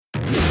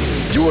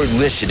You're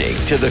listening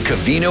to the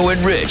Covino and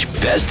Rich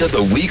Best of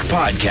the Week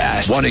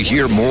podcast. Want to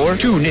hear more?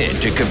 Tune in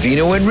to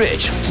Covino and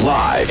Rich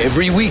live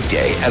every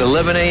weekday at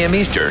 11 a.m.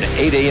 Eastern,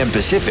 8 a.m.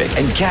 Pacific,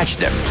 and catch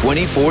them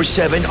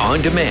 24/7 on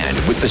demand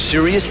with the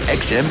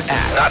SiriusXM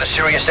app. Not a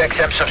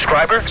SiriusXM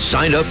subscriber?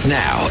 Sign up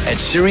now at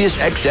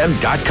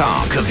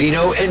SiriusXM.com.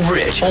 Covino and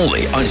Rich,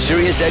 only on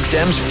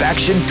SiriusXM's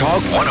Faction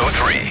Talk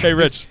 103. Hey,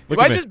 Rich, look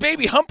Why at is me. this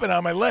baby humping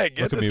on my leg?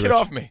 Get this kid Rich.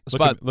 off me.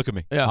 Look at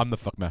me. Yeah. I'm the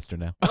fuckmaster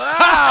now.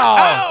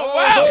 Wow.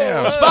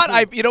 Wow.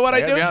 Spot, you know what I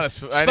I gotta do? be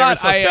honest, I never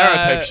saw Sarah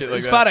type shit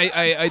like Spot, that.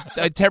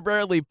 I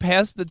temporarily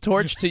pass the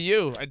torch to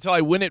you until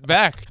I win it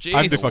back. Jeez.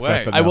 I'm the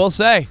fuckmaster now. I will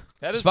say,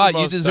 That is Spot, the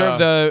you most,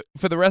 deserve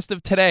for the rest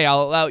of today,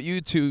 I'll allow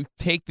you to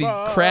take the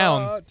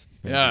crown.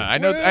 Yeah, I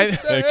know.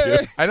 Thank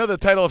you. I know the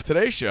title of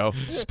today's show.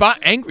 Spot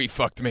Angry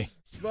fucked me.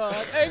 Spot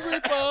angry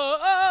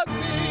fuck me.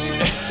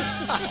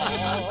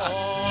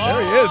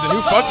 There he is, a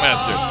new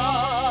fuckmaster.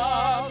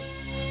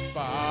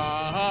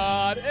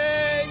 Spot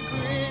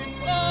angry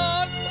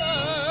fuck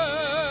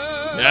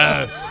me.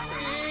 Yes.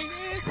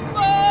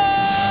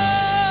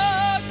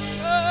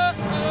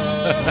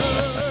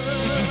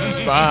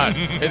 Spot,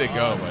 way to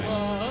go, buddy.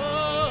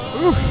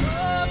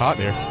 It's hot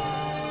here.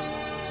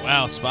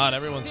 Wow, Spot,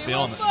 everyone's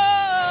feeling it.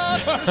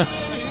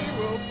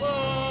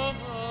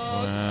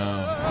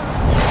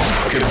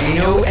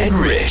 Covino and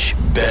Rich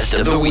Best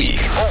of the Week.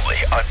 Only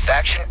on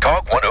Faction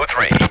Talk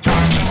 103.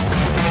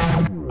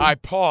 I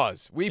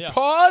pause. We Yeah.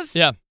 pause.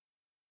 Yeah.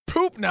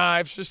 Poop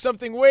knives for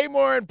something way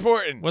more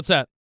important. What's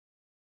that?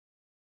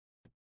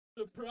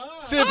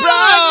 Surprise,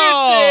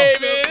 Oh! Miss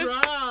Davis!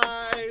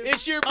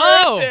 It's your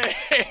Oh!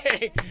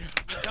 birthday.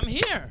 Come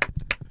here.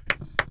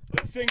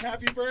 Let's sing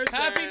happy birthday.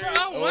 Happy birthday.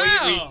 Oh, Oh,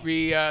 wow.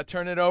 we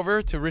turn it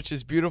over to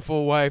Rich's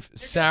beautiful wife,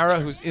 Sarah,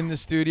 who's in the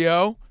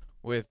studio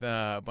with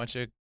a bunch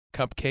of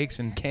cupcakes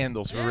and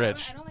candles for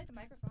Rich. I don't like the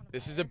microphone.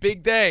 This is a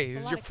big day.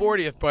 This is your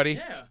 40th, buddy.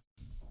 Yeah.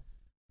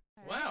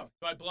 Wow.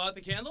 Do I blow out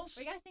the candles?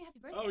 We gotta sing happy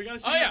birthday. Oh, we gotta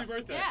sing happy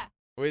birthday. Yeah.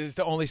 Wait, this is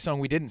the only song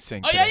we didn't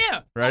sing. Oh, yeah, today.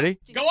 yeah. Ready?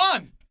 Go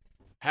on.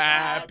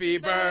 Happy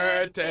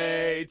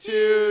birthday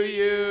to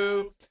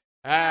you.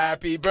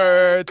 Happy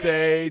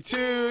birthday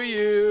to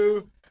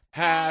you.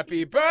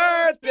 Happy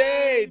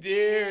birthday,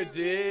 dear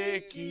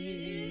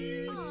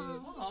Dickie.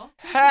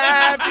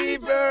 Happy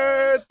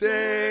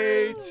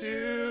birthday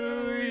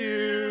to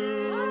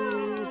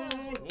you.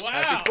 Wow.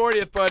 Happy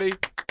 40th, buddy.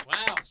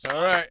 Wow.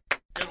 All right.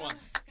 Good one.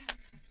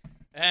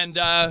 And,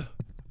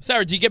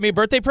 Sarah, do you get me a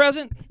birthday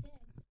present?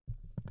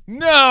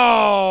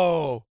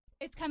 No.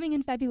 It's coming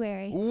in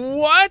February.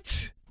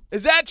 What?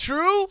 Is that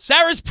true?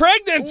 Sarah's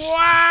pregnant.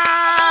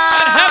 Wow!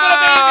 And having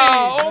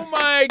a baby. Oh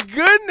my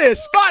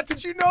goodness! Spot,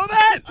 did you know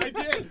that? I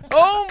did.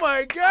 Oh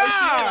my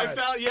god! I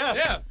found, yeah.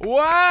 Yeah.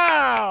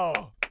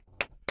 Wow!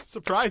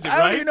 Surprising, I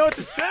right? don't even know what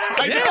to say.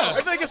 I know. I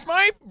feel like it's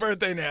my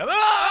birthday now.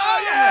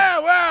 Oh yeah!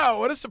 Wow!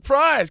 What a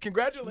surprise!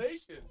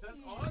 Congratulations! That's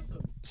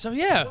awesome. So,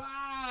 yeah.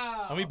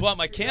 Wow! Let me blow out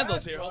my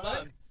candles here. Hold bud.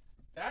 on.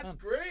 That's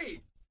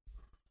great.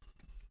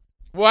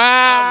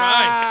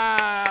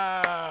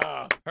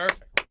 Wow!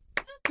 Perfect.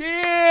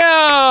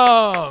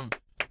 Damn!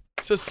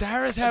 So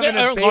Sarah's having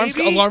a baby? Alarm's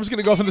going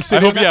to go off in the I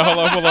city. hope,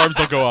 alarms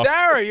don't go off.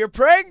 Sarah, you're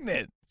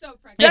pregnant. So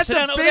pregnant. Yeah, That's sit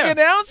down a over big there.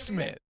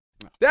 announcement.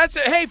 That's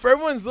it. Hey, for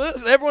everyone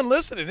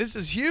listening, this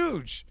is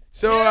huge.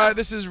 So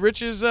this is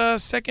Rich's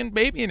second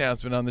baby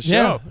announcement on the show.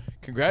 Yeah.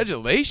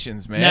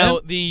 Congratulations, man. Now,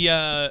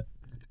 the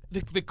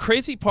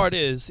crazy part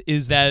is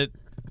that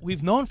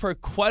we've known for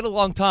quite a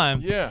long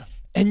time, yeah.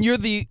 and you're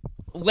the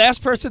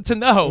last person to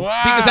know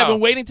Wow. because I've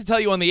been waiting to tell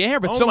you on the air,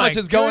 but Oh so my much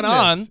is going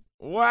on. goodness.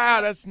 Wow,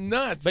 that's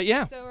nuts. But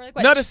yeah. So we're like,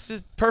 what? No, this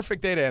is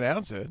perfect day to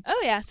announce it.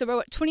 Oh, yeah. So we're,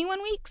 what, 21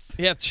 weeks?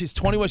 Yeah, she's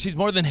 21. She's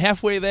more than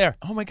halfway there.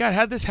 Oh my God,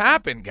 how'd this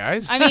happen,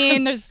 guys? I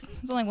mean, there's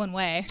only one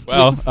way.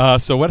 Well,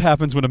 so what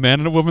happens when a man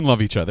and a woman love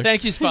each other?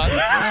 Thank you, Spot.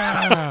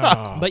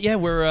 Wow. But yeah,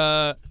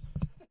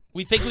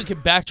 we think we could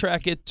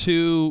backtrack it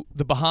to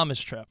the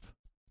Bahamas trip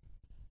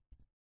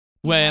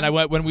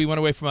when we went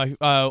away from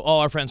all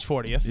our friends'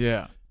 40th.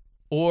 Yeah.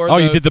 Or Oh,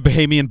 you did the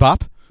Bahamian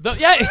Bop?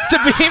 yeah, it's the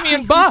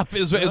Bohemian Bop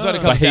is what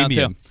it comes down to.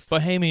 Bahamian.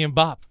 Bohemian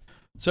Bop.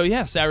 So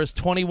yeah, Sarah's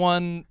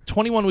 21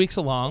 weeks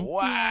along.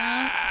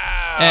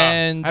 Wow.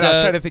 And I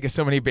was trying to think of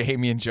so many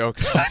Bahamian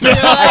jokes. You're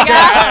like,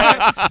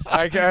 ah.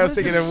 I was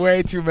thinking of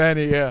way too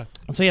many, yeah.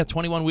 So yeah,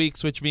 21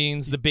 weeks, which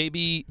means the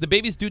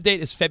baby's due date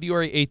is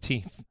February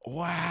 18th.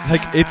 Wow.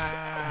 Like, it's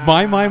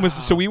my mind was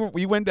so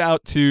we went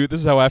out to, this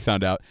is how I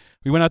found out.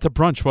 We went out to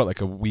brunch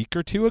like a week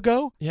or two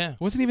ago? Yeah.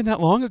 It wasn't even that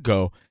long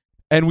ago.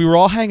 And we were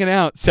all hanging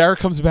out. Sarah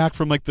comes back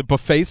from like the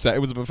buffet set. It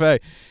was a buffet.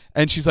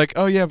 And she's like,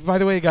 "Oh yeah, by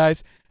the way,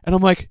 guys." And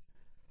I'm like,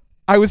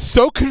 I was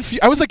so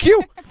confused. I was like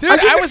you. Dude, I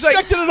didn't was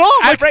expect it at all.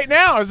 Like, right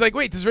now, I was like,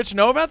 wait, does Rich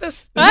know about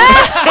this?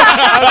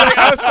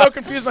 I was so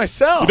confused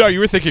myself. no, you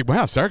were thinking,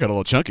 wow, Sarah got a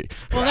little chunky.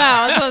 Well,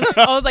 no.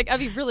 I was like, that'd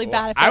be really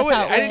bad if that's how it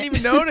I didn't went.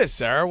 even notice,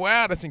 Sarah.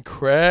 Wow, that's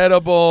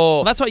incredible.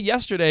 Well, that's why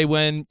yesterday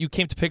when you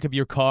came to pick up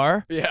your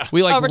car, Yeah.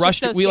 we Oh, we're just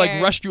so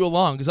scared. rushed you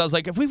along because I was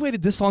like, if we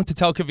waited this long to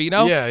tell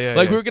Covino, Yeah,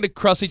 like yeah. we were gonna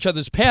cross each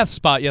other's paths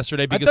spot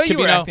yesterday I because thought you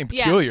were Covino acting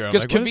peculiar. I'm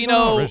because like, what is going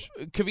on, Rich?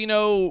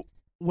 Covino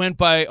went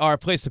by our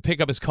place to pick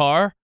up his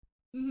car,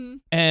 Mhm.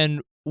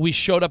 and we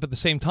showed up at the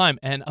same time.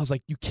 And I was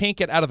like, you can't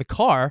get out of the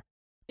car.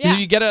 Yeah.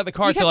 You get out of the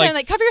car You to kept like.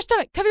 saying, cover your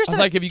stomach, cover your I was stomach.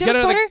 like, if you Do get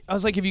have out a of the, sweater? I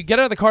was like, if you get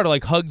out of the car to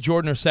like hug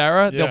Jordan or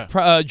Sarah,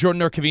 Yeah.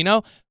 Jordan or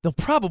Cavino, they'll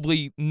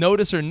probably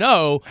notice or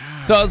know.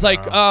 So I was like,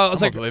 I'm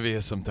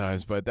oblivious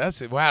sometimes, but that's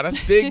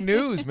big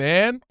news,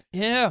 man.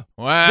 yeah,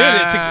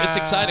 Wow, dude, it's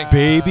exciting.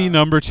 Baby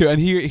number 2.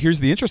 And here's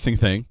the interesting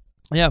thing.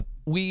 Yeah,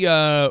 we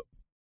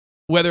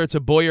whether it's a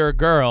boy or a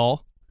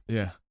girl,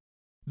 Yeah.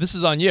 this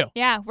is on you.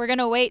 Yeah, we're going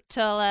to wait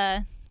till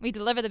we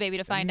deliver the baby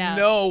to find out.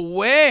 No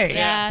way.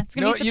 Yeah, it's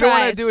going to be a surprise. You don't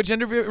want to do a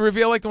gender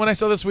reveal like the one I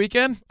saw this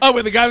weekend? Oh,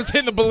 where the guy was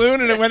hitting the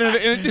balloon and it went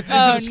into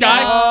Oh, the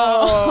sky.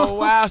 Oh,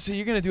 wow. So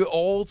you're going to do it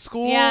old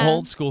school? Yeah.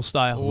 Old school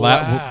style.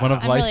 Wow. One of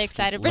I'm life's really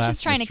excited. Rich is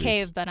last trying mysteries. to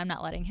cave, but I'm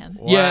not letting him.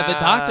 Yeah,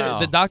 Wow.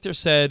 the doctor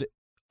said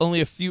only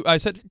a few. I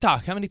said,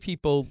 Doc, how many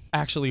people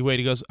actually wait?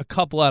 He goes, a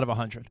couple out of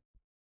 100.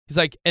 He's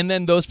like, and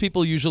then those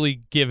people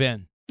usually give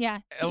in. Yeah.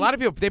 A lot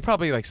of people, they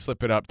probably like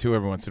slip it up too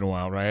every once in a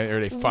while, right? Or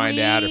they find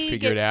out or We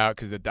figure get- it out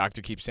because the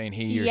doctor keeps saying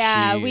he or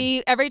Yeah,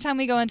 she. every time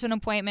we go into an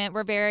appointment,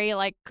 we're very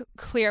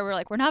clear. We're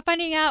like, we're not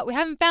finding out. We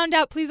haven't found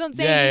out. Please don't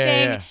say Yeah, yeah,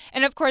 anything. yeah.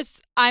 And of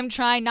course, I'm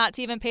trying not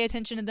to even pay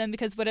attention to them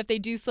because what if they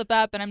do slip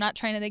up and I'm not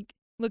trying to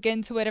look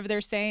into whatever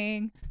they're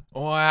saying.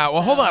 Wow.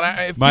 Well, hold on.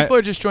 If My- people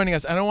are just joining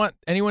us, I don't want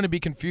anyone to be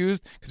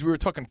confused because we were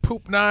talking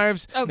poop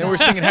knives. Oh, then we're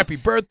God. singing happy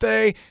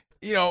birthday.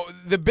 You know,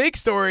 the big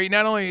story,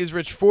 not only is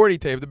Rich 40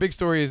 tape, the big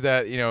story is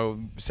that,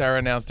 Sarah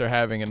announced they're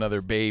having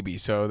another baby.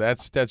 So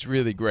that's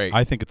really great.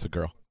 I think it's a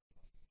girl.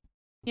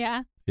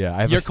 Yeah. Yeah,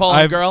 I have You're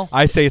calling girl?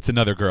 I say it's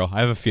another girl. I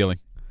have a feeling.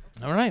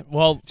 All right.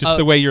 Well, Just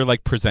the way you're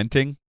like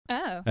presenting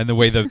Oh. and the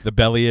way the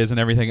belly is and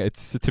everything.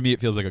 It's to me it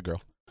feels like a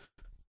girl.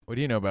 What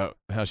do you know about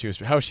how she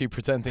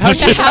presenting? How's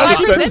she How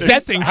she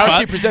presenting? How's she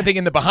Scott? presenting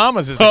in the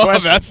Bahamas is the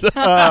question.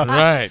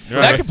 right.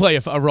 That could play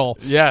a role.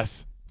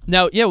 Yes.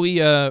 Now, yeah, we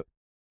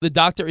the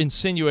doctor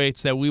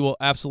insinuates that we will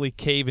absolutely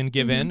cave and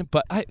give in,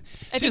 but I think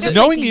seriously, I'm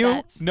knowing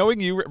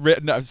placing you,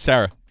 bets. no,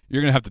 Sarah,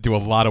 you're gonna have to do a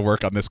lot of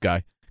work on this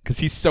guy because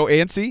he's so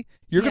antsy.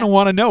 You're Yeah. gonna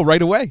want to know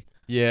right away.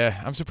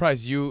 Yeah, I'm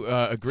surprised you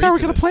agreed. Sarah, we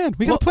to got a this. plan.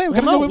 We got a plan. We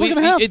gotta know no, what we're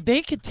gonna have.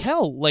 they could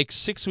tell like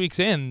 6 weeks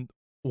in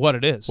what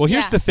it is. Well,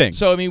 here's Yeah. the thing.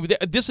 So I mean,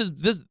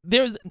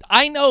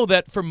 I know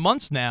that for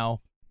months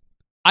now,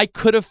 I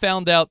could have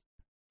found out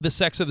the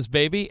sex of this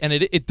baby, and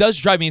it does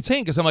drive me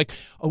insane because I'm like,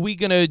 are we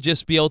gonna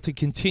just be able to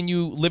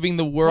continue living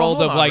the Well, world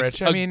hold of on, like?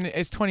 Rich. I mean,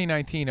 it's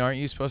 2019. Aren't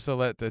you supposed to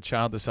let the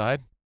child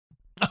decide?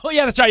 oh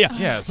yeah, that's right. Yeah,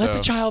 Yeah. let the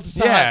so- child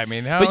decide. Yeah, I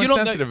mean, how But you don't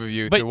know- insensitive of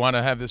you but- to want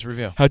to have this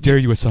reveal. How dare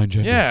you assign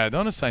gender? Yeah,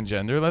 don't assign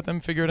gender. Let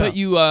them figure it But out.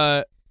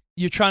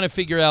 you're trying to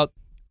figure out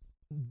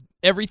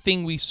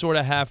everything we sort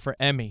of have for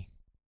Emmy.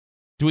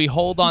 Do we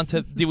hold on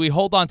to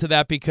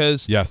that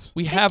because Yes.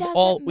 we It have doesn't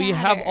all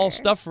matter.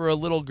 stuff for a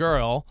little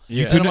girl?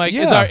 Yeah. And I'm like,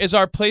 Yeah. is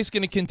our place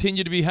going to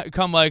continue to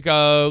become like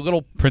a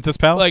little Princess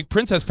Palace. like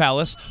Princess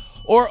Palace,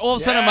 or all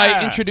of a sudden am I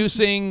Yeah.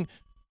 introducing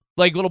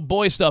like little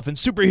boy stuff and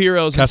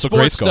superheroes Castle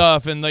and sports Grayskull.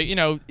 stuff and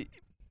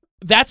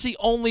that's the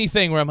only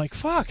thing where I'm like,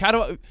 fuck, how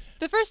do I?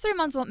 The first 3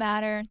 months won't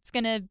matter. It's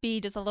going to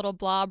be just a little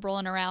blob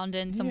rolling around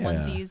in some Yeah.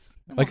 onesies.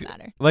 It Like- won't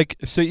matter.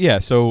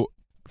 So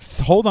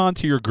hold on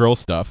to your girl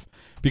stuff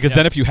because Yeah.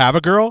 then if you have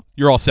a girl,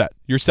 you're all set.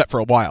 You're set for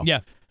a while. Yeah.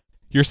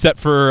 You're set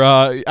for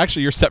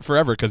actually you're set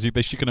forever because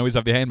she can always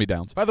have the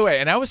hand-me-downs. By the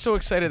way, and I was so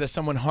excited that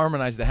someone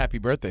harmonized the Happy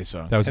Birthday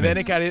song. That was and me.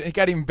 then it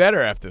got even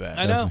better after that.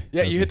 I know.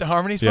 Yeah, That was you hit me. the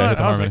harmony Yeah, I spot. hit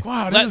the I was harmony. like,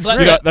 wow, this is Let-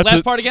 great. Yeah, that's last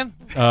it. part again.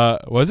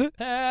 Was it?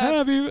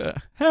 Happy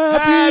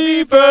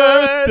Happy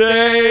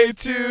birthday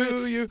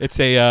to you. It's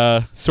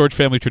a Sword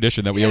family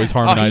tradition that we always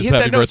harmonize he hit that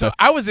Happy note, Birthday. so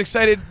I was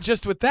excited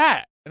just with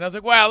that. And I was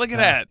like, wow, look at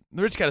that.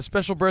 Rich got a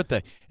special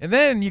birthday. And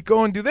then you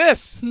go and do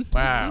this.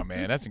 Wow,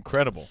 man, that's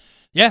incredible.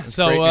 Yeah. That's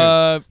So great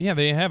news. yeah,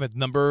 there you have it.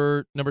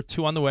 Number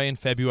 2 on the way in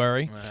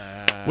February.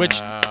 Wow. Which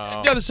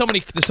there's so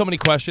many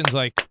questions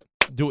like,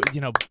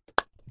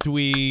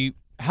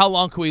 how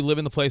long can we live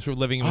in the place we're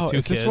living in with Oh, 2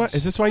 is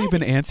kids? this why you've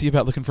been antsy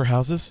about looking for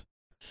houses?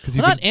 Because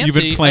Well, you've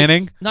been antsy,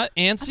 planning. Not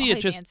I'm antsy. It's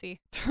always just fancy.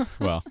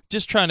 Well,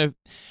 just trying to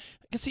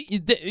see.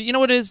 You know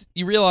what it is?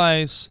 You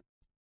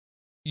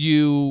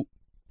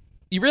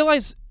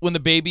realize when the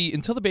baby,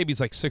 until the baby's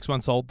like 6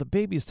 months old, the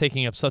baby's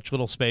taking up such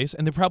little space,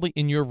 and they're probably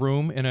in your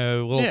room in a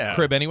little Yeah.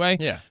 crib anyway.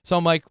 Yeah. So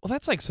I'm like, well,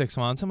 that's like 6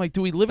 months. I'm like,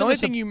 do we live The in only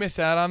this? thing you miss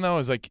out on, though,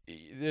 is like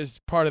there's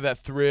part of that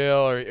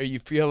thrill or you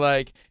feel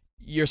like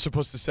you're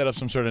supposed to set up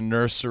some sort of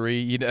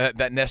nursery.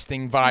 That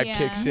nesting vibe Yeah.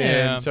 kicks in.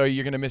 Yeah. So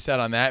you're going to miss out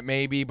on that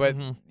maybe. But,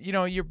 Mhm.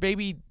 your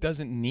baby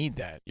doesn't need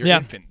that. Your Yeah.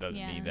 infant doesn't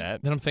Yeah. need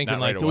that. Then I'm thinking,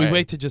 Not like, right do we away.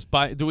 wait to just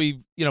buy? Do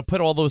we,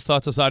 put all those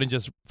thoughts aside and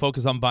just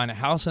focus on buying a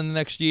house in the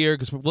next year?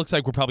 Because it looks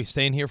like we're probably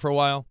staying here for a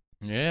while.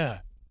 Yeah.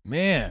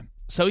 Man.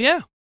 So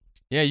yeah,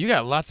 Yeah, you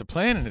got lots of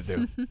planning to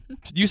do.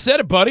 you said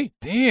it, buddy.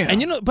 Damn.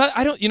 And but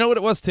I don't. You know what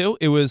it was too?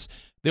 It was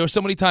there were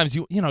so many times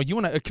you and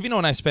Kavino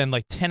and I spend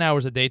like 10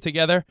 hours a day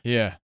together,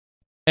 Yeah.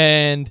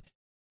 and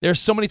there's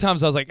so many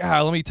times I was like,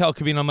 let me tell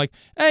Kavino. I'm like,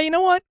 hey, you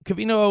know what,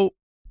 Kavino,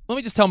 let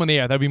me just tell him in the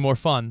air. That'd be more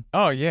fun.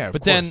 Oh, yeah.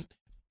 But course. then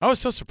I was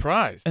so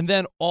surprised. And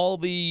then all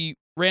the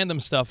random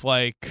stuff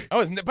like. I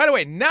was, by the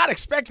way, not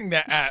expecting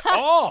that at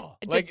all.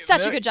 Did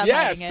such a good job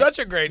Yeah, hiding it. such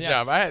a great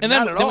job. I had And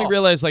not then at we all.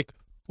 realized like,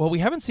 well, we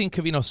haven't seen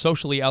Covino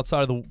socially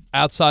outside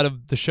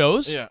of the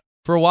shows Yeah.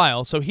 for a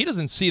while, so he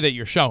doesn't see that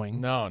you're showing.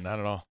 No, not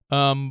at all.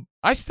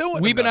 I still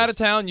wouldn't We've have been out of noticed.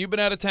 town. You've been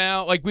out of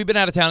town. Like we've been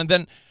out of town,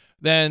 and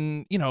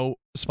then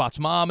Spot's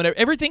mom and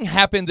everything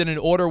happened in an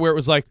order where it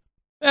was like,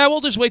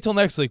 we'll just wait till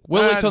next week.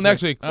 We'll wait till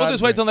next week. We'll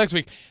just wait till next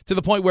week. To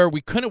the point where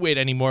we couldn't wait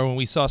anymore when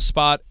we saw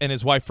Spot and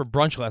his wife for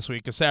brunch last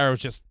week. Because Sarah was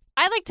just.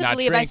 I like to Not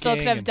believe I still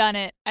could drinking have done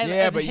it. I Yeah,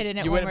 have but hidden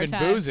it you one wouldn't more have been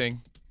time.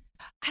 boozing.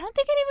 I don't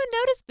think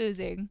anyone noticed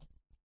boozing.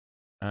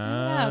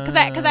 Because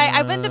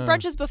I went to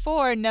brunches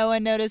before and no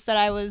one noticed that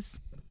I was.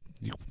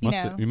 You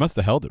know. must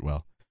have held it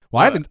well.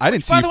 Well, I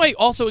didn't see. By the way,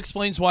 also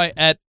explains why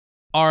at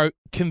our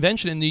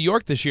convention in New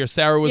York this year,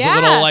 Sarah was a Yeah.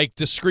 little like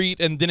discreet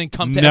and didn't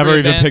come to never every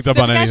even event. picked up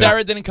So on the guy anything.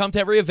 Sarah didn't come to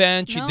every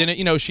event. She No.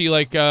 didn't, she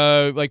like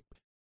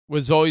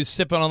was always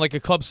sipping on like a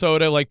club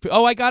soda. Like,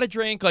 oh, I got a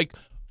drink. Like,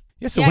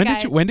 Yeah. So Yeah,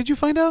 guys. when did you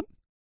find out?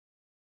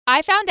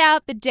 I found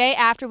out the day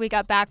after we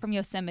got back from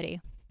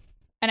Yosemite,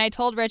 and I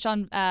told Rich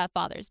on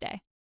Father's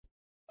Day.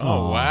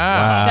 Oh,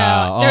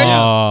 wow. So there was,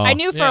 Oh. I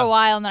knew for Yeah. a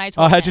while, and then I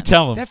told Oh, him. how'd you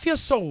tell him? That feels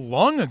so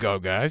long ago,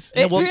 guys.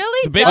 It well,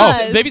 really the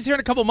does. baby's here in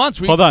a couple months.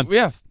 Hold on.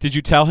 Yeah. Did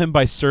you tell him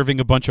by serving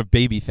a bunch of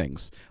baby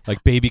things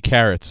like baby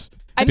carrots,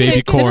 I mean,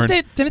 baby corn?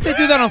 Didn't they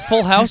do that on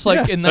Full House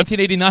like in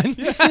 1989?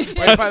 Wait,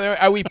 by the way,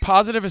 are we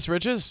positive it's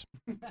Rich's?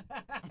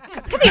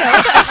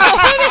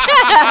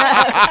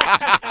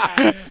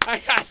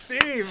 I got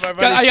Steve. My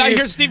buddy I Steve.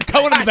 hear Steve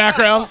Cohen in the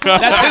background.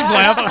 That's his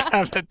laugh.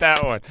 Laugh at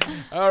that one.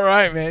 All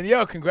right, man.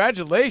 Yo,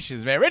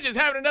 congratulations, man. Rich is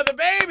having another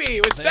baby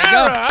with There you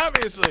Sarah,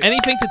 obviously.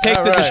 Anything to take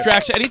All the right.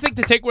 distraction. Anything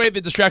to take away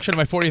the distraction of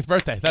my 40th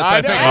birthday. That's what I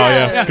I know. figured.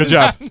 Oh yeah, good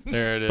job.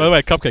 There it is. By the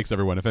way, cupcakes,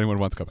 everyone. If anyone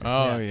wants cupcakes.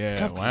 Oh,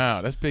 yeah.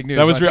 Wow. That's big news.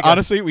 That was I real. think I-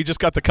 Honestly, we just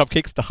got the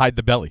cupcakes to hide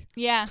the belly.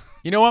 Yeah.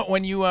 You know what?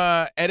 When you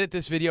edit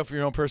this video for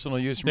your own personal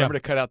use, remember to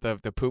cut out the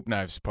poop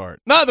knives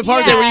part. No, the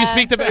part there where you Yeah.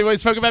 speak to what we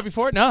spoke about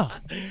before. No.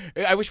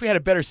 I wish we had a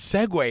better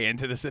segue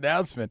into this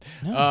announcement.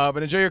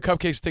 But enjoy your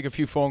cupcakes. Take a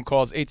few phone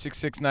calls.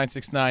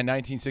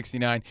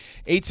 866-969-1969.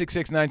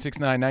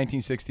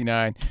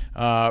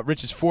 866-969-1969.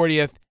 Rich's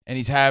 40th, and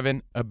he's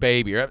having a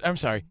baby. I'm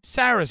sorry,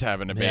 Sarah's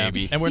having a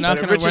baby. And we're not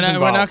But gonna Rich is we're not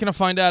involved. gonna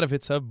find out if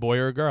it's a boy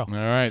or a girl. All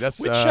right, that's.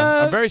 Which,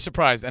 I'm very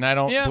surprised, and I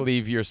don't yeah.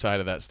 believe your side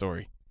of that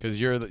story because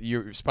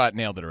your Spot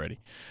nailed it already.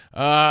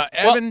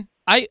 Evan.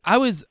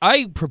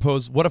 I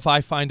proposed, what if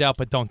I find out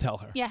but don't tell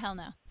her? Yeah. Hell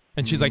no.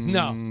 And she's like,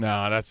 no.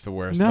 No, that's the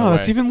worst. No,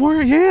 that's way. even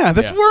worse. Yeah,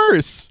 that's Yeah.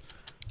 worse.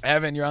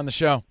 Evan, you're on the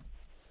show.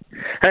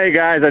 Hey,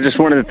 guys, I just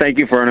wanted to thank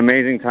you for an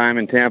amazing time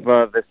in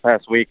Tampa this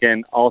past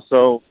weekend.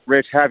 Also,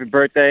 Rich, happy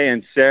birthday,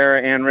 and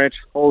Sarah and Rich,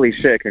 holy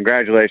shit,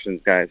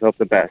 congratulations, guys. Hope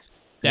the best.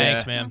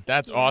 Thanks, Yeah, man.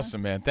 That's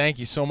awesome, man. Thank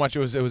you so much. It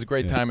was a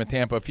great time in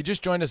Tampa. If you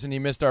just joined us and you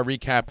missed our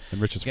recap,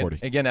 And Rich is 40.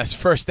 again, that's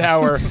first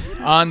hour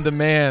on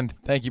demand.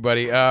 Thank you,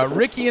 buddy.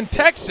 Ricky in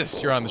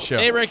Texas, you're on the show.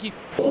 Hey, Ricky.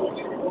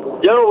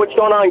 Yo, what's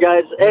going on,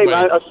 guys? Hey,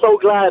 buddy. I'm so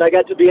glad I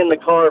got to be in the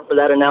car for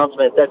that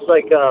announcement. That's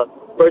like a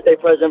birthday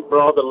present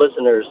for all the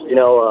listeners,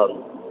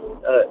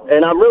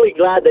 and I'm really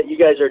glad that you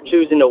guys are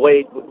choosing to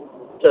wait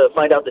to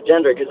find out the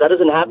gender because that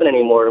doesn't happen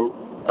anymore.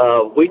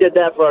 We did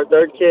that for our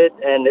third kid,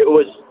 and it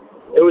was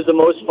the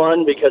most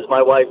fun because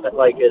my wife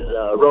is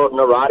real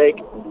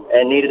neurotic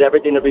and needed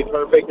everything to be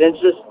perfect. And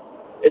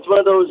it's one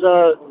of those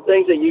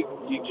things that you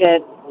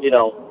can't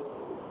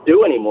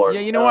do anymore.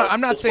 Yeah, you know what?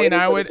 I'm not Just saying waiting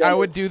I for the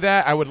would gender. do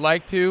that. I would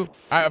like to,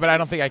 but I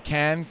don't think I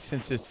can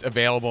since it's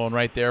available and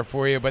right there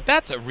for you. But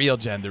that's a real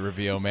gender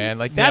reveal, man.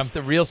 Like that's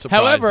the real surprise.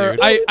 However, dude.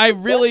 I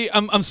really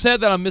I'm sad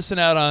that I'm missing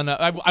out on.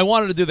 I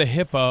wanted to do the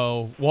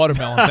hippo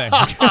watermelon thing.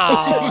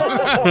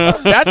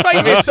 that's why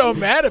you were so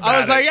mad about I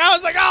was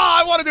like, oh,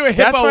 I want to do a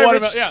hippo That's why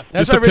watermelon. Rich, Yeah.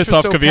 that's Just why to Rich piss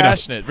was off so Covino.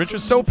 passionate. Rich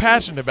was so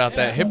passionate about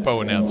that hippo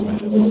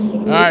announcement.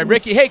 All right,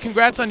 Ricky. Hey,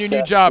 congrats on your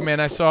new job,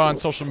 man. I saw on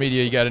social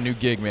media you got a new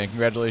gig, man.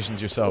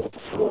 Congratulations yourself.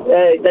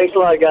 Hey, thanks a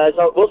lot, guys.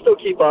 We'll still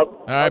keep up.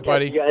 All right, I'll catch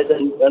buddy. You guys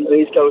on the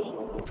East Coast.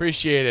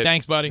 Appreciate it.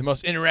 Thanks, buddy. The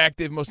most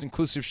interactive, most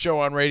inclusive show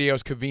on radio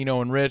is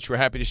Covino and Rich. We're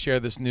happy to share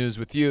this news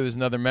with you. There's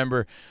another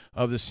member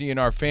of the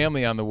CNR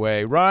family on the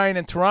way. Ryan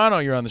in Toronto,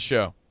 you're on the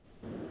show.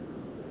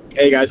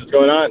 Hey guys, what's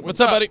going on? What's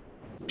up, buddy?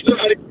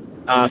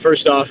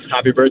 First off,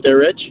 happy birthday,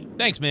 Rich.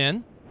 Thanks,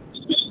 man.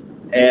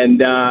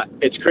 And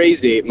it's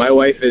crazy. My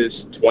wife is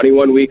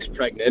 21 weeks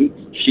pregnant.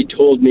 She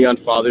told me on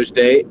Father's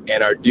Day,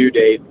 and our due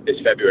date is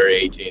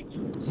February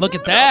 18th. Look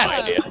at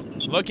that. Idea.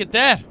 Look at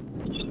that.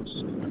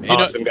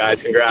 Awesome, guys.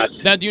 Congrats.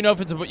 Now, do you know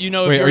if it's if Wait, yours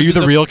are you is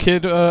the a- real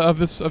kid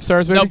of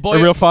Sarah's baby? No, boy,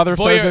 the real father of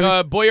boy, Sarah's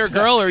baby? boy or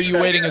girl, or are you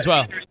waiting as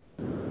well?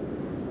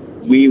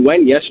 We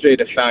went yesterday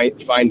to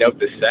find out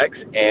the sex,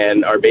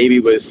 and our baby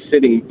was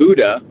sitting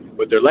Buddha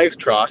with their legs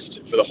crossed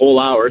for the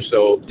whole hour.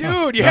 So,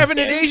 Dude, you're having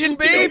an Asian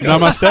baby.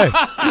 Namaste.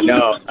 I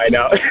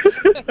know.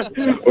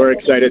 We're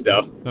excited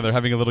though. No, they're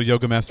having a little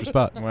yoga master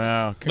spot.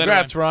 Wow.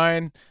 Congrats,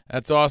 Ryan.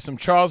 That's awesome.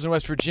 Charles in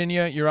West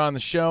Virginia, you're on the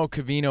show.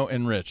 Covino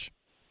and Rich.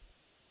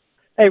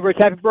 Hey, Rich,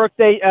 happy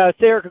birthday.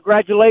 Sarah,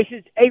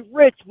 congratulations. Hey,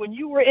 Rich, when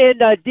you were in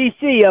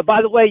D.C.,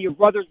 by the way, your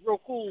brother's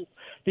real cool.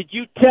 Did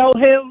you tell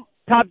him,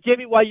 Top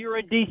Jimmy, while you were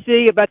in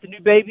D.C. about the new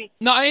baby?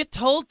 No, I had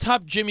told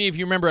Top Jimmy, if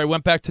you remember, I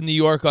went back to New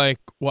York like,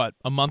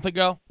 a month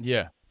ago?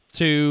 Yeah.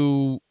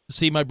 To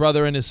see my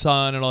brother and his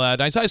son and all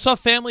that. I saw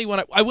family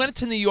when I went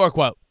to New York,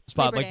 Labor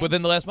like Day.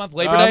 within the last month?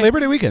 Labor Day? Labor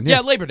Day weekend. Yeah,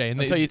 Labor Day.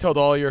 And So you told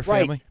all your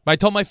family? I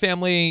told my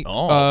family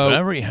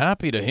Very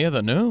happy to hear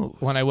the news.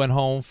 when I went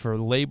home for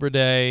Labor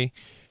Day.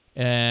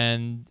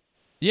 And,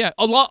 yeah,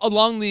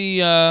 along the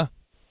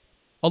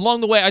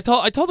way, I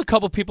told a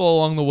couple people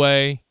along the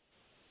way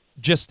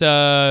just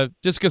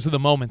because of the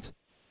moment.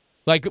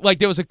 Like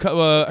there was I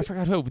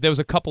forgot who. There was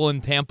a couple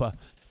in Tampa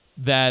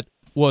that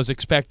was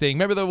expecting.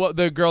 Remember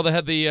the girl that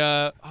had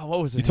the what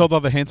was it? You told all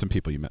the handsome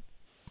people you met.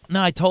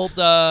 No, I told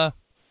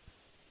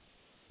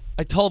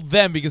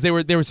them because they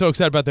were so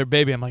excited about their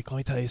baby. I'm like, let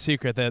me tell you a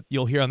secret that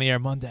you'll hear on the air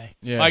Monday.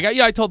 Yeah.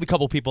 I told a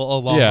couple people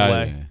along the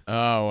way.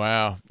 Oh,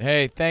 wow.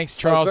 Hey, thanks,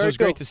 Charles. It very was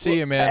great cool. to see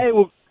you, man. Hey,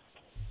 well,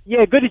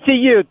 yeah, good to see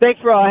you.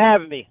 Thanks for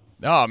having me.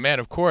 Oh, man,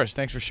 of course.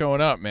 Thanks for showing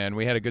up, man.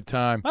 We had a good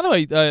time By the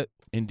way,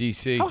 in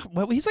D.C.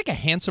 he's like a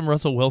handsome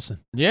Russell Wilson.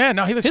 Yeah,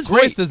 no, he looks His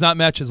great. voice does not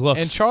match his looks.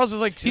 And Charles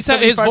is like his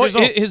 75 voice.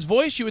 years old. His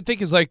voice, you would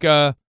think is like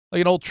an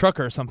old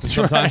trucker or something.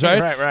 Sometimes, right?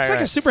 Right. He's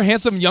like a super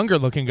handsome, younger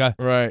looking guy.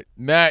 Right.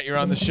 Matt, you're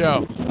on the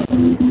show.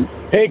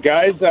 Hey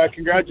guys,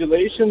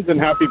 congratulations and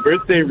happy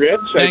birthday, Rich.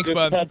 Thanks, I just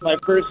bud. had my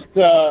first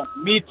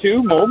Me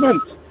Too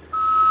moment.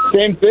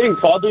 Same thing.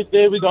 Father's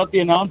Day, we got the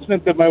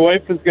announcement that my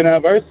wife is going to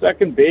have our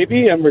second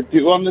baby, and we're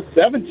due on the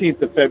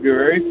 17th of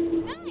February.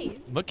 Nice.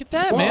 Look at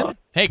that, man.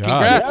 Hey, God.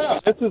 congrats. Yeah,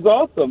 this is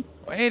awesome.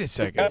 Wait a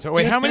second. So,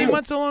 wait, how many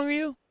months along are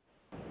you?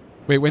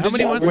 Wait, when How did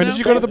many you months when now? did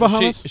you go to the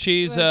Bahamas?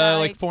 She's Was that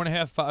like like-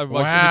 4.5, 5,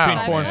 Wow.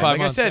 between 4 and 5 Like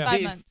months. I said, yeah.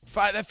 5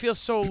 months. that feels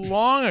so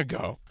long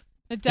ago.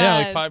 It Yeah,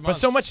 like does. 5 But months.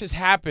 so much has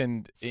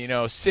happened,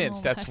 since.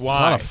 So That's much. A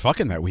lot why. of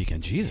fucking that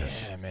weekend.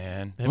 Jesus. Yeah,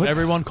 man. And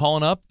everyone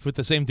calling up with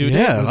the same dude.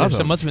 Yeah, It lots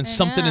of- must have been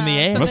something in the I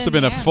air. know. Must have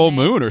been a Yeah, full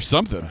man. moon or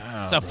something.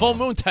 Wow. It's a full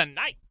moon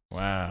tonight.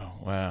 Wow.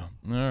 All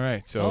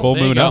right. So, Full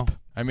there you moon go. up.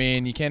 I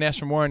mean, you can't ask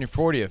for more on your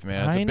 40th,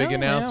 man. It's I a big know,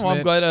 man. announcement. Well,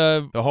 I'm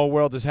glad. The whole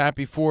world is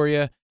happy for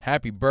you.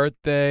 Happy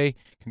birthday.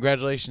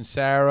 Congratulations,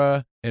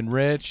 Sarah and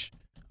Rich,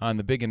 on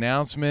the big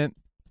announcement.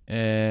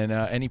 And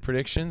any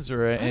predictions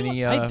or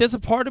any... there's a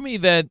part of me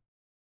that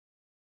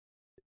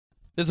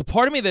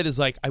is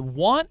like, I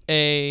want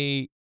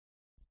a,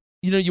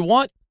 you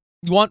want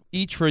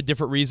each for a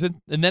different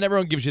reason, and then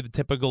everyone gives you the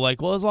typical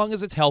like, well, as long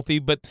as it's healthy.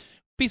 But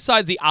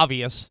besides the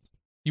obvious,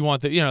 you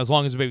want the, as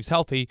long as the baby's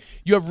healthy,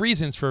 you have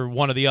reasons for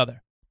one or the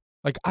other.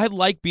 Like, I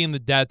like being the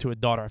dad to a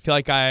daughter. I feel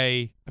like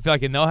I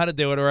know how to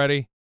do it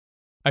already.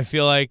 I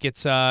feel like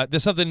it's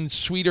there's something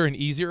sweeter and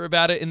easier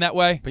about it in that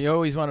way. But you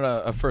always wanted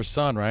a first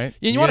son, right?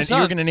 Yeah, you want a son.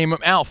 You're going to name him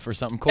Alf or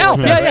something cool. Alf,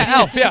 like that, yeah, right?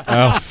 Alf, yeah.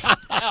 Alf.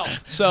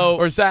 Alf. So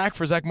Or Zach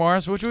for Zach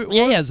Morris. What was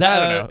Yeah, Zach.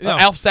 I don't know. No.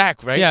 Alf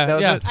Zach, right? Yeah, That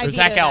was yeah. it? I Or hated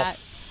Zach Alf. that.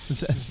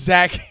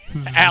 Zach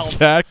Alf.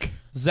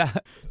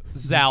 Zach.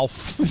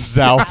 Zalf.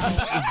 Zalf.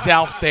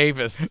 Zalf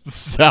Davis.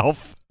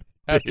 Zalf.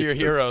 After your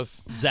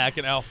heroes. Zach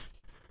and Alf.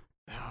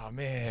 Oh,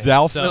 man.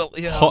 Zalf. Little,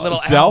 little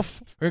Zalf.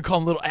 Alf. We're going to call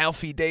him little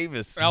Alfie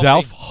Davis.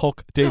 Zalf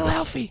Hulk Davis.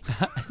 Alfie.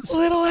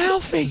 Little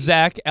Alfie.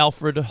 Zach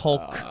Alfred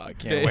Hulk. I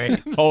can't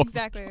wait. Hulk.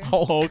 Exactly.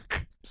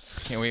 Hulk.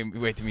 Can't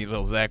wait to meet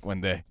little Zach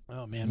one day.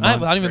 Oh man, I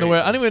don't even know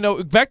where. I don't even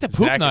know. Back to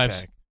poop Zach knives.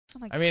 attack. Oh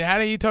my I mean, how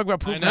do you talk about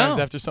poop I know. knives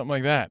after something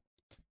like that?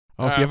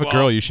 Oh, if you have a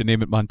girl, you should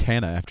name it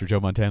Montana after Joe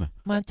Montana.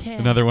 Montana.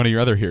 Another one of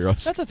your other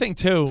heroes. That's the thing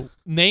too.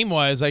 Name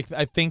wise, I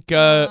think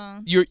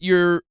Uh.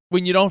 you're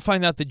when you don't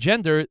find out the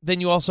gender,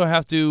 then you also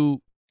have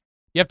to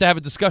have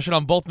a discussion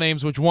on both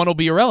names, which one will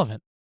be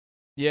irrelevant.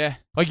 Yeah.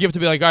 Like you have to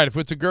be like, all right, if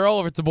it's a girl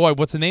or if it's a boy,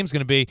 what's the name's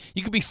going to be?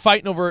 You could be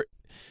fighting over.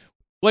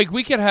 Like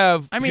we could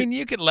have. I mean,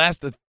 you could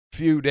last a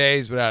few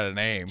days without a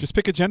name. Just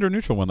pick a gender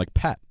neutral one like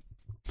Pat.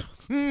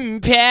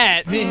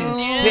 Pat.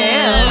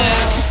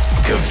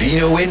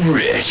 Covino and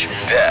Rich,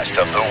 best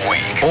of the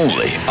week.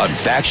 Only on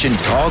Faction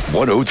Talk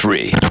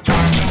 103.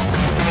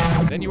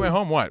 Then you went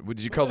home. What?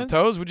 Did you curl the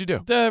toes? What'd you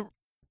do?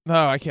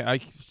 No, I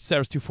can't.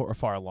 Sarah's too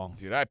far along.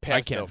 Dude, I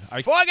passed can't.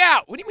 the fuck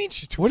out. What do you mean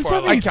she's too What does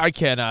far that along? mean? I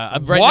can't.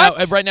 Right What?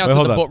 now, right now, Wait, it's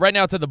hold at the on. right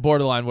now it's at the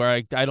borderline where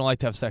I don't like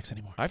to have sex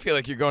anymore. I feel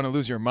like you're going to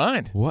lose your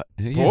mind. What?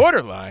 Yeah.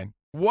 Borderline.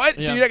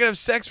 What? So Yeah. you're not gonna have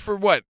sex for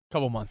what?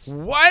 Couple months,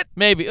 What?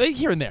 maybe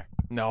here and there.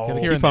 No. Here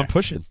Keep and on there.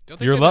 pushing. Don't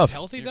they Your say love that's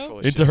healthy though?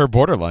 into her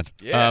borderline.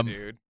 Yeah, Um,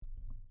 dude.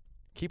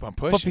 Keep on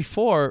But pushing.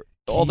 before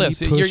all Keep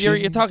this, you're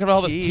pushing, talking about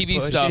all this Keep TV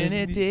pushing stuff.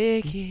 it,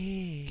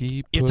 Dickie.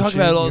 Keep You're talking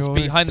about all this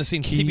behind the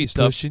scenes TV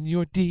stuff. Pushing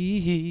your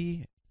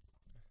D.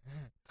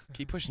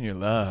 Keep pushing your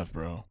love,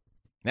 bro.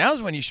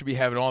 Now's when you should be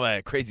having all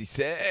that crazy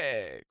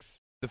sex.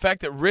 The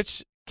fact that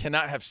Rich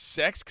cannot have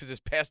sex because it's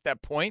past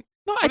that point.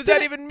 No, What does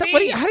that even mean?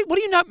 What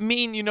do you not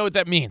mean? You know what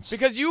that means?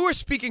 Because you were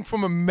speaking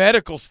from a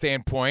medical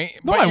standpoint.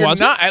 No, but I you're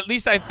wasn't. Not. At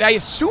least I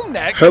assume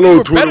that. 'cause you Hello,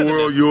 were better Twitter than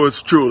world. this.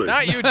 Yours truly.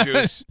 Not you,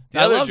 Juice. The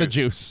I other love the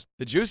juice.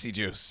 The juicy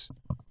juice.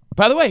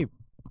 By the way,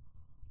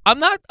 I'm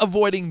not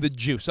avoiding the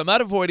juice. I'm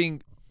not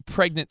avoiding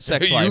pregnant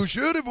sex You life.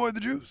 should avoid the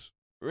juice.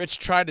 Rich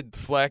tried to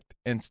deflect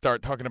and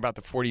start talking about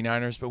the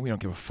 49ers, but we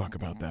don't give a fuck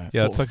about that.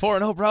 Yeah, it's like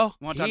 4-0, bro.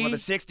 Want to talk about the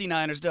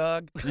 69ers,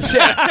 dog? Yeah,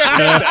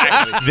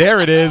 exactly. there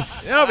it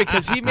is. No,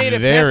 because he made a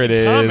There passing it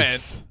is.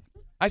 comment.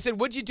 I said,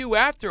 what'd you do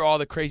after all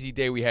the crazy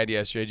day we had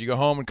yesterday? Did you go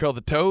home and curl the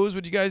toes?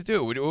 What'd you guys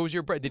do? What was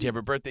your Did you have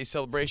a birthday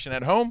celebration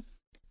at home?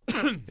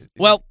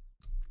 Well,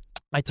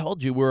 I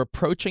told you we're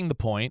approaching the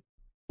point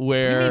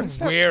where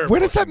Where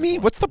does that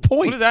mean? What's the What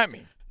point? does that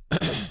mean?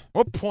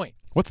 What point?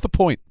 What's the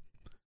point?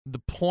 the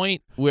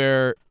point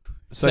where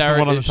So that's the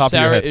one on the top of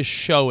your Sarah head. is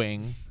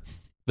showing,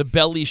 the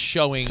belly's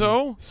showing.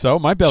 So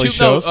my belly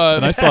Shoot, no, shows,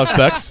 and I still have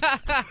sex.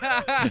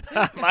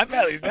 My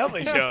belly's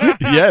definitely showing.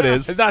 Yeah, it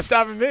is. It's not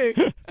stopping me.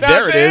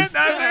 There it is.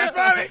 That's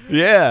funny.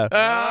 Yeah,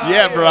 Oh,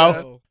 yeah,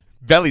 bro.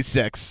 Belly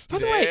sex. By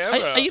the way, Yeah,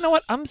 bro. you know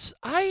what?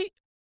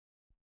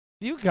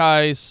 You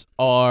guys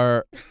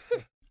are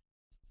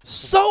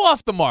so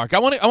off the mark. I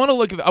want to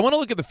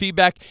look at the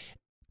feedback,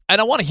 and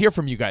I want to hear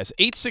from you guys.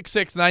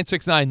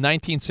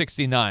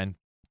 866-969-1969.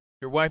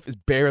 Your wife is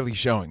barely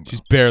showing.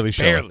 She's barely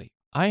showing. barely.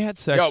 I had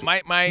sex. Yo,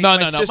 my no.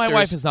 sisters, My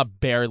wife is not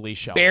barely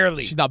showing.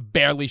 Barely. She's not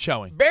barely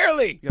showing.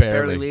 barely. You got barely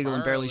Barely. legal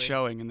and barely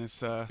showing in this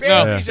Barely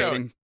Yeah.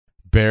 showing.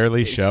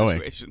 Barely dating showing.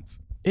 situations.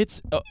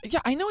 It's yeah,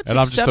 I know it's. And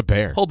I'm just a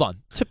bear. Hold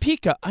on,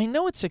 Topeka. I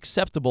know it's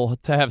acceptable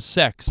to have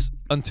sex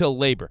until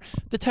labor.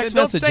 The text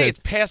Then don't message say is it's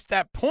past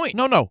that point.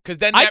 no, because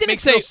then I that didn't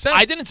makes say no sense.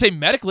 I didn't say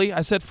medically.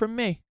 I said for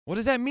me What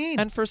does that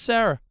mean? and for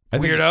Sarah. I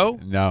think-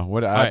 Weirdo. No.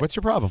 What? right. What's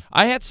your problem?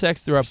 I had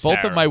sex throughout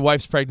both Sarah. of my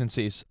wife's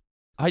pregnancies.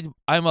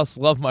 I must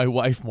love my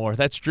wife more.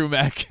 That's Drew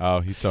Mack. Oh,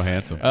 he's so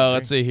handsome.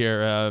 Let's see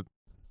here.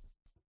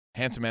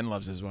 Handsome and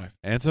loves his wife.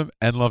 Handsome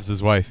and loves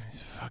his wife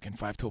He's a fucking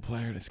 5-tool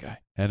player, this guy.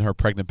 and her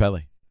pregnant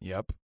belly.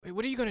 Yep. Wait,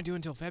 what are you going to do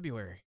until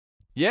February?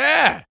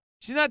 Yeah.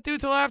 She's not due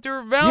till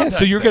after Valentine's Yeah.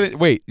 So you're Day. gonna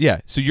wait. Yeah.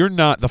 So you're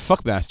not the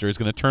fuckmaster is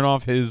gonna turn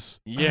off his.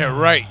 Yeah,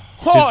 right.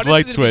 Oh, this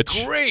light is gonna be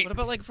switch. great. What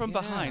about like from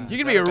behind? You're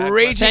Is gonna be that a bad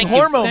raging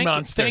question? hormone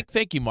monster.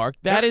 Thank you, Mark.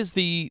 That's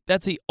the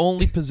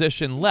only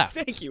position left.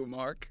 Thank you,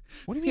 Mark.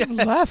 What do you mean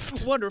Yes,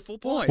 left? Wonderful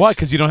point. Why?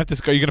 Because you don't have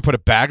to. You're gonna put a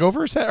bag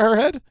over her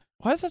head?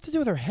 Why does that have to do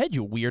with her head,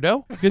 you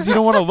weirdo? Because you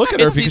don't want to look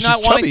at her It's because not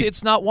she's wanting. chubby.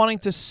 It's not wanting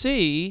to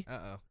see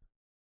Uh-oh.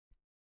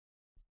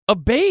 a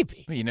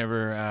baby. You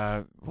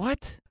never,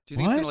 what? Do you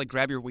think it's What? gonna like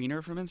grab your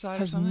wiener from inside or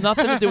Has something?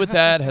 nothing to do with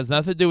that. Has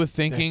nothing to do with That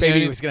thinking.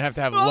 baby any- was going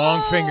to have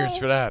long fingers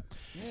for that.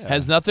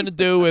 Has nothing to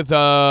do with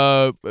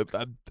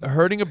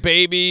hurting a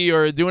baby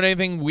or doing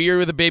anything weird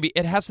with a baby.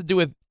 It has to do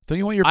with Don't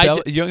you want your I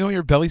belly? You don't want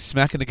your belly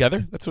smacking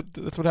together? That's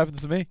what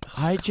happens to me.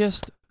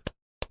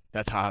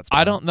 That's hot.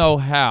 I don't know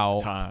It's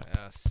how. hot.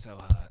 Oh, so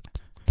hot.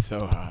 So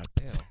hot.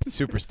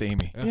 Super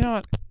steamy. You know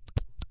what?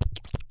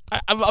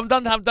 I'm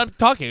done. I'm done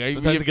talking.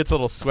 Sometimes it gets a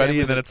little sweaty,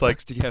 and then it's like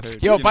together.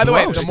 Yo, by the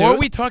way, Gross, the more dude.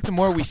 we talk, the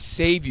more we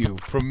save you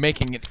from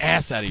making an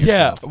ass out of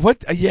yeah. yourself.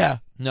 What? Yeah.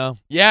 no.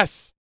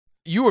 Yes.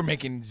 You were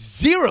making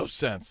zero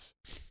sense.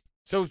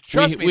 So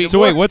trust me. So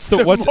wait, what's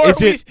the what's more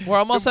is it? We're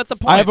almost at the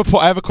point. I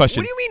have a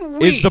question. What do you mean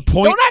we? Is the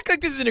point? Don't act like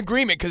this is an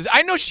agreement, because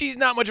I know she's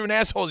not much of an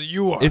asshole as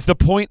you are. Is the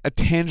point a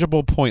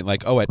tangible point?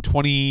 Like, oh, at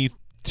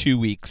 22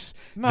 weeks,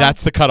 No.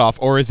 that's the cutoff,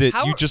 or is it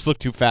How you are- just look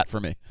too fat for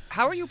me?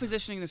 How are you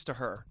positioning this to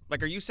her?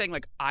 Like, are you saying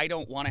like I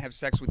don't want to have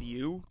sex with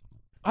you?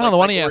 I don't know.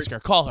 Why don't you or- ask her?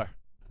 Call her.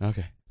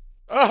 Okay.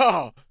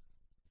 Oh.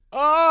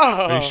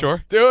 Are you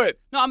sure? Do it.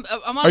 No, I'm Are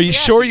you honestly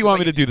sure asking, you 'cause, want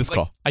me like, to do this like,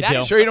 call? I that do.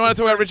 is Sure you don't want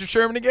to talk about concerning. Richard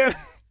Sherman again?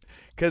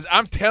 Because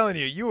I'm telling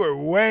you, you were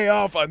way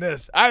off on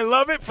this. I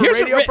love it for Here's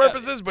a radio ri-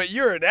 purposes, but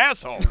you're an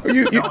asshole.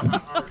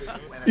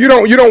 You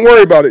don't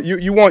worry about it.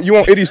 You want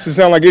idiots to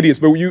sound like idiots,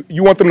 but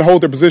you want them to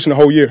hold their position the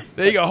whole year.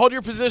 There you go. Hold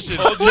your position.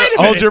 Hold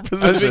As your we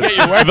position. get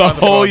your wife The on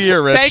the whole phone.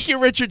 year, Rich. Thank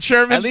you, Richard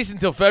Sherman. At least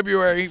until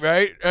February,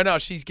 right? Oh, no,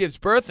 she gives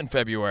birth in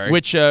February.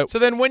 Which So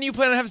then when you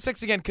plan on having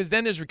sex again? Because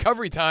then there's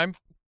recovery time.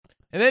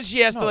 And then she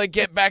has to, like,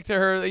 get back to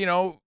her,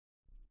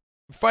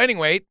 fighting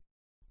weight.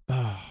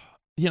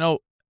 you know,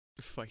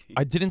 Fighting.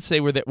 I didn't say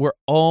we're there. We're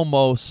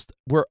almost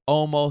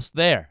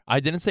there. I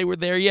didn't say we're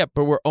there yet,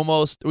 but we're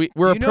almost. We're You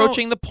know-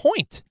 approaching the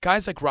point.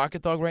 Guys like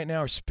Rocket Dog right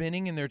now are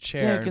spinning in their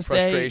chair in 'cause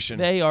frustration.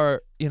 They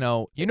are. You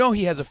know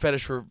he has a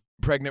fetish for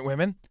pregnant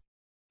women.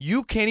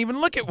 You can't even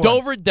look at one.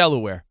 Dover,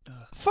 Delaware.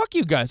 Fuck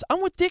you guys.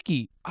 I'm with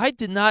Dickie. I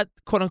did not,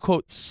 quote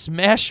unquote,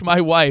 smash my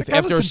wife That guy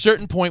after a lives in-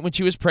 certain point when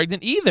she was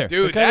pregnant either.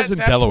 Dude, The guy lives in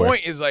that Delaware.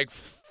 point is like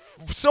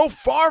so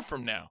far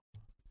from now.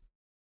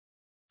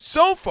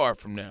 So far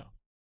from now.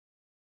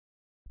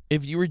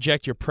 If you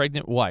reject your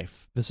pregnant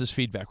wife, this is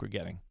feedback we're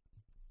getting.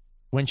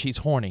 When she's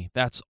horny,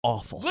 that's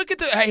awful. Look at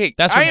the hey.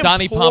 That's I from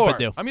Donnie implore-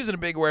 Pompadour. I'm using a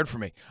big word for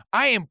me.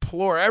 I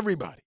implore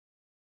everybody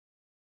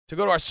to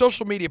go to our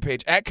social media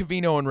page at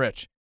Covino and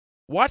Rich.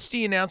 Watch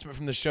the announcement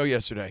from the show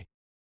yesterday,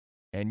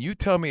 and you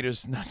tell me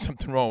there's not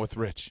something wrong with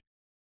Rich.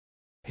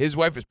 His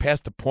wife is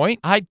past the point.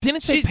 I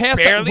didn't say She's past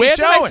the barely Where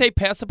did I showing. say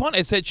past the point?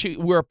 I said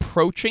we're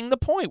approaching the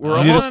point. We're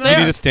You need almost a, there.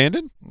 you need a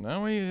stand-in?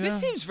 No, This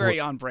seems very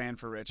on brand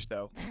for Rich,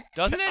 though,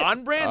 doesn't it?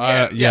 on brand.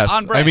 Yeah. Yes.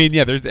 on brand. I mean,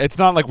 yeah. It's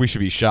not like we should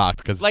be shocked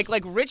because Like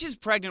Rich's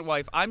pregnant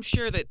wife, I'm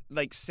sure that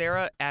like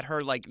Sarah at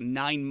her like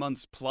 9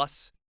 months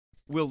plus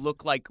will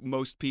look like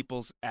most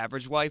people's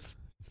average wife.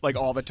 like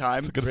all the time.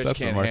 It's a good Rich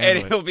assessment, can't Mark.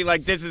 handle And he'll be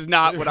like, "This is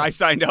not what I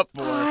signed up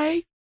for."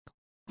 I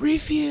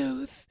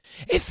refuse.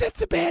 It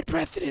sets a bad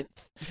precedent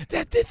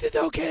that this is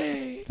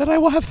okay. That I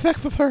will have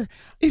sex with her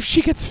if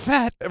she gets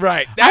fat.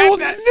 Right. I will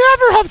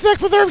never have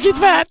sex with her if she's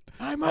fat.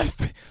 I must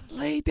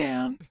lay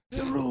down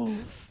the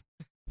rules.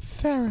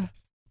 Sarah.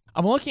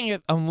 I'm looking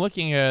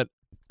at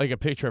like a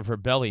picture of her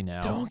belly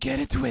now. Don't get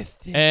it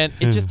twisted. And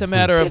it's just a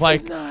matter of This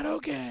like is not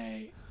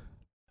okay.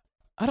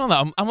 I don't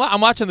know.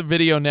 I'm watching the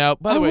video now.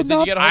 By the way, did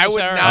you get a hold I of would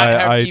Sarah? not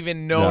have I-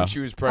 even known no. she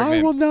was I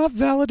pregnant. will not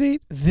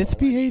validate this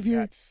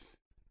behavior.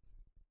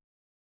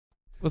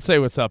 Let's say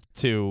what's up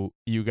to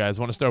you guys.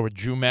 Want to start with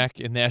Drew Mack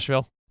in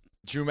Nashville?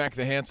 Drew Mack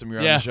the Handsome,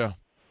 you're Yeah. on the show.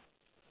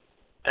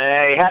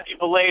 Hey, happy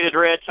belated,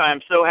 Rich.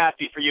 I'm so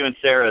happy for you and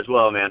Sarah as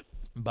well, man.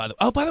 By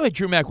the way,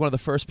 Drew Mack, one of the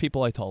first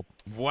people I told.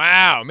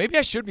 Wow. Maybe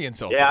I should be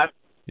insulted. Yeah,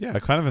 Yeah,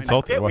 kind of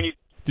insulted. when Why? you-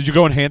 Did you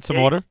go in handsome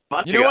order?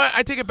 You know what?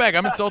 I take it back.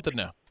 I'm insulted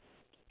now.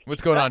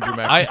 What's going on, Drew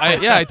Mack?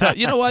 I tell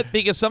you know what?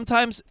 Because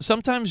sometimes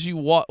you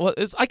want. Well,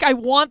 it's like I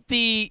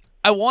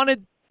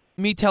wanted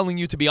me telling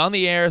you to be on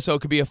the air, so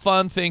it could be a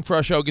fun thing for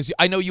our show. Because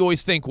I know you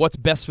always think what's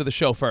best for the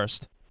show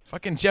first.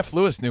 Fucking Jeff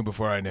Lewis knew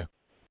before I knew.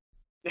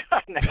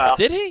 No,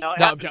 Did he? No, it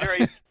No, happened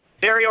very,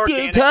 very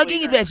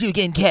organically. about you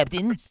again,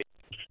 Captain.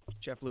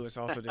 Jeff Lewis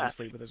also didn't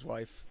sleep with his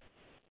wife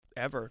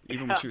ever,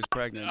 even when she was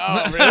pregnant.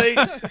 Oh, really?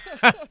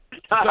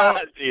 So,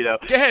 You know.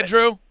 go ahead,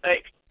 Drew.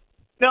 Hey,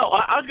 no,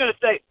 I was going to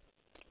say,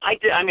 I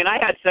did. I mean, I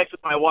had sex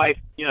with my wife.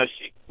 You know,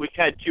 we've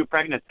had 2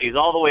 pregnancies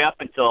all the way up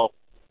until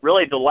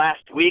really the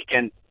last week,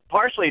 and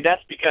partially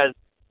that's because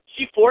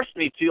she forced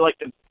me to, like,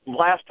 the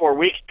last 4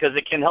 weeks because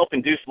it can help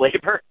induce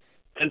labor,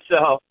 and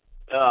so,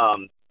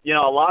 you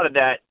know, a lot of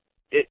that.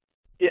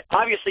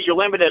 Obviously, you're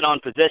limited on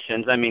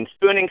positions. I mean,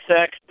 spooning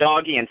sex,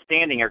 doggy, and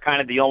standing are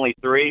kind of the only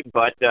 3,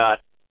 but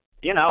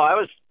you know, I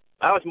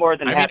was more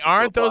than I happy mean,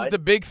 aren't to those oblige. the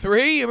big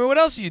 3? I mean, what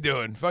else are you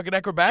doing? Fucking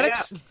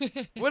acrobatics?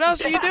 What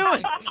else are you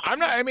doing? I'm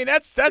not. I mean,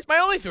 that's my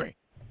only 3.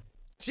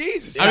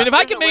 Jesus. I mean, if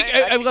I can There's make, a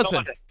way I can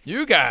listen, go on.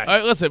 You guys. all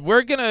right, listen,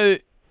 we're gonna.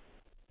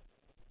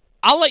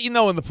 I'll let you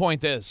know when the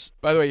point is.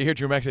 By the way, you hear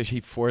Drew Mack say he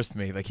forced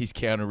me, like he's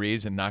Keanu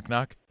Reeves in Knock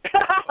Knock.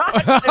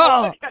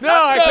 Oh, No,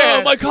 I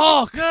can't. my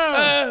cock.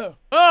 No.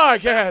 Oh, I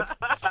can't.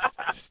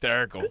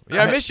 Hysterical.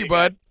 Yeah, I miss you,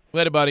 bud.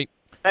 Later, buddy.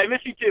 I miss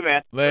you too,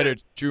 man. Later,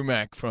 Drew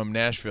Mack from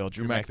Nashville.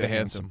 Drew Mack the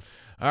Handsome.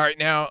 All right,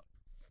 now,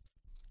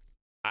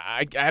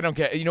 I don't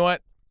get. You know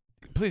what?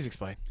 Please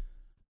explain.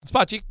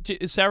 Spot,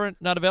 is Sarah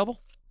not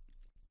available?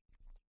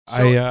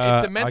 So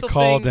it's a mental I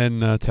called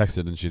thing. and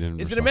texted, and she didn't.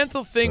 Is it a respond.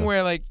 mental thing So,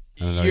 where like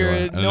I don't know you're what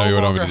you want- I don't no know what you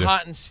want me longer to do.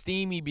 hot and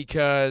steamy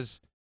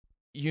because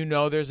you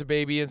know there's a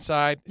baby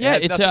inside? Yeah,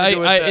 it has it's nothing to do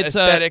with it's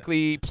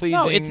aesthetically pleasing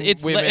No,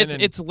 it's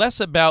women. it's less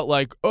about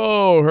like,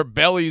 oh, her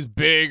belly's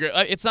big.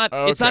 It's not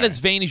Okay. as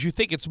vain as you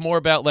think. It's more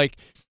about like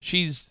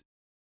she's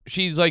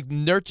like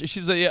nurture.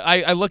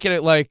 I look at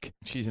it like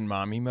she's in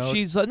mommy mode.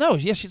 she's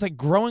she's like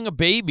growing a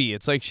baby.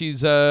 It's like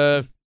she's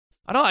I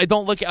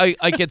don't look like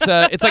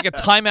it's like a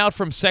timeout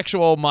from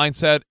sexual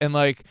mindset and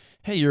like,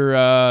 hey, you're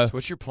So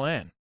what's your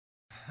plan?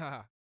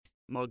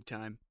 Mug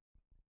time.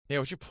 Yeah,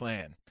 what's your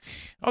plan?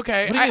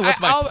 Okay, What do you mean, what's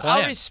my I'll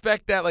plan?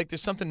 respect that. Like,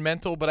 there's something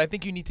mental, but I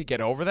think you need to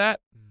get over that,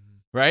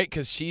 right?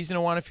 Because she's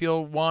gonna want to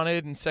feel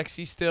wanted and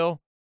sexy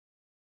still,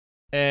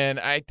 and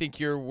I think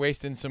you're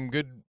wasting some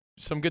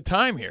good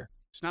time here.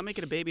 She's not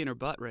making a baby in her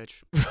butt,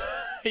 Rich.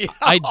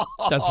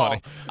 That's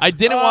funny. I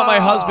didn't want my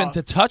husband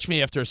to touch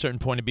me after a certain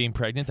point of being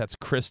pregnant. That's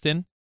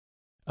Kristen.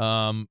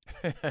 Let's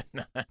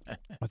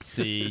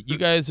see. You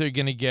guys are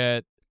gonna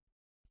get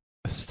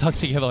stuck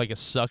together like a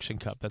suction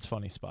cup. That's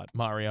funny, Spot.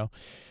 Mario.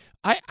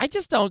 I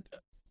just don't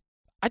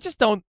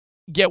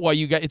get why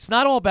you guys. It's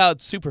not all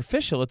about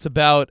superficial. It's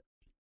about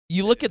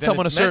you look at Then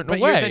someone a it's certain but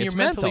way. Then you're It's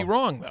mentally mental.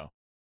 wrong, though,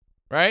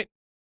 right?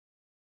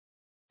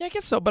 Yeah, I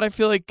guess so. But I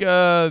feel like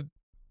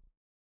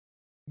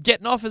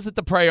getting off isn't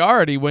the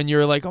priority when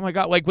you're like, oh my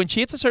god, like when she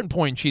hits a certain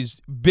point, she's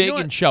big know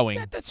what? and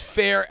showing. That's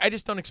fair. I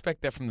just don't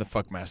expect that from the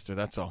fuckmaster.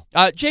 That's all.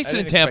 Jason I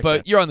in didn't expect Tampa,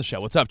 that. you're on the show.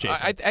 What's up,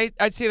 Jason?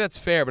 I'd say that's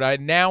fair, but I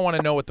now want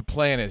to know what the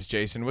plan is,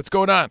 Jason. What's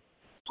going on?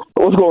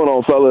 What's going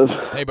on, fellas?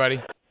 Hey,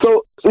 buddy.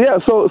 So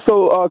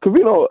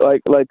Covino,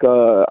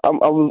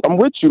 I'm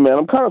with you, man.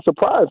 I'm kind of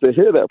surprised to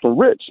hear that from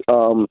Rich.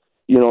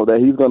 You know, that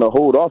he's going to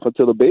hold off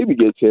until the baby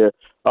gets here.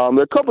 There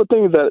are a couple of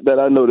things that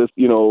I noticed.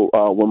 You know,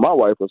 when my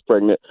wife was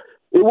pregnant,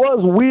 it was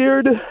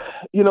weird.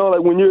 You know,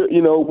 like when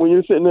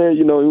you're sitting there,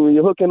 you know, when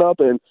you're hooking up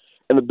and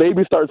the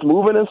baby starts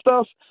moving and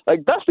stuff.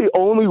 Like that's the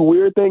only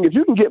weird thing. If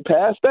you can get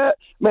past that,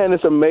 man,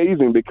 it's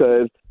amazing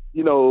because.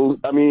 You know,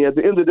 I mean, at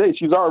the end of the day,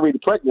 she's already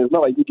pregnant. It's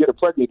not like you get her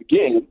pregnant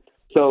again.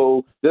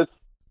 So let's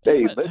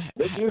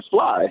just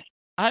fly.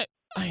 I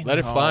Let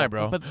it know, fly,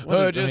 bro. but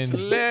what Just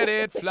let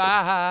it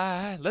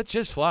fly. Let's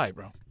just fly,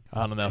 bro.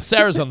 I don't know.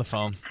 Sarah's on the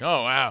phone.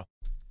 Oh, wow.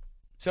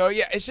 So,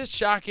 yeah, it's just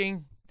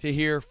shocking to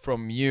hear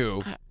from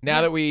you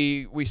now that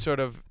we sort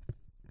of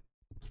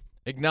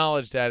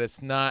acknowledge that it's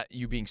not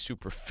you being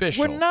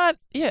superficial. We're not.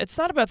 Yeah, it's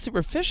not about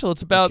superficial.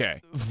 It's about Okay.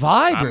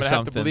 vibe I'm or gonna something.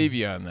 have to believe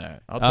you on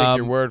that. I'll take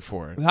your word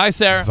for it. Hi,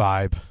 Sarah.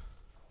 Vibe.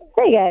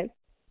 Hey guys.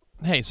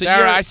 Hey, so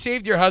Sarah, I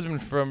saved your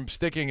husband from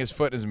sticking his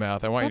foot in his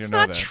mouth. I want you to know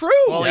that. That's not true.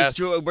 Well, Yes.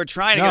 we're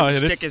trying to No, get him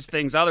to it stick is- his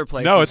things other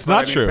places. No, it's but,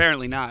 not I mean, true.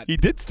 Apparently not. He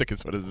did stick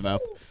his foot in his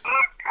mouth.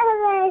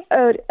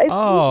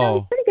 Oh.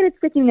 He's pretty good at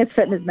sticking his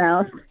foot in his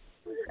mouth,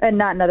 and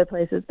not in other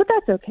places, but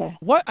that's okay.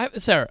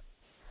 Sarah?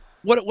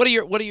 What are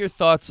your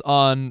thoughts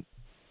on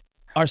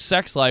our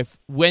sex life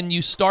when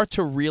you start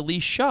to really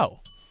show?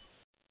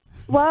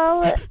 Well,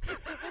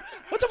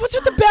 what's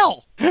with the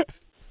bell?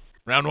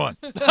 Round one.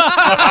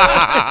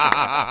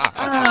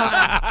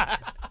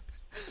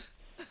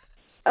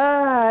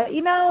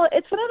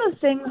 It's one of those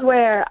things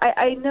where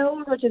I know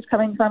where Rich is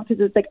coming from, because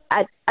it's like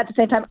at the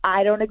same time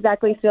I don't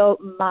exactly feel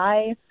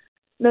my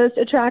most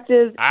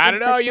attractive. I don't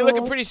know. You're looking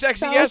sexual pretty sexy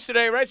self.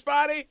 yesterday, right,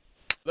 Spotty?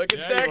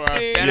 Looking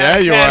sexy. Yeah,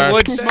 you were.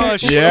 Would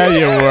smush. Yeah,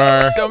 you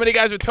were. So many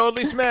guys would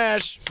totally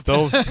smash.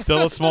 Still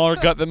a smaller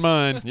gut than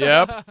mine.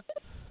 Yep.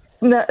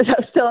 No,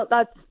 still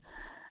that's.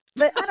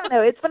 But I don't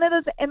know. It's one of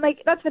those, and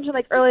like not to mention,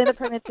 like early in the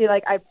pregnancy,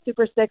 like I'm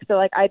super sick, so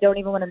like I don't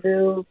even want to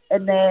move,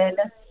 and then,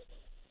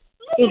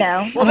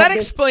 Well, that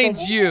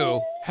explains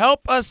you.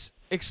 Help us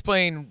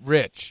explain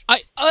Rich.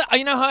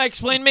 You know how I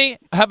explain me?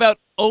 How about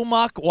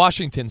Omok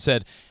Washington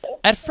said,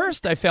 "At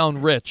first I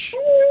found Rich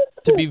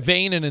to be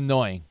vain and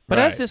annoying, but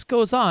as this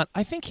goes on,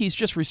 I think he's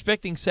just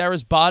respecting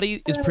Sarah's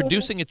body is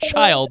producing a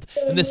child,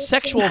 and the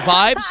sexual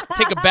vibes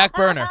take a back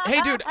burner." Hey,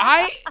 dude,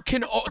 I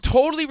can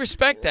totally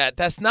respect that.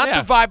 That's not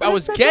the vibe I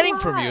was getting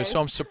from you, so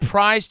I'm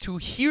surprised to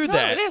hear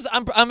that. It is.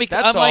 I'm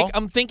That's all.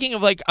 I'm thinking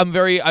of like I'm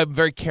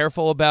very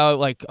careful about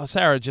like, oh,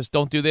 Sarah, just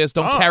don't do this,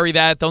 don't carry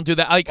that, don't do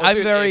that. Like Well, I'm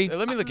dude, very.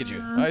 let me look at you.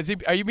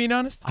 Are you being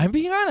honest? I'm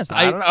being honest.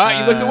 I don't know.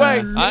 You looked away.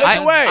 You looked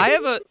away.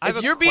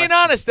 If you're being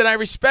honest, then I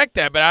respect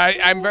that, but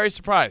I'm very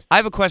surprised. I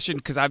have a question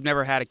because I've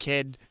never had a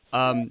kid.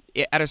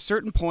 At a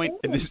certain point,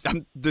 and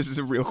this is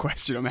a real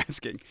question I'm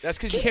asking. That's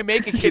because you can't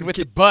make a kid with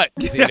the butt.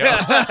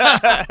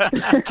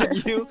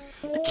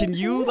 Can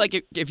you like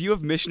if you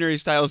have missionary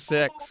style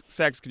sex,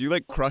 can you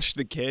like crush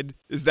the kid?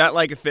 Is that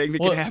like a thing that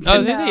can happen? I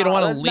was gonna say, you don't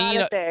want to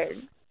lean.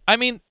 I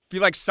mean, if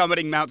you're like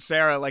summiting Mount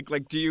Sarah,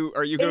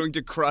 are you going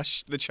to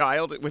crush the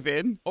child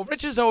within? Well,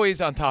 Rich is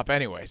always on top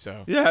anyway,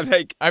 so yeah.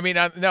 Like I mean,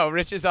 no,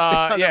 Rich is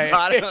on the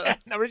bottom.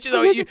 no, Rich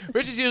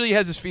usually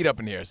has his feet up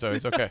in the air, so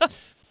it's okay.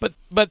 but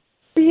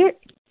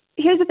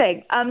Here's the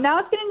thing. Now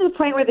it's getting to the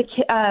point where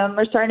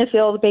we're starting to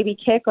feel the baby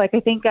kick. Like I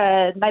think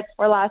night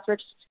before last,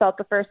 Rich felt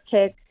the first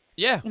kick.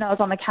 Yeah. I was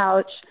on the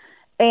couch,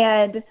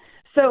 and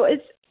so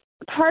it's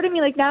part of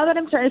me. Like now that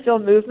I'm starting to feel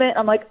movement,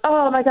 I'm like,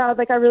 oh my god,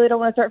 like I really don't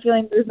want to start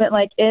feeling movement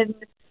like in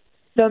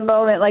the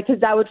moment, like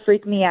because that would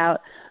freak me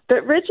out.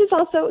 But Rich is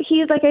also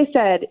he's like I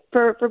said,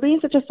 for being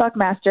such a fuck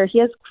master, he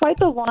has quite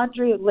the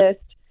laundry list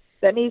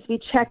that needs to be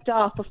checked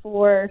off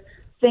before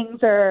things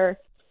are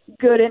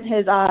good in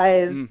his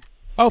eyes.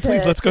 Oh,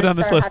 please, let's go down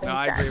this list. No,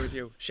 I agree with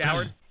you.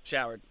 Showered.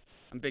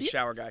 I'm a big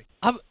shower guy.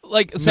 I'm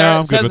like Sarah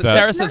I'm good with that.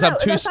 Sarah says No, I'm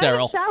too that's not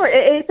sterile. a shower.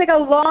 It's like a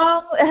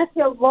long. It has to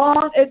be a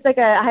long. It's like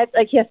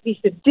he has to be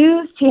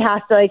seduced. He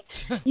has to like.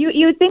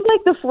 You would think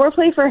like the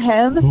foreplay for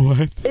him.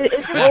 What?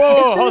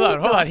 Whoa, hold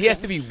on. He has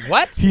to be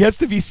what? He has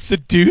to be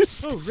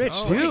seduced. Oh, Rich,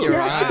 He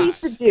has to be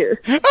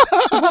seduced.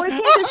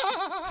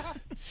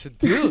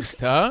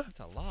 Seduced, huh? That's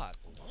a lot.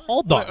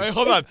 Hold on. Wait,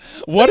 hold on.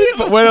 What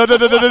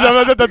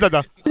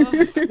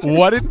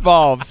What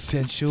involves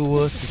sensual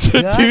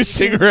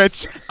seducing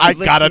Rich? I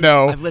gotta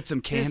know. I've lit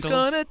some candles.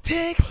 It's gonna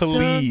take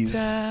Please.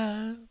 some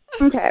time.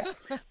 Okay.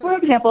 For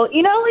example,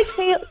 like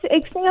say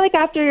like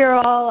after you're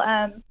all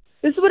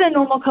this is what a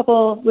normal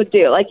couple would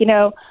do. Like,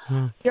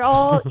 you're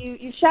all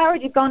you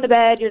showered, you've gone to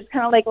bed, you're just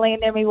kinda like laying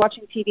there maybe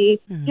watching TV.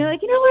 You're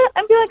like, you know what,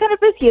 I'm feeling kind of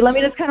frisky. Let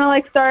me just kinda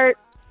like start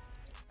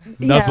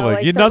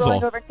Nuzzling. You start nuzzle.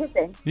 rolling over and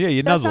kissing. Yeah,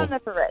 you That's nuzzle. not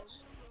enough for Rich.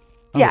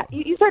 Yeah,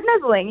 you start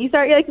nuzzling. You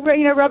start like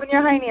rubbing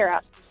your hind ear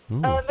out.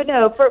 But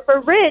no, for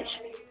Rich,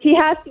 he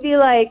has to be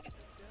like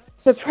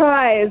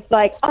surprised,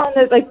 like on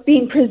the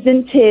being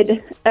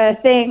presented a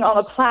thing on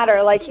a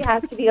platter. Like he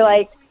has to be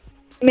like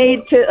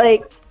made to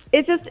like.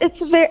 It's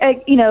very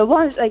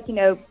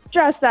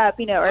dress up,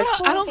 or.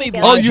 I don't need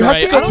lingerie. Oh, you have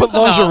to go put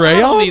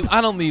lingerie on? I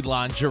don't need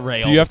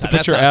lingerie. Do you have to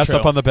put your ass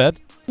up on the bed?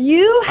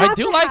 You have I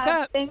do to like have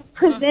that. things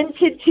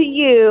presented to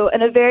you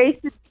in a very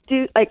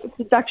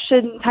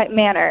seduction type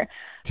manner.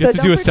 Do you have So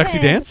to do don't a sexy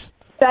pretend dance?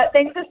 That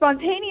things are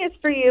spontaneous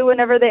for you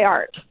whenever they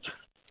aren't.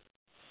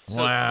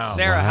 So, Wow.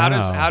 Sarah, how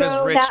does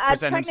So Rich now add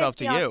present himself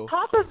to pregnancy you? On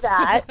top of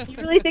that, you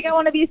really think I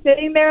want to be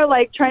sitting there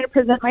like trying to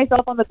present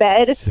myself on the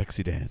bed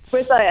Sexy dance.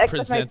 with my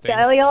Presenting.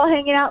 belly all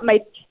hanging out, my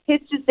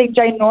tits just like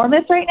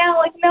ginormous right now?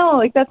 Like no,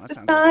 like that's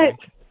just not.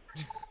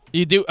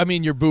 You do. I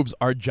mean, your boobs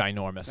are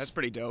ginormous. That's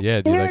pretty dope.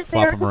 Yeah, do you like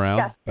flop They're them around?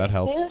 disgusting. That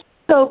helps. They're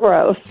so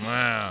gross.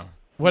 Wow.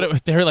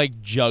 What? They're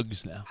like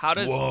jugs now. How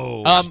does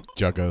Whoa.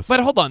 Juggos. But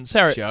hold on,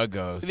 Sarah.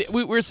 Juggos.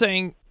 We're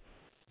saying.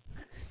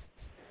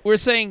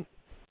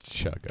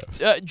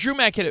 Chuggos. Drew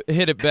Mack hit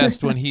it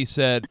best when he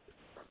said,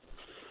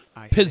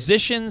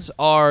 "Positions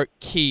are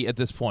key at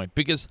this point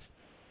because."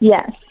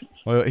 Yes.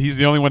 Well, he's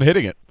the only one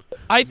hitting it.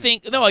 I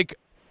think like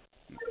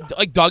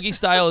doggy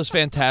style is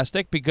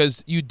fantastic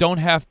because you don't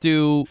have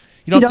to.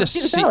 You don't have don't to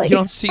see the see. belly. You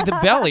don't see the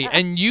belly,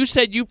 and you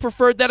said you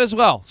preferred that as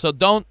well. So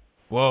don't.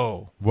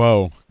 Whoa.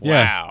 Whoa.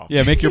 Yeah. Wow.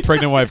 Yeah, make your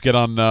pregnant wife get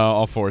on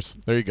all fours.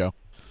 There you go.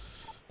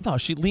 No,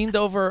 she leaned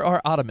over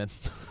our ottoman.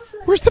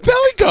 Where's the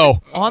belly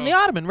go? On the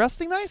ottoman,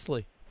 resting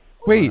nicely.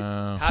 Wait.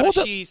 How hold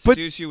does up, she but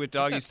seduce you with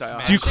doggy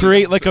style? do you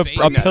create like a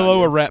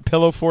pillow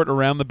pillow fort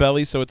around the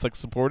belly so it's like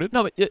supported?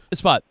 No, but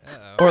Spot.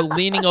 Or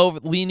leaning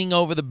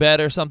over the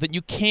bed or something.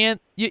 You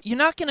can't. You're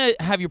not gonna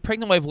have your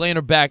pregnant wife lay on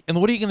her back. And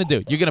what are you gonna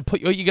do? You're gonna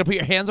put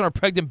your hands on her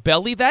pregnant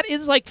belly. That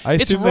is like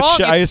it's wrong.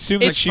 I assume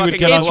that she would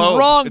get It's on.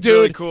 wrong, It's dude.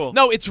 really cool.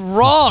 No, it's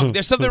wrong.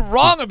 There's something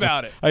wrong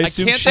about it. I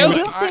assume can't she do would-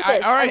 it. All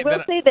right. I will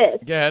then- say this.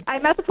 Go ahead.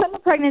 I'm at the point in the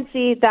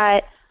pregnancy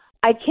that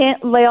I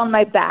can't lay on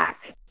my back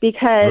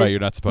because Right, you're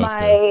not supposed to.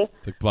 my,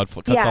 The blood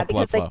cuts off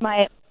blood because,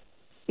 flow.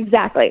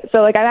 Exactly. So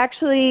like I'm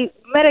actually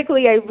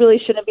medically I really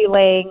shouldn't be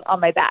laying on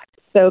my back.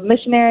 So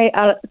missionary.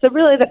 So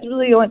really that's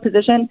really the only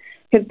position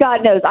because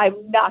God knows I'm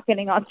not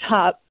getting on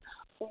top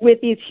with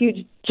these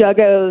huge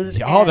juggos.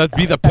 Oh, that'd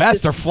be the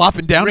best. They're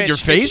flopping down in your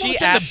Rich, face. If she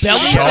The asked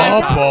belly you to get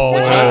on top,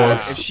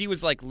 Juggos. if she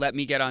was like, "Let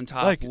me get on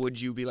top," Like, would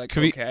you be like,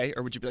 could we- "Okay,"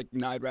 or would you be like,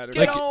 "No, I'd rather."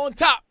 Get like, on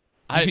top.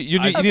 You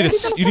need Okay, a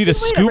there's you need a no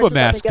fucking way scuba Richard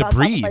mask doesn't to get on top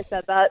breathe. If I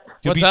said that.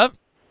 You'll What's be- up?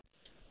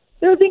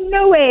 There would be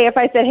no way if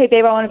I said, "Hey,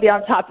 babe, I want to be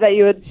on top," that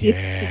you would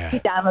Yeah. be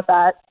down with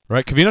that.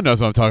 Right, Kavino knows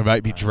what I'm talking about.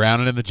 You'd be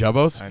drowning in the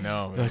jubbos. I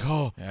know. You're like,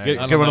 oh, Yeah, get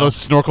I one don't of know. those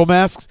snorkel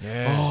masks.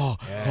 Yeah, Oh,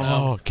 yeah.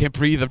 oh, can't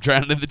breathe. I'm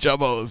drowning in the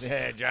jubbos.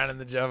 Yeah, drowning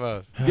the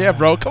juggos. Yeah,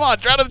 bro, come on,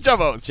 drown in the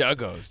jubbos.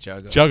 Juggos.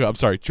 Juggo, I'm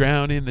sorry,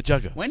 drown in the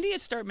juggos. when do you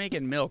start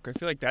making milk? I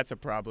feel like that's a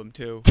problem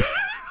too.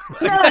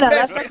 No,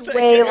 that's like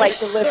way like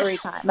delivery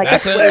time. Like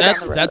That's way down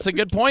the road. that's a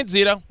good point,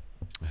 Zito.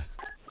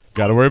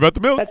 Gotta worry about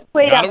the milk. That's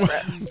way down the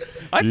road.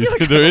 I feel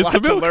like I There have is a lot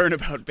some to milk. learn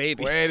about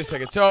babies. Wait a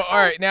second. So, all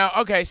right, now,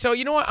 okay. So,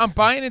 you know what? I'm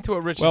buying into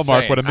what Rich Well, is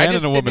Mark, saying. when a man I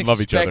just and a woman didn't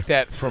love each other. expect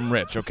that from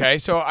Rich. Okay,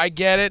 so I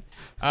get it.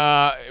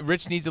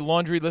 Rich needs a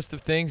laundry list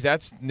of things.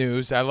 That's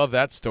news. I love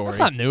that story. That's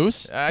not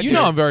news. I You do.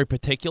 know I'm very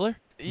particular.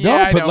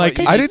 Yeah, I but know, like,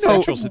 you I need didn't know-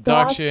 sexual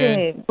seduction.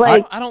 Exhausting.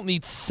 Like, I don't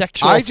need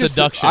sexual I just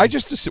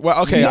seduction.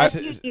 well, okay. yes, I,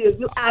 you do.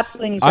 You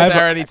absolutely need I have to. a-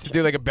 Sarah needs to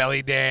do like a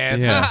belly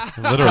dance. yeah,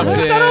 Comes literally.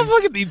 in. I don't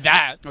fucking need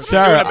that.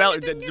 Sarah,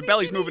 the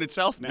belly's moving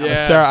itself now.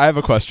 Yeah. Sarah, I have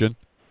a question.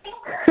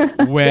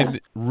 When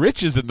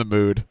Rich is in the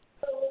mood,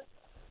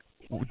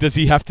 does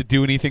he have to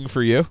do anything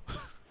for you?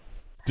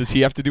 Does he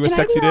have to do a Can I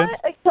sexy be dance?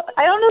 honest? Like,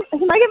 I don't know.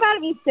 He might get mad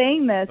at me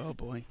saying this. Oh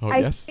boy. Oh, I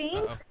yes.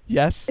 think.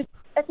 Yes.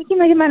 I think he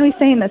might get mad at me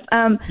saying this.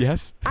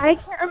 Yes. I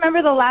can't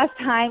remember the last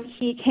time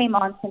he came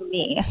on to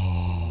me.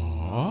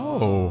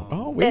 Oh.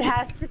 Oh, It wait.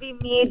 has to be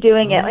me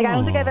doing it. Like I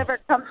don't think I've ever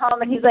come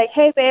home and he's like,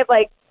 "Hey, babe,"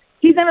 like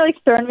he's never like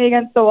thrown me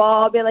against the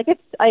wall. I'll be like,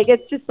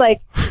 it's just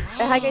like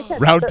I said,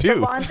 Round the two.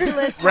 laundry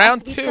list has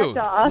Round to be two. checked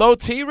off. Low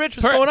T, Rich,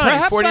 what's going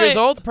on? You 40 years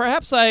old?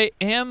 Perhaps I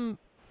am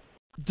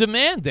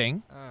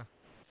demanding.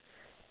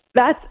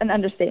 That's an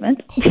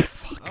understatement.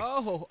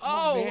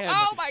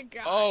 Oh my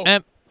God.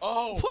 And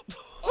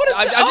What is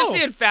I'm just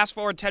seeing fast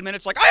forward 10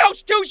 minutes like, I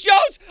host 2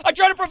 shows! I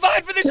try to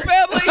provide for this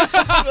family!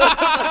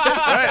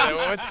 Right,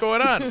 what's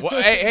going on?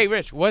 Hey,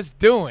 Rich, what's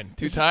doing?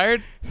 Too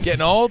tired?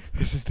 Getting old?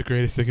 This is the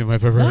greatest thing I've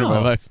ever heard in my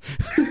No. life.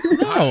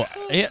 no,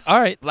 yeah, all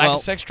right. Lack well,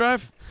 of sex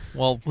drive?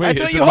 well, Wait,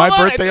 thought is you- it my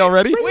hold on, birthday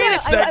already? But Wait a yeah,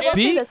 second. I will say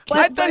Be- this.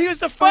 I thought he was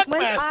the fuck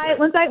once master.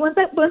 once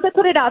I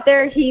put it out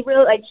there, he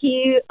really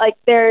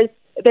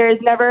there's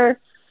never.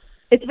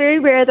 It's very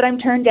rare that I'm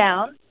turned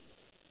down.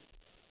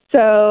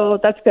 So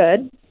that's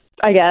good,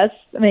 I guess.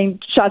 I mean,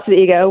 shots to the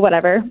ego,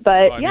 whatever. But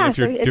Well, I yeah, mean, if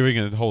you're so it's- doing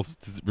a whole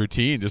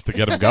routine just to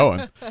get him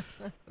going.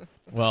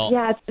 well,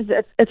 yeah,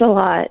 it's a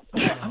lot.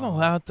 I'm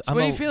allowed to. So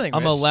what are you feeling,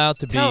 I'm Rich? allowed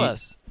to be. Tell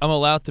us. I'm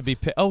allowed to be.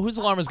 Oh, whose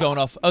alarm is going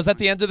off? Oh, is that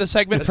the end of the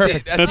segment? That's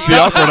Perfect. That's the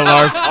awkward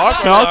alarm.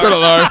 Awkward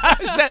alarm.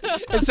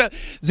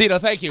 Zito,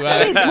 thank you.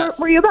 Wait,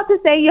 were you about to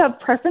say you have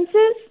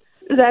preferences?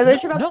 Is that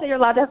what you're about to say? You're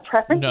allowed to have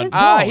preferences?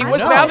 He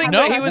was mouthing.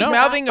 He was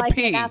mouthing a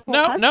P.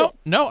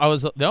 No. I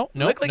was no.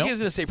 Looked like he was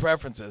going to say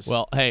preferences.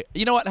 Well, hey,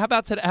 you know what? How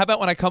about today? How about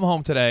when I come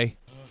home today?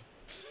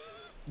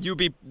 You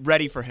be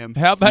ready for him.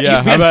 How about Yeah,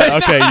 you? how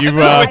about, okay,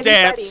 you,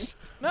 dance.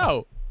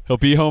 No. he'll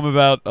be home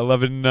about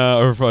 11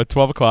 or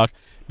 12 o'clock.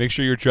 Make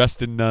sure you're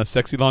dressed in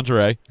sexy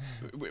lingerie.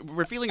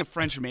 We're feeling a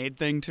French maid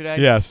thing today.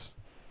 Yes.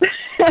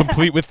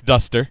 Complete with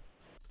duster.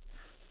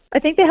 I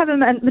think they have a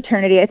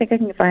maternity. I think I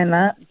can find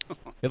that.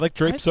 It like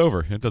drapes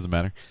over. It doesn't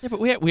matter. Yeah, but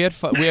we had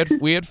fun.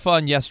 We had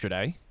fun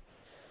yesterday.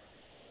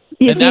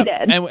 Yes, and that,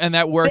 we did. And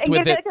that worked and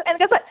with guess, it. And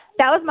guess what?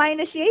 That was my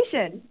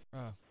initiation.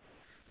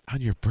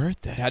 On your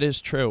birthday. That is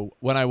true.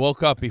 When I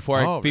woke up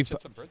before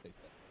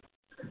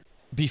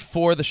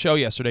before the show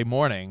yesterday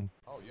morning.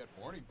 Oh, you had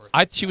morning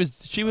birthday.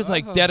 She was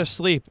like dead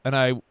asleep, and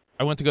I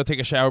went to go take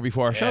a shower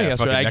before our show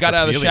yesterday. I got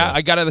out of the shower.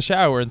 I got out of the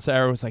shower, and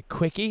Sarah was like,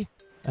 "Quickie,"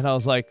 and I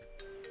was like,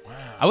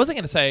 I wasn't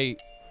gonna say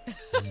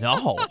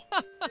no.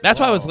 That's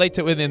why I was late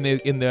to in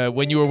the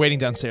when you were waiting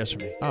downstairs for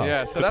me. Oh,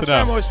 yeah, so good that's to why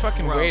know. I'm always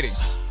fucking waiting.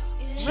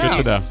 Good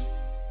to know.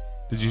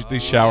 Did you at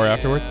least shower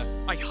afterwards?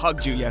 I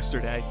hugged you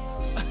yesterday.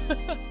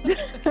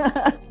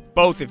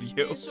 Both of you.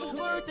 Jesus,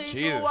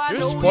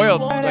 you're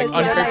spoiled, like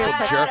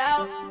ungrateful jerk.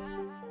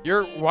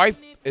 Your wife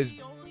is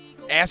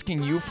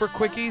asking you for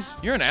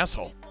quickies? You're an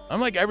asshole. I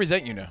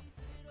resent you now.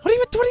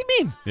 What do you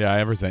mean? Yeah,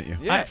 I resent you.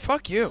 Yeah,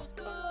 fuck you.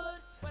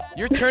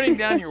 You're turning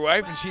down your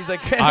wife, and she's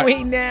like, "Can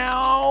we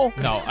now?" No,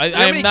 You know how I'm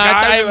many not.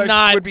 guys I'm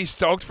not. would be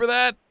stoked for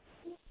that.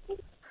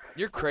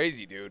 You're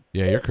crazy, dude.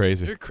 Yeah, you're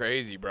crazy. You're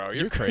crazy, bro.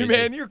 You're crazy.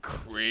 man. You're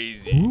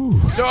crazy.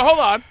 So hold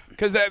on,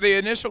 because the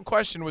initial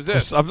question was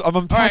this. I'm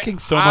unpacking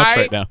so much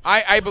right now.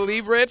 I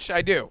believe Rich.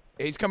 I do.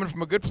 He's coming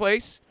from a good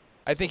place.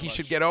 I think he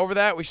should get over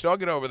that. We should all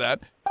get over that.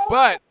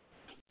 But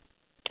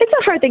It's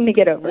a hard thing to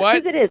get over. What?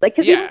 Because it is. Like,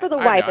 because Yeah, even for the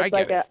I wife, know, I it's get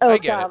like, it. oh, I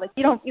get God, it. like,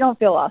 you don't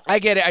feel lost. I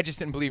get it. I just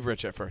didn't believe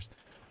Rich at first.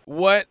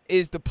 What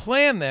is the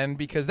plan then?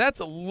 Because that's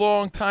a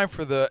long time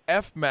for the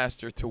F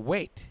master to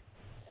wait.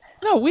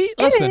 No, we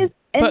listen.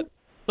 But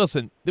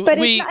listen, But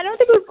we. it's, I don't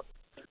think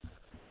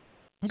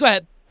we're. Go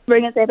ahead. What are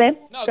you going to say, babe?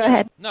 No, go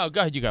ahead. No,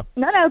 go ahead. You go.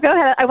 No, go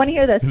ahead. I want to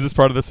hear this. Is this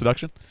part of the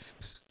seduction?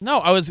 No,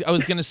 I was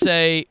gonna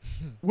say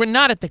we're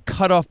not at the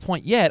cutoff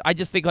point yet. I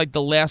just think like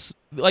the last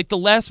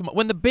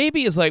when the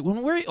baby is like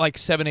when we're like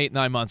 7, 8,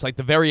 9 months, like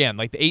the very end,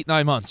 like the 8,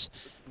 9 months.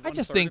 I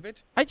just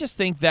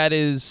think that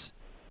is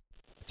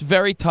it's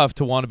very tough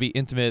to want to be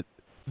intimate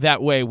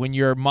that way when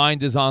your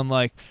mind is on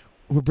like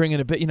we're bringing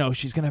a bit.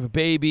 She's gonna have a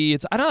baby.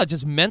 It's I don't know, it's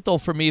just mental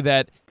for me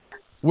that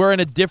we're in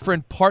a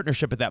different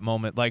partnership at that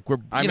moment. Like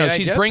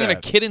she's bringing a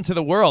kid into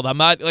the world. I'm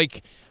not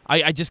like.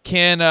 I just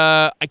can't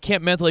I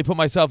can't mentally put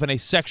myself in a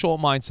sexual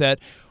mindset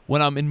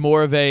when I'm in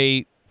more of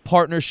a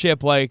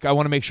partnership, like I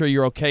want to make sure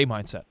you're okay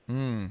mindset.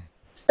 And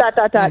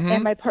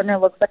my partner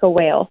looks like a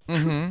whale.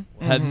 It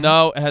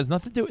has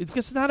nothing to do.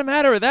 It's not a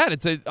matter of that.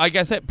 It's like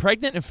I said,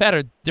 pregnant and fat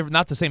are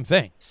not the same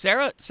thing.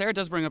 Sarah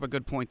does bring up a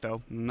good point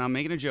though. I'm not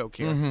making a joke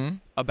here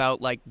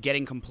about like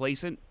getting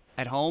complacent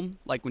at home.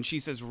 Like when she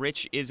says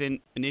Rich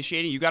isn't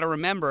initiating, you got to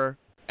remember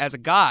as a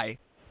guy.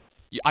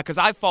 Because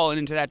I've fallen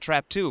into that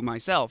trap too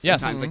myself.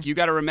 Yes. Sometimes, like you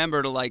got to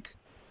remember to like,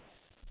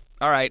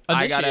 all right,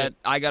 I gotta,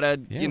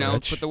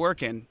 Rich. put the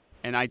work in,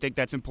 and I think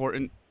that's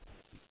important.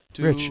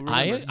 To Rich, remember.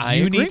 I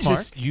you agree, need Mark.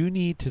 you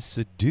need to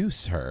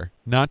seduce her,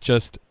 not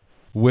just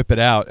whip it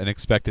out and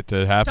expect it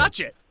to happen. Touch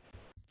it.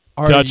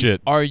 Touch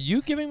it. Are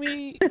you giving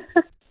me?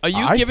 Are you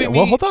I giving think- me?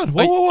 well, hold on.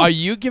 Whoa, whoa, whoa. Are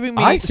you giving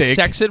me I think-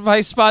 sex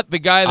advice, Spot? The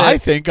guy that I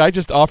think I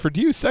just offered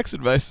you sex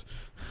advice,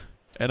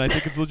 and I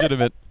think it's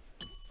legitimate.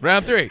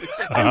 Round 3.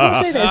 I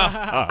will say this.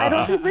 I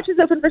don't think Rich is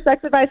open for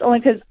sex advice only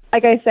because,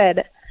 like I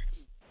said,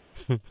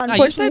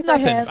 unfortunately you said for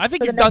nothing. him, I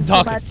think for you're the done next 2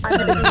 talking. months, I'm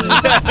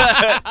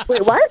gonna be...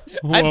 Wait, what?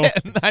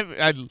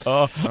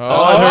 Oh,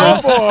 Oh, it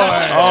hurts. boy.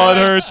 Oh, it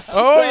hurts.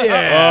 Oh,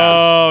 yeah.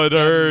 Oh, it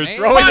hurts.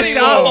 Throw in the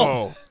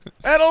towel.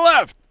 At a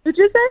left. Did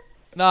you say?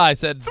 No, I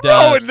said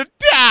Throw in the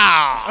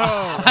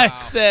towel. I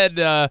said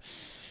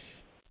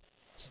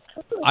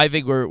I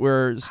think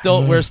we're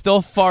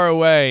still far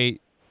away.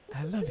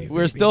 I love you.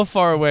 We're still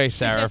far away,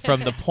 Sarah, from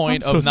the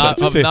point I'm of so not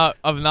sorry.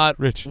 of not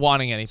Rich.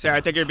 wanting anything. Sarah,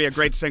 I think you'd be a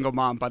great single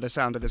mom by the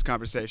sound of this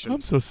conversation.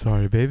 I'm so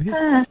sorry, baby.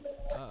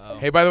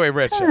 Hey, by the way,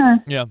 Rich.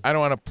 Yeah. I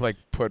don't want to like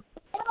put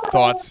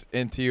thoughts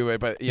into you,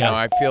 but you know,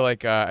 I feel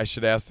like I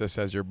should ask this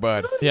as your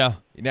bud. Yeah.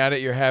 Now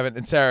that you're having,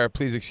 and Sarah,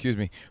 please excuse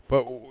me,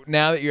 but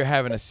now that you're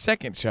having a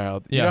second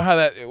child, you Yeah. know how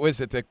that was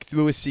it the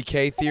Louis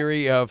C.K.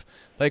 theory of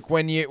like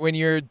when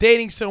you're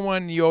dating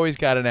someone, you always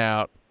got an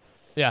out.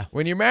 Yeah.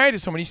 When you're married to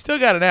someone, you still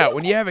got an out.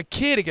 When you have a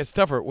kid, it gets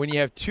tougher. When you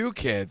have 2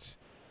 kids,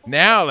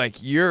 now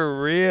like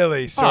you're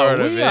really sort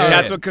of.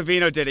 That's what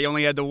Covino did. He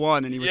only had the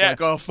one, and he was like,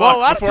 "Oh fuck." Well, a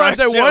lot of before times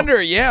I had 2. wonder,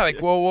 like,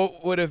 well,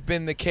 what would have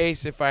been the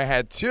case if I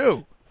had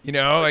 2? You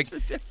know, What's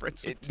like the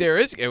difference? there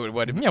is. It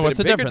would have been what's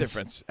a the bigger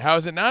difference? How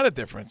is it not a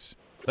difference?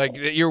 Like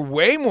you're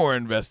way more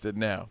invested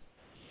now.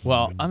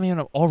 Well, I mean,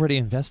 I'm already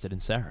invested in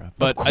Sarah,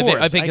 but I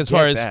course, think I as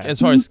far get as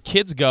that.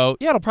 kids go,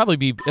 yeah, it'll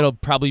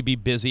probably be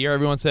busier.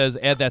 Everyone says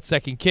add that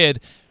second kid.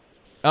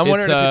 I'm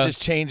wondering if It's, it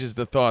just changes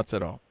the thoughts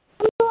at all.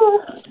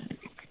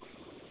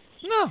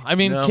 No, I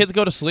mean, No. kids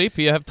go to sleep.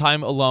 You have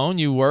time alone.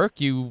 You work.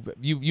 You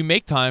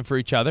make time for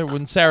each other.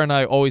 When Sarah and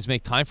I always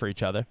make time for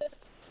each other.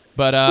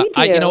 But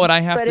you know what I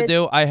have to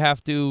do? I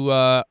have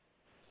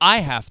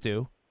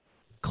to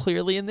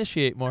clearly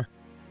initiate more.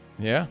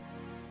 Yeah.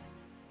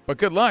 But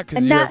good luck, because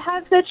And you not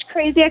have, have such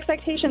crazy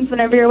expectations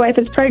whenever your wife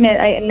is pregnant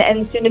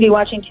and soon to be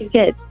watching 2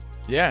 kids.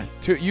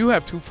 you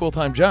have 2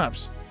 full-time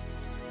jobs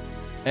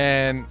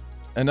and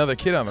another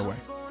kid on the way.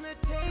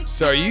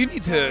 So you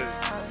need to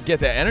get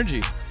that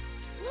energy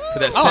for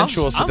that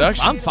sensual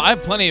seduction. I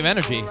have plenty of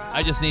energy.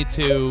 I just need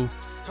to.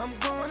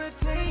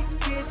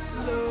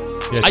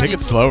 Yeah, take it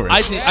slow, Rich.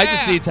 I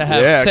just need to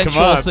have Yeah, come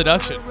sensual on.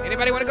 seduction.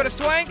 Anybody want to go to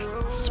Swank?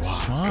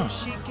 Swamp.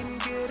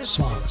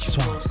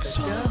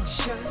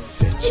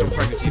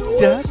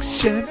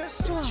 Seduction.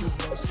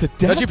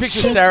 Don't you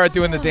picture Sarah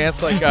doing the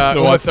dance like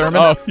Uma what?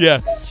 Thurman? Oh, yeah.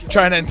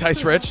 Trying to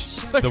entice Rich?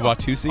 The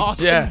Watusi.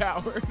 Austin Yeah.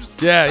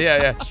 Powers.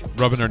 Yeah.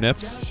 Rubbing her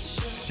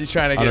nips. She's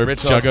trying to On get her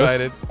Rich all juggos.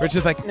 excited. Rich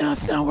is like, no,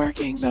 it's not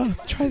working. No,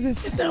 try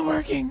this. It's not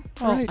working.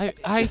 Well,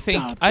 I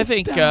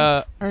think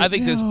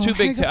there's two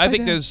big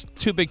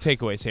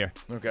takeaways here.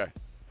 Okay.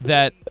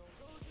 That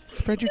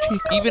Spread your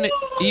cheek.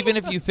 Even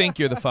if you think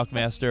you're the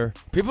fuckmaster.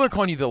 People are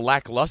calling you the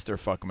lackluster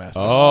fuckmaster.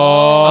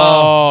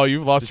 Oh,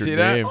 you've lost You your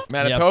see name. that?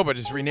 Manitoba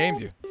just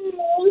renamed you.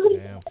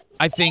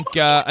 I think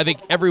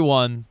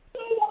everyone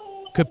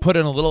could put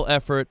in a little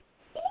effort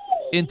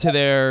into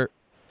their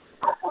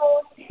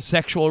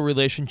sexual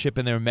relationship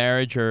in their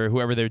marriage or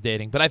whoever they're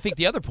dating. But I think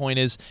the other point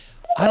is,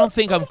 I don't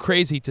think I'm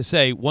crazy to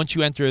say once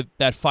you enter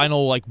that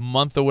final like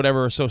month or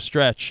whatever or so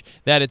stretch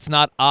that it's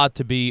not odd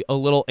to be a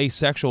little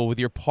asexual with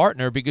your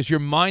partner because your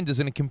mind is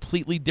in a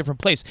completely different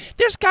place.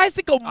 There's guys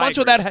that go months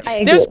without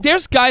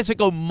there's guys that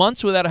go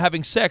months without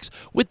having sex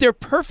with their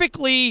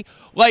perfectly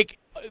like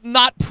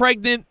not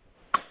pregnant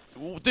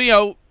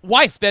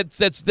wife that's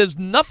there's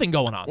nothing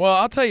going on. Well,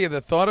 I'll tell you,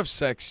 the thought of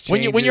sex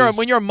changes. When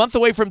you're a month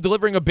away from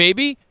delivering a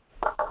baby,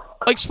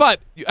 like Spot,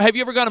 have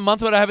you ever gone a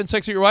month without having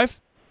sex with your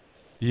wife?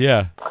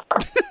 Yeah.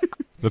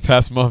 The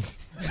past month.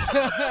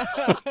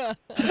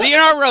 See you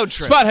on our road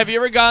trip. Spot, have you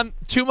ever gone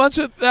 2 months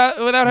without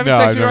having No,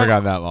 sex I've with your never wife?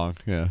 gone that long.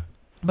 Yeah.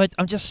 But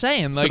I'm just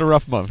saying, It's like, been a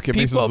rough month. Give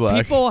me some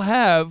slack. People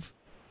have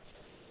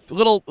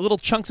little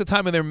chunks of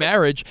time in their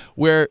marriage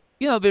where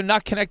they're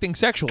not connecting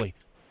sexually.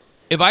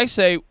 If I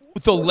say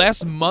the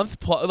last month,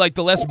 like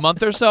the last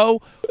month or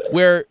so,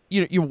 where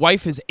your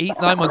wife is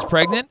 8-9 months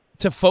pregnant,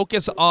 to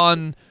focus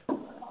on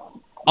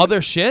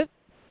other shit,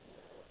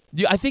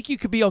 I think you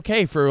could be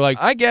okay for like.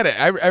 I get it.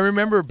 I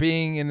remember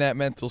being in that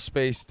mental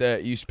space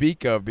that you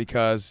speak of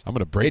because I'm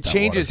gonna break it that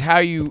changes water how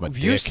you with my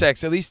view dick.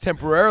 sex, at least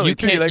temporarily. You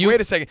too. You're can't- like,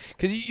 wait a second,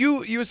 because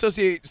you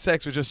associate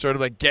sex with just sort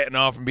of like getting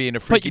off and being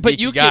a freaky but deaky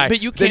you guy. can't-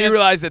 but you then you can't-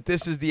 realize that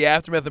this is the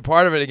aftermath and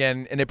part of it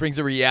again, and it brings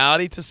a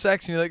reality to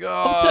sex, and you're like,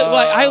 oh. So,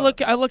 like, I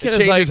look it at it as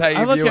changes like how you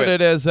I look view at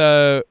it as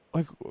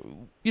like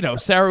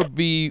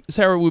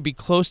Sarah would be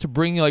close to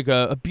bringing like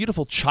a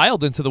beautiful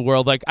child into the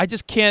world. Like I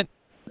just can't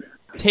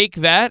take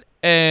that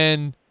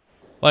and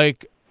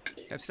like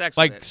Have sex.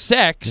 like with it.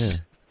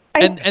 sex.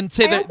 And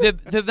say that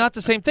they're not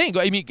the same thing.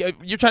 I mean,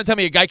 you're trying to tell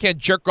me a guy can't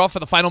jerk off for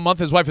the final month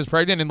his wife is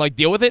pregnant and like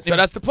deal with it? So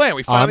that's the plan.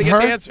 We finally get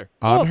the answer.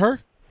 On her?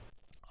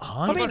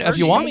 I mean, if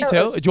you want me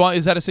to,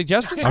 is that a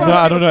suggestion?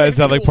 I don't know. Is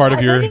that like part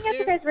of your? I think what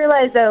you guys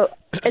realize though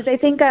is I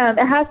think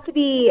it has to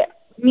be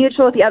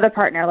mutual with the other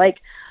partner. Like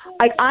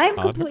I'm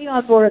completely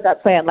on board with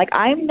that plan. Like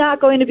I'm not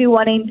going to be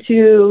wanting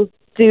to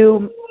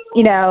do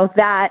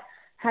that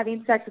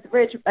having sex with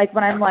Rich like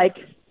when I'm like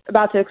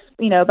about to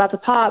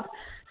pop.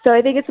 So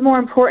I think it's more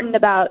important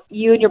about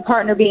you and your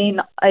partner being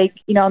like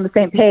on the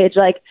same page.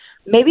 Like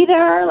maybe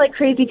there are like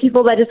crazy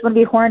people that just want to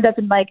be horned up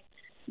and like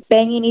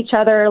banging each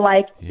other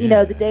like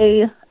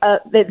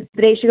the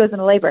day she goes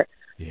into labor.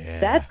 Yeah.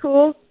 That's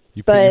cool.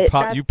 You but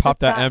pop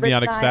that that's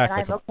amniotic not sac. Rich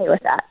Like and I'm okay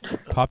with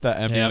that. pop that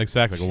amniotic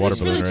sac like a water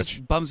This really balloon, just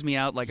Rich. bums me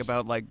out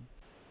about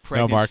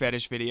pregnant Mark.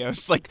 fetish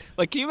videos.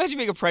 Like can you imagine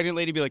being a pregnant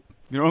lady and be like,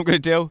 you know what I'm gonna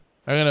do?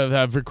 I'm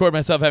gonna record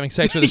myself having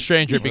sex with a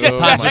stranger because Oh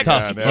times my are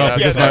tough. God, yeah,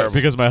 that's terrible.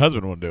 because my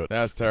husband won't do it.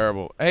 That's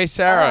terrible. Hey,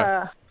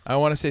 Sarah, I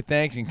want to say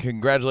thanks and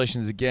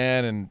congratulations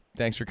again, and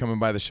thanks for coming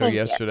by the show Thank you.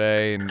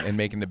 yesterday and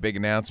making the big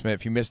announcement.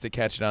 If you missed it,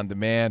 catch it on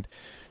demand.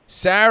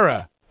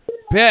 Sarah,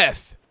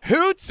 Beth,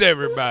 hoots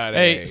everybody.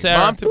 Hey, Sarah.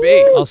 Mom to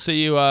be. I'll see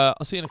you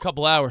in a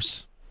couple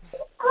hours.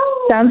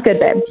 Sounds good,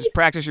 babe. Just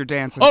practice your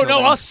dance. Oh until no,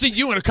 then. I'll see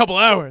you in a couple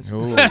hours.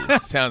 Ooh,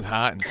 sounds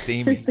hot and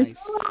steamy.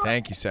 Nice.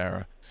 Thank you,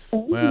 Sarah.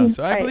 Wow,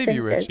 so I believe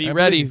you, Rich. Be I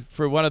ready believe-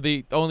 for one of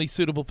the only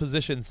suitable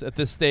positions at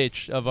this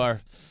stage of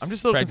our. I'm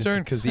just a little pregnancy.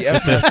 concerned because the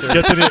F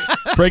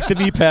master. Break the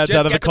knee pads Just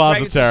out of get the closet,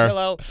 pregnancy Sarah.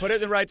 Pillow, put it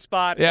in the right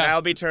spot, Yeah. and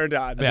I'll be turned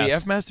on. The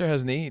F master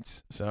has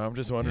needs, so I'm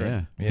just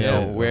wondering,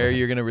 Yeah. where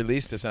you're going to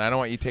release this, and I don't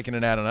want you taking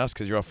it out on us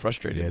because you're all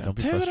frustrated. Yeah, now. don't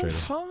be Dude, frustrated.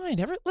 I'm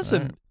fine.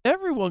 Listen,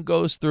 everyone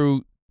goes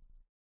through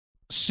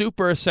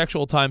super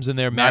sexual times in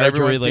their Not marriage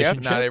or everyone's the F.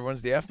 relationship. Not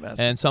everyone's the F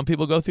master. And some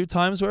people go through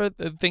times where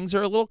things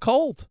are a little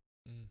cold.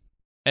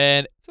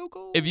 And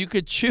if you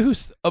could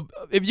choose,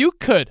 if you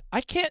could, I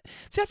can't.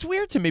 See, that's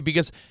weird to me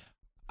because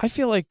I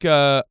feel like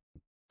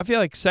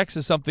sex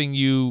is something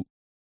you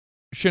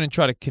shouldn't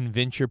try to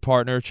convince your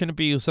partner. It shouldn't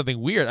be something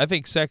weird. I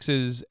think sex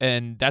is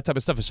and that type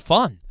of stuff is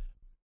fun.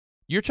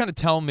 You're trying to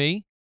tell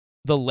me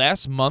the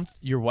last month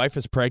your wife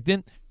is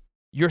pregnant,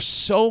 you're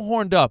so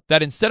horned up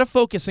that instead of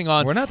focusing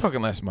on We're not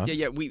talking last month.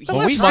 Yeah, we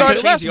When we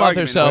started last month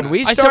or so, When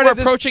we I said started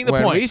we're approaching the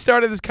when point. we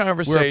started this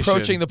conversation, We're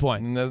approaching the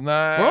point. and there's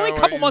not We're only a what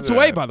couple you months said.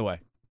 away, by the way.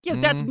 Yeah,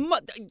 that's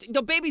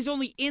the baby's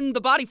only in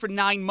the body for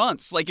 9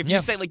 months. Like if Yeah. you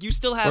say like you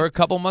still have We're a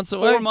couple months 4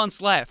 away.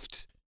 months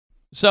left.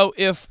 So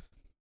if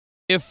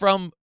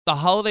from the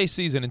holiday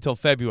season until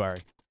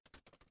February,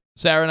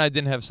 Sarah and I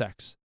didn't have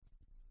sex.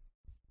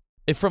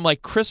 If from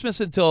like Christmas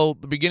until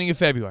the beginning of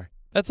February,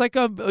 that's like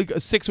a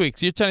 6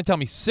 weeks. You're trying to tell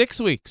me 6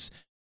 weeks.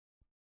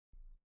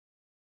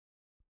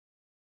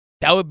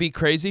 That would be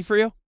crazy for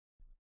you?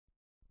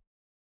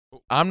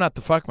 I'm not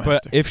the fuckmaster.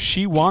 But if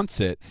she wants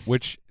it,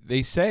 which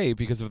they say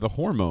because of the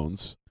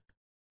hormones,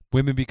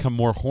 women become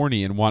more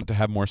horny and want to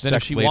have more Then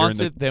sex if she later wants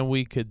in it, then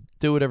we could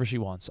do whatever she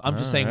wants. I'm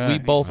just All saying we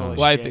right. both. He's full of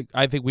Well, shit.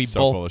 I think we so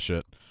both. full of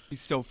shit.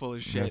 He's so full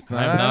of shit.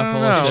 I'm not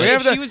full No, of we shit.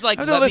 have to- She was like,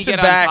 I have to "Let me listen get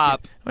on back.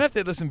 top." I have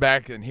to listen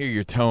back and hear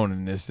your tone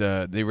in this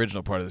the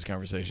original part of this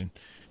conversation.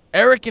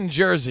 Eric in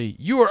Jersey,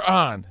 you are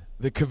on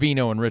the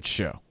Covino and Rich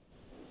Show.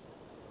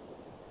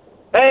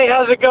 Hey,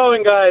 how's it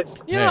going, guys?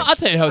 You know, I'll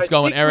tell you how it's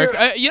going, Eric.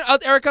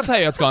 Eric, I'll tell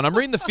you how it's going. I'm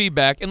reading the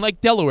feedback, and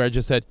like Delaware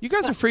just said, you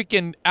guys are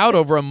freaking out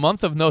over a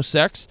month of no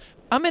sex.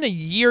 I'm in a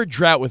year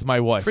drought with my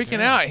wife. Freaking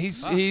out.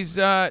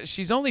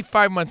 She's only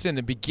 5 months in.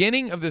 The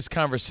beginning of this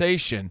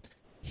conversation,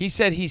 he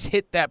said he's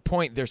hit that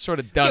point. They're sort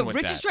of done with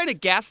Rich that. is trying to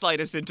gaslight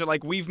us into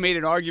like we've made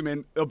an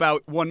argument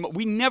about 1 month.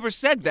 We never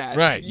said that.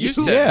 Right. You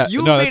said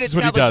You no, made this it is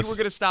what he sound like does. you were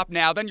going to stop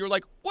now. Then you're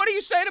like, what are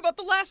you saying about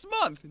the last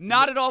month?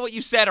 Not at all what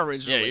you said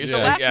originally. Yeah, you the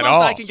said last at month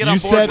all. I can get You on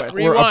board said with.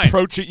 we're Rewind.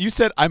 approaching. You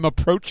said I'm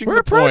approaching. We're the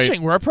approaching.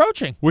 point, We're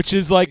approaching. which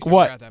is like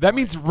what? That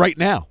means right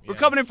now. We're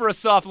coming in for a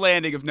soft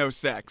landing of no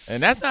sex.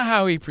 And that's not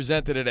how he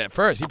presented it at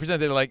first. He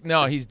presented it like,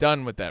 no, he's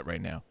done with that right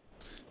now.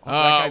 Also,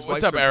 that guy's what's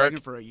wife's up, been Eric?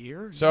 pregnant for a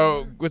year.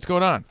 So what's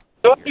going on?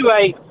 So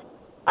anyway,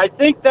 I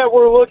think that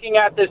we're looking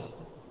at this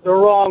the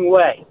wrong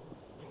way.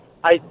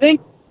 I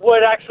think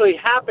what actually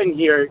happened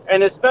here,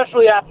 and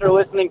especially after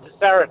listening to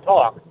Sarah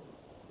talk,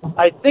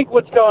 I think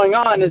what's going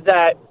on is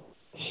that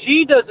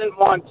she doesn't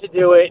want to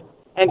do it,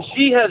 and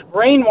she has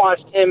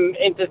brainwashed him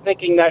into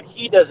thinking that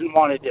he doesn't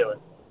want to do it.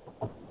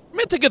 I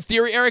mean, it's a good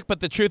theory, Eric, but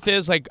the truth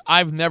is, like,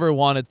 I've never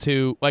wanted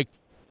to, like,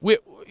 we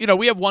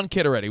have one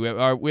kid already. We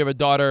have a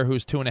daughter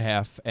who's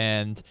 2.5,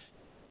 and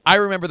I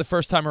remember the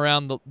first time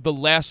around, the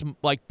last,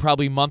 like,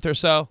 probably month or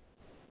so,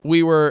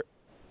 we were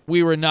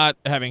not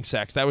having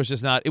sex. That was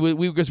just not,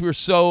 because we were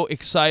so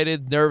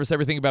excited, nervous,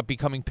 everything about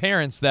becoming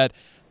parents that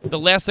the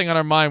last thing on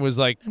our mind was,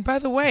 like, And by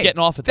the way, getting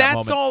off at that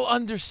moment. that's all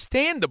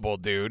understandable,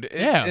 dude.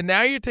 Yeah. And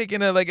now you're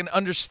taking an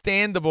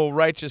understandable,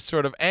 righteous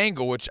sort of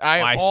angle, which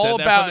I I'm all said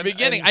that about from the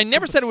beginning. and I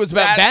never said it was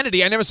about that-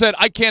 vanity. I never said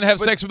I can't have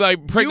But sex with my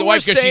pregnant you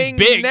wife were because she's saying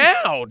big.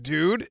 now,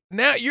 dude.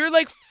 Now you're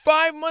like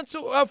 4 months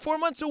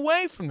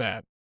away from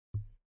that.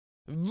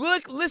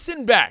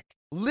 Listen back.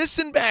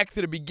 Listen back to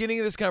the beginning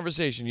of this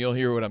conversation. You'll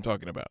hear what I'm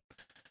talking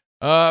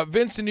about.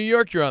 Vince in New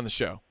York, you're on the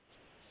show.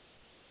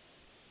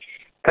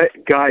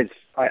 Guys,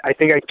 I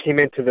think I came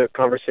into the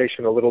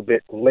conversation a little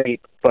bit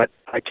late, but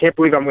I can't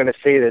believe I'm going to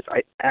say this.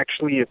 I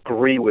actually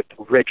agree with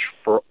Rich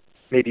for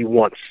maybe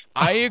once.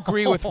 I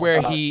agree with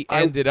where he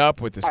ended up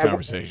with this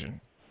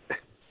conversation.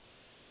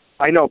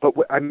 I know, but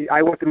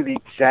I went through the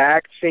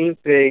exact same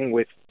thing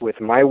with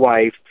my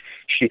wife.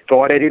 She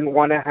thought I didn't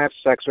want to have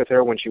sex with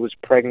her when she was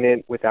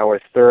pregnant with our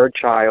third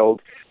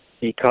child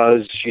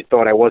because she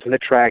thought I wasn't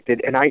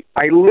attracted. And I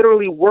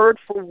literally, word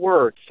for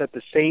word, said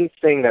the same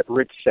thing that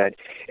Rich said.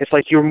 It's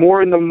like you're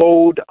more in the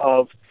mode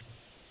of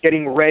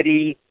getting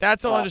ready.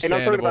 That's all And I'm talking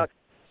understandable. about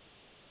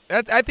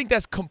I think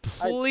that's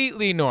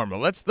completely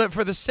normal.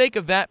 For the sake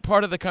of that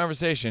part of the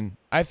conversation,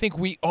 I think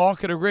we all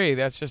could agree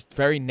that's just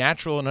very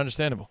natural and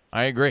understandable.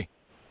 I agree,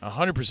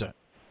 100%.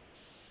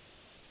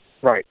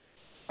 Right.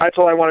 That's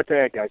all I wanted to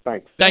add, guys.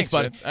 Thanks. Thanks,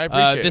 bud. Vince. I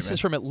appreciate it, This man. is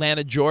from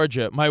Atlanta,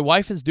 Georgia. My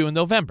wife is due in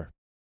November,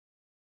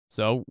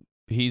 so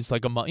he's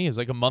like a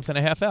month and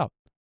a half out.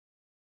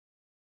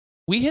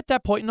 We hit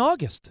that point in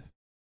August,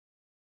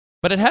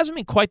 but it hasn't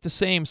been quite the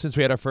same since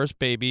we had our first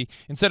baby.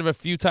 Instead of a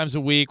few times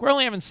a week, we're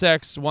only having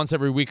sex once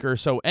every week or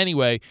so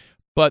anyway.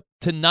 But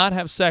to not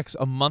have sex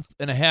a month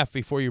and a half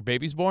before your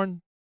baby's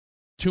born,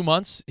 2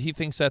 months, he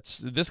thinks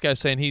this guy's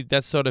saying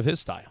that's sort of his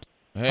style.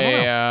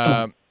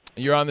 Hey,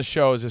 you're on the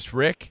show. Is this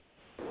Rick?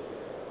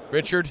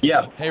 Richard?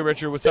 Yeah. Hey,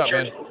 Richard. What's up,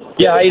 man?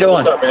 Yeah, how you doing?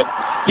 What's up, man?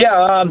 Yeah,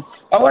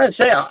 I want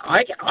to say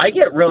I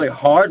get really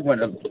hard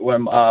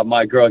when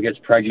my girl gets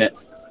pregnant.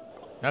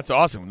 That's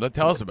awesome.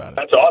 Tell us about it.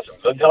 That's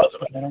awesome. Tell us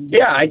about it.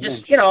 Yeah, I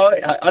just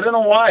I don't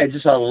know why.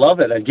 I love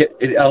it.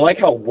 I like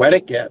how wet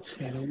it gets,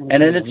 and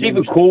then it's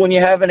even cool when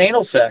you have an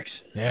anal sex.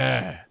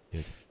 Yeah.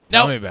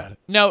 Tell me about it.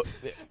 No,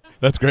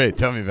 That's great.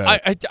 Tell me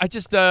about it. I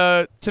just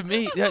to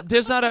me,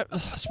 there's not a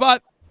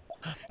spot.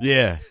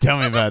 Yeah, tell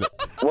me about it.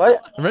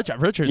 What?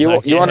 Richard's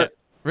You wanna-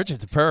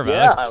 Richard's a perv.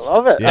 Yeah, I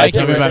love it. Yeah, I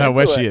tell get me about right how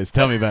wet into she it. is.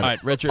 Tell me about All it.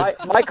 right, Richard.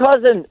 My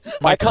cousin,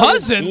 My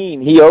cousin?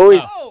 Dean, he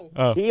always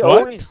Oh, he what?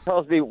 always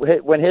tells me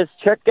when his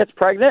chick gets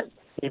pregnant,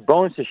 he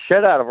bones the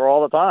shit out of her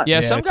all the time.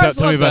 Yeah, some guys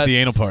tell love me about that. the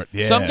anal part.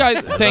 Yeah. Some guys,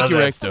 I thank love you,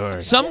 that Rick.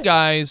 story. Some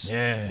guys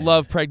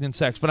love pregnant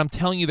sex, but I'm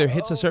telling you, there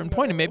hits a certain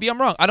point, and maybe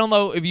I'm wrong. I don't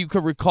know if you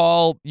could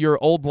recall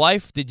your old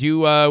life. Did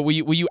you? Were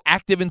you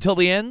active until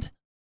the end?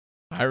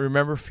 I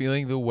remember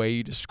feeling the way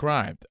you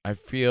described. I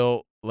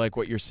feel like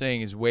what you're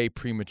saying is way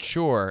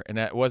premature, and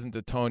that wasn't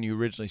the tone you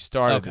originally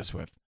started this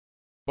with.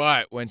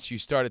 But once you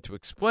started to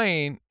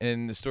explain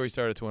and the story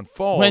started to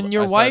unfold, When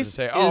your I started wife to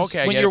say, is, "Oh,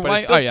 okay, I when get your it," but wife,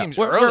 it still oh, yeah. seems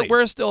we're, early.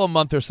 We're still a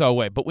month or so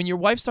away. But when your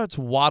wife starts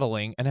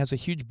waddling and has a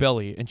huge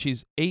belly and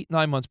she's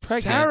 8-9 months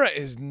pregnant, Sarah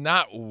is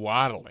not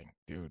waddling,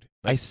 dude.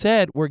 I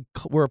said we're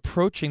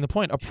approaching the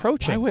point.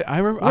 Approaching. I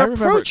remember. We're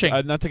approaching.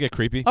 Not to get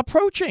creepy.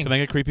 Approaching. Can I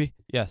get creepy?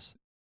 Yes.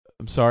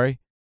 I'm sorry,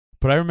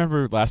 but I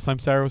remember last time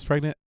Sarah was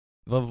pregnant.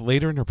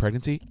 Later in her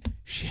pregnancy,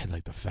 she had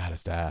like the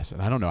fattest ass,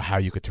 and I don't know how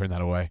you could turn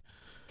that away.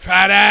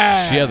 Fat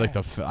ass. She had like I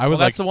would Well,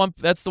 like.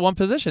 that's the one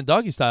position,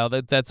 doggy style.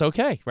 That's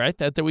okay, right?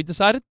 That we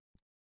decided.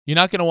 You're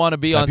not going to want to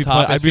be I'd on be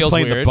top. play- It I'd be feels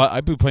playing weird. the butt.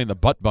 I'd be playing the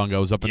butt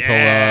bongos up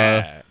Yeah.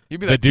 until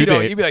You'd be the like due Tito.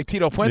 date. You'd be like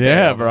Tito Puente.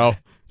 Yeah, over bro. there.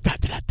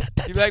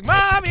 He'd be like,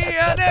 "Mommy,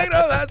 a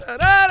negro."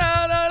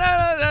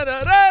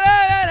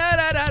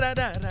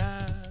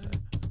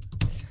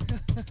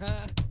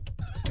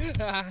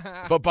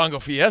 But Bongo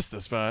Fiesta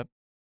spot.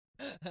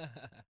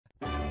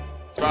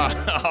 It's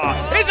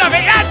a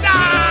fiesta!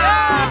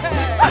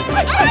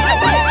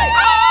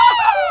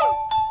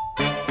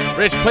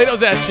 Rich, play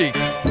those ass cheeks.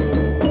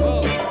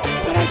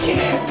 But I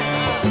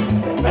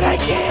can't. But I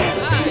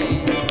can't.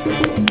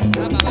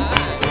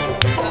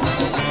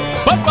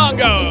 Butt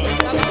bongo.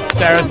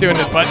 Sarah's doing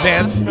the butt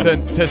dance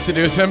to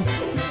seduce him.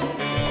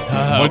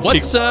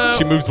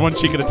 She moves one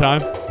cheek at a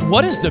time.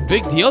 What is the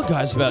big deal,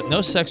 guys, about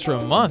no sex for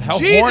a month? How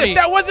Jesus, horny?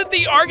 that wasn't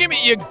the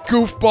argument, you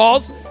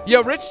goofballs.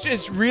 Yo, Rich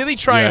is really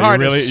trying Yeah,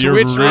 hard you're to really- switch you're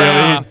really-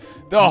 around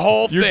the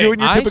whole thing. You're doing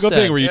your typical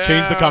thing where you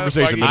change the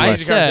conversation. fuck, midway. change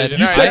the conversation.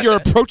 You All said right. you're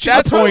approaching the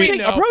That's what point. we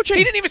know.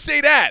 He didn't even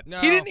say that. No.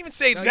 He didn't even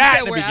say No, he that said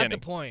in the we're at beginning.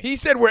 the point. He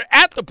said we're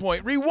at the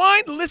point.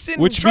 Rewind,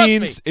 listen, Which trust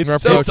means me.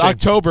 it's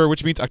October,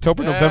 which means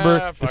October, Yeah, November,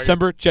 fuck it.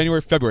 December,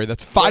 January, February.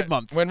 That's 5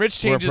 months. When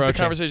Rich We're changes the approaching.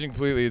 conversation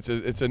completely,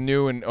 it's a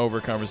new and over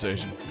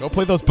conversation. Go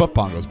play those butt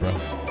bongos, bro.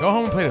 Go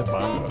home and play the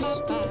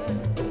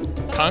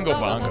bongos. Congo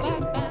bongo.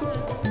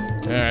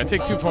 All right,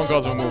 take 2 phone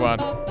calls and we'll move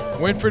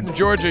on. Winford in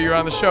Georgia, you're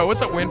on the show.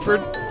 What's up, Winford?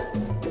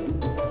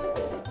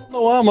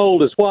 No, I'm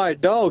old as white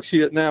dog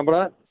shit now,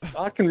 but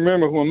I can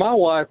remember when my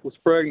wife was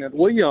pregnant,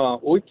 we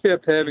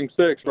kept having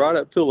sex right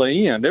up till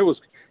the end.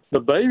 The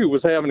baby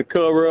was having to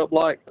cover up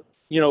like,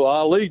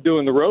 Ali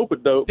doing the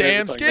rope-a-dope.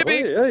 Damn Skippy.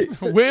 Hey.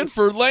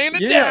 Winford laying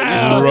it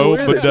Yeah, down.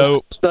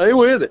 Rope-a-dope. Stay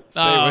with it.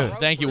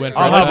 Thank you, Winfred.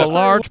 I'll have a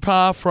large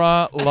pie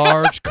fry,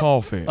 large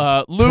coffee.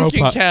 Luke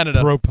in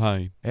Canada.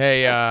 Propine.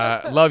 Hey,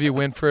 love you,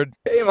 Winfred.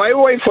 Hey, my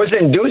wife was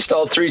induced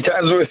all 3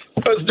 times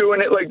with us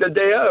doing it like the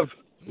day of.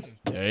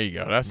 There you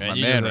go. That's my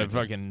you man. just a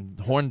fucking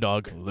horn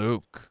dog.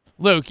 Luke.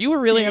 Luke, you were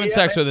really having Yeah,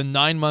 sex with a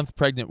 9-month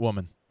pregnant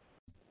woman.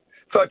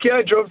 Fuck yeah,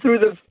 I drove through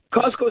the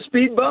Costco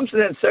speed bumps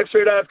and then sex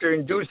right after,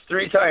 induced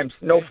 3 times,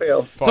 no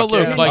fail. So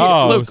Luke,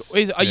 yeah. Luke,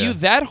 are you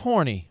that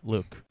horny,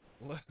 Luke?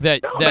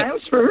 That No, that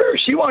was for her.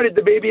 She wanted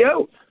the baby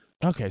out.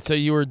 Okay, so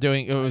you were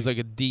doing it was like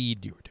a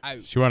deed you were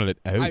doing. She wanted it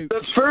out.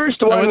 The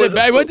first one was...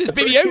 I want this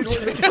baby out.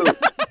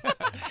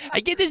 I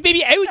get this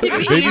baby out.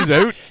 Baby's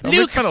out. Don't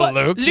make fun of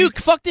Luke. Luke,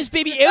 fuck this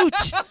baby out.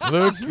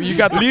 Luke, you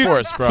got the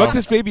force, bro. Fuck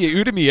this baby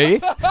out of me, eh?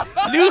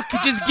 Luke,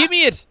 just give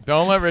me it.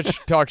 Don't let Rich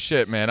talk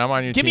shit, man. I'm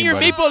on your Give team, me your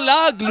buddy. maple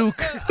log,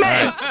 Luke. All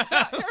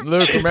right.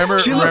 Luke,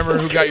 remember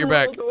who got your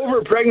back.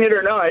 Over pregnant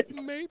or not.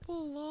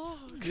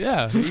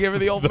 Yeah, you gave her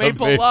the old The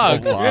maple maple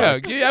log.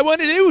 log. Yeah, I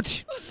want it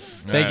out.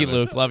 Thank you, man.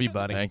 Luke. Love you,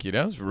 buddy. Thank you.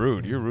 That was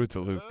rude. You're rude to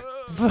Luke.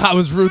 I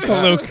was rude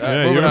to Luke.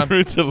 Yeah, moving you're on.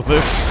 rude to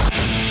Luke.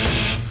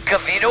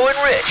 Cavino and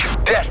Rich,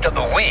 best of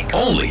the week.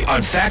 Only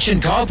on Faction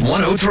Talk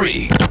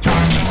 103.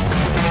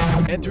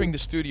 Entering the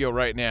studio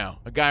right now,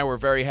 a guy we're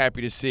very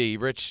happy to see.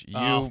 Rich,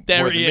 you there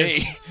more he than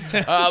is.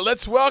 me.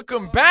 Let's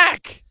welcome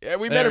back. Yeah,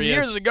 we met There him he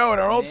years is. ago in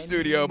our old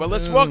studio, but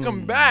let's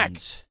welcome back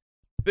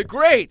the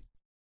great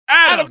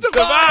Adam Devine.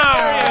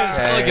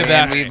 Look at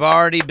that. And we've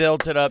already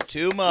built it up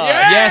too much.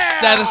 Yes,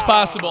 that is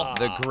possible.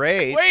 The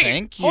great. Wait,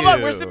 Thank you. hold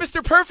on. Where's the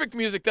Mr. Perfect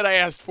music that I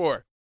asked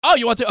for? Oh,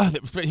 you want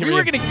to? Here We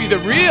were going to be the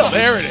real.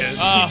 There it is.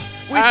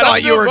 We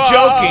thought you were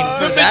joking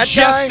for that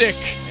guy. Majestic.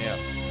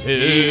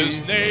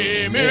 His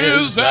name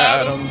is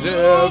Adam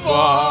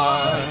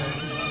Devine.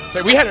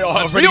 So we had it all.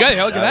 That was pretty good.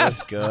 Yeah, look at that.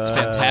 That's good. That's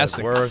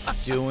fantastic.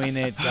 Worth doing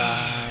it,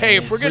 guys. Hey,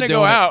 if we're going to go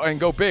doing it. out and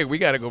go big, we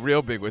got to go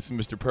real big with some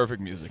Mr.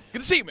 Perfect music. Good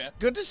to see you, man.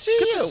 Good to see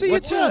Good you. to see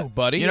What's you too, up?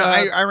 buddy. You know,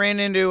 I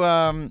ran into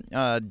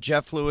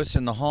Jeff Lewis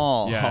in the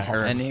hall. Yeah, I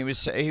heard. And he was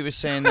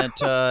saying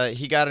that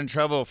he got in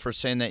trouble for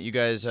saying that you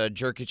guys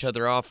jerk each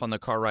other off on the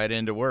car ride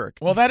into work.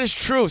 Well, that is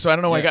true, so I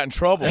don't know why I got in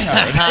trouble.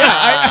 Yes,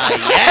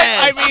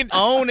 I mean,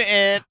 own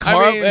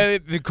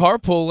it. the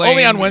carpool lane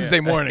Only on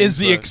Wednesday mornings, is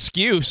the but-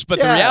 excuse, but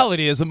the Yeah.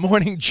 reality is a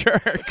morning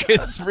jerk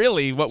is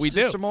really what we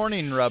do. Just a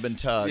morning rub and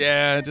tug.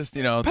 Yeah, just,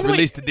 By the way,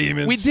 release the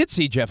demons. We did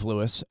see Jeff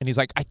Lewis, and he's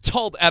like, I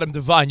told Adam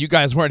Devine you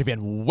guys weren't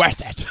even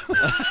worth it.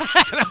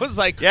 And I was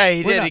like, Yeah,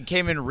 he we're did. not- He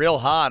came in real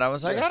hot. I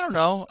was like, I don't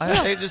know.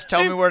 They just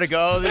tell me where to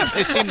go.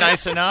 They seem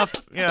nice enough.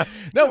 Yeah.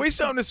 No, we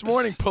saw him this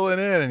morning pulling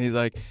in, and he's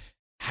like,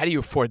 how do you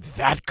afford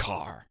that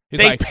car? He's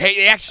They like-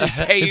 They actually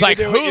pay you He's to like,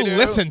 do what you who do?"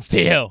 listens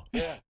to you?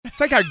 It's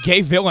like our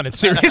gay villain at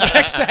Sirius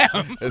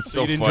XM. It's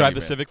so you didn't funny, drive the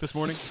man. Civic this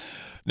morning?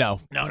 No.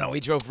 No, he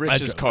drove I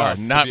Rich's drove- car,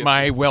 oh, not yeah.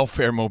 my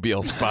welfare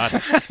mobile spot.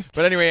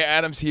 But anyway,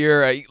 Adam's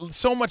here.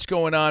 So much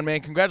going on,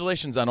 man.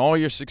 Congratulations on all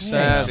your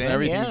success Thanks, and man.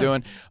 everything Yeah. you're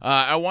doing.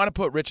 I want to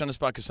put Rich on the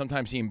spot because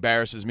sometimes he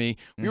embarrasses me.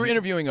 We were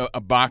interviewing a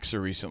boxer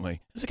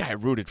recently. This is a guy I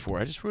rooted for.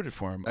 I just rooted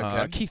for him.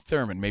 Okay. Keith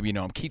Thurman. Maybe you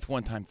know him. Keith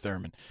One-Time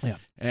Thurman. Yeah.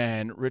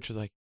 And Rich was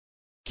like,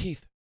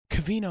 Keith,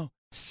 Cavino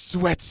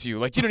sweats you.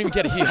 Like, you don't even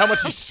get how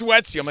much he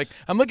sweats you.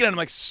 I'm looking at him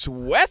like,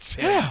 sweats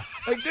him? Yeah.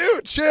 Like,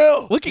 dude,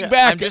 chill. Looking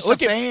back, I'm just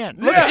look a at,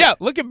 fan.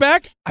 Looking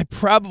back, I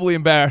probably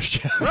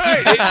embarrassed you.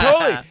 Right,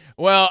 totally.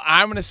 Well,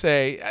 I'm going to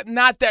say,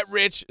 not that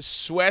Rich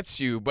sweats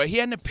you, but he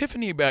had an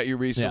epiphany about you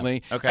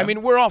recently. Okay. I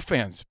mean, we're all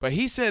fans, but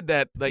he said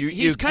that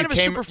he's kind of a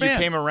super fan. You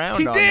came around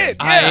He on did.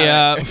 me.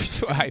 Yeah.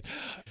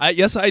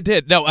 Yes, I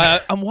did. No,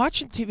 I'm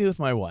watching TV with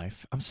my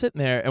wife. I'm sitting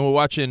there, and we're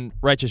watching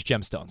Righteous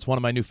Gemstones, one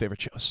of my new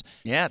favorite shows.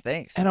 Yeah,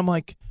 thanks. And I'm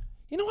like,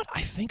 you know what?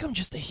 I think I'm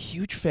just a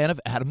huge fan of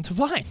Adam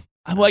Devine.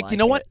 I'm like, you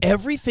know what?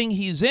 Everything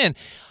he's in,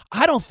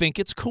 I don't think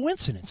it's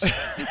coincidence.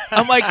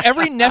 I'm like,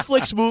 every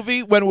Netflix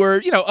movie when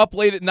we're, up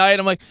late at night,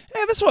 I'm like,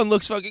 hey, this one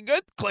looks fucking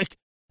good. Click.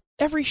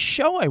 Every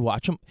show I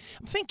watch, I'm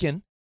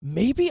thinking,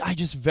 maybe I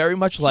just very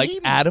much like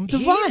Adam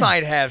Devine. He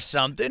might have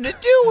something to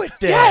do with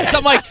this. Yes,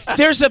 I'm like,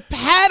 there's a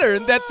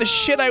pattern that the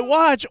shit I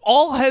watch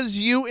all has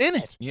you in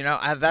it.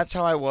 That's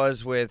how I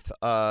was with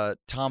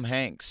Tom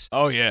Hanks.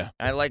 Oh yeah,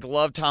 I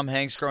loved Tom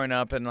Hanks growing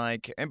up,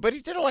 but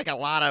he did a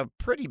lot of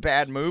pretty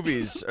bad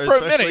movies, For a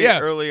minute, especially yeah.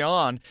 early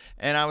on.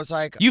 And I was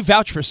like, You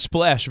vouch for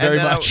Splash very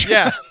then much.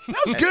 that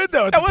was good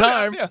though at the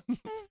time.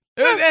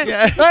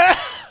 yeah.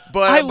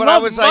 But I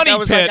love was like,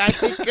 Money Pit. I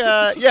think,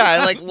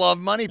 I love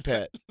Money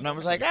Pit, and I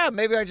was like,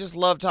 maybe I just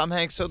love Tom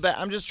Hanks. So that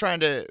I'm just trying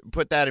to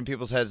put that in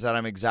people's heads that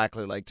I'm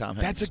exactly like Tom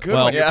Hanks. That's a good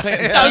one. Yeah.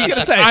 I was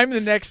gonna say, I'm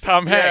the next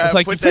Tom Hanks. It's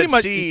like put you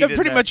that seed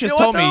pretty in much there.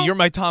 just told me you're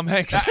my Tom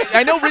Hanks.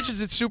 I know Rich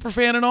is a super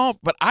fan and all,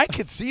 but I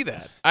could see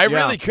that. I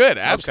really could.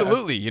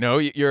 Absolutely.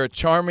 You're a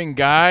charming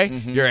guy.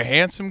 You're a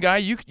handsome guy.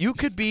 You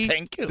could be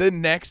the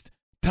next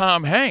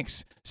Tom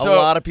Hanks. So, a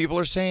lot of people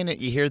are saying it.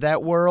 You hear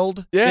that,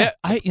 world? Yeah.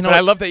 I but I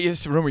love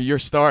that rumor you're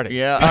starting.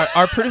 Yeah.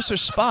 Our producer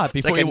Spot,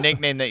 It's before like a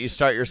nickname that you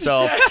start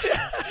yourself.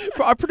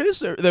 our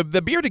producer, the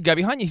bearded guy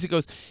behind you, he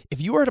goes, if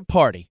you were at a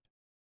party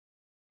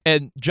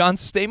and John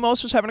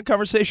Stamos was having a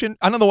conversation,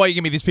 I don't know why you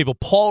give me these people,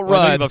 Paul Well,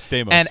 I know you Rudd love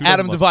Stamos. and Who doesn't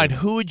Adam love Devine,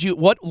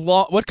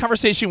 Stamos? what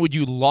conversation would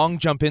you long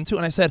jump into?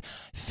 And I said,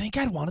 I think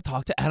I'd want to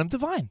talk to Adam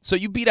Devine. So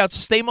you beat out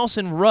Stamos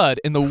and Rudd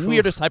in the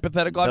weirdest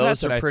hypothetical I've had Those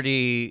today. are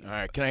pretty. All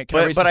right, can I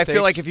But raise I the feel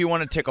stakes? like if you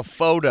want to take a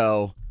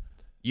photo,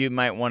 you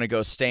might want to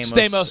go Stamos.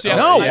 Stamos, yeah.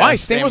 No, yeah, why?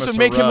 Stamos would or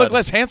make him look Rudd.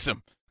 less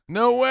handsome.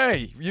 No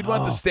way. You'd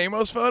want the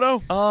Stamos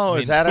photo? Oh,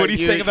 is that what do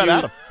you think about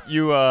Adam?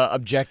 You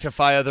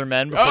objectify other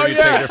men before Oh, you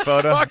yeah. take their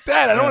photo? Fuck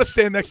that. I don't want to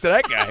stand next to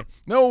that guy.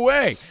 No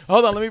way.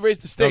 Hold on. Let me raise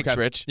the stakes, Okay.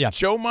 Rich. Yeah.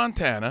 Joe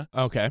Montana,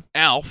 Okay.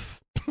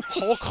 Alf,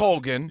 Hulk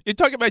Hogan, You're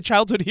talking about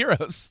childhood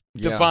heroes.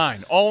 Yeah.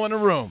 Divine, all in a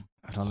room.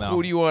 I don't know.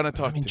 Who do you want to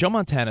talk I mean, to? Joe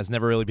Montana's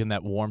never really been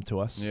that warm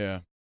to us. Yeah.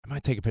 I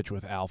might take a picture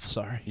with Alf,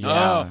 sorry.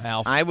 Yeah.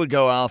 Alf. I would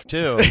go Alf,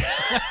 too.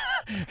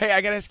 Hey,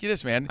 I got to ask you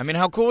this, man. I mean,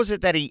 how cool is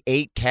it that he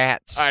ate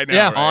cats I know,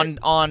 Yeah. right?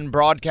 on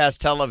broadcast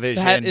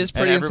television? That is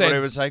pretty and everybody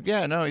insane. was like,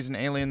 yeah, no, he's an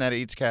alien that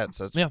eats cats.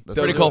 That's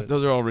Pretty cool.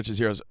 Those are all Rich's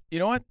heroes. You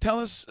know what? Tell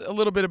us a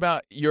little bit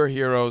about your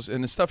heroes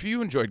and the stuff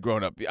you enjoyed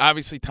growing up.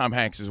 Obviously, Tom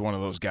Hanks is one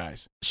of those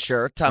guys.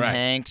 Sure, Tom Right.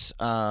 Hanks,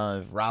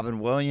 Robin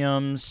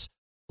Williams,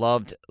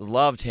 loved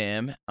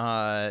him.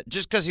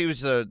 Just because he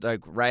was the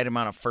right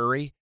amount of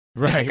furry.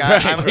 Right,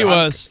 Like, I'm- he I'm-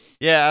 was.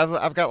 Yeah,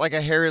 I've got like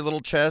a hairy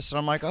little chest, and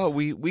I'm like, oh,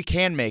 we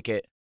can make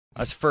it.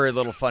 Us furry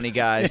little funny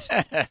guys.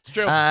 It's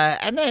true.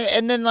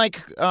 And then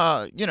like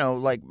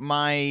like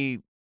my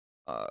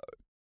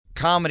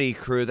comedy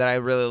crew that I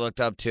really looked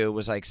up to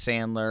was like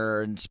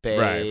Sandler and Spade,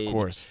 Right, of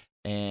course.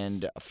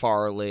 and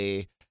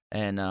Farley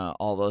and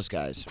all those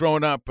guys.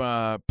 Growing up,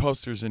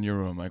 posters in your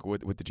room, like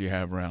what did you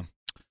have around?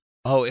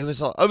 Oh, it was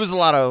a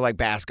lot of like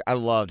I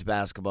loved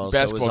basketball.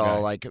 Basketball so it was all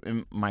guy. like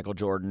Michael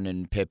Jordan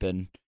and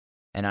Pippen,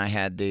 and I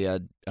had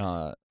the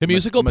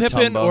musical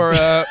Pippen Mutombo. or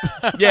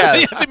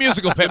yeah, the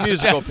musical Pippen. the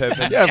musical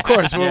Pippen. Yeah, of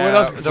course. Well, what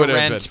else could The it have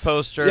Rent been?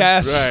 poster.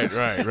 Yes.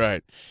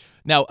 Right.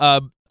 Now,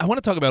 I want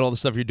to talk about all the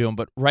stuff you're doing,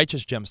 but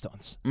Righteous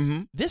Gemstones.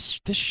 Mm-hmm.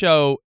 This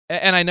show,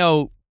 and I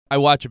know I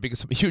watch it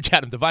because I'm a huge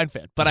Adam Devine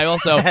fan, but I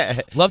also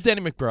love Danny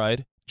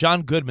McBride,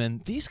 John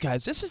Goodman. These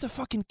guys, this is a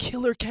fucking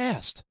killer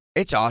cast.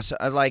 It's awesome.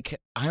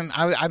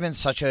 I've been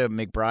such a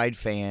McBride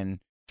fan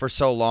for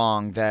so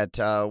long that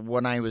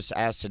when I was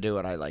asked to do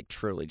it, I like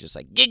truly just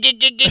like gig.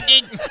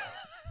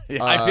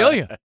 Yeah, I feel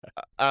you.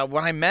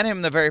 When I met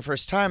him the very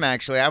first time,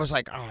 actually, I was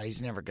like, oh,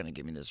 he's never gonna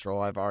give me this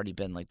role. I've already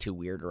been like too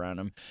weird around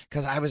him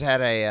because I was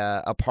at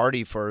a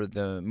party for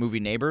the movie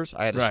Neighbors.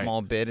 I had a Right.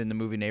 small bit in the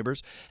movie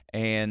Neighbors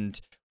and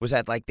was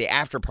at like the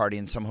after party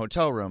in some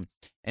hotel room.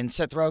 And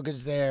Seth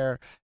Rogen's there,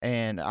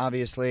 and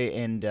obviously,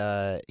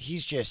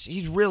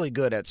 he's really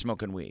good at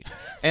smoking weed.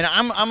 And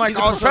I'm like, He's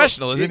a also-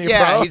 professional, isn't he,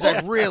 Yeah, bro? he's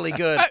like really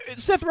good.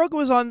 Seth Rogen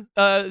was on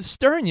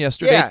Stern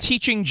yesterday Yeah.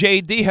 teaching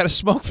JD how to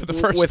smoke for the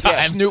first With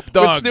time. Snoop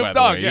Dogg, With Snoop by the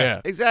Dogg, way, yeah.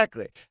 yeah.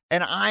 Exactly.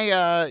 And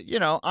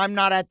I'm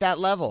not at that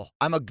level.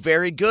 I'm a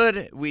very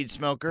good weed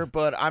smoker,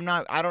 but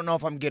I don't know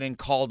if I'm getting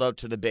called up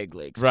to the big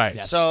leagues. Right.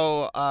 Yes.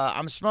 So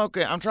I'm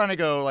trying to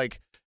go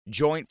like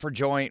joint for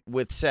joint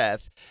with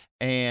Seth.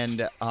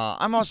 And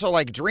I'm also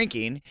like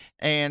drinking,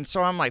 and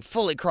so I'm like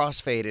fully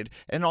crossfaded.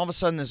 And all of a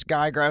sudden, this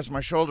guy grabs my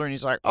shoulder, and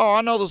he's like, "Oh,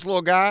 I know this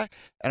little guy."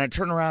 And I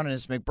turn around, and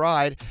it's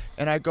McBride,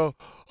 and I go,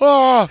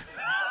 "Oh,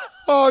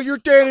 you're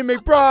Danny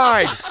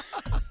McBride."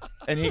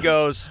 And he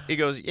goes,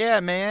 "Yeah,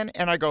 man."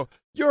 And I go,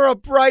 You're a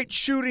bright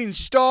shooting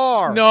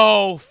star.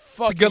 No,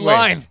 fucking good way.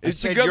 line. I It's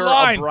a said, good you're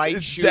line. a bright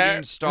Is shooting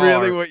that star.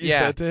 really what you Yeah.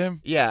 said to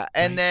him? Yeah,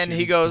 and Bright then he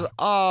shooting goes, star.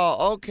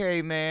 "Oh,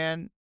 okay,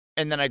 man."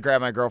 And then I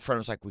grabbed my girlfriend.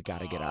 I was like, "We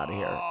got to get out of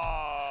here."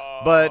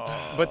 Oh.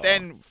 But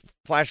then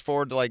flash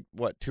forward to like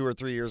what 2 or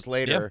 3 years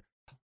later,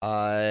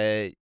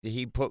 I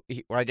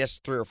guess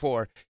 3 or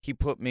 4. He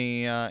put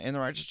me in the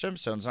Righteous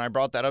Gemstones, and I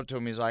brought that up to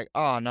him. He's like,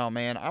 "Oh no,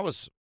 man, I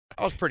was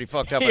pretty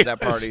fucked up at that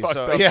He was party." fucked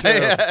So up,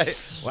 yeah. too.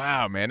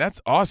 Wow, man,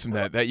 that's awesome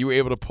that you were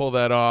able to pull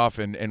that off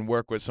and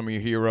work with some of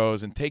your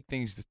heroes and take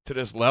things to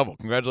this level.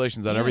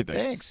 Congratulations on everything.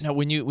 Thanks. Now,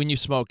 when you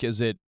smoke,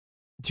 do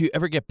you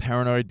ever get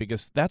paranoid?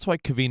 Because that's why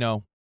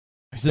Covino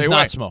Stay does away.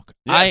 not smoke.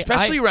 Yeah,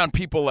 especially around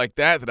people like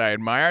that I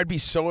admire. I'd be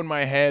so in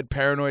my head,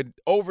 paranoid,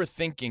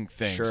 overthinking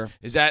things. Sure.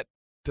 Is that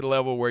to the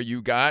level where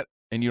you got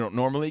and you don't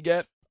normally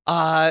get?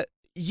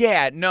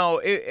 Yeah, no,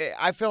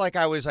 I feel like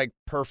I was like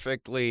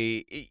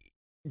perfectly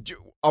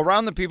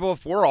around the people.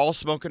 If we're all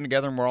smoking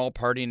together and we're all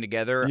partying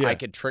together, Yeah. I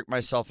could trick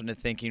myself into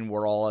thinking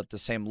we're all at the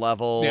same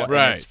level Yeah, and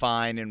right. it's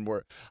fine. And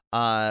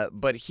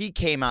but he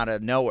came out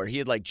of nowhere. He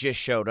had like just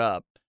showed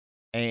up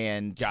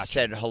and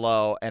said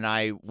hello, and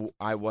I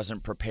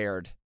wasn't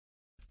prepared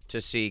to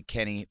see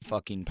Kenny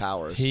fucking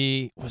Powers.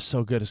 He was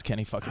so good as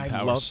Kenny fucking I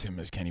Powers. loved him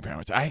as Kenny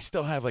Powers. I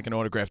still have like an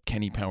autographed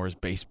Kenny Powers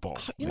baseball.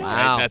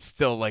 Wow. That's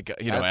still like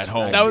That's at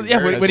home. That was,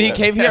 yeah, when he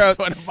came here, that's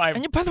one of my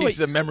and by the way,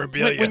 pieces of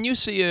memorabilia. when you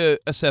see a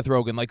Seth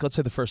Rogen, like let's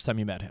say the first time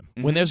you met him,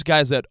 when Mhm. there's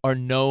guys that are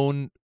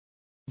known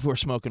for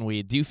smoking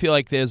weed, do you feel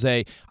like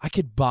I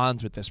could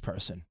bond with this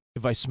person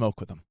if I smoke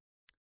with them?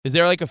 Is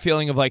there like a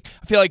feeling of like,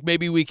 I feel like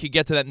maybe we could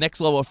get to that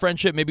next level of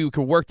friendship. Maybe we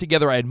could work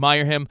together. I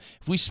admire him.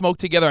 If we smoke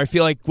together, I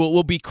feel like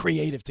we'll be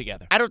creative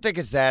together. I don't think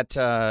it's that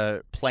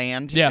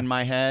planned Yeah. in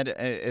my head.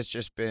 It's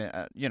just been,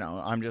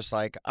 I'm just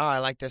like, oh, I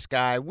like this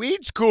guy.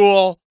 Weed's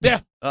cool. Yeah.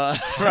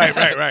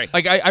 Right.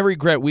 Like I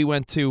regret we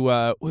went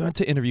to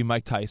interview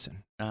Mike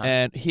Tyson, Uh-huh.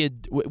 and he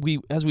had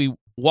as we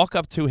walk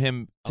up to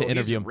him to He's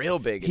interview him, real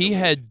big. he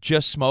had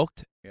just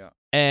smoked. Yeah.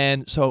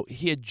 And so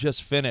he had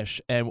just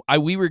finished, and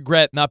we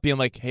regret not being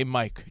like, "Hey,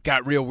 Mike."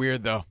 Got real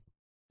weird though.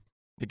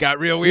 It got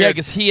real weird. Yeah,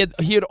 because he had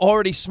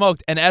already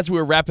smoked, and as we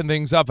were wrapping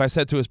things up, I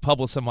said to his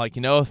publicist, "I'm like,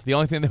 the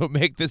only thing that would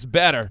make this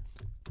better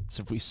is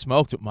if we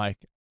smoked with Mike."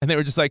 And they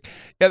were just like,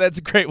 "Yeah, that's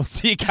great. We'll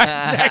see you guys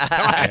next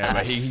time." Yeah,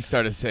 but he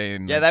started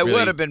saying, Yeah, that really-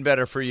 would have been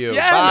better for you.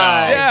 Yes,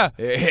 Bye.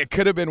 yeah. It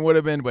could have been, would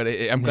have been, but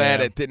I'm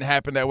glad Yeah. it didn't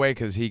happen that way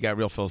because he got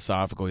real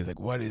philosophical. He's like,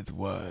 "What it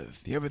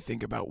was? Do you ever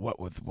think about what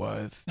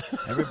was?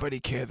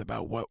 Everybody cares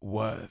about what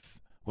was.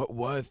 What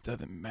was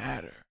doesn't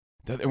matter."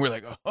 And we're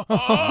like, "Oh,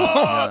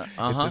 Uh-huh.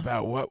 it's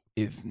about what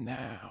is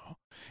now."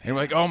 And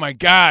we're like, "Oh my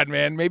God,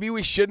 man, maybe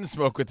we shouldn't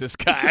smoke with this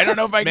guy. I don't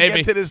know if I can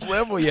Maybe. get to this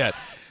level yet."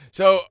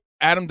 So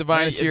Adam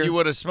Devine is If here. you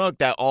would have smoked,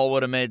 that all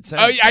would have made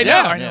sense. Oh, yeah, I know.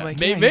 Yeah. I know.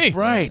 Like, yeah, Maybe. he's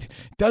right.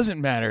 Doesn't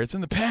matter. It's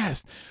in the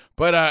past.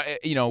 But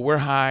we're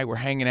high. We're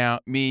hanging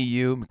out. Me,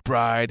 you,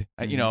 McBride.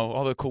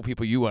 All the cool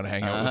people you want to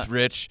hang out with.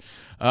 Rich.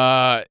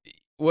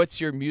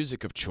 What's your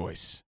music of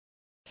choice?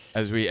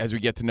 As we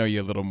get to know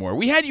you a little more,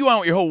 we had you on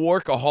with your whole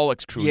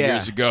Workaholics crew Yeah.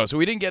 years ago, so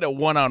we didn't get a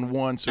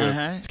one-on-one. So Uh-huh.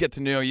 let's get to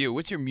know you.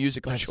 What's your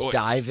music of Let's choice?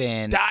 dive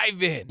in.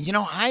 Dive in. You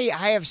know, I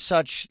have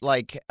such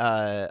like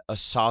a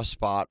soft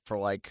spot for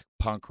like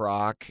punk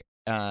rock.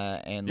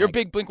 And You're like, a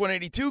big Blink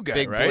 182 guy,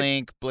 big right?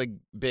 Blink,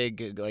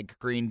 big like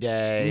Green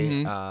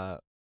Day, Mhm.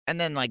 and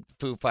then like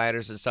Foo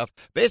Fighters and stuff.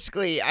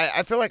 Basically,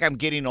 I feel like I'm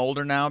getting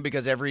older now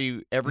because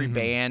every Mhm.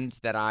 band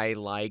that I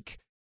like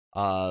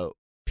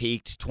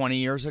peaked 20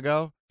 years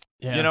ago.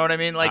 Yeah. You know what I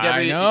mean? Like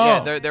I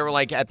yeah, know. they were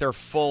like at their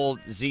full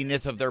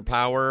zenith of their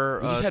power.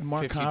 We just had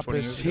Mark 15, 20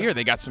 years Hoppus ago. here.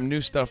 They got some new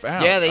stuff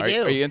out. Yeah, they Are-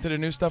 do. Are you into the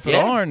new stuff at Yeah.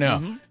 all or no?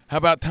 Mhm. How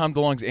about Tom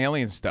DeLonge's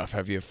Alien stuff?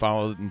 Have you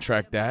followed and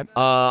tracked that?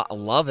 I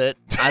love it.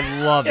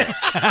 I love it.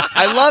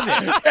 I love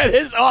it. That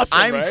is awesome,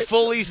 I'm right?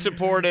 fully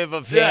supportive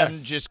of Yeah.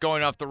 him just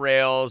going off the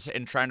rails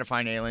and trying to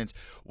find aliens.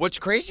 What's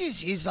crazy is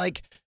he's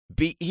like,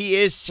 he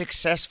is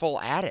successful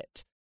at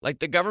it. Like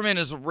the government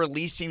is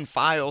releasing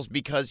files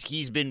because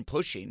he's been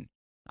pushing.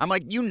 I'm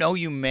like, you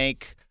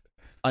make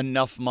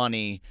enough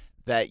money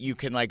that you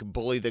can like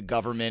bully the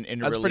government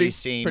into That's pretty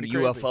releasing crazy.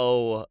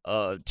 UFO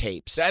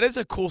tapes. That is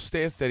a cool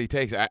stance that he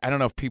takes. I don't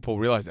know if people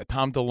realize that.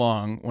 Tom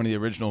DeLonge, one of the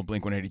original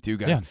Blink 182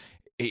 guys,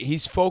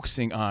 he's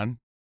focusing on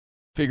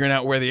figuring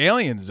out where the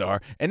aliens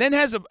are and then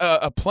has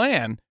a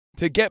plan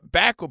to get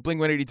back with Blink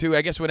 182,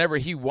 I guess, whenever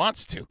he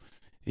wants to.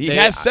 He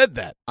has said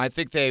that. I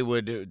think they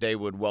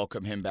would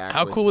welcome him back.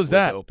 How with- cool is with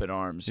that? Open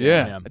arms.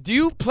 Yeah. Do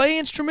you play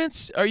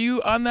instruments? Are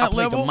you on that I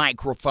play level? the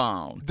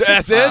microphone.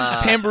 That's it?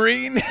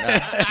 Tambourine? No,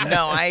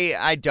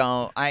 I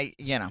don't. I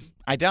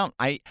don't.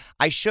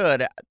 I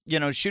should.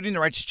 Shooting the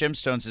Righteous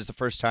Gemstones is the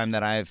first time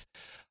that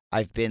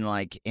I've been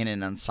like in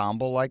an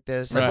ensemble like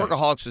this. Like Right.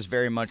 Workaholics was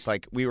very much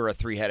like we were a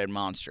three-headed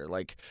monster.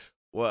 Like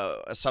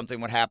something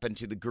would happen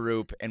to the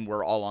group and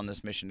we're all on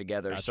this mission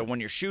together. So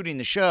when you're shooting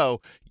the show,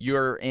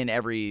 you're in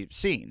every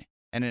scene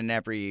and in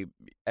every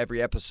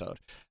episode.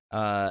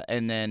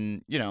 And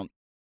then,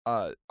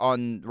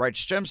 on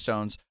Righteous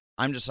Gemstones,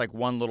 I'm just like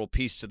one little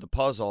piece to the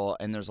puzzle,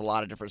 and there's a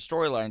lot of different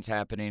storylines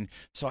happening.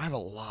 So I have a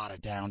lot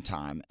of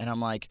downtime, and I'm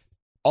like,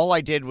 all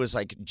I did was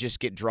like just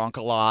get drunk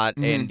a lot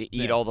and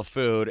eat all the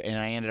food, and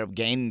I ended up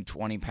gaining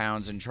 20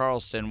 pounds in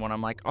Charleston when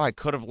I'm like, oh, I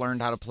could have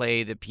learned how to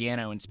play the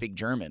piano and speak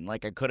German.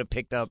 Like I could have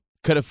picked up.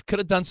 Could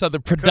have done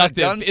something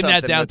productive done in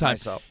that something with downtime.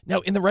 myself.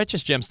 Now, in the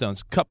Righteous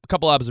Gemstones,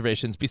 couple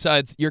observations.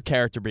 Besides your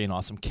character being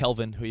awesome,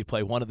 Kelvin, who you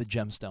play, one of the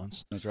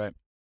Gemstones. That's right.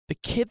 The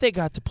kid they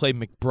got to play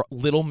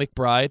Little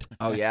McBride.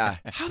 Oh yeah.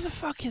 How the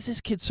fuck is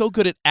this kid so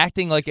good at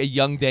acting like a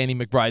young Danny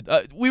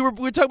McBride? We were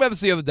talking about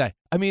this the other day.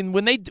 I mean,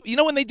 when they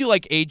do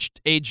like age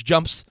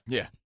jumps.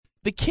 Yeah.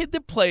 The kid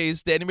that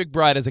plays Danny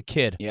McBride as a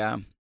kid. Yeah.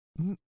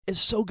 Is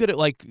so good at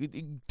like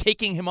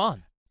taking him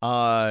on.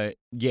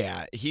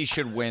 Yeah, he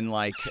should win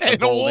like a An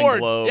Golden award,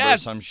 Globe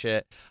yes. or some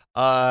shit.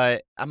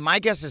 My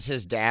guess is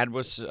his dad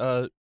was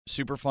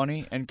super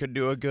funny and could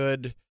do a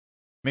good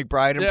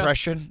McBride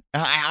impression.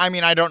 I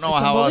mean, I don't know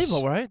It's how else.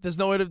 unbelievable, right? There's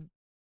no way to.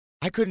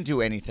 I couldn't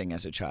do anything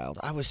as a child.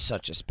 I was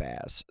such a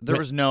spaz. There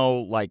was no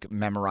like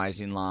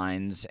memorizing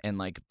lines and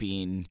like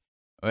being.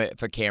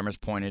 If a camera's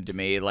pointed to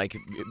me, like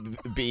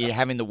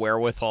having the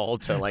wherewithal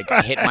to like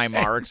hit my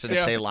marks and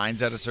say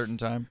lines at a certain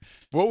time.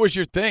 What was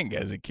your thing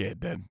as a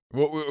kid then?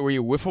 Were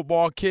you a wiffle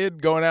ball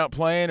kid going out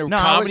playing? Or No,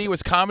 comedy?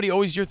 Was comedy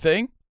always your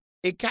thing?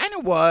 It kind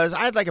of was.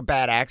 I had like a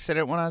bad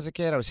accident when I was a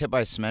kid. I was hit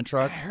by a cement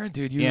truck. I heard,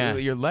 dude.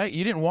 Your leg.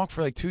 You didn't walk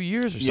for like 2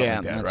 years or something Yeah,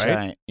 like that, that's right?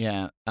 right.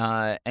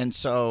 Yeah. And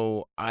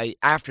so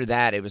after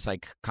that, it was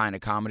like kind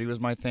of comedy was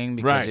my thing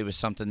because it was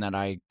something that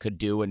I could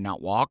do and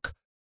not walk.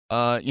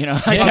 I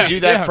could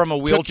do that from a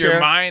wheelchair. Took your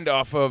mind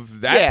off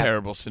of that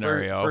terrible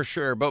scenario. For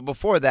sure. But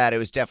before that, it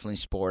was definitely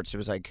sports. It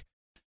was like,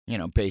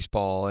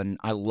 baseball, and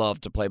I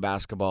loved to play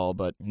basketball,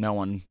 but no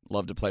one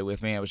loved to play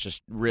with me. I was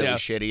just really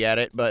shitty at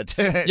it. But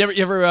you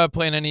ever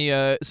play in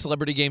any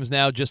celebrity games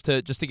now just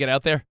to get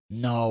out there?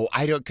 No,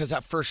 I don't, because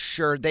for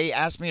sure they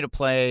asked me to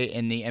play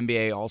in the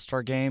NBA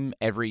All-Star Game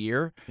every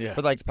year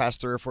for like the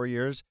past 3 or 4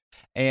 years.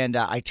 And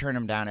I turn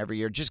them down every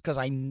year just because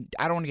I don't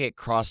want to get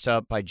crossed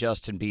up by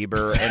Justin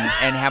Bieber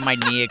and have my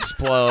knee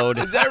explode.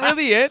 Is that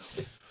really it?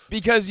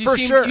 Because you for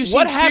seem, sure. you seem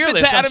What happened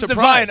fearless. to I'm Adam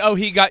surprised. Devine? Oh,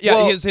 he got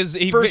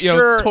he for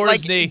sure, tore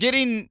his like, knee.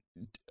 Getting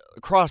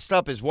crossed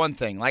up is one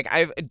thing. Like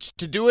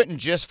to do it and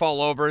just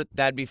fall over,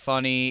 that'd be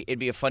funny. It'd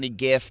be a funny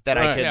gift that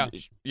I could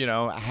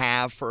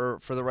have for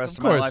the rest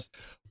of my life.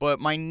 But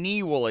my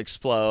knee will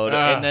explode,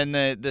 and then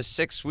the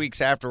 6 weeks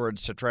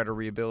afterwards to try to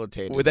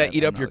rehabilitate it. Would that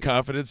eat up your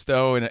confidence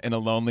though in a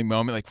lonely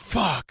moment? Like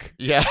fuck.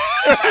 Yeah.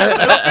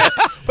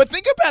 But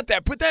think about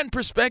that. Put that in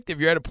perspective.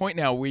 You're at a point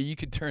now where you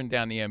could turn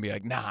down the NBA.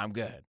 Like, nah, I'm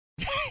good.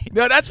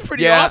 No, that's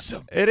pretty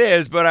awesome. It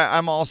is, but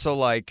I'm also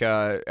like,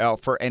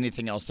 for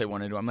anything else they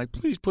want to do, I'm like,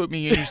 please put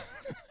me in.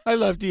 I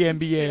love the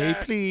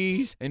NBA,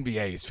 please.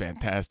 NBA is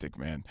fantastic,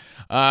 man.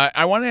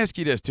 I want to ask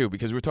you this, too,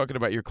 because we're talking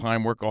about your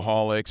climb,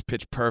 Workaholics,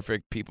 Pitch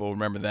Perfect. People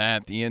remember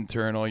that. The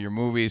Internal, your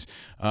movies,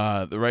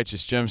 The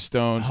Righteous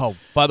Gemstones. Oh,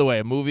 by the way,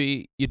 a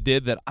movie you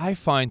did that I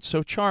find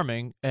so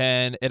charming,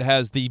 and it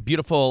has the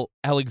beautiful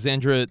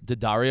Alexandra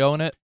Daddario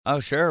in it. Oh,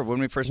 sure. When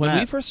we first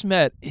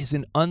met is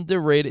an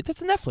underrated.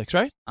 It's Netflix,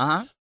 right?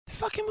 Uh-huh. The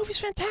fucking movie's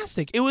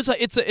fantastic. It was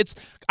it's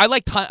I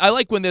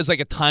like when there's like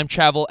a time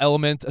travel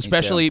element,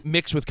 especially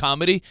mixed with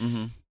comedy.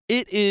 Mm-hmm.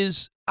 It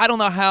is. I don't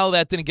know how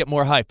that didn't get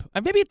more hype.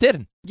 Maybe it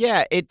didn't.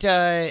 Yeah,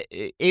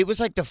 it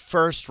was like the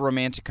first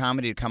romantic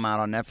comedy to come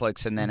out on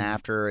Netflix, and then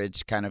after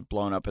it's kind of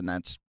blown up,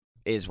 and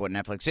is what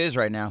Netflix is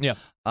right now. Yeah.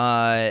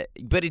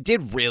 But it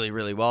did really,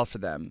 really well for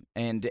them,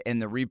 and the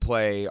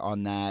replay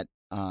on that.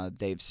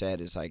 They've said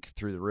is like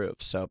through the roof.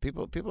 So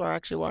people are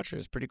actually watching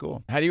it. It's pretty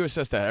cool. How do you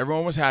assess that?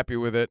 Everyone was happy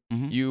with it.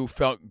 Mm-hmm. You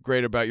felt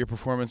great about your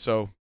performance,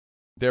 so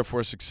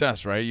therefore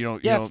success, right?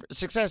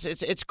 Success.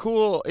 It's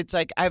cool. It's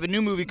like I have a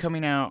new movie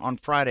coming out on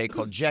Friday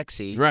called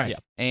Jexy. Right. Yeah.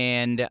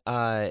 And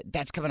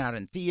that's coming out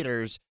in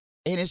theaters.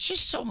 And it's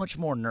just so much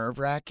more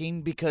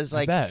nerve-wracking because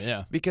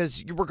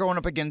because we're going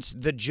up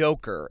against the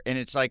Joker, and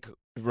it's like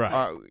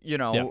right.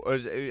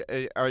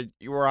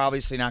 We're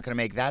obviously not going to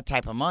make that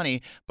type of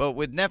money, but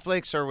with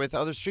Netflix or with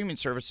other streaming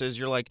services,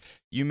 you're like,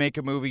 you make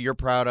a movie you're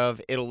proud of,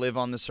 it'll live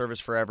on the service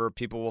forever,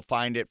 people will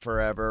find it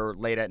forever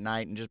late at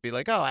night and just be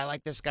like, oh, I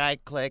like this guy,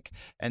 click,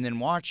 and then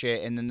watch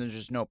it, and then there's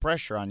just no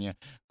pressure on you.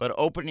 But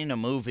opening a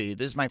movie,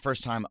 this is my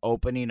first time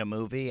opening a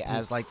movie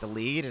as like the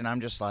lead, and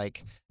I'm just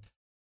like,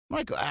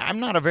 I'm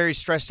not a very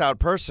stressed out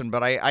person,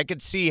 but I could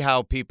see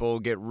how people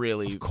get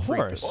really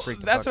freaked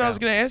That's what I was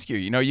going going to ask you.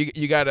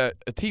 You got a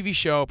TV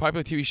show,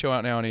 popular TV show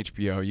out now on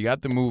HBO. You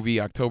got the movie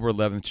October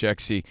 11th,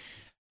 Jexy.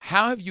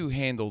 How have you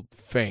handled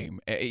fame?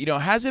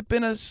 Has it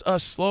been a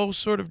slow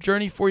sort of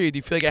journey for you? Do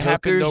you feel like it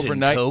happened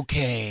overnight? And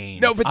cocaine.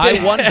 No, but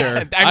I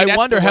wonder. I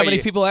wonder how many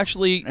people people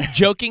actually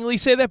jokingly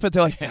say that, but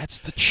they're like, "That's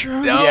the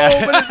truth." No,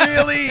 but it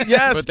really,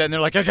 yes. But then they're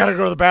like, I gotta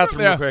go to the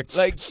bathroom real quick.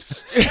 Like,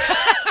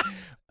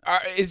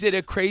 is it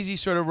a crazy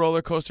sort of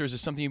roller coaster? Is it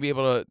something you'd be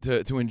able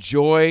to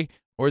enjoy,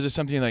 or is it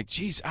something you're like,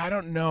 geez, I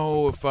don't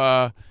know if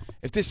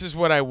this is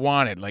what I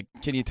wanted? Like,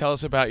 can you tell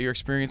us about your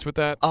experience with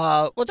that?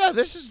 Well, no,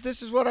 this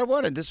is what I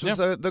wanted. This was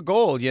the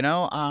goal,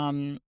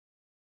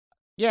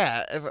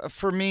 Yeah,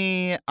 for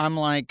me, I'm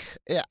like,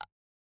 yeah,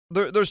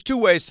 there's two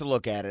ways to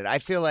look at it. I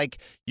feel like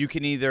you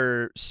can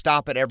either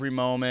stop at every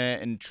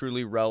moment and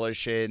truly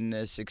relish in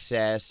the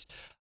success,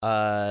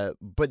 but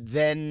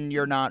then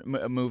you're not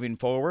moving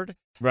forward.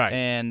 Right.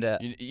 And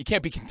you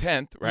can't be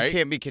content, right? You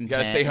can't be content. You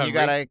gotta stay hungry.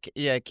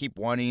 You gotta keep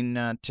wanting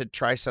to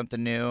try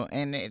something new.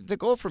 And the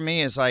goal for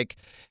me is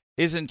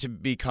isn't to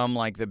become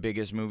like the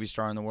biggest movie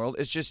star in the world.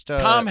 It's just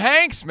Tom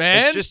Hanks,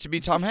 man. It's just to be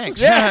Tom Hanks.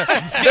 Yeah.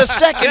 The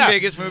second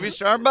biggest movie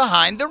star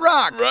behind The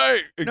Rock.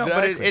 Right. No,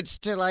 Exactly. but it's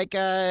to like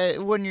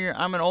when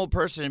I'm an old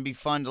person, it'd be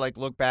fun to like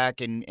look back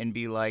and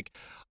be like,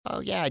 oh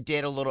yeah,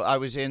 I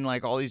was in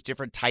like all these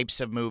different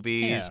types of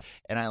movies,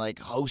 and I like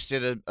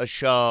hosted a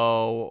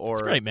show. Or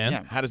That's great, man.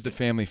 Yeah. How does the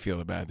family feel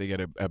about it? They get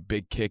a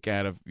big kick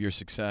out of your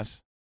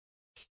success?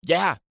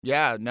 Yeah,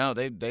 no,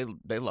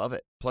 they love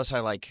it. Plus, I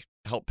like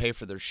help pay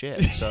for their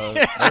shit, so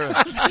they're By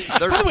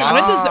the way,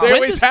 pumped. They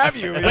always have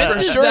you. When for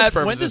insurance when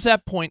purposes. does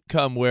that point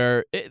come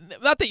where,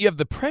 not that you have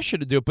the pressure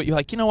to do it, but you're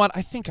like, you know what?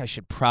 I think I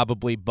should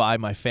probably buy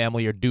my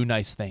family or do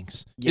nice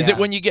things. Is it Yeah.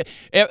 when you get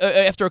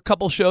after a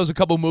couple shows, a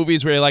couple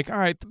movies, where you're like, all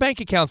right, the bank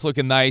account's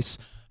looking nice.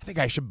 I think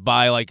I should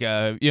buy like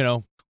a,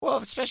 Well,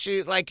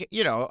 especially like,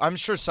 I'm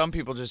sure some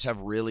people just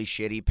have really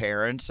shitty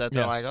parents that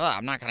they're Yeah. like, oh,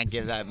 I'm not going to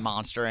give that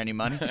monster any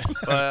money.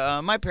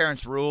 But my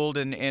parents ruled,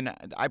 and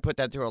I put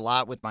that through a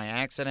lot with my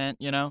accident,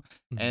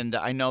 and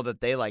I know that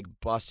they like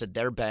busted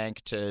their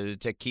bank to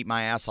keep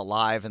my ass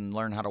alive and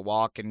learn how to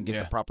walk and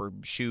get the proper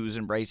shoes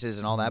and braces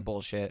and all that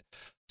bullshit.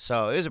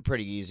 So it was a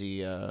pretty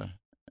easy.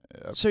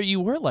 So you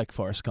were like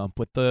Forrest Gump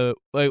with the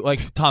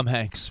like Tom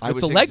Hanks with I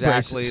was the leg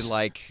exactly braces.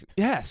 like.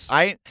 Yes.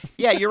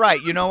 Yeah, you're right.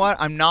 You know what?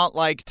 I'm not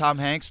like Tom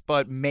Hanks,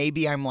 but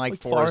maybe I'm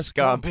like Forrest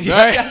Gump.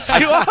 Yes,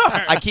 you are.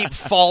 I keep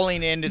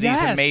falling into these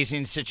Yes.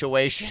 amazing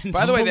situations.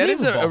 By the way, that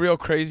is a Unbelievable. real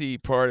crazy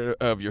part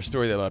of your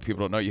story that a lot of people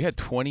don't know. You had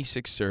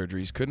 26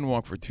 surgeries, couldn't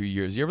walk for 2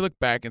 years. You ever look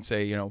back and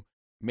say,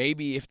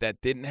 maybe if that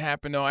didn't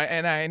happen,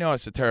 and I know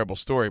it's a terrible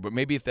story, but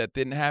maybe if that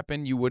didn't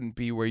happen, you wouldn't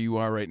be where you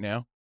are right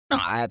now? No,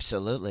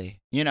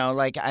 absolutely.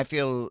 Like I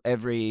feel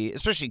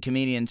especially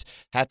comedians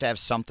have to have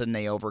something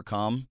they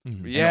overcome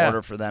in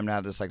order for them to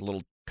have this like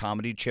little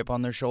comedy chip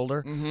on their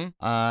shoulder. Mm-hmm.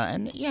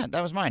 And yeah,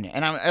 that was mine.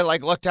 And I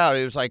like looked out.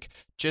 It was like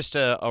just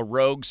a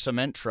rogue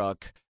cement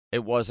truck.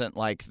 It wasn't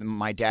like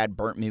my dad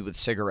burnt me with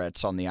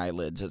cigarettes on the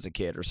eyelids as a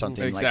kid or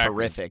something like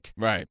horrific.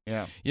 Right.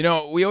 Yeah.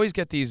 We always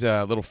get these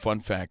little fun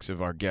facts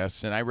of our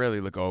guests, and I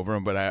rarely look over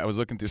them, but I was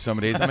looking through some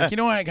of these. I'm like,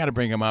 I got to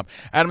bring them up.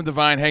 Adam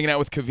Devine hanging out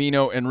with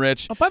Covino and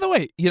Rich. Oh, by the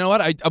way, you know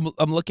what?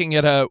 I'm looking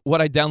at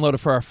what I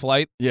downloaded for our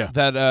flight. Yeah.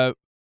 That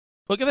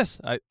look at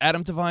this,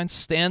 Adam Devine's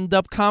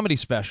stand-up comedy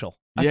special.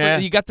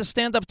 You got the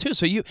stand-up too.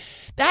 So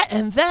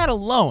that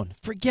alone,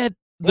 forget.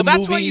 Well, the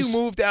that's why movies.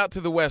 you moved out to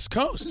the West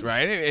Coast,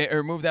 right?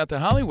 Or moved out to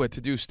Hollywood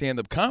to do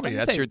stand-up comedy. I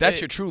was gonna That's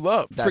say, your true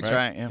love. That's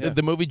right. Yeah.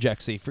 The movie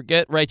Jexy.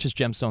 Forget Righteous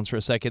Gemstones for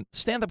a second.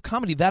 Stand-up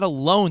comedy, that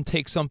alone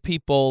takes some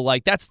people,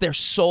 like, that's their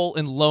soul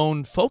and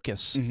lone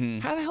focus. Mm-hmm.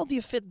 How the hell do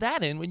you fit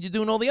that in when you're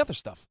doing all the other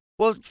stuff?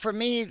 Well, for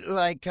me,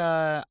 like,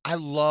 I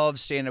love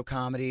stand-up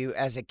comedy.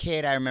 As a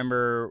kid, I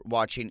remember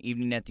watching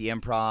Evening at the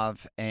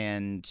Improv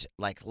and,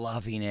 like,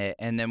 loving it.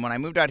 And then when I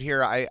moved out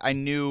here, I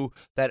knew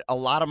that a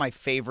lot of my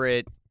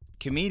favorite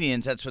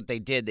comedians, that's what they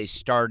did. They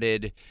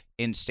started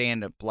in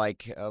stand-up,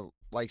 like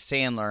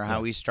Sandler,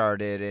 how he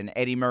started, and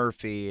Eddie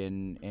Murphy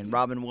and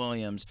Robin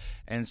Williams.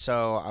 And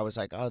so I was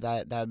like, oh,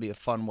 that'd be a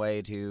fun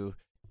way to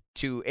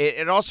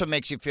it also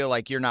makes you feel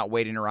like you're not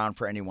waiting around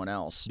for anyone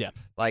else. Yeah.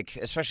 Like,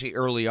 especially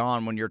early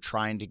on when you're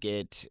trying to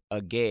get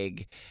a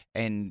gig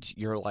and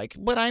you're like,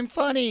 but I'm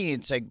funny.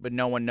 It's like, but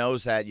no one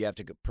knows that. You have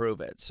to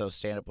prove it. So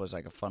stand-up was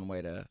like a fun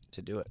way to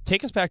do it.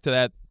 Take us back to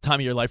that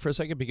time of your life for a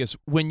second, because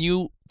when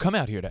you come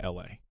out here to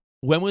L.A.,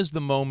 when was the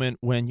moment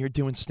when you're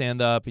doing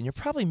stand-up and you're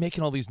probably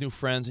making all these new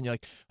friends and you're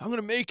like, I'm going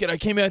to make it. I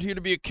came out here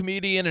to be a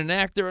comedian and an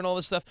actor and all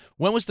this stuff.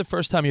 When was the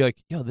first time you're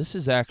like, yo, this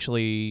is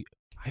actually,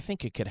 I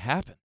think it could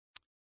happen?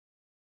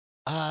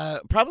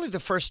 Probably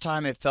the first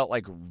time it felt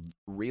like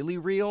really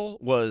real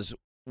was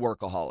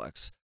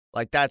Workaholics.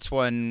 Like that's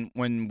when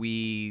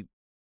we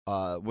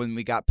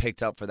got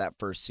picked up for that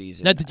first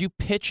season. Now, did you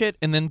pitch it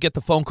and then get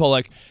the phone call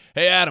like,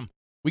 hey, Adam,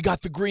 we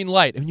got the green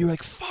light? And you're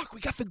like, fuck, we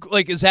got the,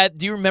 like, is that,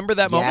 do you remember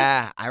that moment?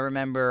 Yeah, I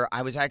remember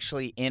I was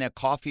actually in a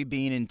Coffee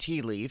Bean and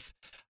Tea Leaf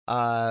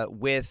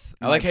with...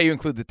 I like how you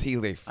include the tea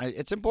leaf.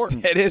 It's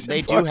important. It is They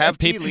important. do have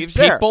tea leaves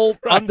there. People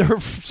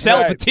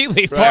undersell the tea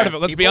leaf part of it,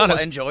 let's be People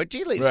honest. enjoy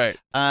tea leaves. Right.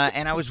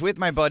 And I was with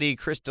my buddy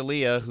Chris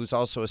D'Elia, who's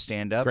also a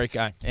stand-up. Great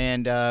guy.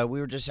 And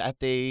we were just at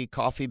the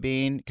Coffee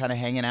Bean, kind of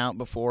hanging out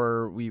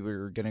before we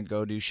were going to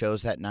go do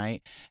shows that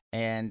night,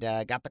 and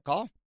got the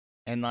call.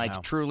 And, like,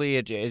 Wow. truly,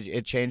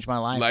 it changed my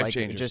life. Life like,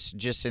 changer.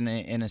 Just in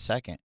a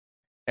second.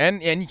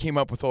 And you came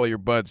up with all your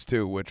buds,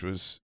 too, which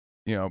was,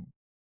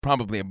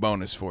 probably a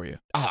bonus for you.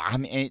 Oh, I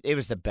mean, it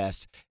was the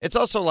best. It's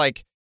also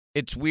like,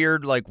 it's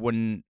weird, like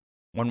when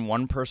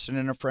one person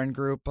in a friend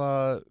group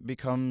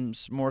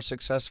becomes more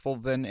successful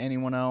than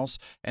anyone else,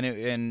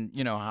 and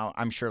you know how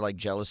I'm sure like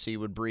jealousy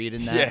would breed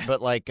in that. Yeah.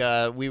 But like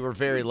we were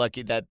very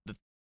lucky that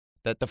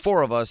that the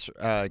four of us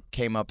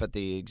came up at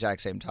the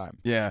exact same time.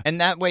 Yeah.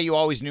 And that way you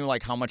always knew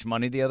like how much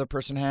money the other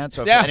person had.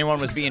 So if Yeah. anyone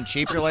was being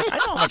cheap, you're like, I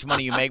know how much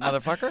money you make,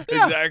 motherfucker.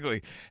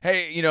 Exactly.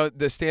 Hey,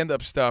 the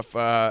stand-up stuff,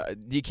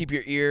 do you keep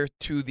your ear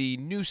to the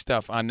new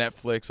stuff on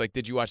Netflix? Like,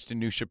 did you watch the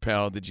new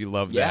Chappelle? Did you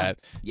love that?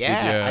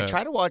 Yeah, Did I ya-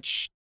 try to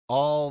watch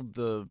all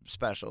the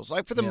specials.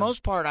 Like for the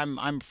most part,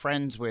 I'm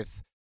friends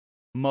with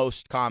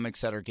most comics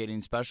that are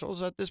getting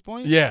specials at this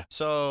point. Yeah.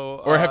 So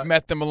Or have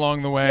met them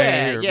along the way.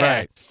 yeah, or- yeah.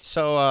 Right.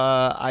 So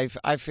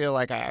I feel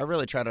like I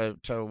really try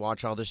to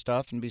watch all this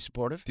stuff and be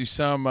supportive. Do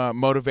some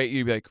motivate you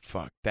to be like,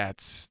 fuck,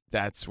 that's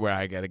where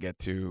I got to get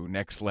to,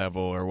 next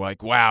level, or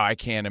like, wow, I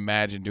can't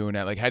imagine doing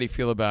that. Like, how do you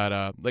feel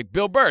about like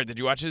Bill Burr? Did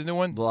you watch his new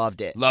one?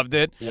 Loved it. Loved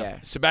it? Yeah.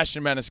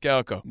 Sebastian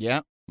Maniscalco.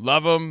 Yeah.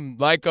 Love him,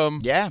 like him.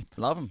 Yeah,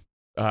 love him.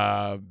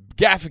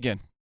 Gaffigan.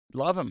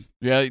 Love him.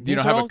 Yeah, you These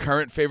don't are have all- a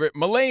current favorite?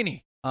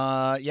 Mulaney.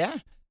 Yeah.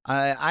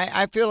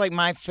 I feel like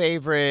my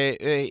favorite.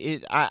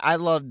 I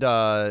loved.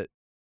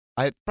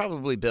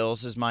 Probably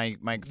Bill's is my You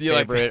like-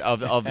 favorite of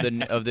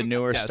the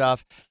newer Yes.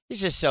 stuff.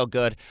 He's just so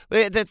good.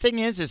 But the thing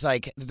is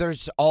like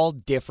there's all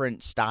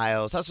different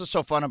styles. That's what's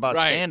so fun about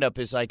Right. stand up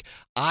is like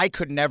I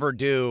could never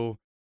do.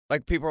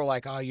 Like people are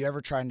like, oh, you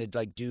ever trying to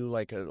like do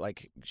like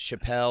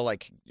Chappelle?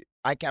 Like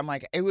I'm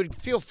like it would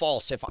feel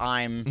false if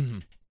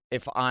I'm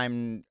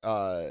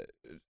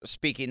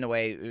speaking the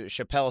way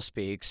Chappelle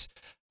speaks.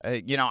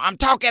 I'm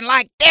talking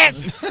like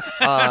this.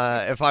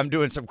 If I'm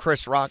doing some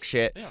Chris Rock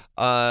shit.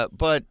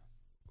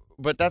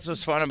 But that's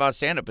what's fun about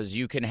stand-up is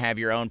you can have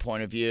your own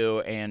point of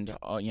view, and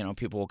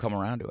people will come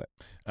around to it.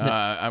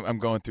 I'm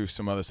going through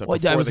some other stuff. Well,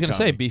 yeah, I before was the going to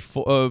say comedy.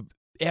 before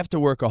after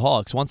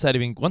Workaholics. Once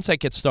that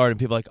gets started,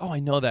 people are like, oh, I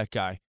know that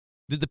guy.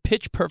 Did the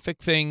Pitch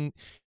Perfect thing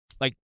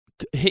like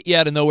hit you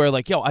out of nowhere?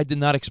 Like, yo, I did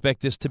not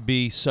expect this to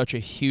be such a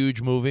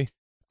huge movie.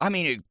 I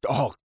mean,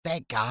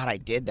 thank God I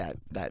did that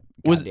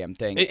goddamn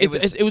thing.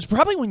 It was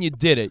probably when you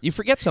did it. You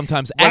forget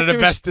sometimes. One of actors,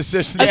 the best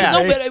decisions I said,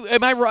 you no, made.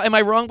 but am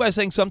I wrong by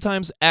saying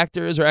sometimes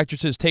actors or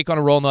actresses take on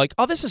a role and they're like,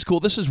 oh, this is cool,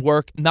 this is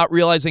work, not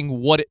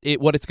realizing what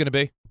it's going to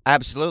be?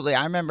 Absolutely.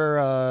 I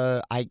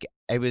remember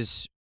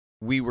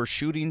we were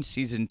shooting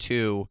season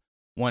 2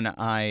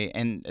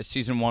 and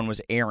season 1 was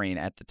airing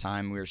at the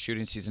time. We were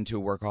shooting season 2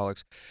 of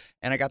Workaholics,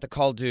 and I got the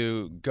call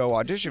to go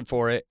audition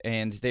for it,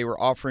 and they were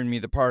offering me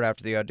the part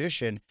after the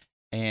audition.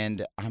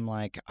 And I'm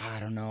like, I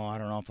don't know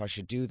if I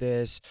should do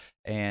this.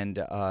 And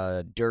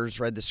Durs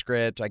read the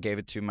script. I gave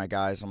it to my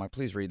guys. I'm like,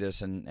 please read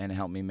this and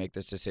help me make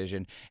this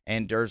decision.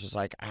 And Durs was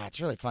like,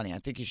 it's really funny. I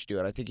think you should do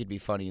it. I think you'd be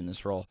funny in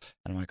this role.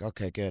 And I'm like,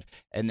 okay, good.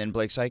 And then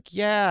Blake's like,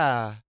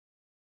 yeah,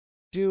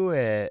 do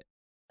it.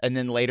 And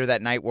then later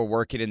that night, we're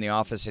working in the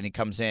office, and he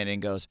comes in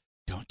and goes,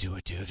 don't do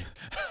it, dude.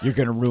 You're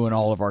going to ruin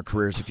all of our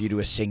careers if you do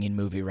a singing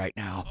movie right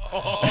now.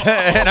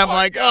 And I'm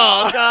like,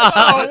 oh,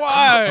 God.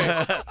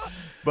 Why?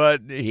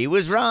 But he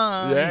was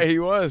wrong. Yeah, he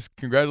was.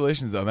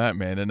 Congratulations on that,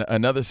 man. And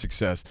another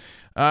success.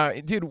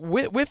 Dude,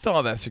 with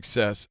all that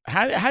success,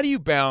 how do you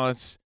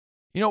balance?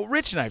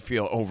 Rich and I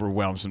feel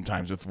overwhelmed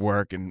sometimes with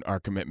work and our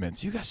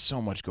commitments. You got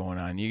so much going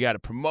on. You got to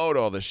promote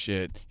all this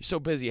shit. You're so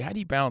busy. How do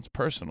you balance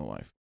personal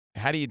life?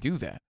 How do you do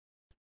that?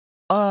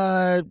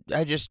 I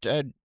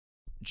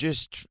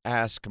just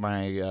ask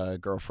my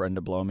girlfriend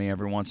to blow me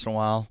every once in a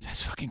while.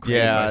 That's fucking crazy.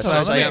 Yeah, That's it's just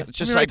awesome. like,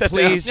 Let me write that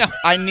please, down.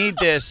 I need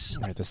this.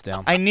 Write this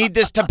down. I need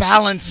this to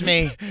balance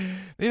me.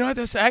 You know what?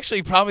 That's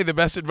actually probably the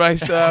best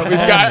advice we've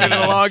gotten in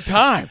a long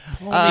time.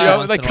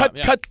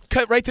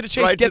 Cut right to the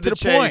chase. Right get to the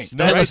point.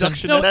 That's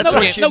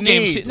what you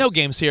need. No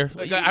games here.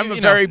 I'm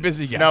a very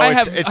busy guy. No,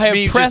 it's I have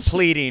me press- just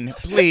pleading.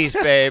 Please,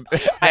 babe.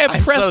 I have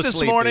I'm press so this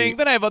sleepy. morning.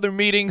 Then I have other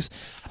meetings.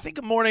 I think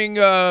a morning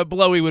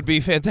blowy would be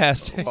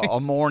fantastic. A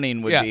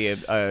morning would be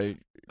a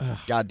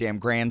goddamn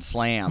grand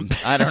slam.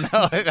 I don't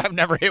know. I've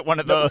never hit one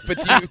of those.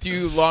 But do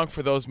you long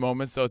for those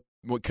moments though?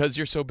 Because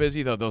you're so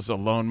busy though, those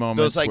alone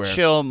moments. Those like where,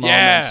 chill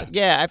moments.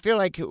 Yeah, I feel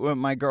like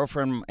my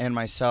girlfriend and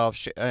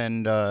myself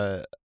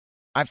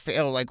I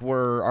feel like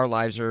our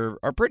lives are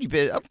pretty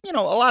busy.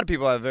 A lot of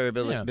people have very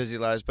busy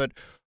lives, but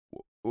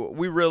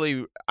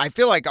I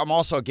feel like I'm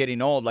also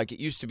getting old. Like it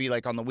used to be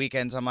like on the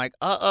weekends, I'm like,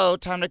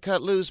 time to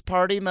cut loose,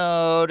 party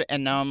mode.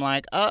 And now I'm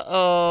like,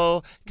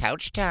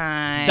 couch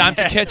time. Time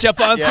to catch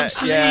up on some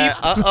sleep. Yeah,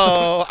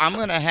 I'm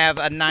going to have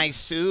a nice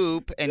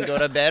soup and go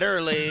to bed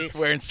early.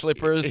 Wearing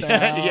slippers now.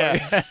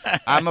 Yeah.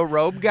 I'm a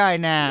robe guy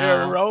now.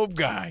 You're a robe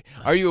guy.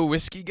 Are you a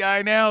whiskey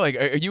guy now? Like,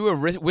 are you a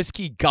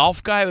whiskey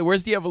golf guy?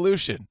 Where's the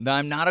evolution? No,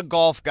 I'm not a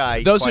golf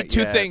guy. Those are quite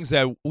two yet. things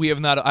that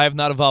I have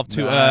not evolved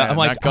to. No, I'm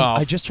like, not golf.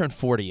 I just turned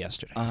 40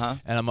 yesterday. Uh-huh.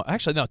 And I'm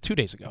actually, no, 2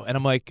 days ago. And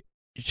I'm like,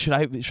 should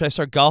I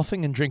start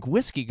golfing and drink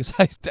whiskey?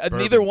 Because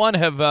neither one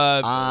have.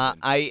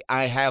 I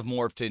have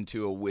morphed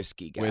into a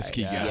whiskey guy.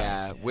 Whiskey guy.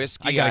 Yeah,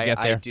 whiskey. I gotta get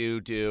there. I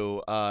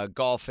do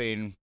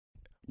golfing.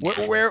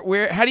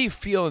 Where? How do you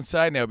feel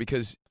inside now?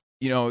 Because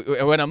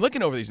when I'm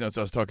looking over these notes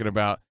I was talking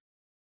about,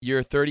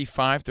 you're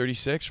 35,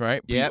 36,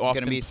 right? But Yeah, you gonna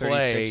often be 36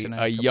 play in a a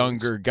couple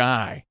younger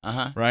guy,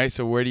 right?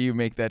 So where do you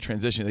make that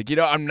transition? Like,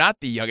 I'm not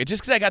the young.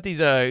 Just because I got these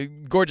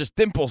gorgeous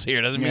dimples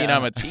here doesn't mean Yeah.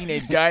 I'm a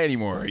teenage guy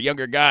anymore, or a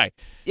younger guy.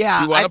 Yeah,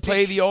 do you want I to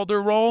play the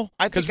older role?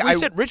 I Because think we I-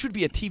 said Rich would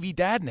be a TV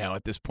dad now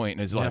at this point in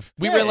his life.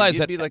 We realized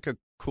you'd that be like a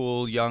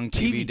cool young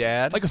TV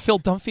dad. like a Phil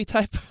Dunphy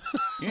type.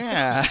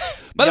 Yeah.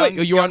 By the way,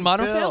 Young- you were on young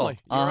Modern Phil. Family.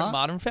 You were on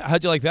Modern Family.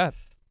 How'd you like that?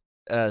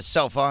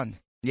 So fun.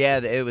 Yeah,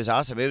 it was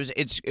awesome.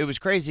 It was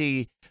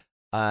crazy.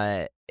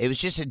 It was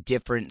just a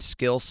different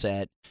skill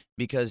set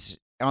because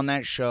on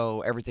that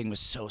show everything was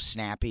so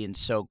snappy and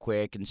so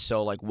quick and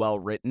so like well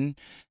written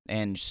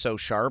and so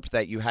sharp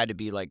that you had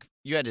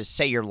to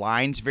say your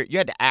lines. You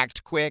had to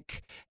act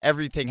quick.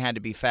 Everything had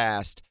to be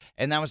fast.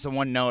 And that was the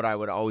one note I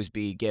would always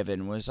be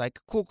given was like,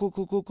 cool.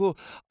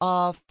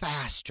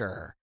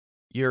 Faster.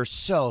 You're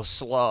so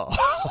slow.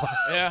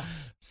 Yeah.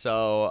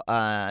 So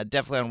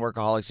definitely on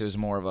Workaholics, it was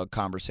more of a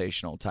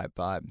conversational type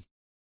vibe.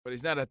 But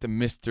he's not at the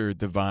Mr.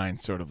 Divine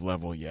sort of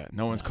level yet.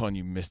 No one's calling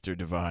you Mr.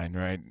 Divine,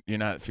 right? You're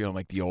not feeling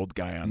like the old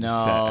guy on the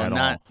set at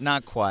all.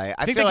 Not quite.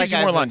 I think feel that like gives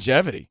you more I've-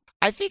 longevity.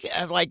 I think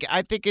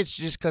it's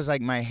just because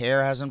like my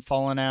hair hasn't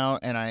fallen out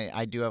and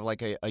I do have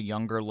like a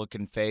younger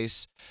looking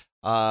face.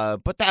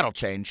 But that'll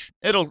change.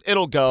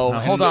 It'll go.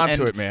 Hold on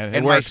to it, man. It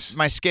and works.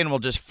 My skin will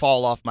just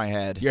fall off my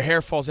head. Your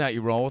hair falls out.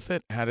 You roll with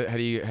it. How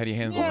do you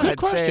handle Yeah,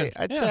 it?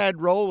 I'd say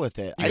I'd roll with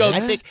it. I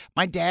think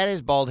my dad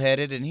is bald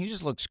headed and he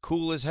just looks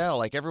cool as hell.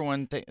 Like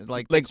everyone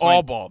like thinks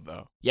all bald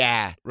though.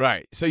 Yeah.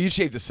 Right. So you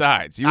shave the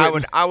sides. You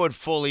I would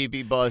fully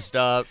be buzzed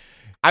up.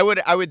 I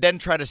would then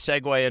try to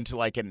segue into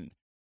like an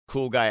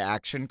cool guy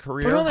action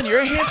career. But hold on, you're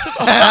a handsome.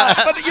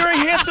 But you're a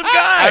handsome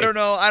guy. I don't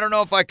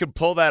know if I could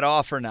pull that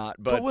off or not.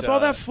 But with all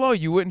that flow,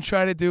 you wouldn't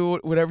try to do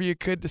whatever you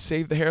could to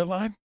save the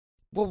hairline.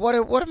 Well,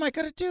 what am I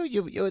gonna do?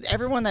 You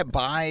everyone that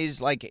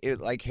buys like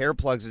hair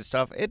plugs and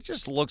stuff, it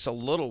just looks a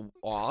little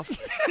off.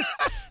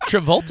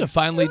 Travolta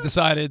finally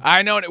decided.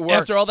 I know, and it works.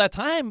 After all that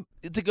time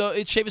to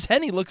go shave his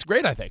head. He looks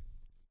great. I think.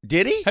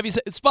 Did he? Have you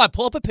seen Spot?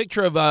 Pull up a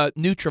picture of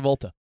new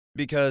Travolta.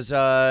 Because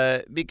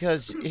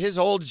his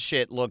old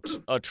shit looked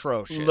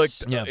atrocious.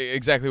 Looked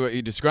exactly what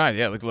you described.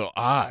 Yeah, looked a little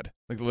odd.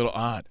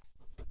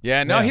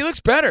 Yeah, no, Yeah. he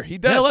looks better. He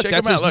does. Yeah, look, Check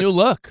that's him out. his new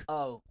look.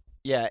 Oh,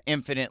 yeah,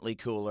 infinitely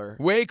cooler.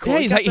 Way cool.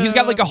 Yeah, he's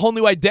got like a whole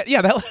new identity.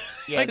 Yeah, that.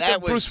 Yeah, like that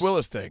the Bruce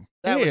Willis thing.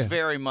 That Yeah. was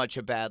very much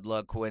a bad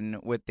look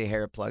with the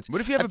hair plugs. What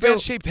if you have I a feel-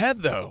 bad-shaped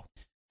head though?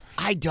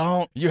 I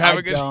don't. You have I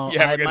a good. don't. You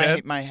have I- a good my,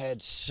 head. My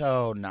head's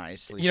so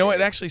nicely. You know what? It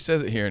shaped. actually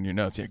says it here in your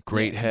notes. Yeah,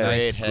 great Yeah,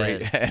 head.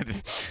 great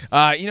head.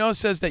 It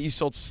says that you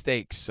sold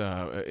steaks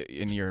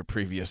in your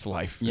previous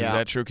life. Is Yeah.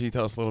 that true? Can you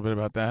tell us a little bit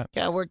about that?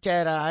 Yeah, I worked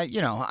at, I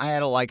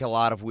had a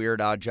lot of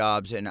weird odd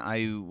jobs, and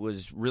I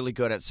was really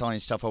good at selling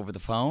stuff over the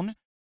phone.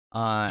 You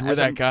were as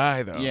that a-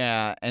 guy, though.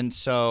 Yeah, and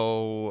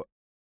so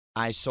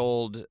I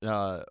sold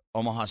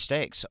Omaha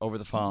steaks over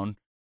the phone,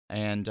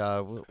 and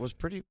was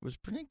pretty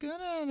good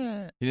at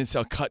it. You didn't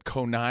sell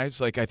Cutco knives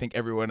like I think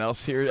everyone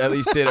else here at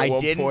least did at I one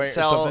didn't point or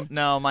sell. something?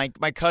 No, my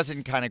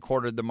cousin kind of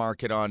quartered the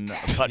market on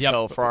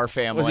Cutco for our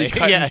family. Was he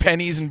cutting yeah.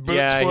 pennies and boots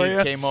yeah, for he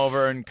you? came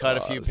over and cut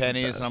a few that's the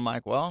pennies, best. and I'm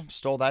like, well,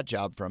 stole that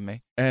job from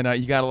me. And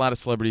you got a lot of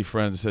celebrity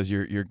friends. It says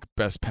your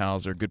best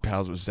pals or good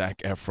pals with Zac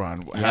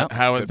Efron. Yep,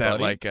 How is good that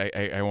buddy. like?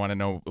 I want to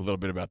know a little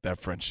bit about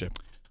that friendship.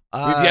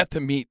 Uh, We've yet to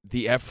meet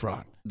the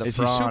Efron. Is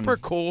he Fron. super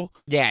cool?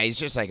 Yeah, he's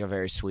just like a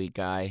very sweet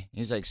guy.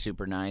 He's like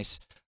super nice.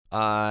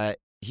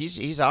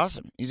 He's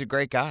awesome. He's a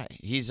great guy.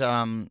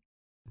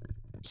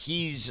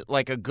 He's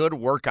like a good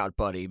workout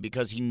buddy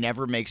because he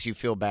never makes you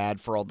feel bad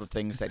for all the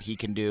things that he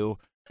can do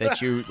that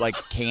you like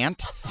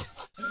can't.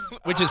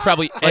 Which is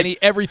probably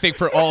everything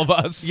for all of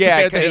us.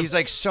 Yeah, compared to him. he's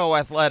like so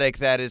athletic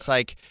that it's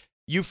like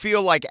you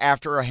feel like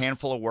after a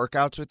handful of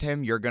workouts with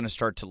him, you're gonna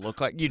start to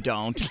look like you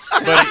don't,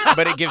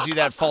 but it gives you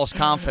that false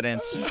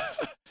confidence.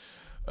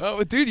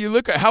 Oh, dude, you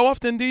look. How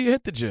often do you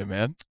hit the gym,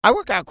 man? I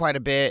work out quite a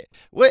bit.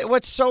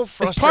 What's so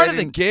frustrating? It's part of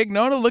the gig,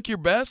 no, to look your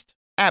best.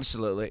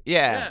 Absolutely,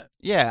 yeah.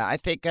 I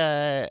think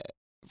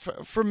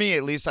for me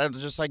at least, I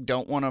just like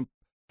don't want to.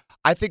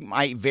 I think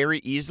I very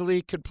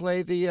easily could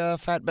play the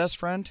fat best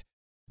friend.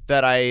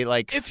 That I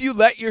like. If you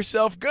let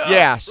yourself go.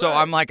 Yeah, so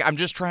Right. I'm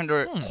just trying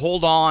to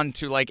hold on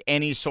to like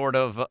any sort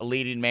of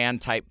leading man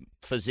type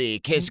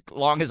physique as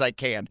long as I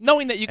can.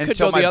 Knowing that you could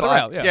Until go the my other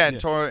bod- route.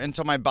 Yeah.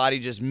 until my body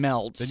just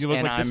melts. Then you look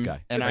and like this I'm-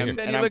 guy. And Like I'm him.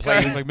 Then and you I'm look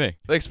playing like me.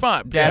 Like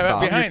Spot. Dad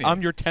bod. behind you.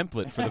 I'm your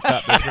template for the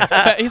fat best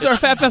friend. He's our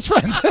fat best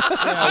friend.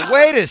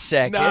 Wait a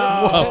second.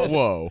 No.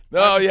 Whoa.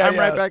 No, yeah, I'm yeah.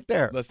 right back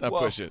there. Let's not Whoa.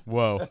 push it.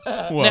 Whoa.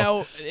 Whoa.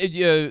 Now,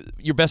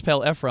 your best pal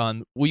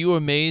Efron, were you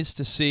amazed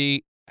to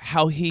see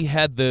how he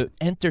had the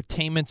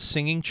entertainment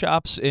singing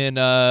chops in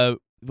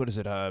what is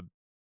it?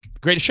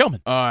 Greatest Showman.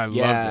 Oh, I loved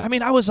it. I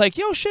mean, I was like,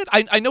 yo, shit.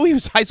 I know he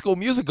was High School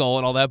Musical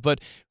and all that, but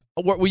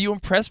were you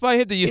impressed by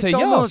him? Did you It's say, yo?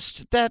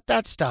 almost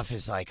that stuff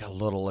is like a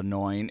little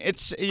annoying.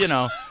 It's he's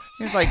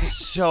like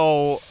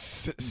so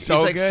so he's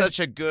like good. such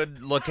a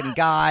good looking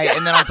guy,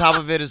 and then on top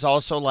of it is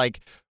also like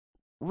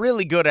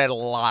really good at a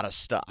lot of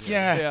stuff.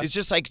 Yeah. He's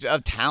just like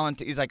of talent.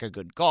 He's like a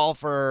good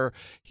golfer.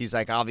 He's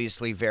like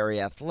obviously very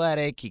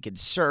athletic. He could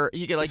surf.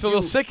 He could like It's a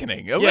little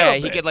sickening. A yeah, little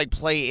he bit. could like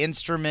play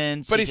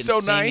instruments. But he he's can so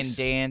sing nice. and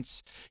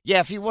dance.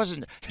 Yeah, if he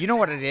wasn't, you know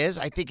what it is?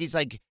 I think he's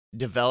like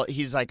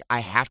he's like,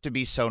 I have to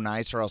be so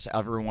nice or else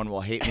everyone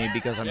will hate me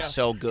because I'm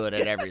so good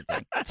at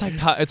everything.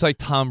 It's like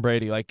Tom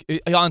Brady. Like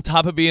on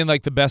top of being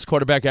like the best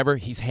quarterback ever,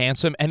 he's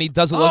handsome and he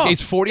doesn't look.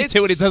 He's 42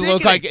 and he doesn't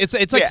look like it's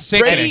like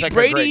sickening.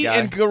 Brady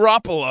and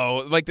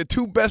Garoppolo, like the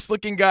two best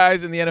looking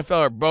guys in the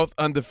NFL, are both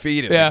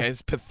undefeated. Yeah. Okay?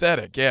 It's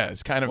pathetic. Yeah,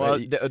 it's kind of Well,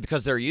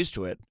 because they're used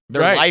to it.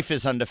 Their Right. life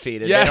is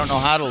undefeated. Yes. They don't know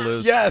how to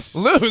lose. Yes,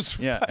 lose.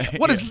 Yeah.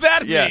 What does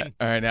that Yeah. mean?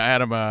 All right, now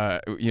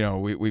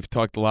Adam, we've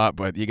talked a lot,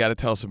 but you got to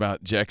tell us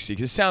about Jexy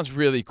because it sounds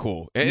really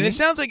cool, and it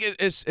sounds like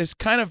it's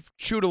kind of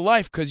true to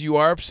life because you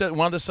are obsessed.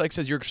 Wanda Sykes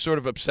says you're sort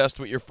of obsessed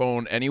with your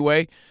phone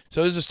anyway.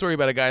 So there's a story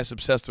about a guy that's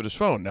obsessed with his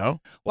phone. No,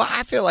 Well,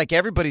 I feel like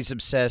everybody's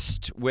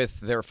obsessed with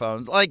their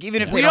phone. Like,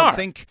 even if they We don't are.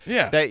 think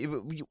Yeah. that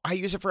I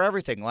use it for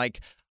everything.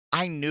 Like,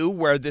 I knew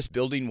where this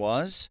building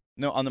was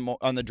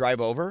on the drive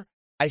over.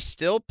 I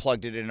still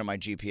plugged it into my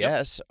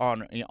GPS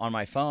on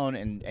my phone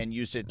and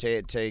used it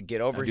to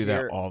get over I do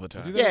here. that all the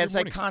time. Yeah, it's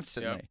like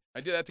constantly. Yep. I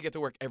do that to get to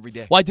work every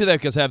day. Well, I do that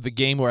because I have the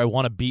game where I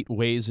want to beat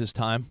Waze's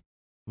time.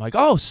 I'm like,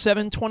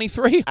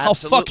 7:23. I'll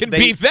Absolutely. fucking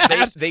beat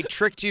that. They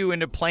tricked you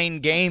into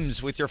playing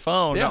games with your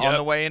phone Yeah. on Yep.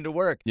 the way into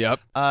work. Yep.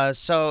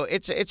 So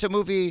it's a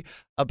movie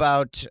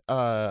about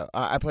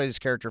I play this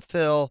character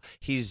Phil.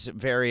 He's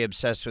very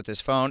obsessed with his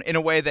phone in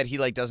a way that he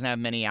like doesn't have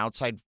many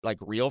outside like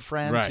real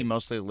friends. Right. He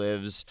mostly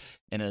lives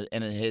in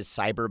his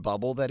cyber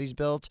bubble that he's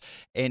built,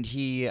 and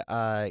he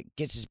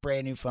gets his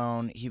brand new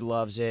phone. He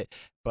loves it,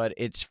 but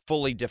it's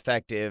fully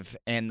defective,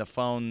 and the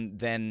phone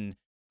then.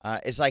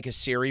 It's like a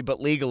Siri,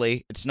 but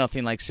legally, it's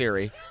nothing like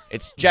Siri.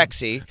 It's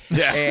Jexy,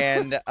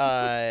 and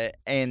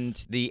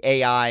the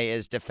AI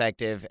is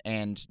defective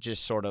and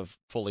just sort of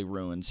fully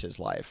ruins his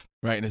life.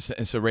 Right, and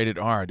it's a rated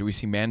R. Do we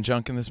see man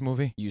junk in this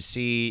movie? You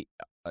see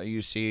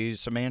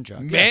some man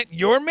junk.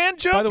 Your man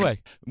junk? By the way,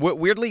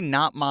 weirdly,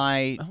 not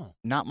my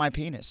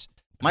penis.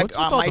 what's with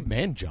all the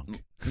man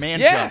junk?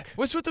 Man yeah. junk.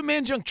 What's with the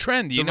man junk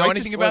trend? Do you The know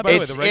Righteous- anything about by the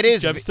this? way, the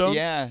Righteous Gemstones?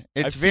 Yeah,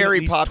 it's I've seen very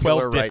at least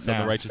popular 12 right dicks on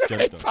now. the Righteous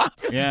Gemstones.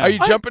 Yeah. Are you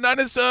jumping on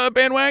his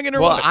bandwagon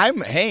or Well, what?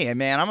 I'm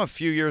a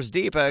few years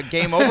deep.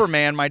 Game Over,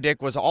 man. My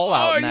dick was all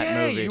out in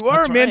that movie. You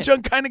are a man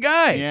junk kind of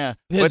guy. Yeah.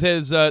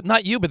 There's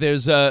not you, but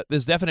there's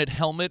definite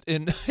helmet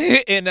in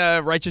in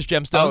Righteous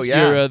Gemstones. Oh,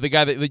 yeah. You're the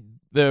guy that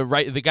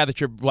the guy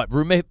that your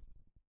roommate.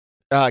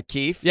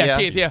 Keith. Yeah,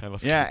 Keith. Yeah.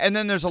 Yeah, and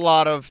then there's just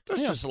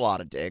a lot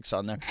of dicks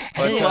on there.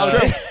 But, a lot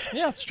of dicks.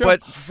 Yeah, it's true.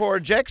 But for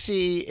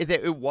Jexy,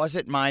 it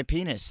wasn't my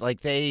penis. Like,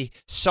 they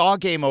saw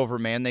Game Over,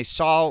 man. They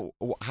saw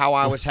how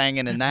I was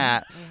hanging in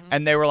that,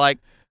 and they were like,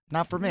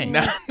 not for me.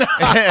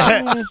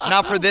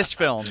 Not for this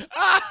film.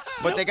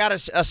 But they got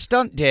a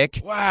stunt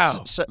dick.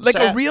 Wow. Like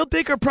a real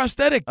dick or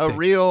prosthetic A dick?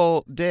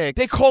 real dick.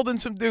 They called in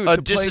some dude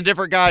to Just play. a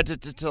different guy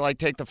to like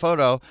take the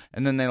photo,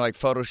 and then they like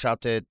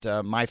photoshopped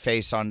it, my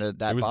face onto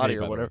that was body me,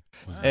 or by the whatever.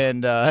 way.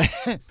 And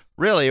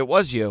really, it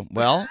was you.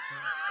 Well,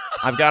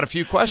 I've got a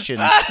few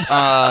questions.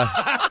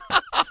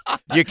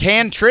 You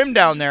can trim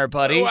down there,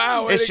 buddy.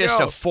 Wow, way it's to just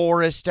go. a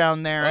forest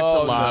down there. It's a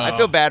Oh, lot. no. I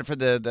feel bad for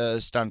the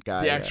stunt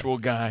guy. The actual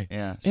guy.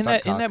 Yeah. In stunt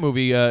that cock.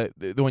 movie,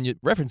 the one you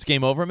referenced,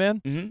 Game Over,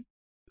 man. Mm-hmm.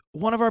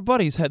 One of our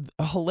buddies had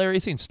a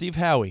hilarious scene. Steve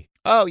Howie.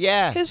 Oh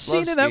yeah. His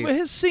Love scene in that. Steve.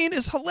 His scene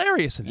is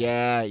hilarious. In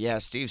that. Yeah.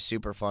 Steve's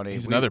super funny.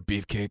 He's another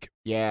beefcake.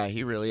 Yeah,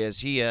 he really is.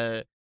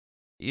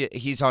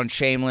 He's on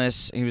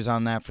Shameless. He was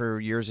on that for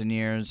years and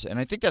years, and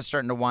I think that's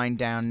starting to wind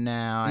down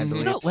now. I You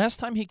believe. know, last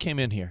time he came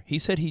in here, he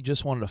said he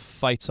just wanted to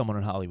fight someone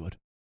in Hollywood.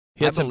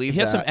 He I had believe he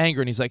had some that.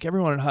 anger, and he's like,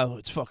 everyone in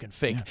Hollywood's fucking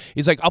fake.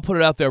 He's like, I'll put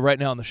it out there right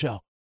now on the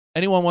show.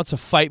 Anyone wants to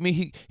fight me?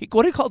 He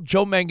what did he call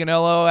Joe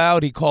Manganiello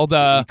out? He called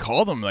he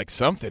called him like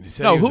something. He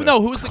said No, he was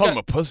who was the called guy? him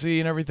a pussy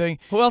and everything.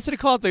 Who else did he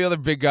call it? The other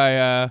big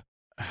guy.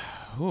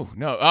 Ooh,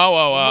 no.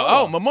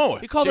 Oh,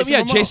 Momoa. He called Jason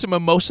him Momoa. Jason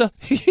Mimosa.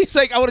 He's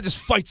like, I want to just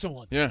fight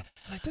someone. Yeah.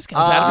 Like, this guy's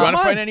out of you his want to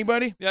mind. fight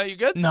anybody? Yeah, you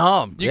good?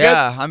 No, You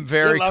yeah, good? I'm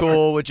very You're a lover.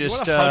 cool with You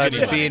just wanna hug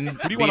just anybody? being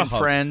Who do you wanna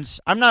hug? friends.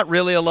 I'm not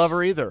really a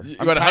lover either. You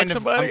I'm wanna hug kind of-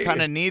 somebody? I'm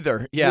kind of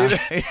neither. Yeah.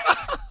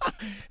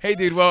 Hey,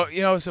 dude. Well,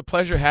 it's a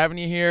pleasure having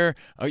you here.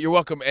 You're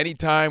welcome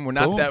anytime. We're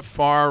not Cool. that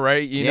far,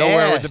 right? You know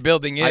where Yeah. the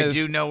building is. I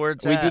do know where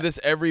it's We at. do this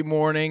every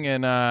morning,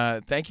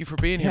 and thank you for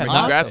being here. Yeah, man.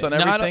 Congrats awesome.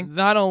 on everything.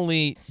 Not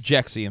only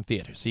Jexy in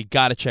theaters, you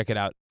got to check it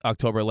out.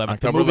 October 11th.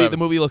 October the 11th.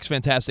 movie looks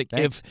fantastic.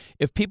 Thanks.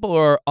 If people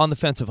are on the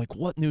fence of like,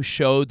 what new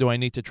show do I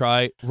need to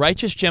try?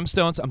 Righteous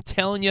Gemstones. I'm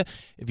telling you,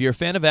 if you're a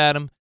fan of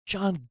Adam,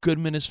 John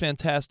Goodman is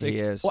fantastic. He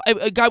is. Well,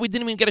 a guy we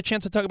didn't even get a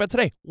chance to talk about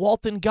today,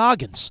 Walton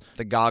Goggins.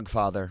 The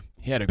Gogfather.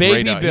 He had a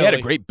Baby great, Billy. he had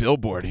a great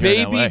billboard here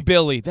in LA. Baby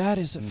Billy. That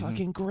is a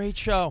fucking great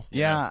show.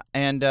 Yeah,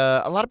 and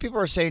a lot of people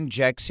are saying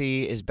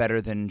Jexy is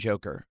better than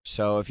Joker.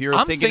 So if you're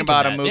I'm thinking thinking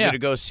about a that, movie yeah. to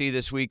go see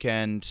this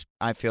weekend,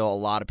 I feel a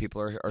lot of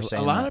people are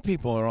saying A lot that. of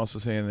people are also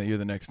saying that you're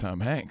the next Tom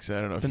Hanks.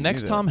 I don't know if The you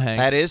next knew Tom that. Hanks.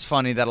 That is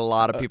funny that a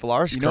lot of people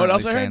are You know what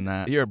else I saying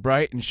heard? that. You're a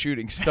bright and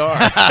shooting star.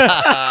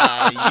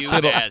 You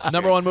People, bastard.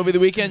 number one movie of the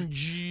weekend,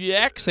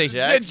 Jexy.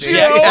 Jexy.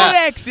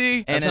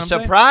 Jexy. And That's a what I'm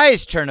saying.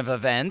 surprise turn of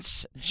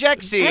events,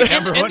 Jexy,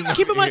 number one. And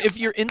keep in mind, if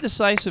you're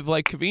indecisive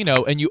like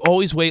Covino and you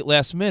always wait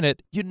last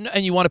minute,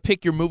 and you want to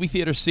pick your movie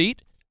theater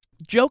seat,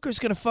 Joker's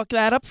gonna fuck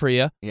that up for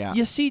you. Yeah.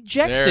 You see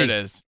Jexy. There it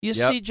is. You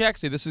Yep. see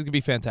Jexy. This is gonna be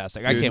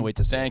fantastic. I Dude, can't wait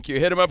to see. Thank you.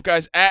 Hit him up,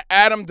 guys. At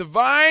Adam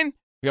Devine.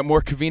 We got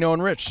more Covino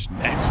and Rich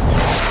next.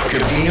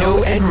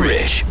 Covino and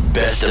Rich,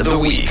 best of the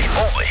week.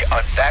 Only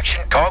on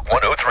Faction Talk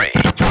 103.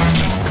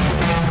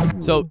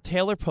 So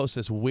Taylor posts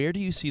this. Where do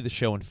you see the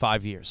show in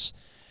 5 years?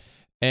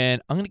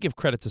 And I'm gonna give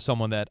credit to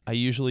someone that I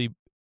usually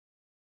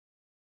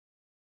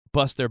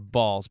bust their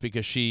balls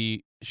because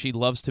she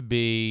loves to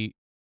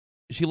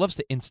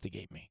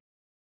instigate me.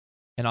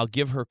 And I'll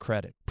give her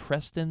credit.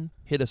 Preston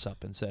hit us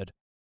up and said,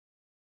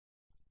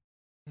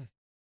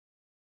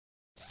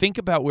 think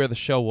about where the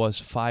show was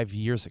 5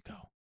 years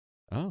ago.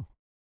 Oh.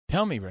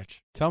 Tell me,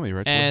 Rich. Tell me,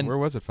 Rich. And- Where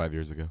was it 5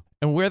 years ago?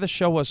 And where the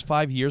show was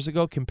 5 years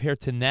ago compared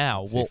to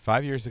now. See, Well,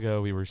 5 years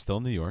ago, we were still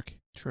in New York.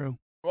 True.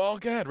 Well,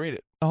 go ahead. Read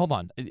it. hold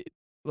on.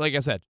 Like I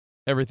said,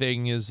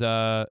 everything is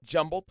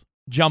Jumbled.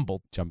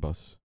 jumbled.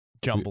 Jumbos.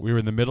 Jumbled. We were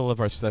in the middle of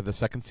the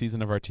second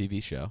season of our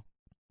TV show.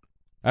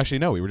 Actually,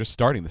 no, we were just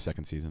starting the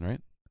second season,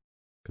 right?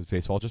 Because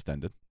baseball just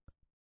ended.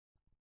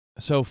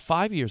 So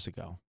 5 years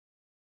ago,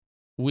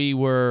 we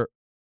were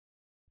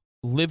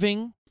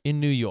living in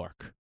New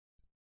York.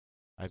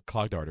 I had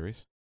clogged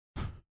arteries.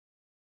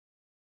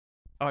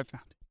 Oh, I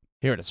found it.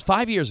 Here it is.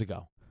 5 years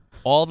ago,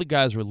 all the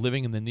guys were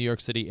living in the New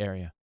York City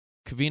area.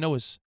 Covino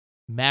was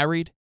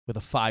married with a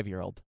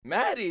 5-year-old.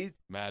 Maddie.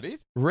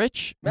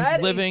 Rich was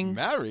Maddie. living.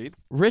 Married?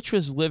 Rich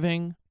was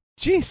living.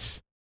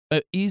 Jeez.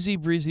 An easy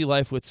breezy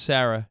life with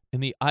Sarah in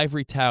the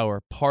Ivory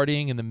Tower,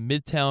 partying in the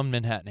Midtown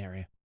Manhattan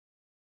area.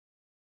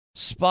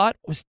 Spot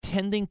was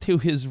tending to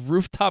his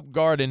rooftop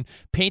garden,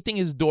 painting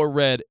his door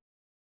red,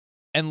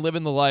 and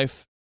living the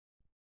life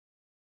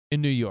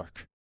in New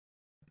York.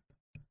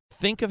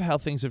 Think of how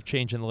things have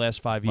changed in the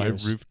last 5 My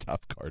years.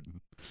 rooftop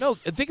garden. No,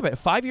 think about it.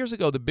 5 years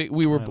ago,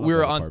 we were I love we were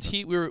that on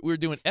apartment. we were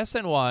doing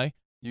SNY.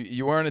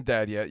 You weren't a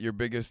dad yet. Your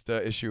biggest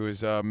issue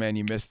is, man,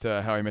 you missed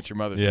How I Met Your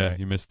Mother. Yeah, tonight.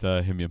 you missed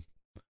him.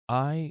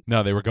 I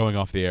No, they were going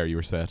off the air. You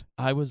were sad.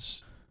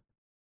 was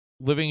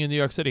living in New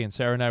York City, and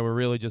Sarah and I were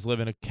really just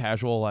living a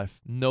casual life.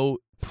 No,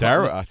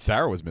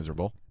 Sarah was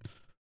miserable.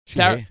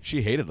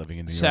 She hated living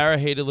in New York. Sarah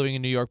hated living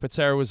in New York, but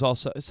Sarah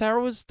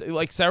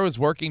was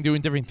working,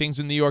 doing different things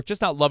in New York,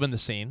 just not loving the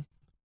scene.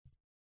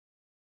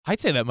 I'd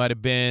say that might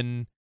have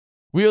been.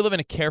 We were living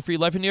a carefree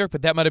life in New York,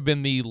 but that might have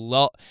been the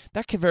lull.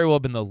 That could very well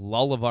have been the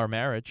lull of our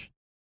marriage.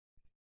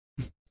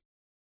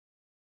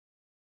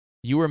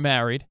 You were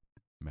married.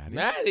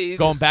 Maddie.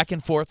 Going back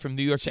and forth from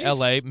New York to Jeez.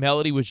 L.A.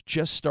 Melody was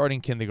just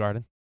starting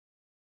kindergarten.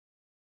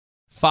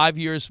 5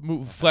 years,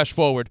 flash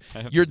forward.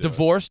 I have You're to do it.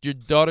 divorced. Your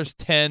daughter's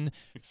 10.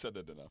 You said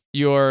it enough.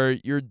 You're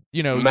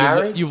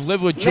Married? you've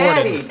lived with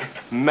Jordan.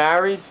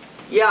 Married?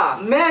 Yeah,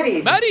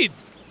 married. Married.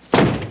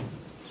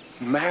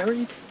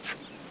 Married?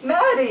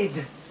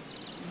 Married.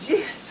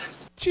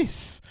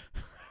 Jeez.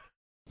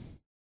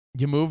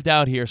 You moved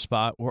out here,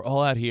 Spot. We're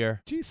all out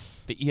here.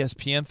 Jeez. The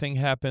ESPN thing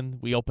happened.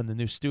 We opened the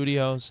new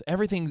studios.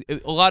 Everything,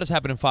 a lot has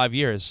happened in 5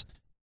 years.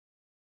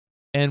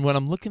 And when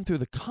I'm looking through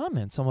the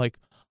comments, I'm like,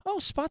 oh,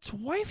 Spot's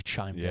wife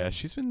chimed in. Yeah,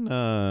 she's been.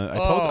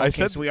 I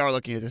said so we are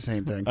looking at the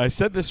same thing. I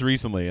said this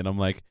recently, and I'm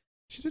like,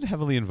 she's been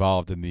heavily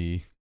involved in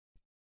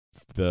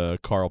the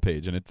Carl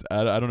page, and it's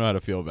I don't know how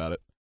to feel about it.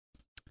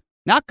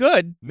 Not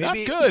good.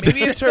 Maybe, Not good.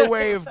 Maybe it's her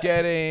way of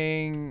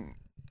getting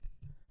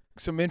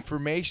some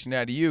information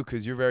out of you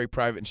because you're very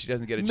private and she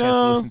doesn't get a chance to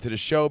No. listen to the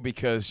show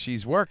because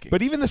she's working.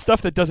 But even the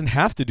stuff that doesn't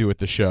have to do with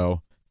the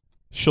show,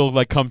 she'll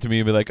like come to me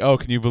and be like, "Oh,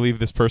 can you believe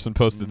this person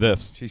posted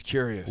this?" She's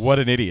curious. What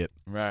an idiot!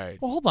 Right.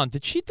 Well, hold on.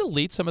 Did she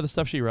delete some of the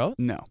stuff she wrote?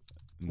 No.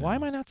 Why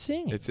am I not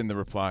seeing it? It's in the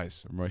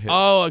replies.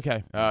 Oh,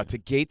 okay. To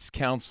Gates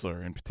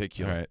Counselor in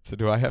particular. All right. So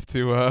do I have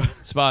to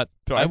Spot?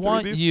 Do I I have to read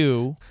want these?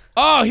 you.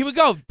 Oh, here we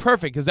go.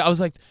 Perfect. Because I was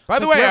like. By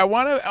it's the like, way,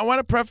 where- I want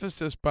to preface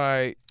this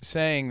by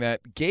saying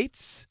that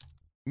Gates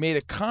made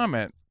a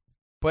comment,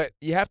 but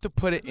you have to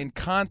put it in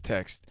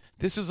context.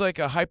 This was like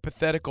a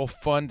hypothetical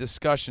fun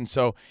discussion,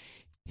 so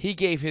he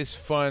gave his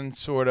fun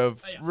sort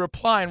of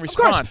reply and course.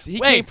 response. He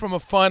Wait. came from a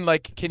fun,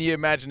 like, can you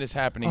imagine this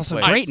happening? Also,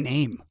 place. great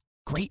name.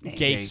 Great name.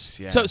 Gates.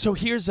 yeah. So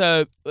here's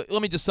let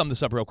me just sum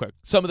this up real quick.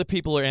 Some of the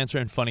people are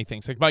answering funny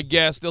things. Like my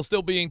guest, they'll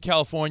still be in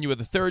California with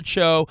the third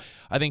show.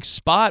 I think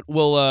Spot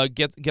will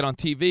get on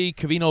TV.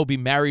 Covino will be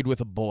married with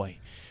a boy.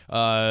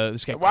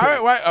 This guy.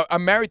 Why?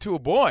 I'm married to a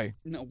boy.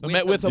 No,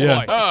 Met with a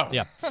Yeah. boy. Oh.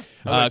 Yeah.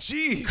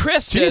 Jeez.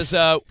 Chris Jeez.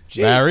 says,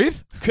 Married?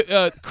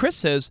 Chris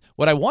says,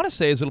 what I want to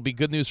say is it'll be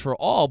good news for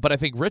all, but I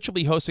think Rich will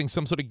be hosting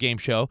some sort of game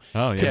show.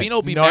 Oh, yeah. Cavino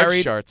will be Nard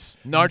married. Sharks.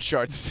 Nard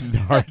Sharks.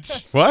 What?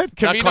 Not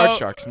Cavino- card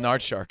sharks.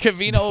 Nard Sharks.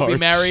 Cavino will be Nard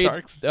married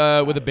Sharks.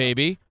 with a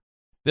baby.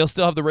 They'll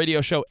still have the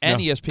radio show and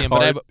No, ESPN,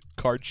 but I have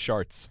card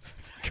sharks.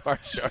 Card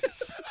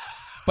sharks.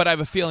 but I have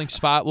a feeling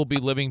Spot will be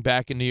living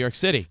back in New York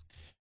City.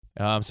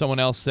 Someone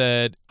else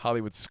said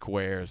Hollywood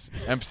squares.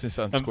 Emphasis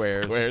on On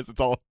squares. It's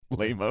all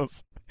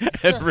lamos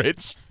and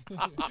rich.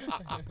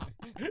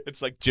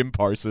 It's like Jim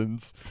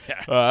Parsons.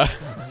 Yeah. All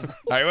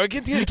right, well,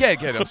 get.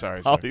 I'm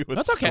sorry. Hollywood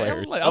That's okay.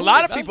 squares. A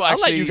lot of people I'll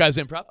actually. let you guys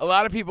improv. A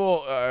lot of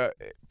people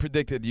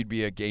predicted you'd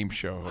be a game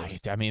show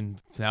host. I mean,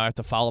 now I have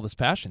to follow this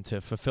passion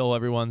to fulfill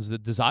everyone's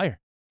desire.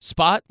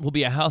 Spot will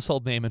be a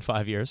household name in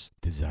 5 years.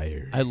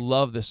 Desire. I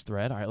love this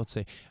thread. All right, let's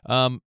see.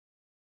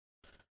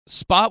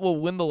 Spot will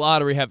win the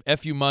lottery, have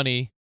FU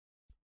money,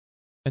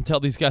 and tell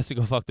these guys to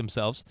go fuck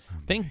themselves.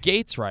 Then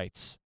Gates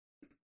writes,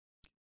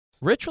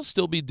 Rich will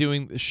still be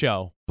doing the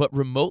show, but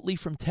remotely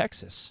from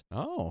Texas.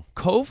 Oh.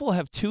 Cove will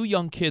have 2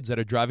 young kids that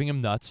are driving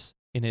him nuts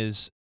in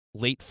his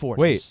late 40s.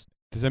 Wait,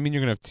 does that mean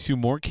you're going to have 2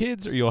 more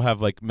kids, or you'll have,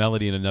 like,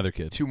 Melody and another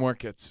kid? 2 more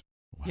kids.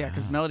 Yeah,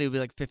 because Melody will be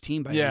like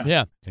 15 by Yeah. then.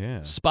 Yeah.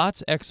 Yeah.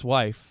 Spot's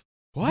ex-wife.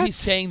 What? He's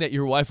saying that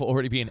your wife will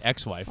already be an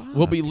ex-wife.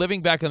 Will be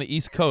living back on the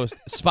East Coast.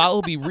 Spot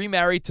will be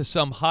remarried to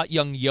some hot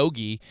young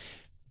yogi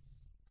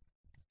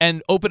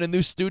and open a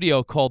new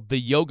studio called The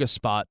Yoga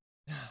Spot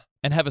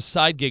and have a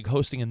side gig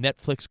hosting a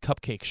Netflix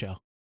cupcake show.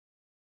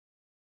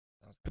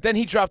 But then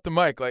he dropped the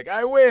mic, like,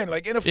 I win,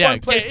 like in a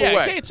fun, playful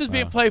way. Gates is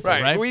being playful,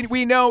 right?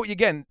 We know,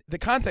 again, the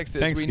context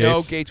is Thanks, we know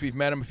Gates. Gates, we've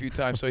met him a few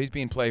times, so he's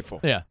being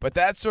playful. Yeah. But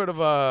that's sort of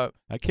a.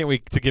 I can't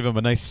wait to give him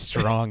a nice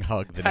strong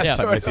hug the next Yeah.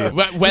 time I see him.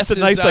 Wes Just a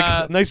nice, is,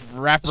 like, nice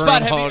wrap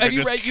Spot, around hug. have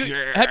you and read?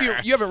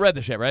 just- You haven't read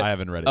this yet, right? I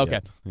haven't read it Okay.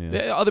 yet.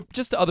 Yeah.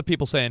 The other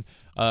people saying,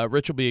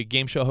 Rich will be a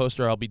game show host,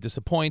 or I'll be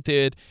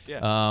disappointed.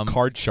 Yeah.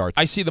 Card sharks.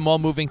 I see them all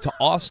moving to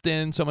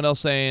Austin. Someone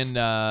else saying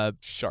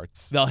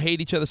Sharks. they'll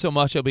hate each other so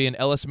much it'll be an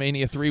Ellis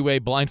Mania 3-way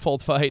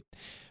blindfold fight.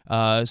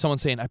 Someone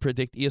saying I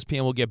predict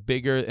ESPN will get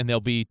bigger and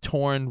they'll be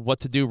torn what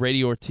to do,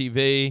 radio or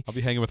TV. I'll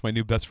be hanging with my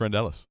new best friend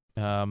Ellis,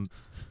 Um,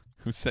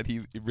 who said he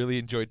really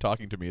enjoyed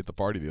talking to me at the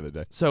party the other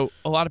day. so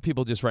a lot of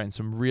people just writing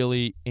some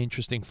really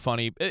interesting,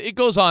 funny. It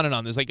goes on and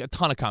on. There's like a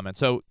ton of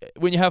comments. So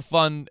when you have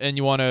fun and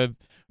you want to,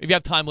 if you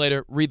have time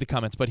later, read the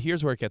comments. But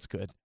here's where it gets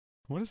good.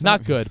 What is that?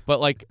 Not good,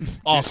 but like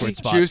awkward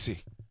spot. Juicy.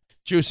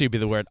 Juicy would be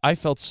the word. I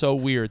felt so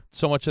weird.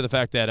 So much of the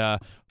fact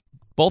that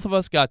both of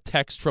us got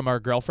text from our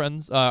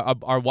girlfriends,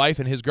 our wife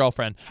and his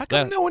girlfriend. How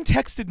come no one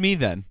texted me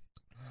then?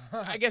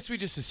 I guess we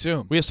just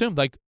assumed. We assumed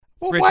like.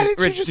 Well, Rich, why didn't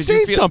Rich, you just did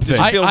say feel, something?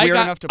 Did you feel I weird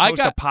got- enough to I post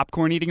a got-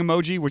 popcorn eating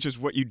emoji, which is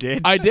what you did?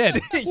 I did.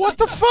 What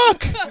the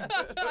fuck?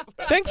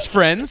 Thanks,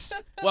 friends.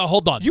 Well,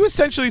 hold on. You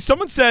essentially,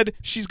 someone said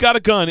she's got a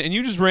gun, and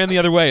you just ran the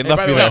other way and Hey,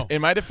 left by me the there. way, in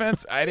my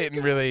defense, I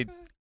didn't really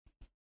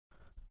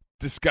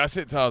discuss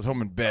it until I was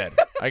home in bed.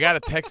 I got a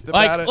text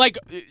about it. Like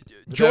But then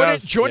I Jordan,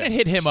 was- Jordan yeah.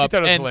 hit him She up, thought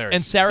it was and, hilarious.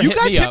 and Sarah You hit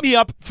guys me hit up. me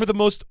up for the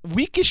most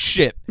weakest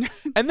shit,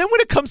 and then when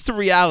it comes to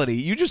reality,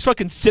 you just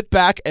fucking sit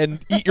back and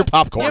eat your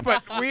popcorn. Yeah,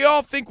 but we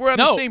all think we're on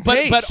No, the same but-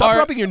 page. but Stop our-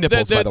 rubbing your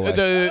nipples, by the way.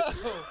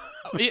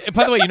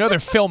 By the way, you know they're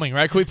filming,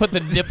 right? Can we put the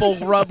nipple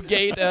rub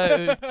gate?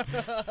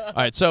 All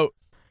right, so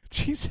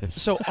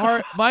Jesus. So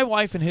my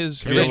wife and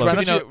his Rich, why you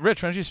don't know- you,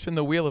 Rich, why don't you spin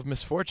the wheel of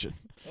misfortune?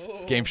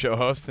 Game show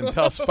host and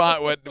tell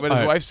Spot what his All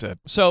right. wife said.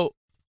 So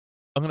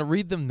I'm going to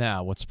read them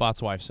now, what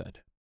Spot's wife said.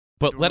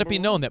 But let it be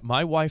known that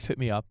my wife hit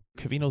me up,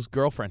 Cavino's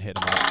girlfriend hit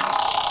him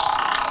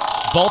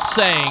up, both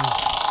saying,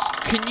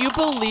 can you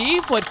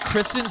believe what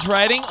Kristen's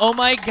writing? Oh,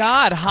 my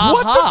God, ha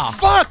What ha. the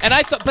fuck? And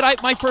I thought,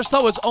 but my first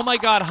thought was, oh, my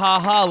God, ha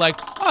ha. Like,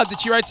 oh, did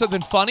she write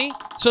something funny?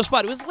 So,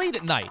 Spot, it was late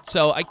at night,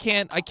 so I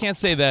can't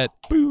say that.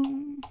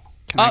 Boom.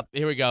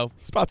 Here we go.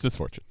 Spot's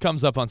misfortune.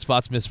 Comes up on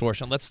Spot's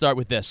misfortune. Let's start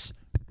with this.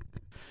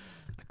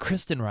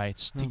 Kristen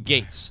writes to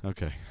Gates.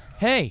 Okay.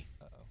 Hey,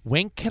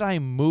 when can I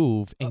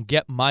move and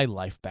get my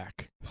life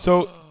back?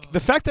 So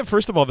the fact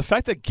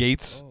that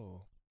Gates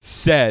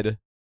said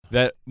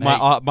that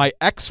Now my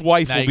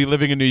ex-wife now will you- be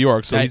living in New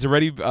York, so now he's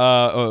already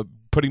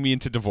putting me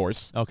into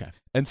divorce. Okay.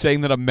 And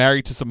saying that I'm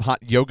married to some hot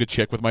yoga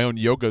chick with my own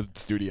yoga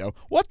studio.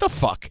 What the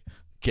fuck,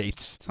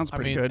 Gates? Sounds I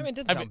pretty mean, good. I mean, it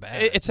didn't sound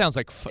bad. It sounds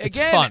like it's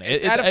Again, fun.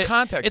 it's out of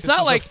context. It's This not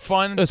was a like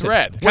fun listen,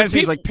 thread. Kind when of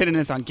seems peop- like pitting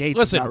this on Gates.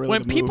 Listen, is not really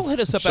when the people move. hit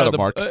us up Shut out up, of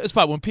Mark. the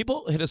Spot, when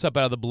people hit us up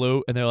out of the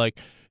blue and they're like,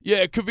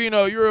 "Yeah,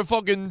 Cavino, you're a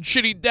fucking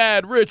shitty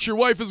dad. Rich, your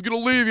wife is gonna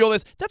leave you." All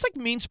this. That's like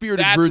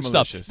mean-spirited, That's rude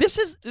malicious.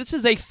 stuff. This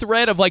is a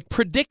thread of like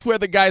predict where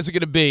the guys are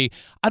gonna be.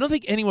 I don't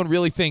think anyone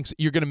really thinks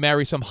you're gonna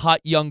marry some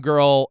hot young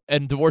girl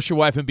and divorce your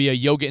wife and be a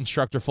yoga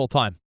instructor full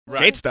time.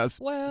 Right. Gates does.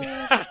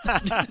 Well,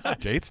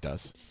 Gates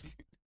does.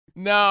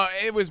 No,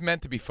 it was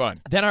meant to be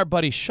fun. Then our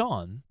buddy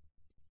Sean,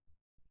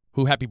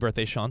 who happy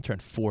birthday, Sean,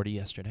 turned 40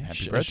 yesterday.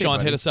 Happy birthday, Sean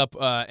buddy. hit us up,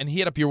 and he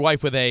hit up your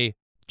wife with a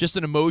just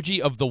an emoji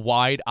of the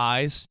wide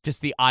eyes, just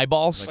the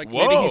eyeballs. Like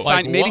whoa.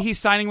 maybe he's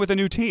signing with a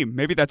new team.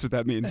 Maybe that's what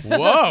that means.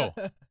 Whoa,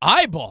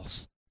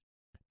 eyeballs.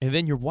 And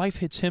then your wife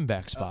hits him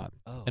back, Spot,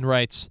 and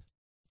writes,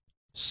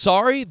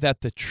 "Sorry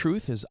that the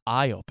truth is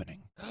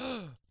eye-opening.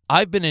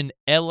 I've been in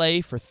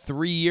L.A. for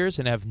 3 years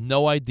and have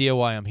no idea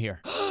why I'm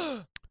here."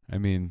 I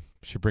mean,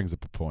 she brings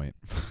up a point.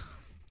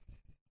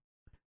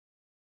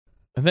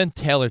 And then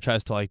Taylor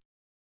tries to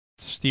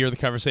steer the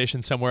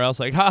conversation somewhere else,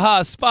 like,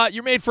 "Haha, Spot,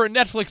 you're made for a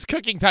Netflix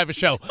cooking type of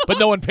show," but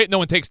no one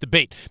takes the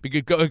bait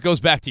because it goes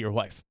back to your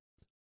wife.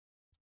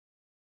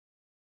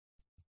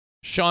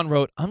 Sean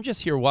wrote, "I'm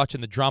just here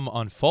watching the drama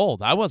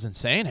unfold. I wasn't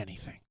saying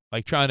anything."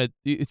 Like trying to,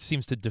 it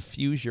seems to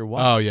diffuse your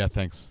wife. Oh yeah,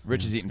 thanks.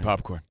 Rich is eating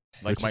popcorn,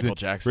 like Rich Michael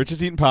Jackson. Rich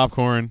is eating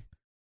popcorn,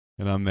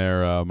 and I'm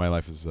there. My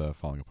life is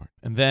falling apart.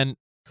 And then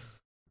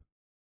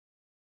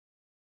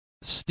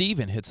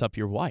Steven hits up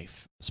your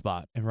wife,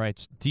 Spot, and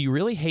writes, "Do you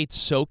really hate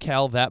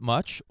SoCal that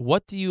much?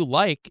 What do you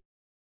like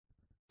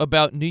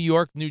about New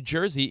York, New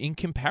Jersey in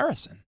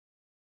comparison?"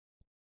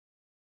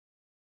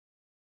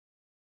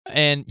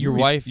 And your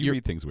wife, you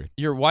read things weird.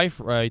 Your wife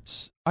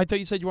writes, "I thought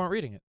you said you weren't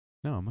reading it."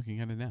 No, I'm looking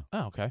at it now.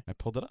 Oh, okay. I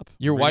pulled it up.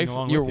 Your I'm reading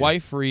along with you.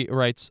 wife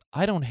writes,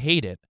 "I don't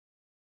hate it.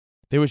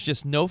 There was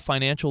just no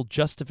financial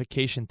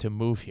justification to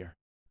move here."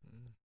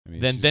 I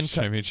mean, Then she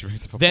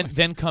brings up a point.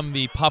 then come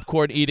the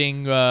popcorn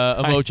eating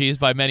emojis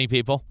by many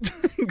people,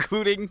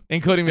 including me.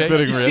 Including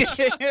Rich.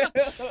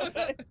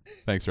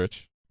 Thanks,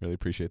 Rich. Really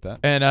appreciate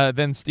that. And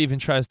then Steven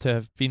tries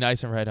to be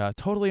nice and write,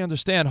 "Totally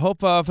understand.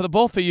 Hope for the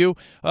both of you,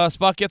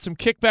 Spot gets some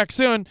kickback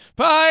soon.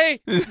 Bye."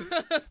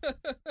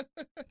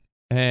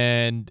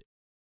 And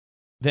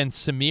then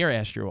Samir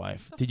asked your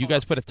wife, "Did you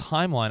guys put a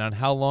timeline on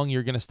how long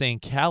you're going to stay in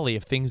Cali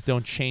if things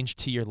don't change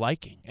to your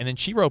liking?" And then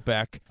she wrote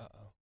back,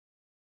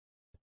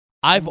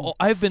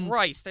 I've been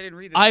Christ, I didn't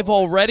read this. I've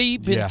already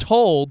been Yeah.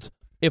 told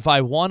if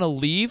I want to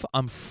leave,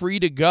 I'm free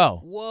to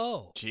go."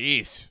 Whoa.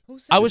 Jeez.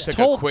 I was Took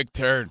told a quick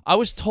turn. I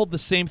was told the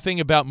same thing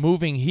about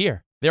moving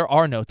here. There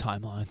are no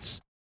timelines.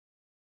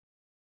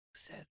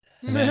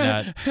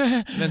 And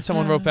then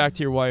someone wrote back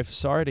to your wife,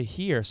 "Sorry to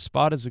hear.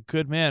 Spot is a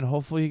good man.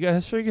 Hopefully you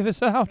guys figure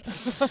this out.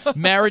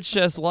 Marriage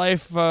says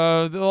life,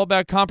 all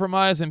about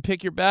compromise and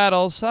pick your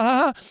battles."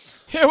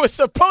 It was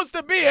supposed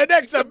to be an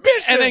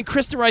exhibition. And then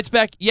Kristen writes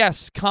back,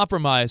 "Yes,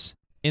 compromise.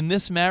 In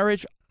this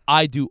marriage,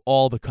 I do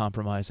all the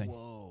compromising."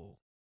 Whoa.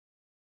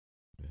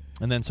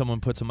 And then someone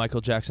puts a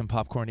Michael Jackson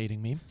popcorn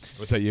eating meme.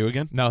 Was that you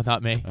again? No,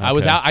 not me. Okay. I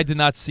was out. I did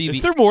not see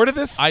Is there more to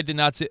this? I did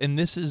not see. And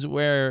this is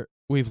where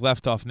we've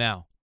left off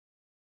now.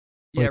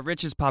 Yeah,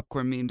 Rich's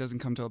popcorn meme doesn't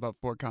come till about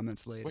 4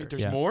 comments later. Wait,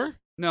 there's more?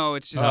 No,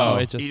 it's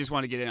just, he just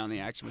wanted to get in on the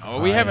action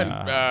with we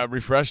haven't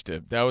refreshed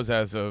it. That was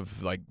as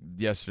of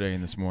yesterday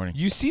and this morning.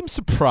 You seem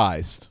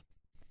surprised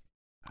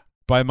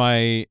by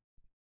my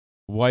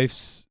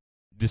wife's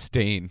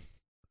disdain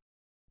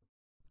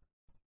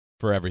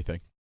for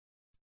everything.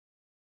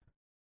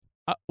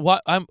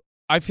 What?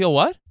 I feel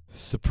what?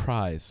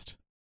 Surprised.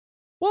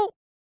 Well,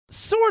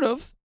 sort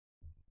of.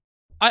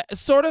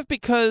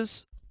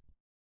 Because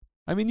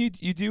I mean, you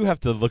do have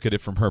to look at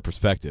it from her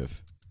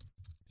perspective.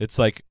 It's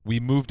like we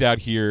moved out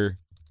here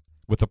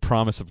with a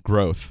promise of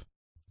growth.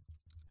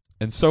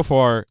 And so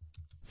far,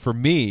 for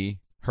me,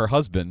 her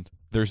husband,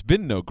 there's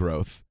been no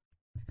growth.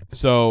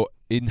 So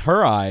in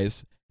her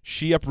eyes,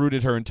 she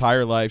uprooted her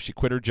entire life. She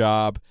quit her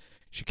job.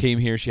 She came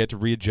here. She had to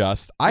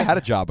readjust. I had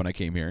a job when I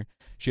came here.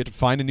 She had to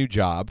find a new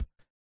job.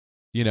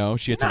 You know,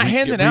 she had to not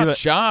handing out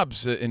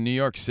jobs in New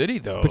York City,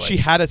 though. But she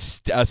had a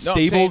stable. No,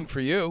 I'm saying for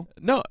you.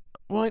 No,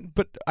 well,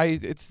 but I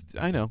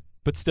know,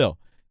 but still,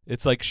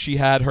 it's like she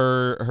had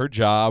her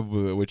job,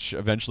 which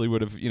eventually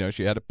would have,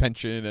 she had a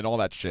pension and all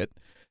that shit.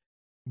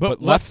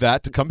 But left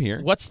that to come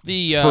here. What's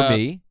the for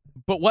me?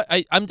 But what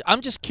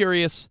I'm just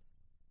curious.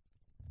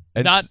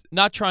 And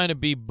not trying to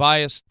be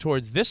biased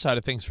towards this side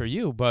of things for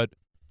you, but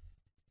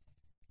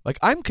like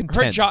I'm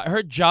content.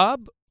 Her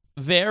job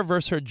there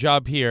versus her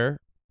job here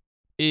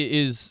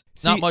is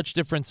not much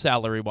different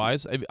salary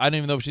wise. I don't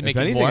even know if she's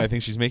making anything, more. I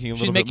think she's making a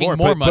little bit more. more. She's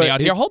making more money but out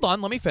here. Hold on,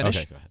 let me finish.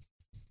 Okay, go ahead.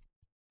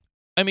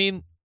 I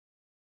mean,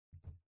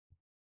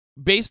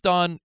 based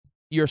on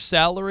your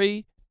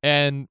salary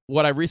and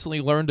what I recently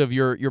learned of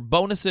your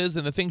bonuses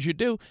and the things you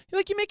do,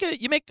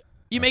 you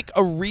make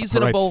a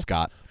reasonable. Right,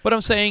 Scott. But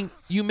I'm saying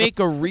you make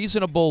a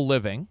reasonable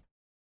living,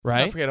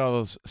 right? Don't forget all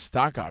those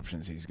stock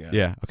options he's got.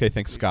 Yeah. Okay.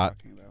 Thanks, Scott.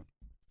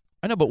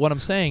 I know, but what I'm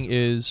saying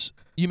is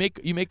you make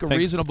a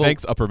reasonable.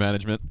 Thanks, upper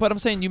management. But I'm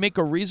saying you make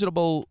a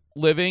reasonable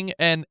living,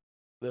 and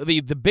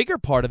the bigger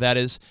part of that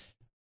is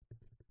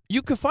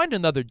you could find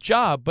another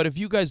job. But if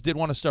you guys did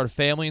want to start a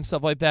family and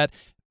stuff like that,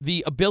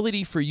 the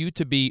ability for you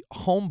to be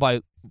home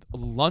by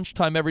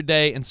lunchtime every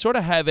day and sort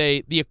of have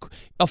a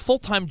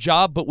full-time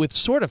job, but with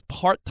sort of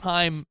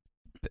part-time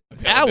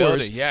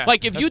hours. Yeah,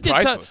 like if that's you did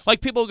priceless.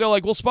 like people go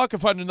like, well, Spock could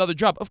find another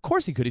job. Of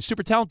course he could. He's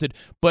super talented,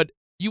 but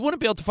you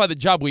wouldn't be able to find the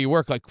job where you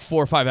work like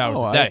 4 or 5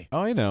 hours a day.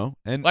 I know.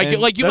 And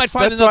like you might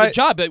find another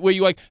job where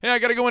you like, hey, I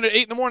got to go in at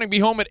 8 in the morning, be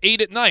home at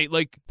 8 at night.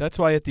 Like that's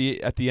why at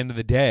the end of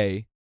the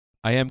day,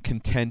 I am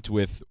content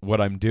with what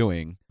I'm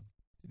doing.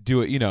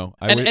 do it. You know,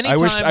 I And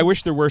anytime-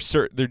 wish there were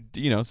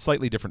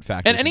slightly different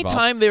factors. And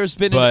anytime there's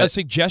been a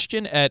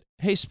suggestion at,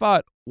 hey,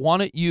 Spot, why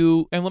don't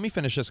you, and let me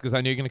finish this because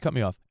I know you're going to cut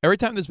me off. Every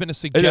time there's been a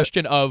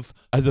suggestion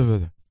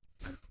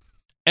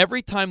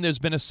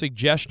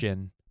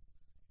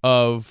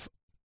of,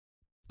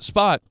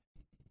 Spot,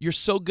 you're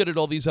so good at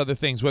all these other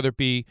things, whether it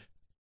be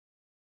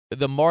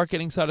the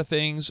marketing side of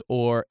things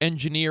or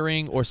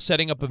engineering or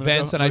setting up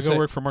events. and I go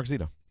work for Mark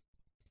Zito.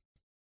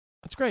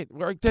 That's great.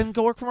 Then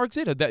go work for Mark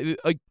Zito.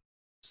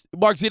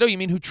 Mark Zito, you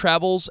mean who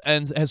travels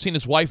and has seen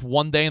his wife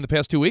one day in the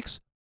past 2 weeks?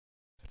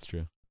 That's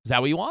true. Is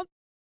that what you want?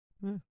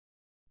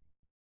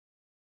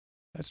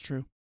 That's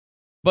true.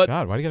 But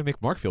God, why do you got to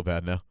make Mark feel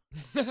bad now?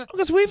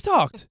 Because we've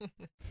talked.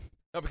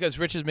 No, because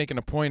Rich is making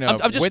a point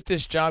of with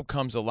this job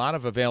comes a lot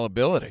of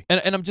availability.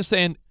 And I'm just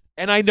saying.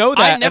 And I know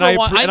that.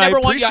 I never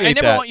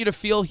want you to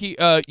feel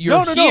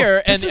you're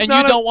here and you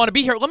don't want to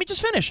be here. Let me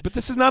just finish. But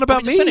this is not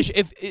about me. Finish.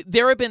 If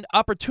there have been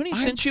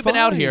opportunities since you've been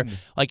out here,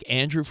 like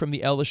Andrew from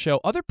the Ella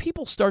Show, other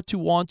people start to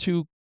want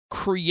to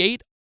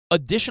create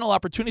additional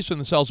opportunities for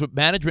themselves with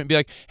management and be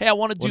like, hey, I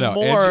want to do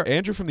more.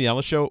 Andrew from the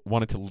Ella Show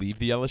wanted to leave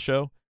the Ella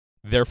Show.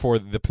 Therefore,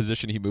 the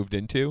position he moved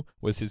into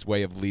was his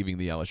way of leaving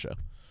the Ella Show.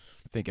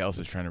 I think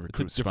Elsa's trying to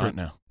recruit Spot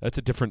now. That's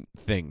a different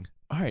thing.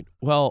 All right.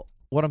 Well,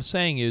 what I'm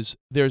saying is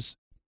there's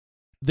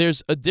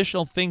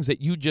additional things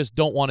that you just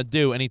don't want to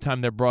do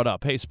anytime they're brought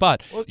up. Hey,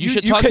 Spot, you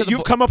should talk to the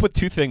You've come up with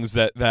two things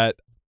that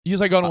He's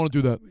like, I don't want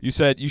to do that. You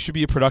said you should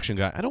be a production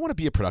guy. I don't want to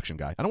be a production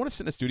guy. I don't want to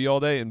sit in a studio all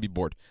day and be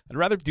bored. I'd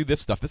rather do this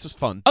stuff. This is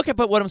fun. Okay,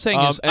 but what I'm saying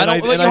is, I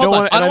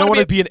don't want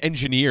to be an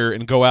engineer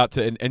and go out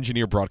to an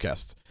engineer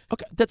broadcast.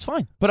 Okay, that's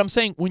fine. But I'm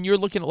saying when you're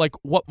looking at like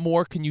what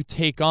more can you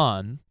take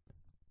on,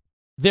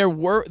 there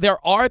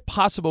are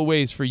possible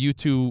ways for you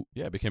to.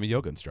 Yeah, I became a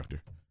yoga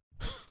instructor.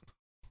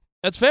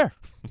 That's fair.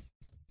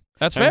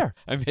 That's fair.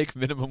 I make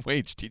minimum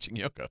wage teaching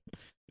yoga.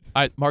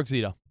 All right, Mark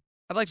Zito.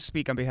 I'd like to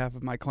speak on behalf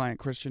of my client,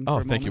 Christian. Oh,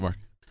 for a thank you, moment.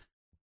 Mark.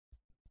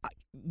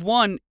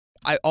 One,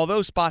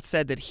 although Spot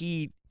said that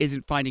he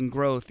isn't finding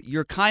growth,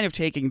 you're kind of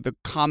taking the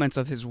comments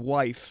of his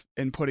wife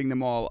and putting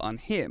them all on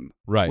him.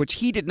 Right. Which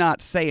he did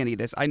not say any of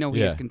this. I know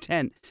he is Yeah.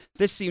 content.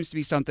 This seems to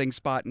be something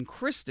Spot and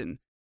Kristen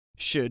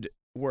should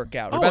work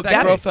out. What about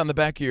that growth on the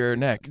back of your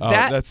neck? Oh,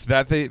 that's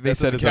they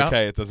said it's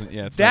okay. It doesn't.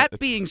 Yeah. It's that not,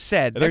 being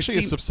said, it actually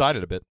has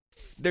subsided a bit.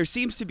 There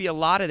seems to be a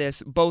lot of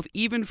this, both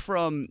even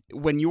from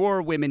when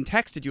your women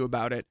texted you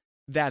about it,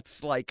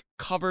 that's like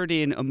covered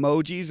in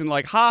emojis and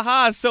like, ha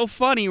ha, so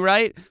funny,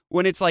 right?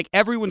 When it's like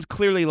everyone's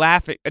clearly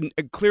laughing and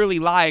clearly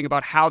lying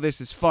about how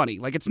this is funny.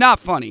 Like it's not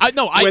funny.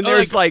 When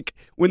there's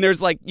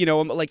you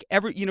know, like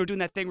doing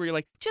that thing where you're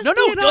like, just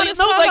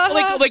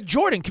like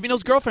Jordan,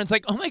 Cavino's girlfriend's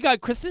like, oh my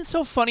God, Kristen's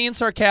so funny and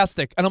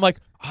sarcastic, and I'm like,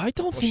 I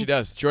don't think she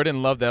does.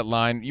 Jordan loved that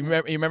line. You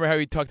remember how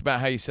he talked about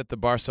how you set the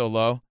bar so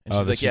low? And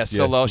she's like,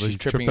 so low, she's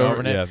tripping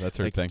over it. Yeah, that's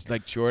her thing.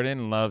 Like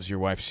Jordan loves your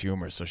wife's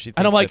humor, so she thinks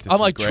And I'm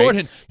like, great.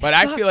 Jordan, but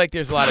I feel like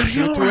there's a lot of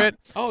truth to it.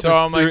 Oh, so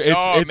I'm like,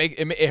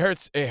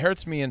 it it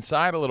hurts me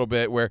inside a little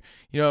bit where,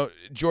 you know,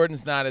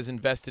 Jordan's not as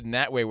invested in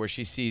that way where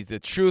she sees the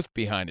truth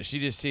behind it. She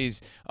just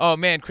sees, oh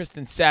man,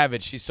 Kristen's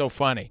savage. She's so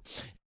funny.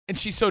 And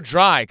she's so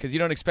dry because you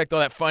don't expect all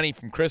that funny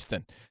from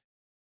Kristen.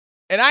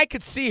 And I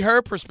could see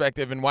her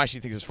perspective and why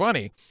she thinks it's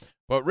funny.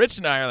 But Rich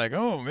and I are like,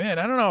 oh, man,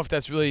 I don't know if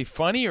that's really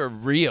funny or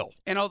real.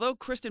 And although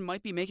Kristen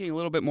might be making a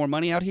little bit more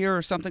money out here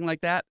or something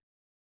like that,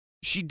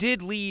 she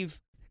did leave,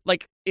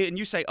 like, and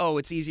you say, oh,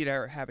 it's easy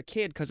to have a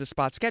kid because of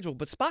Spot's schedule,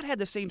 but Spot had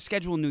the same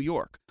schedule in New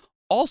York.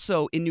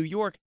 Also, in New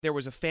York, there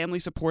was a family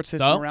support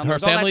system around. Her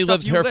family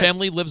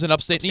lives in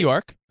upstate New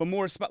York. But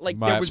more Spot, like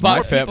My- there was my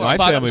more fa- people. my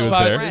family was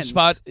there.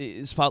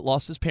 Friends. Spot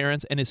lost his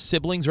parents, and his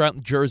siblings are out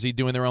in Jersey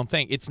doing their own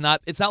thing. It's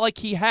not like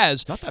he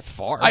has. Not that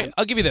far.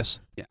 I'll give you this.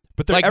 Yeah.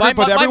 But Like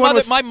everyone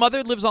was. my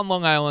mother lives on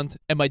Long Island,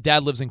 and my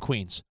dad lives in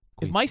Queens.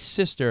 If my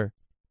sister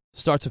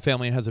starts a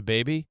family and has a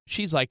baby,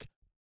 she's like,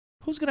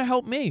 who's going to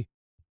help me?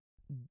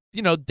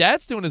 You know,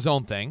 dad's doing his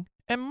own thing.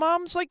 And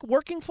mom's like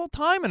working full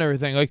time and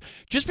everything. Like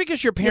just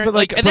because your parents,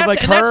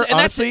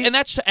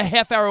 that's a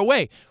half hour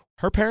away.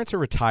 Her parents are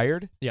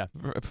retired. Yeah.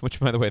 Which,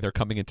 by the way, they're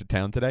coming into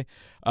town today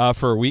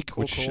for a week,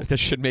 this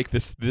should make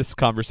this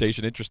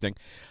conversation interesting.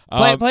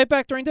 Play it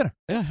back during dinner.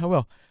 Yeah, I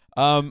will.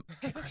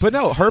 But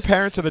no, her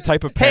parents are the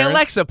type of parents. Hey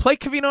Alexa, play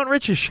Cavino and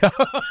Rich's show.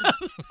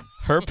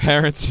 Her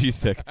parents,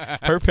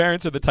 her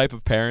parents are the type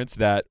of parents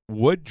that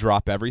would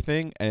drop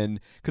everything,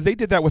 and because they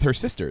did that with her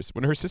sisters.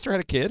 When her sister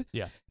had a kid,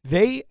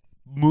 they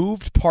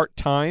moved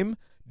part-time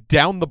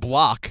down the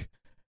block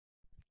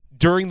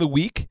during the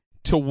week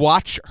to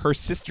watch her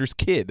sister's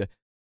kid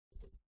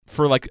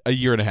for like a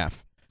year and a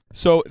half.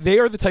 So they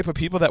are the type of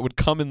people that would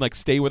come and like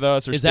stay with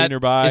us or stay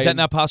nearby. Is that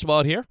not possible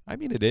out here? I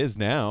mean, it is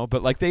now,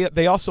 but like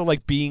they also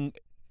like being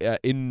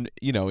in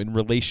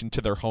relation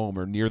to their home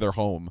or near their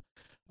home.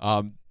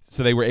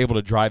 So they were able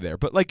to drive there.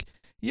 But like,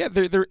 yeah,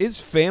 there is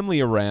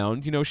family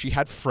around. You know, she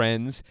had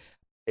friends.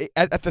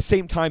 At the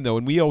same time, though,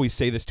 and we always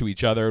say this to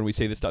each other, and we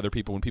say this to other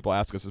people when people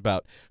ask us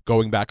about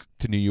going back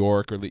to New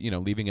York or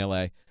leaving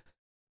LA.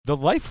 the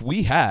life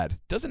we had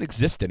doesn't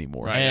exist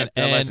anymore. Right,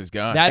 that life is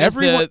gone. That is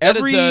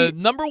the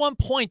number one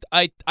point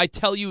I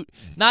tell you,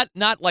 not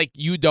like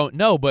you don't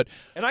know, but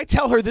and I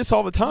tell her this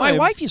all the time. My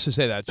wife used to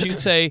say that. She would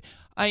say,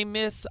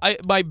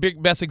 my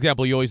best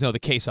example, you always know, the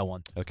queso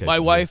one. Okay, my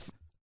so wife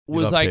you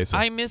was love like, queso.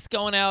 I miss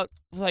going out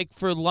like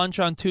for lunch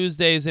on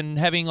Tuesdays and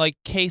having like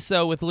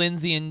queso with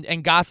Lindsay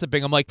and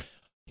gossiping. I'm like,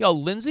 yo,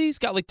 Lindsay's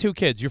got like 2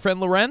 kids. Your friend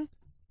Loren,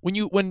 when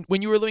you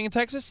were living in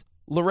Texas,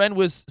 Loren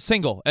was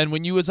single, and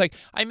when you was like,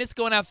 I miss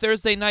going out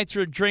Thursday nights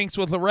for drinks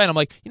with Loren. I'm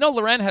like,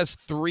 Loren has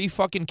 3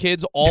 fucking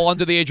kids, all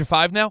under the age of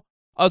 5 now.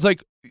 I was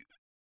like,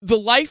 the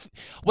life.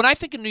 When I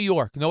think of New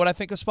York, you know what I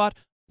think of, Spot?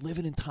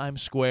 Living in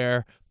Times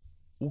Square,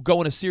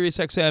 going to Sirius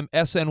XM,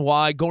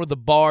 SNY, going to the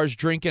bars,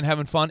 drinking,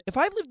 having fun. If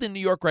I lived in New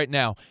York right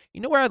now,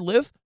 you know where I'd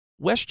live?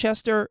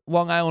 Westchester,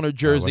 Long Island, or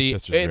Jersey,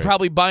 Westchester's and great.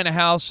 probably buying a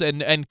house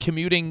and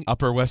commuting.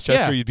 Upper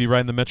Westchester, Yeah. you'd be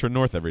riding the Metro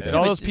North every day. And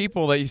all those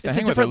people that used to It's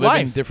a hang with are different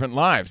living life. different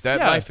lives. That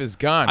Yeah. life is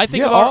gone. I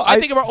think I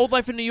think of our old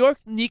life in New York.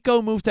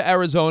 Nico moved to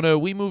Arizona.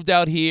 We moved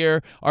out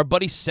here. Our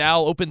buddy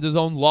Sal opened his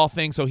own law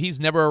thing, so he's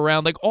never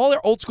around. Like all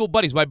their old school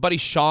buddies. My buddy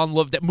Sean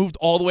moved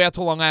all the way out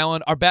to Long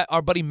Island.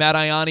 Our buddy Matt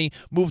Iani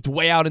moved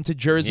way out into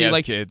Jersey. He has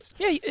like kids.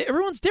 Yeah,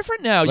 everyone's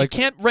different now. Like- you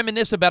can't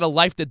reminisce about a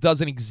life that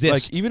doesn't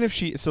exist. Like even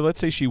if let's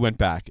say she went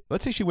back.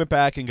 Let's say she went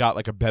back and got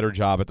like a better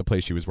job at the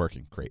place she was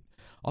working. Great.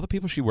 All the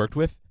people she worked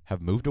with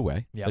have moved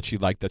away that she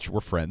liked, that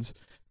were friends.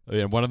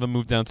 And one of them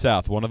moved down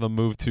south. One of them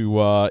moved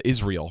to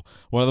Israel.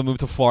 One of them moved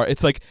to Florida.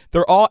 It's like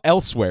they're all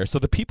elsewhere. So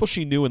the people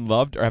she knew and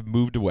loved have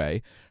moved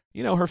away.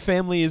 Her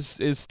family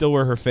is still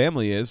where her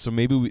family is. So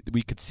maybe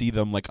we could see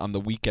them like on the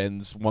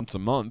weekends once a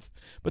month.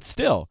 But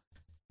still,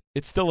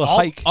 it's still a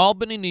hike.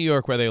 Albany, New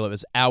York, where they live,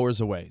 is hours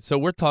away. So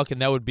we're talking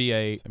that would be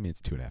a. I mean,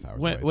 it's 2.5 hours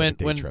when, away. It's when, like a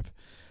day when, trip.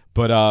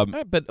 But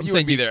but I'm You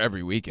saying would be there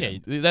every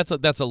weekend. Yeah,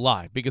 that's a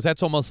lie, because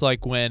that's almost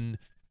like when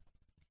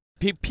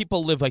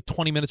people live like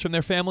 20 minutes from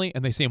their family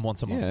and they see them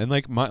once a month. Yeah, and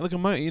like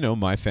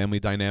my family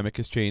dynamic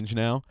has changed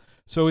now.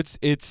 So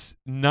it's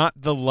not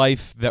the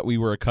life that we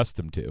were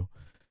accustomed to.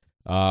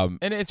 And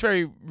it's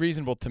very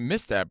reasonable to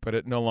miss that, but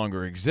it no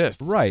longer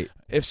exists. Right.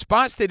 If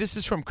Spot stayed, this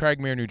is from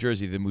Craigmere, New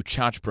Jersey, the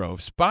Muchacho Bro.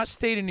 If Spot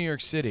stayed in New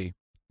York City,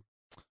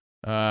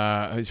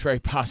 it's very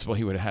possible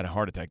he would have had a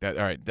heart attack. All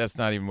right, that's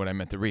not even what I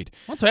meant to read.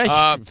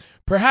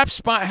 Perhaps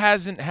Spot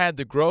hasn't had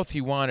the growth he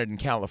wanted in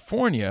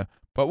California,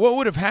 but what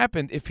would have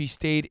happened if he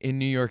stayed in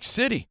New York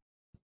City?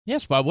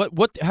 Yes, Bob.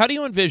 How do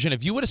you envision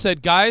if you would have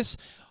said, guys,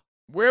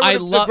 where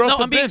would the growth have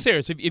I'm being been?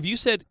 serious. If you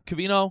said,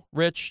 Covino,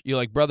 Rich, you're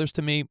like brothers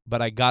to me,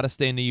 but I got to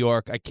stay in New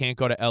York. I can't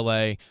go to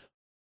L.A.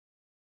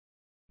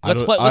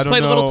 Let's play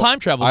the little time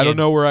travel game. I don't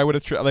know where I would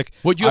have tried. Like,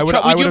 Would you I have, would- tri-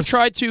 I would would you have have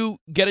tried to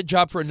get a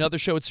job for another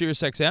show at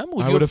SiriusXM?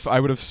 I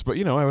would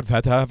have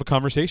had to have a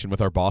conversation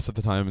with our boss at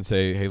the time and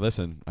say, hey,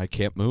 listen, I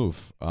can't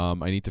move.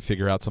 I need to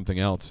figure out something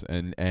else.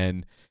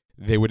 And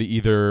they would have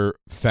either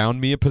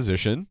found me a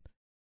position,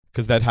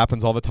 because that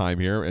happens all the time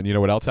here. And you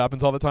know what else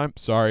happens all the time?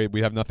 Sorry,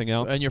 we have nothing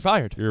else. And you're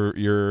fired.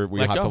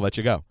 We have to let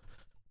you go.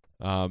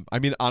 I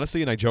mean,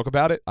 honestly, and I joke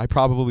about it, I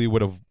probably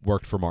would have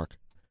worked for Mark,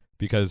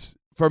 because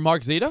for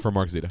Mark Zeta. For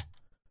Mark Zeta.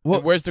 Well,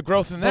 where's the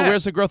growth in that? Well,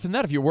 where's the growth in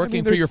that if you're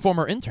working for your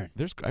former intern?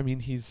 I know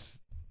he's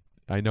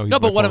No,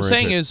 but my what I'm former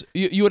saying intern. is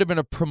you would have been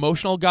a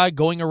promotional guy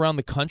going around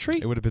the country.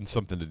 It would have been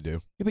something to do.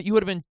 Yeah, but you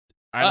would have been.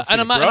 I don't see And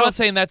the I'm not growth.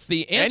 saying that's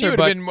the answer. And you would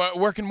but have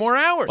been working more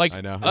hours. Like,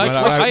 I know. like,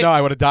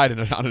 I would have died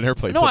on an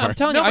airplane No, somewhere. I'm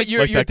telling No, you, but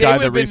your like that day guy would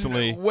that have been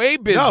recently way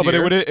busier. No, but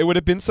it would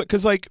have been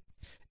because like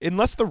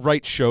unless the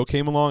right show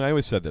came along, I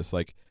always said this.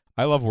 Like,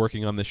 I love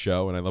working on this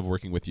show and I love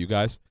working with you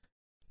guys.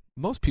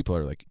 Most people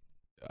are like,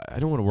 I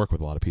don't want to work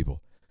with a lot of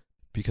people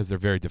because they're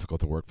very difficult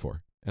to work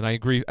for. And I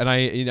agree. And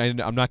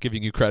I'm not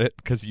giving you credit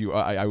because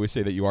I always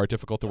say that you are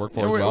difficult to work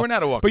for Yeah, as well. we're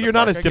not a walk but in you're the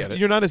not park, as I get it.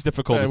 you're not as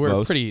difficult as we're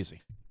most. pretty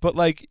easy. But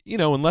like,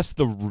 unless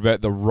the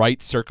right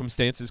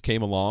circumstances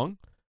came along,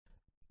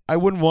 I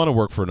wouldn't want to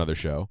work for another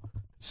show.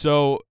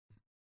 So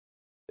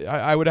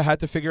I would have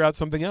had to figure out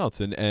something else,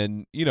 and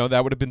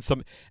that would have been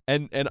some.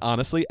 And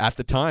honestly, at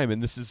the time,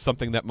 and this is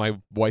something that my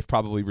wife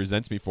probably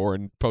resents me for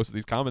and posted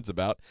these comments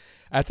about.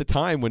 At the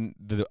time when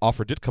the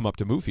offer did come up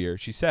to move here,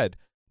 she said,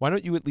 "Why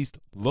don't you at least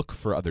look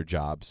for other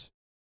jobs?"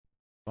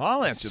 Well,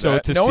 I'll answer So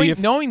that. to knowing, see if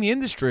knowing the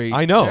industry,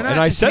 I know, they're not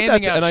and I just said that,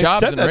 handing out and I jobs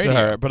said in that to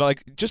radio. her. But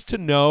like, just to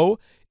know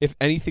if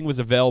anything was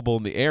available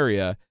in the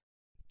area,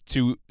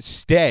 to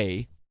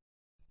stay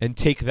and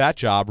take that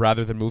job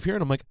rather than move here.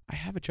 And I'm like, I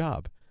have a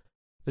job.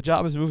 The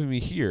job is moving me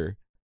here.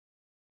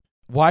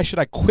 Why should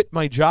I quit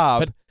my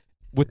job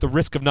with the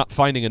risk of not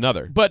finding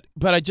another? But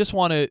I just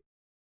want to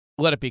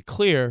let it be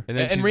clear And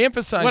then And she's-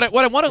 reemphasize what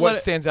I want to what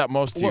stands out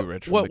most to you,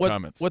 Rich, from the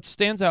comments. What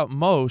stands out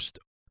most,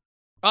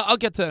 I'll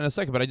get to that in a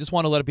second, but I just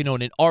want to let it be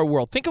known in our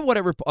world. Think of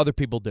whatever other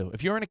people do.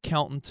 If you're an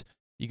accountant,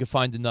 you can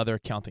find another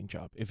accounting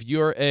job. If you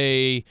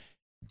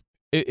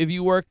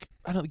work,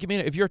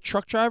 if you're a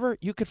truck driver,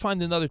 you could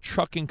find another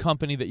trucking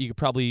company that you could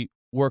probably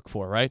work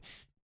for, right?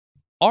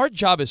 Our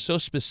job is so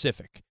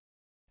specific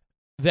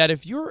that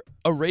if you're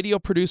a radio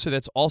producer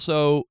that's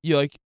also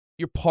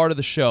you're part of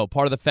the show,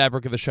 part of the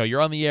fabric of the show.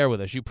 You're on the air with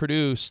us. You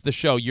produce the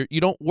show. You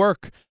don't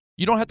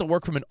have to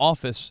work from an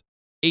office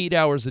 8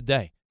 hours a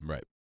day.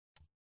 Right.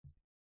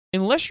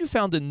 Unless you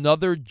found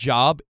another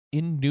job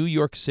in New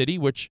York City,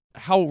 which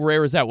how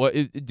rare is that? What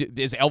is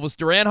Elvis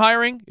Duran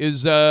hiring?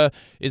 Is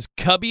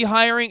Cubby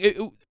hiring? Do you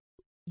know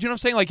what I'm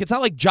saying? Like, it's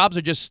not like jobs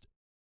are just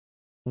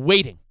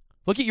waiting.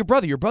 Look at your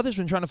brother. Your brother's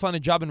been trying to find a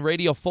job in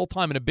radio full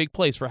time in a big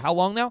place for how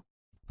long now?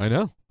 I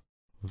know.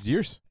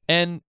 Years.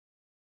 And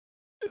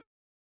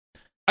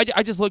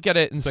I just look at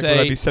it and It's say, like,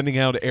 would I be sending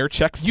out air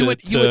checks you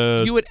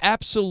to would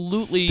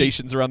absolutely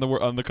stations around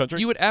the country?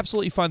 You would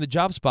absolutely find the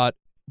job spot,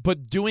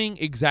 but doing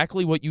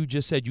exactly what you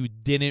just said you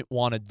didn't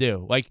want to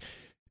do. Like,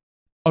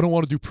 I don't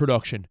want to do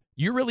production.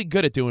 You're really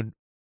good at doing.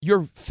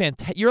 You're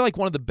fantastic. You're like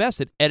one of the best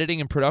at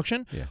editing and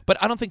production. Yeah.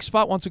 But I don't think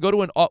Spot wants to go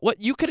to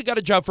what you could have got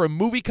a job for a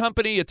movie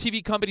company, a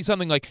TV company,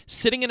 something like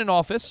sitting in an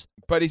office.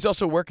 But he's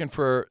also working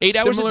for 8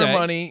 hours a similar day.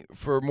 money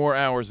for more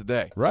hours a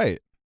day. Right.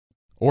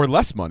 Or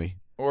less money.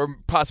 Or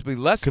possibly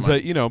less Because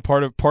money.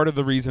 part of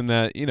the reason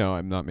that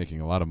I'm not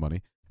making a lot of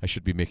money. I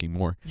should be making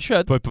more. You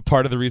should. But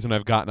part of the reason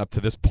I've gotten up to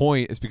this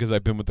point is because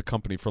I've been with the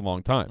company for a long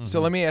time. So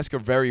let me ask a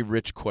very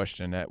Rich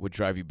question that would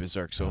drive you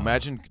berserk. So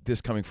imagine this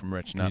coming from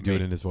Rich, Can not you do me.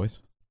 it in his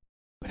voice?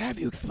 But have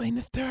you explained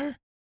this to her?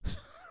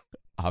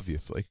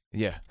 Obviously.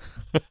 Yeah.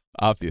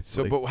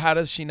 Obviously. So, but how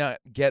does she not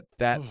get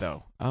that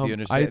though? Do you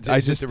understand? I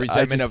It's just the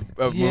resentment of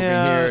moving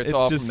here. It's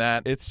all just, from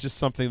that. It's just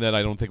something that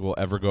I don't think will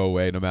ever go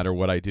away, no matter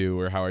what I do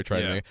or how I try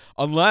to Yeah. make it.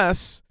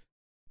 Unless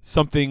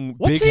something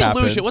What's big the happens.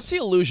 illusion? What's the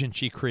illusion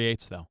she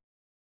creates, though?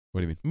 What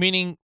do you mean?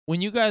 Meaning,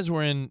 when you guys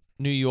were in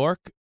New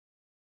York,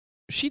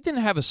 she didn't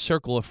have a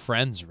circle of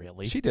friends,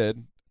 really. She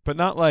did, but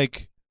not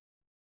like.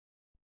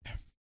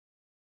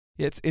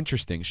 Yeah, it's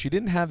interesting. She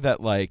didn't have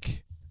that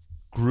like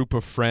group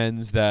of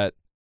friends that.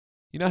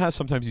 You know how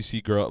sometimes you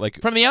see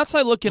From the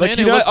outside looking like in,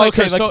 you it know- looks like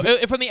okay, her. So,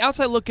 like- from the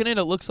outside looking in,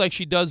 it looks like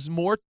she does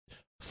more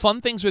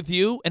fun things with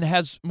you and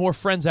has more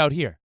friends out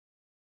here.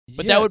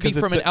 But Yeah, that would be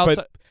 'cause from it's an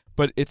outside.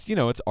 But it's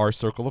it's our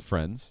circle of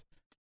friends.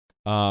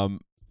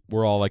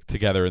 We're all like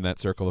together in that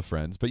circle of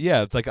friends. But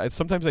yeah, it's like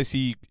sometimes I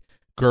see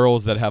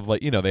girls that have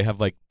like they have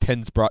like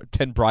 10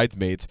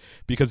 bridesmaids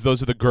because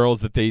those are the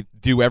girls that they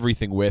do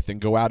everything with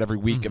and go out every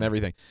week and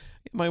everything.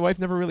 My wife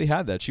never really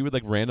had that. She would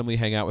like randomly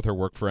hang out with her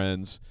work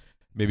friends,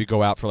 maybe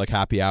go out for like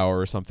happy hour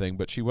or something,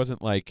 but she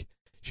wasn't like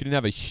she didn't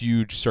have a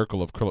huge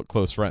circle of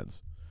close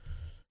friends.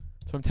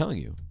 So I'm telling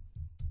you.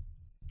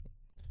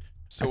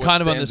 So I what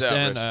kind of stands out,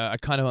 understand. Rich? I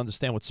kind of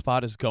understand what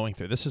Spot is going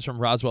through. This is from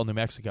Roswell, New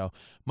Mexico.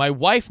 My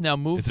wife now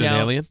moved Is it down.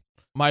 an alien?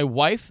 My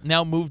wife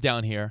now moved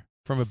down here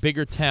from a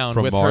bigger town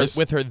From with Mars?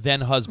 her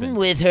then husband.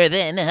 With her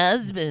then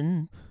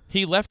husband.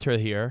 He left her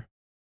here.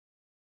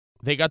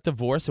 They got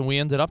divorced, and we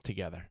ended up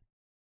together.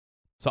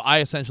 So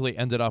I essentially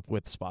ended up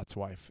with Spot's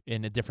wife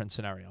in a different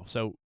scenario.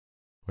 So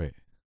wait,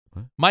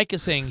 what? Mike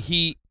is saying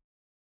he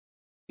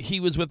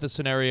was with a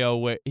scenario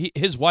where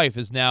his wife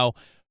is now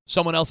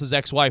someone else's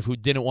ex-wife who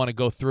didn't want to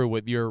go through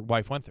what your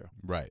wife went through.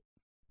 Right.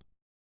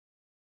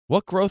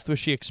 What growth was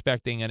she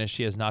expecting and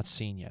she has not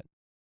seen yet?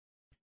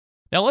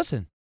 Now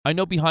listen, I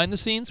know behind the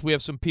scenes we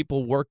have some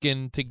people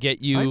working to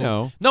get you. I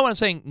know. No, I'm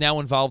saying now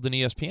involved in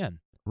ESPN.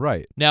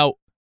 Right. Now,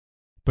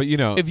 but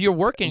if you're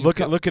working, look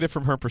at it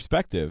from her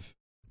perspective.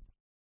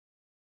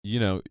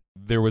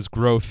 There was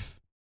growth.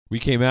 We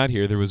came out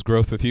here. There was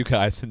growth with you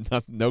guys, and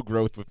no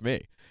growth with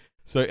me.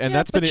 So, and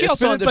that's been. But she it's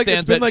also been, like, it's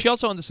understands been that like, she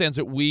also understands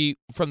that we,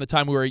 from the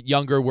time we were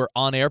younger, were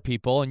on-air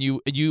people, and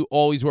you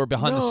always were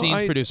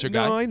behind-the-scenes producer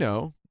guy. No, I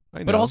know.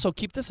 But also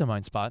keep this in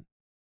mind, Spot,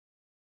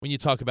 when you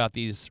talk about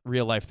these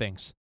real-life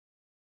things.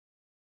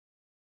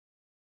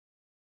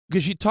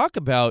 Because you talk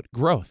about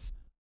growth.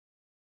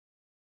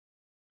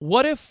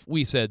 What if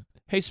we said,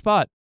 hey,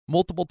 Spot,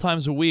 multiple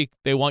times a week,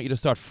 they want you to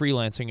start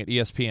freelancing at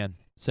ESPN.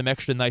 Some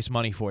extra nice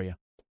money for you.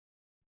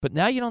 But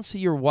now you don't see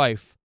your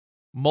wife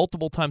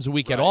multiple times a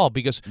week at all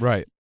because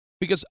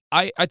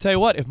I tell you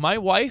what, if my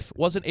wife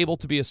wasn't able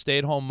to be a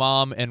stay-at-home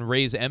mom and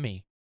raise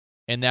Emmy,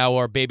 and now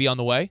our baby on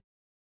the way,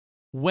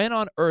 when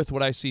on earth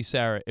would I see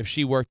Sarah if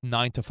she worked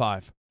 9 to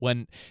 5?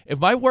 If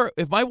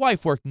my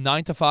wife worked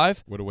 9 to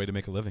 5, what a way to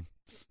make a living.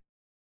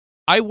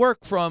 I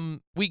work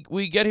from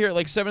we get here at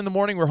like 7 in the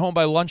morning, we're home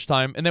by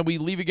lunchtime, and then we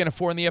leave again at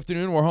 4 in the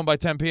afternoon, we're home by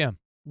 10 p.m.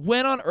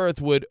 When on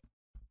earth would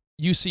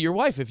you see your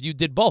wife if you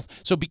did both?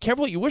 So be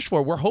careful what you wish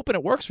for. We're hoping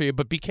it works for you,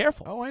 but be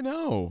careful. Oh, I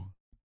know.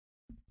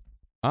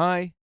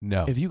 I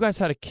know. If you guys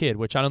had a kid,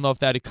 which I don't know if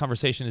that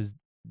conversation is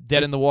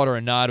dead in the water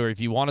or not, or if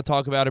you want to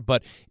talk about it,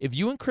 but if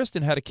you and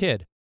Kristen had a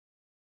kid,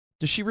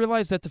 does she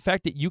realize that the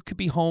fact that you could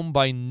be home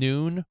by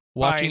noon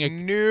watching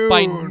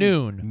by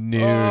noon?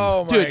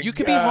 Oh, my dude, you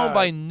could be home God.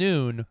 by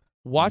noon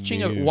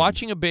watching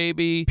a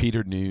baby,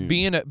 Peter Noon,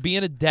 being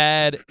a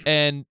dad,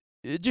 and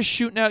just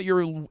shooting out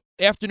your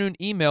afternoon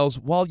emails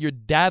while your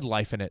dad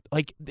life in it.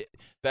 Like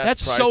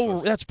that's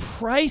priceless. that's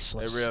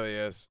priceless. It really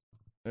is.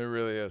 It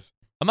really is.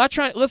 I'm not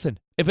trying. Listen,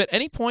 if at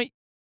any point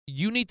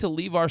you need to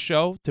leave our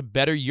show to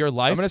better your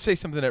life, I'm going to say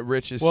something that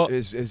Rich is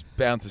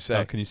bound to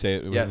say. Can you say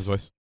it with Yes. his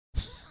voice?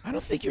 I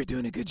don't think you're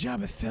doing a good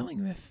job at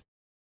filling this.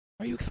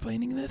 Are you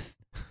explaining this?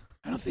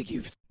 I don't think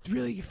you've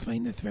really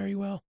explained this very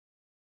well.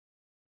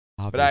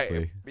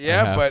 Obviously.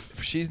 But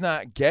she's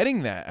not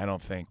getting that, I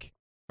don't think.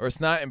 Or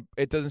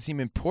it doesn't seem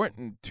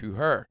important to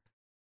her.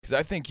 Because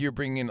I think you're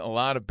bringing a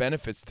lot of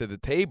benefits to the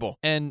table.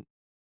 And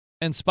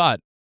Spot,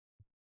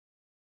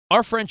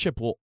 our friendship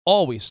will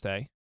always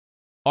stay.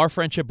 Our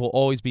friendship will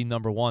always be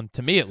number one,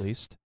 to me at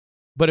least.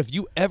 But if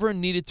you ever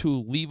needed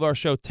to leave our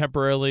show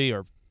temporarily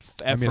or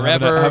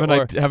forever,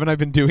 haven't I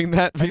been doing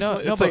that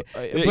recently?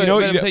 but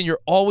I'm saying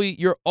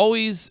you're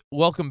always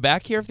welcome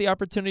back here if the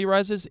opportunity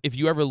arises. If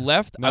you ever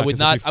left, No, I would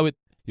 'cause not.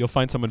 You'll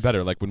find someone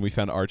better. Like when we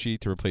found Archie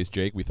to replace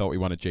Jake, we thought we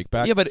wanted Jake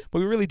back. Yeah, but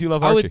we really do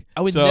love Archie.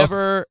 I would So,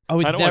 never. I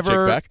don't want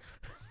Jake back.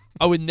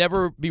 I would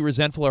never be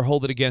resentful or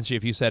hold it against you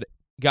if you said,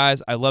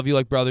 guys, I love you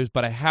like brothers,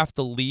 but I have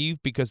to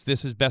leave because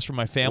this is best for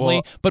my family.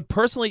 Well- but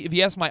personally, if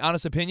you ask my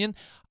honest opinion,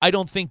 I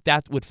don't think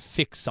that would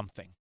fix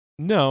something.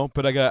 No,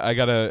 but I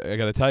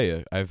gotta tell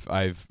you,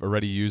 I've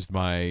already used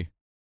my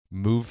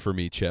move for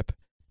me chip.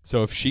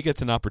 So if she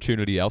gets an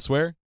opportunity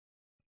elsewhere,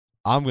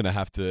 I'm gonna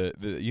have to,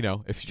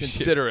 if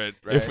Consider it,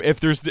 right?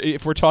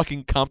 if we're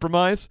talking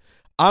compromise,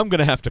 I'm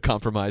gonna have to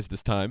compromise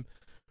this time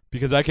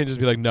because I can just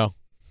be like, no,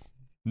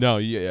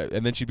 yeah,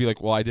 and then she'd be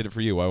like, well, I did it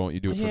for you. Why won't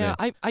you do it for me? Yeah,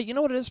 I you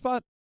know what it is,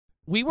 Spot?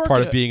 We work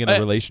Part of being in a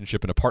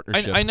relationship and a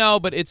partnership. I know,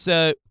 but it's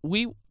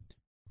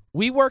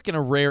we work in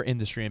a rare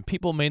industry, and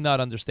people may not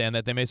understand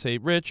that. They may say,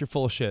 Rich, you're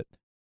full of shit.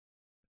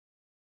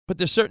 But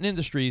there's certain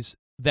industries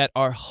that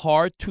are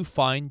hard to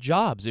find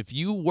jobs. If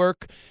you're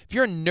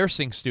a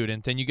nursing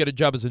student and you get a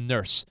job as a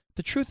nurse,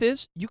 the truth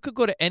is you could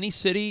go to any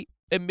city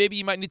and maybe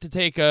you might need to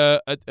take a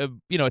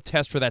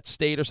test for that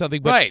state or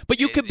something. But, Right. But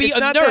you could be It's a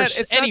not nurse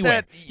that- it's not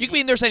anywhere. that- You could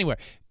be a nurse anywhere.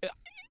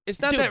 It's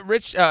not Dude. that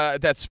Rich,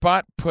 that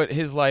Spot put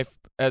his life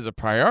as a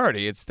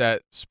priority. It's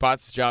that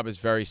Spot's job is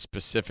very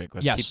specific.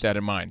 Let's Yes. keep that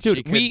in mind.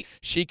 Dude,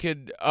 she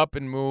could up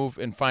and move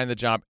and find the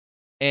job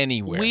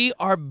anywhere. We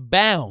are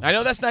bound. I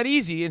know that's not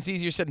easy. It's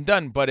easier said than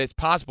done, but it's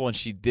possible, and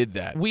she did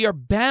that. We are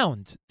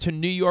bound to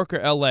New York or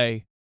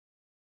L.A.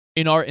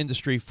 in our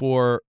industry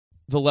for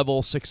the level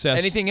of success.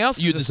 Anything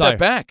else you is a desire. step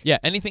back. Yeah,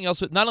 anything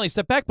else. Not only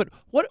step back, but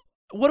what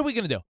are we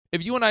going to do?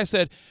 If you and I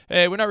said,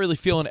 hey, we're not really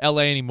feeling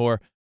L.A. anymore,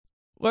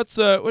 what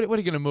are you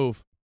going to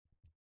move?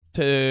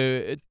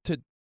 To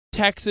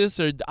Texas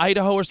or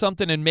Idaho or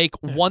something and make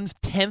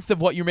 1/10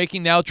 of what you're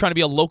making now trying to be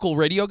a local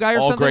radio guy or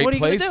All something? great What are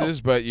you gonna do? places,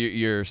 but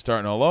you're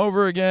starting all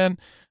over again.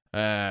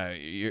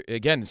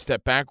 Again,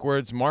 step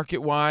backwards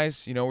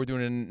market-wise. We're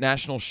doing a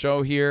national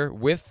show here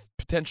with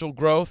potential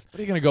growth. What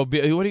are you going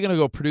to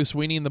go produce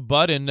Weenie in the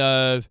Butt and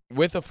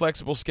with a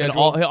flexible and schedule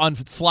on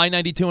Fly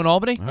 92 in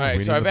Albany? All right,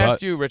 so I've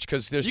asked you, Rich,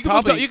 because there's You could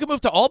probably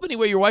move to Albany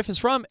where your wife is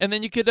from, and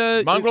then you could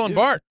Mongrel and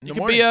Bart in You the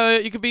could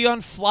be you could be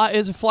on Fly.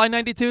 Is it Fly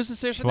 92? Is the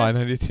station? Fly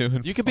there?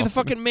 92. You could be the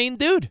fucking main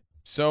dude.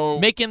 So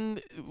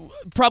making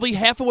probably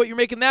half of what you're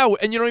making now,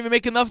 and you don't even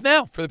make enough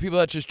now. For the people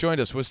that just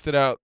joined us, what stood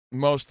out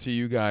most to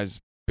you guys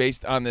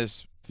based on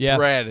this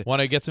thread?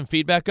 Want to get some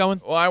feedback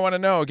going? Well, I want to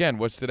know again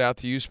what stood out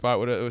to you, Spot.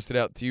 What stood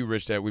out to you,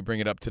 Rich? That we bring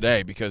it up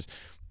today because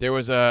there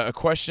was a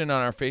question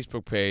on our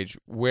Facebook page.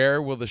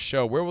 Where will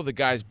the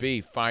guys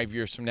be 5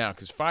 years from now?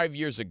 Because 5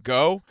 years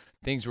ago,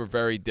 things were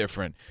very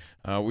different.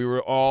 We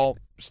were all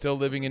still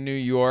living in New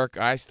York.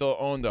 I still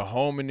owned a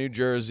home in New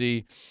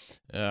Jersey.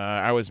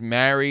 I was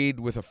married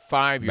with a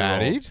 5-year-old.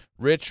 Married?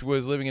 Rich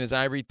was living in his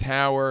ivory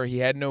tower. He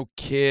had no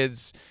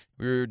kids.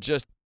 We were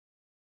just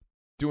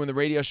doing the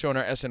radio show and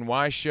our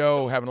SNY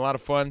show, having a lot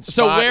of fun.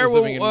 So Spot where was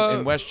living will,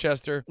 in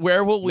Westchester.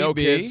 Where will we no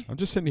be? Kids. I'm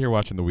just sitting here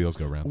watching the wheels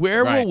go round.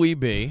 Where Right. will we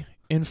be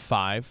in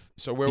 5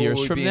 So where years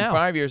will we from be now? in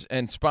 5 years?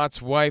 And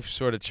Spot's wife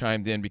sort of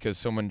chimed in because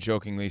someone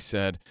jokingly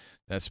said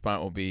that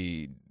Spot will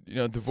be,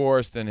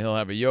 divorced and he'll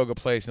have a yoga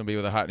place and he'll be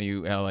with a hot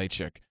new LA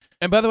chick.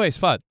 And by the way,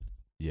 Spot,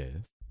 Yeah.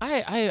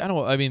 I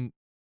don't. I mean,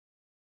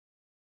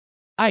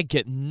 I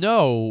get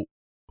no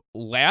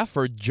laugh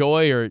or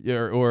joy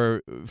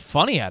or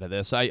funny out of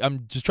this.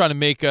 I'm just trying to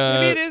make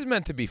Maybe it is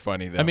meant to be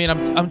funny though. I mean,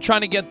 I'm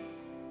trying to get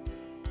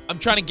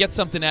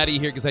something out of you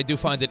here because I do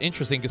find it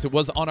interesting because it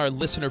was on our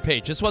listener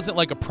page. This wasn't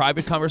like a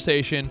private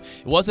conversation.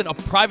 It wasn't a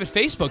private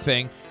Facebook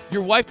thing.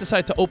 Your wife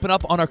decided to open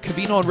up on our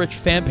Covino and Rich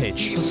fan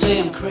page. People say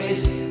I'm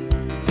crazy,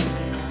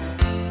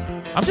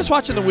 I'm just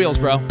watching the wheels,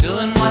 bro.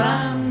 doing what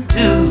I'm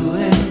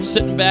doing.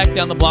 Sitting back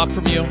down the block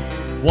from you,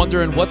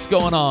 wondering what's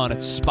going on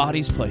at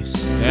Spotty's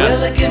place. Well,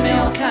 they give me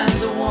all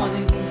kinds of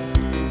warnings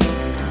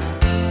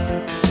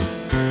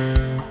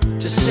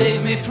to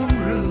save me from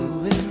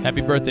ruin.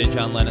 Happy birthday,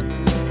 John Lennon.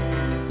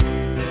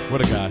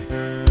 What a guy.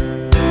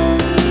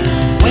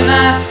 When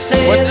I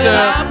say What's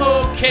that the-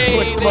 I'm okay,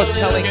 What's the most they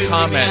telling look at me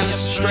comment kinda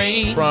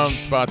strange. from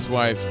Spot's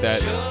wife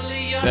that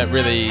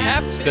really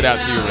stood out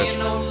to you, Rich?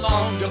 No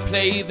longer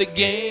Play the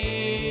game.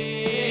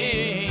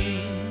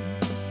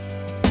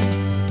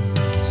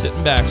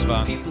 Sitting back,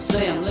 Spot. people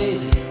say I'm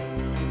lazy,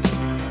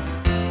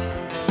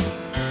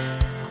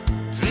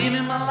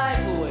 dreaming my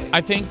life away.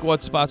 I think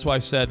what Spot's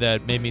wife said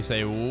that made me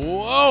say,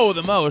 whoa,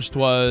 the most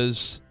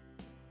was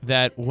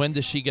that when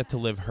does she get to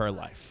live her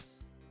life?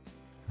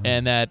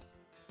 And that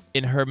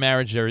in her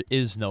marriage there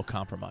is no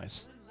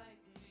compromise.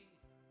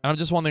 And I'm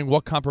just wondering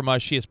what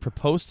compromise she has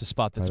proposed to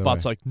Spot that By the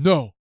Spot's way, like,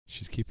 no.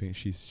 She's keeping.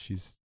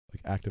 She's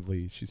like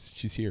actively.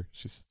 She's here.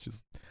 She's. I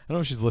don't know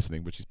if she's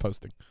listening, but she's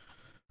posting.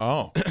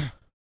 Oh.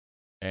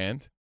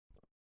 And?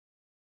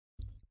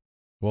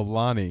 Well,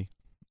 Lonnie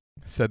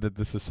said that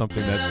this is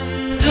something that.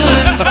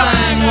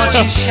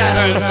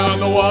 on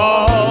the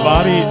wall.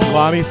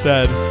 Lonnie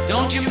said.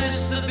 Don't you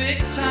miss the big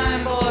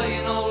time, boy?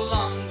 You're no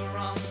longer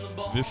on the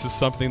ball. This is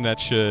something that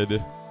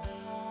should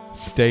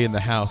stay in the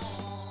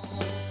house.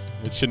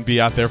 It shouldn't be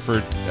out there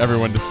for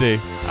everyone to see.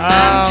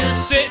 I'm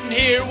just sitting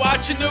here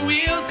watching the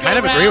wheels go Kind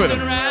of agree with him.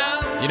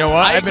 round. You know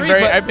what? I I've been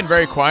agree, but-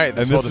 very quiet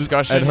this And whole this is-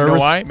 discussion. and You her know res-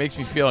 why? It makes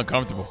me feel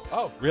uncomfortable.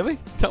 Oh, really?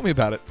 Tell me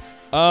about it.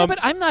 Yeah, but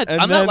I'm not. and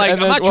I'm then- not like. and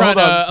I'm then- not well, trying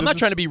hold to. on. I'm This not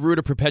trying is- to be rude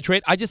or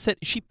perpetuate. I just said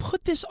she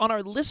put this on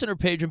our listener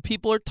page and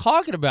people are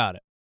talking about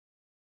it.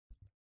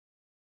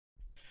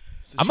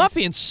 I'm not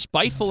being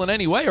spiteful in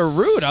any way or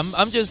rude.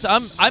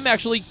 I'm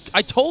actually.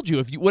 I told you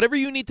if you whatever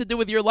you need to do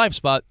with your life,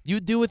 Spot, you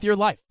do with your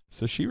life.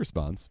 So she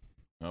responds.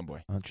 Oh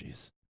boy. Oh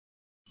jeez.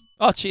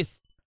 Oh jeez.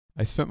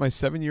 I spent my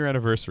 7-year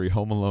anniversary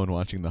home alone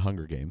watching The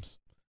Hunger Games,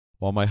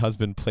 while my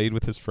husband played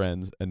with his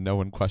friends and no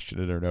one questioned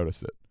it or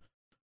noticed it.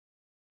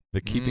 The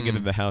keeping it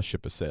in the house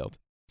ship has sailed.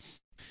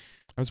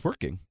 I was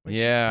working.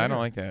 Yeah, I don't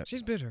like that.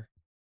 She's bitter.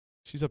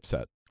 She's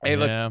upset. Hey,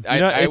 look, Yeah. I, You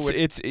know, I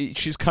would.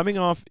 she's coming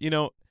off. You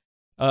know,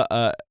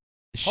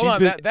 she's Hold on,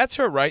 been. that's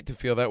her right to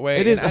feel that way.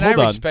 It is. and Hold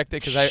I on. respect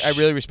it because I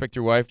really respect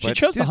your wife. She but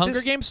chose The this- Hunger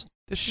this- Games.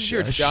 This is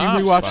your She job.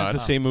 rewatches Spot. the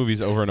same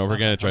movies over and over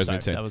again. It drives me sorry,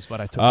 insane. that was what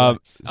I took away.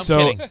 I'm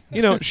So kidding.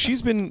 you know,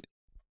 she's been.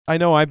 I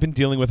know I've been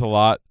dealing with a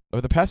lot.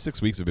 Over the past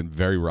 6 weeks have been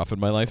very rough in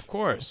my life. Of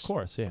course. Of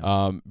course,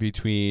 yeah.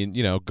 Between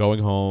going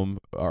home,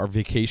 our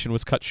vacation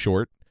was cut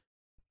short.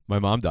 My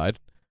mom died.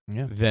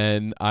 Yeah.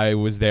 Then I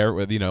was there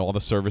with all the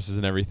services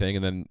and everything,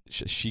 and then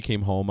she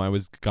came home. I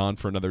was gone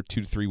for another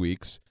 2 to 3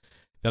 weeks.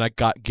 Then I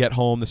get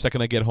home. The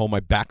second I get home, my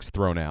back's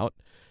thrown out.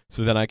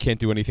 So then I can't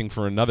do anything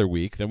for another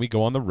week. Then we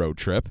go on the road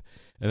trip,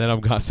 and then I'm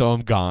gone. So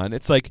I'm gone.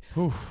 It's like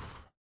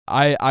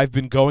I've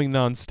been going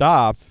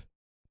nonstop,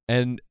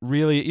 and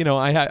really,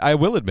 I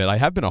will admit I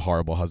have been a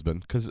horrible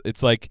husband because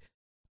it's like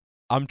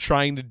I'm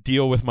trying to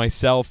deal with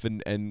myself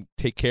and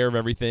take care of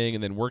everything,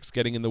 and then work's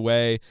getting in the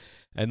way,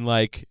 and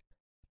like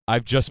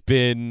I've just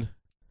been.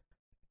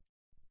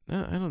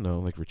 I don't know,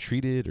 like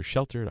retreated or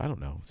sheltered. I don't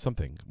know,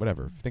 something,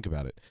 whatever. Think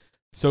about it.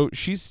 So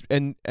she's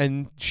and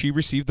she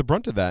received the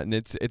brunt of that, and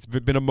it's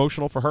been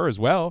emotional for her as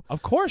well.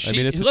 Of course, I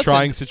mean it's a listen,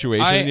 trying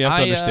situation. You have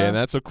to understand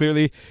that. So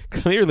clearly,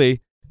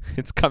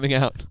 it's coming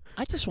out.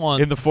 I just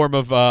want in the form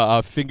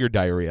of finger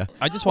diarrhea.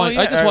 I just want.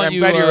 I just I'm want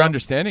you. glad you're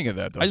understanding of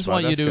that. Though, I just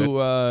Spot. want you That's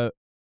to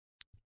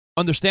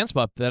understand,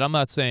 Spot, that I'm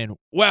not saying,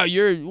 "Wow,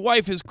 your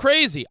wife is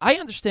crazy." I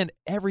understand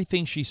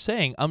everything she's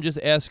saying. I'm just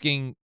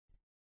asking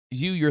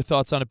you your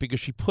thoughts on it because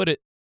she put it,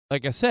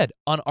 like I said,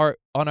 on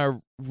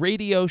our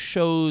radio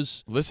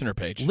show's listener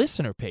page.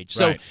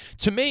 So Right.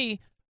 to me,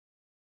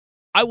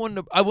 I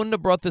wouldn't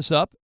have brought this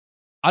up.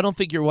 I don't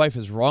think your wife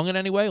is wrong in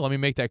any way. Let me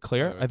make that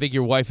clear. I think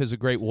your wife is a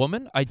great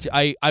woman. I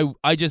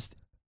just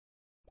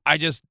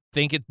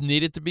think it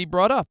needed to be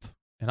brought up,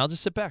 and I'll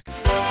just sit back.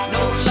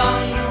 No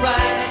longer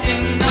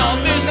riding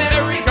on this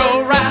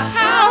merry-go-round.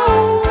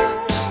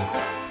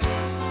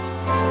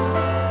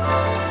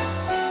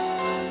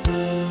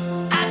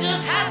 I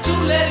just had to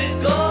let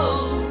it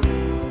go.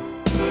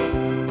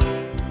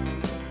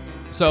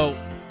 So,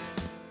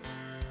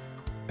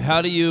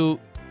 how do you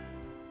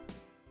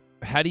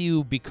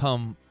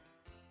become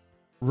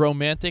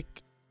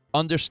romantic,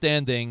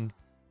 understanding,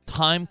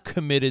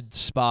 time-committed,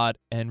 Spot,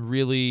 and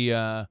really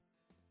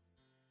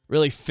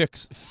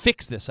fix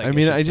this? I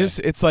mean, guess you'd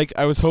say. it's like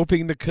I was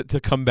hoping to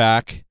come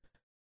back,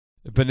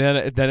 but then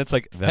it's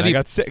like then I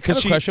got sick. I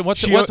have a question.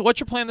 What's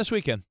your plan this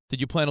weekend?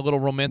 Did you plan a little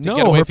romantic No,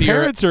 getaway her for your-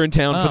 parents are in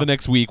town Oh. for the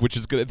next week, which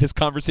is good. This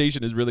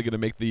conversation is really going to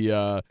make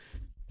the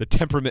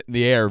temperament in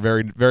the air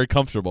very, very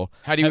comfortable.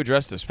 How do you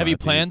address this? Have you Spot?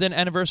 Do planned an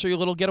anniversary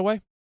little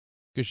getaway?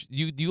 Because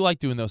you like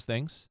doing those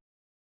things.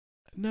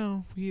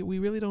 No, we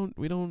really don't.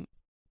 We don't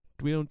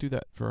do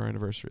that for our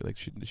anniversary. Like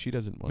she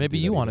doesn't want. Maybe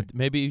to do you that want either. it.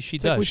 Maybe she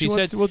It's like does. when She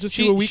wants said to- we'll just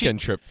she- do a she- weekend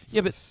trip.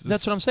 Yeah, but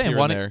that's what I'm saying. here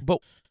Why and don't- there. But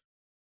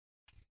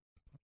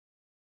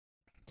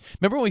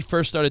remember when we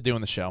first started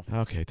doing the show?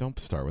 Okay, don't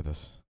start with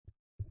us.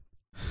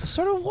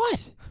 Started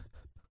what?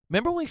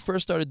 Remember when we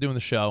first started doing the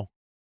show?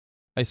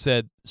 I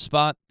said,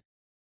 Spot,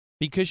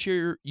 because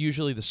you're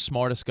usually the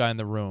smartest guy in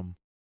the room,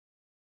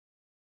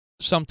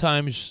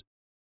 sometimes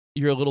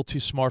you're a little too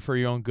smart for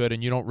your own good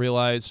and you don't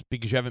realize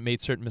because you haven't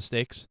made certain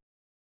mistakes.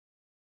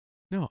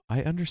 No,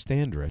 I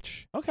understand,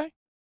 Rich. Okay.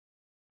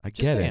 I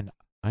Just get saying. it.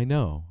 I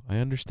know. I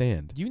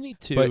understand. You need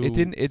to. But it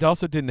didn't. It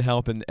also didn't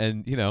help, and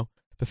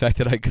the fact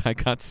that I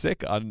got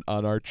sick on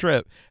our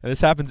trip, and this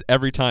happens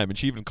every time. And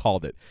she even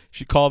called it.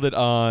 She called it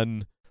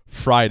on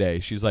Friday.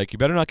 She's like, "You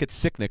better not get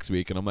sick next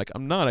week." And I'm like,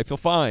 "I'm not. I feel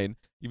fine,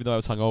 even though I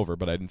was hungover,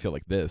 but I didn't feel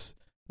like this."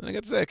 And I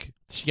got sick.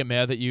 Did she get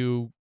mad that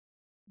you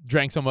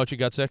drank so much you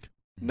got sick?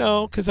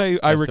 No, because I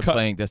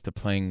That's the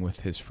playing with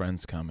his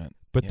friends comment.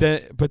 But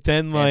Yes.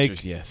 then The answer like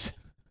is yes.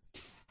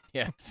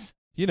 Yes.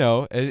 You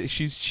know,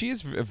 she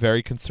is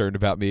very concerned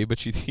about me, but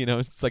she's, you know,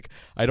 it's like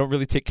I don't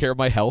really take care of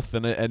my health,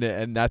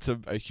 and that's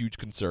a huge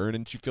concern,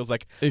 and she feels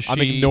like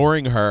I'm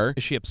ignoring her.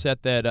 Is she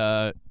upset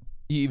that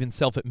you even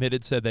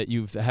self-admitted said that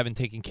you haven't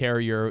taken care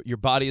of your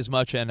body as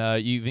much,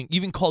 and you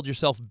even called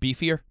yourself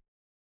beefier?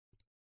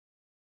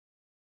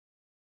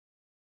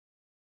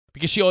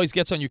 Because she always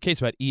gets on your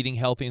case about eating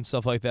healthy and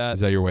stuff like that.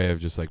 Is that your way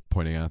of just like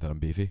pointing out that I'm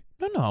beefy?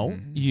 No.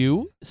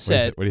 You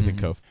said. What do you think,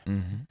 Cove?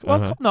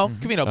 Well, no,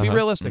 Covino, be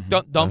realistic.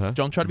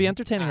 Don't try to be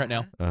entertaining right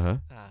now.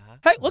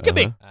 Hey, look at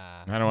me.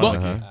 I don't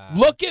want to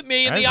look at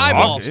me in the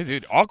eyeballs.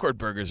 Dude, awkward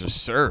burgers are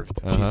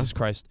served. Jesus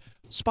Christ.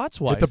 Spot's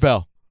wife. Hit the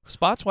bell.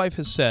 Spot's wife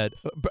has said,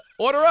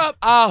 order up.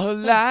 Our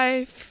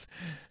life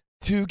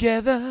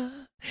together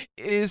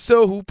is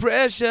so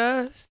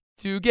precious.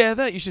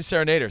 Together. You should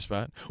serenade her,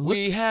 Spot.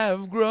 We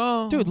have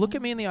grown. Dude, look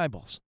at me in the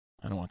eyeballs.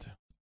 I don't want to.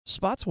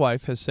 Spot's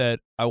wife has said,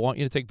 I want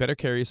you to take better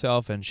care of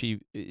yourself, and she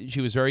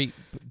was very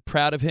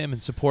proud of him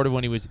and supportive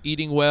when he was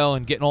eating well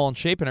and getting all in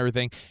shape and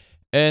everything.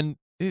 And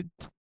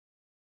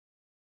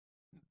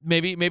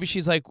maybe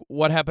she's like,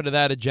 what happened to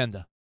that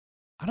agenda?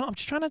 I don't know. I'm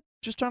just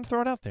trying to throw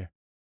it out there.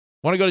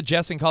 Want to go to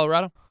Jess in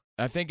Colorado?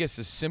 I think it's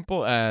as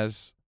simple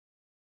as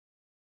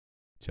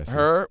Jesse.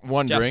 her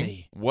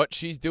wondering what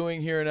she's doing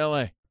here in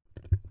L.A.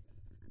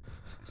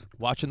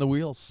 Watching the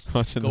wheels.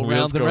 Watching the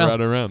wheels go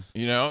round and round.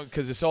 You know,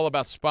 because it's all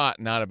about Spot,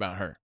 not about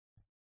her.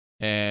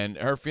 And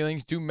her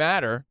feelings do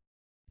matter,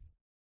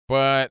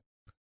 but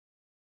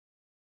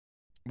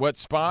what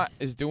Spot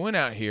is doing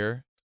out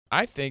here,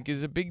 I think,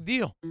 is a big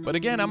deal. But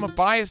again, I'm a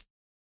biased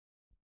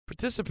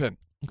participant.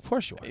 Of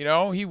course you are. You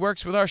know, he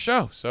works with our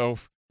show, so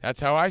that's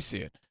how I see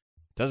it.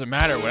 Doesn't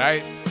matter what I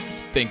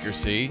think or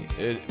see.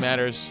 It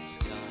matters.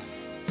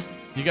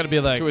 You got to be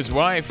like to his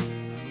wife,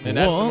 and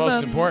that's the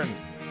most important.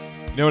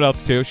 You know what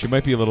else too? She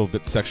might be a little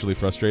bit sexually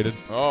frustrated.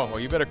 Oh, well,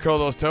 you better curl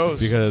those toes.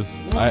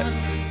 Because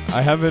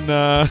I haven't.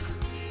 I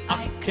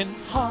can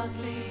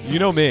hardly. You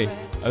know me.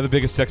 I have the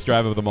biggest sex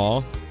drive of them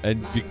all,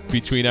 and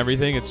between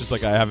everything, it's just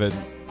like I haven't.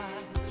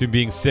 Between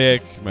being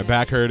sick, my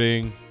back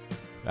hurting,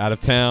 out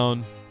of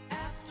town.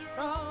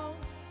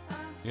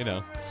 You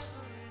know.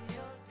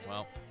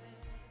 Well,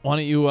 why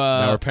don't you?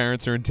 Now our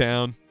parents are in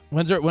town.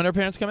 When are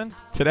parents coming?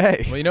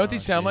 Today. Well, you know what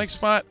these sound like,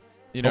 Spot?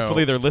 You know,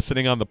 hopefully they're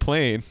listening on the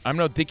plane. I'm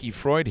no Dickie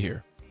Freud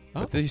here,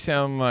 but these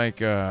sound like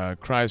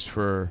cries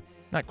for,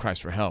 not cries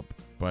for help,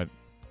 but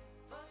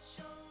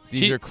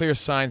these are clear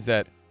signs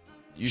that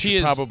you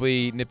should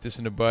probably nip this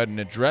in the bud and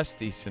address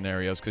these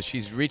scenarios, because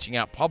she's reaching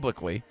out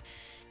publicly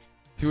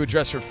to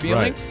address her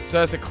feelings. Right. So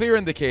that's a clear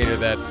indicator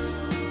that,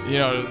 you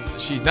know,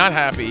 she's not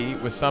happy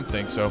with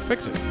something, so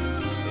fix it.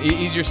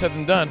 Easier said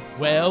than done.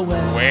 Well.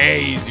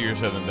 Way easier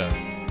said than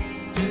done.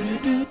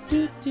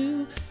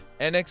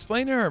 And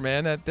explain to her,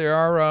 man, that there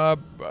are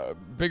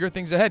bigger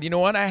things ahead. You know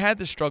what? I had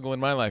this struggle in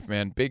my life,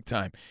 man, big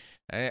time.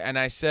 And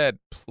I said,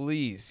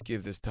 please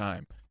give this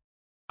time.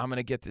 I'm going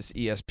to get this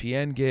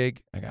ESPN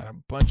gig. I got a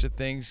bunch of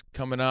things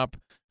coming up.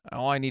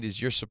 All I need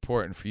is your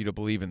support and for you to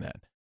believe in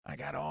that. I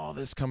got all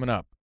this coming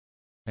up.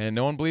 And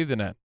no one believed in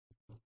that.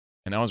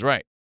 And I was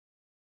right.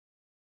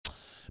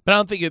 But I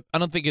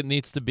don't think it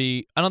needs to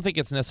be. I don't think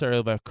it's necessarily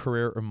about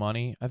career or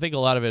money. I think a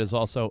lot of it is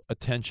also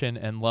attention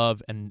and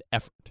love and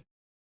effort.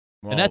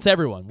 Well, and that's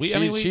everyone.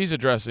 She's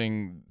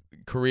addressing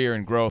career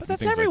and growth. But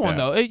that's and things everyone, like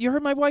that. though. You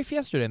heard my wife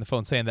yesterday on the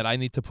phone saying that I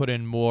need to put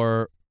in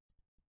more.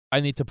 I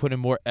need to put in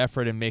more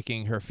effort in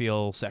making her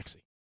feel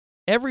sexy.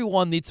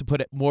 Everyone needs to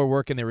put more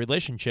work in their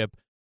relationship.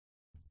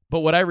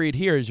 But what I read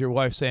here is your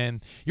wife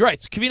saying, "You're right."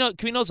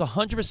 Covino's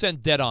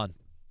 100% dead on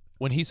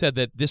when he said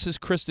that this is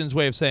Kristen's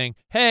way of saying,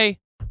 "Hey,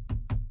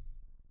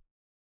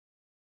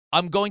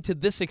 I'm going to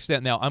this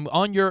extent now. I'm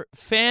on your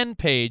fan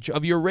page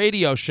of your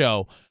radio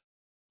show,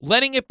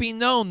 letting it be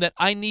known that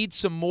I need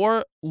some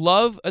more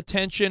love,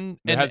 attention,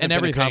 and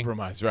everything." Been a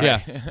compromise, right?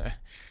 Yeah.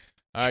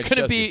 All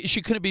right,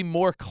 she couldn't be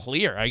more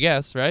clear, I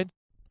guess, right?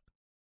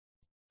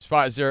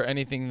 Spot, is there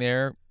anything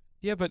there?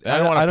 Yeah, but I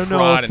don't want to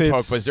prod and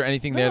poke, but is there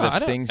anything there that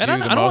stings you the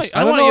most?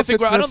 I don't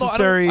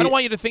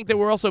want you to think that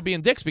we're also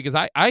being dicks, because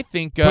I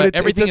think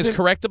everything is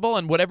correctable,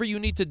 and whatever you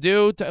need to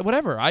do,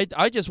 whatever.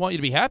 I just want you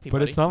to be happy. But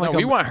buddy. it's not like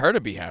we want her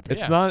to be happy.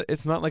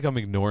 It's not like I'm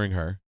ignoring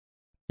her.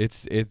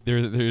 It's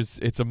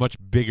a much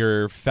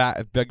bigger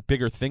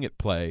thing at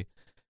play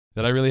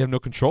that I really have no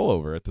control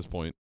over at this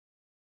point.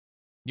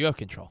 You have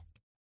control.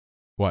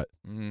 What?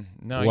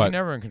 No, you're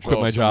never in control.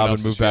 Quit my job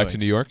and move back to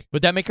New York?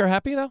 Would that make her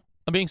happy, though?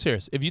 I'm being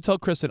serious. If you told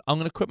Kristen, I'm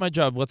going to quit my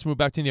job, let's move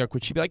back to New York,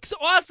 would she be like, so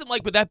awesome?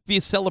 Like, would that be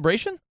a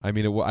celebration? I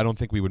mean, I don't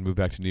think we would move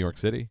back to New York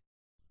City.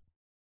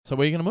 So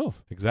where are you going to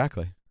move?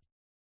 Exactly.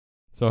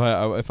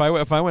 So if I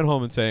went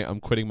home and say, I'm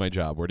quitting my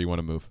job, where do you want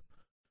to move?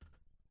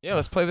 Yeah,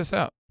 let's play this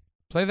out.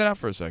 Play that out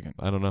for a second.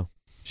 I don't know.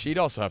 She'd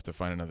also have to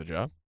find another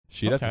job.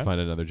 She'd have to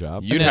find another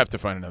job. You'd have to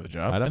find another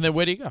job. And then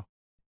where do you go?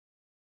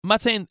 I'm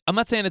not saying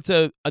it's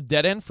a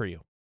dead end for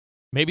you.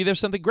 Maybe there's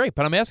something great,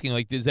 but I'm asking,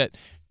 like, is that,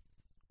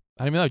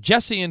 I don't even know.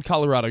 Jesse in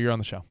Colorado, you're on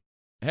the show.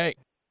 Hey.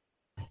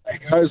 Hey,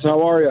 guys,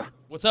 how are you?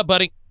 What's up,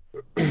 buddy?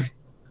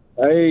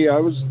 Hey,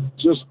 I was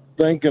just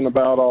thinking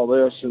about all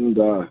this, and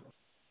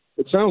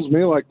it sounds to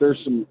me like there's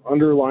some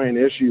underlying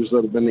issues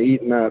that have been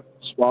eating that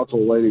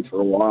Spotswood lady for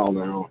a while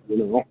now, you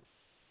know?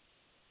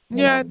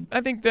 Yeah,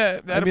 I think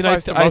that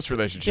applies to most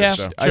relationships.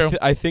 Yeah, though.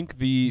 I think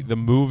the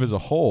move as a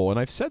whole, and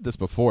I've said this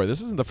before, this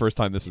isn't the first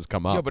time this has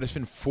come up. Yeah, but it's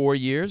been 4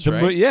 years,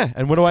 right? Yeah,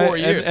 and what do 4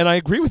 years. and I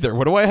agree with her.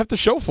 What do I have to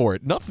show for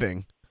it?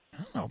 Nothing.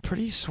 I don't know,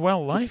 pretty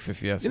swell life,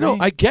 if you ask You me. know,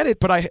 I get it,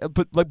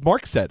 but like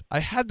Mark said, I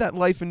had that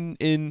life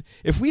in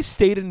if we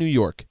stayed in New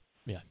York,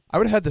 yeah, I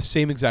would have had the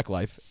same exact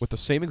life with the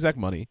same exact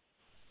money,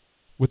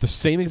 with the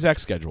same exact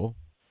schedule.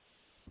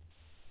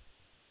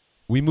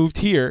 We moved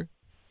here,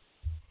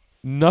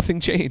 nothing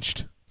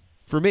changed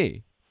for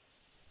me.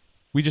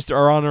 We just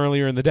are on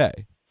earlier in the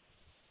day.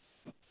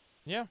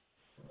 Yeah.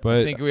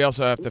 But I think we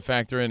also have to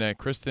factor in that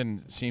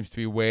Kristen seems to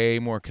be way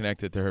more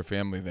connected to her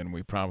family than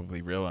we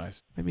probably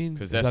realize. I mean,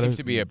 because is that seems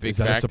to be a big is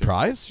that factor. a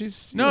surprise?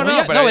 She's No, you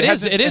know, no, but it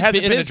hasn't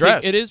been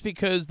addressed. It is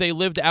because they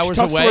lived hours she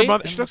talks away. To her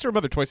mother, she talks to her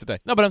mother twice a day.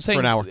 No, but I'm saying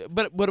for an hour.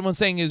 But what I'm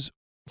saying is,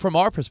 from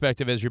our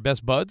perspective as your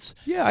best buds,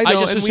 Yeah, I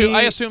know, and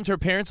I assumed her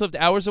parents lived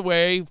hours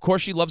away. Of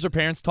course, she loves her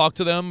parents, talk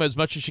to them as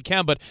much as she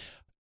can. But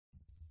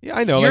yeah,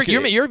 I know.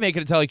 You're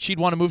making it sound like she'd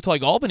want to move to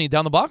like Albany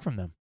down the block from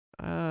them.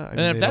 I mean,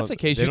 and if that's the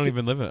case, they you don't could-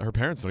 even live in. Her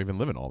parents don't even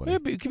live in Albany. Yeah,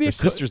 but you could be Her a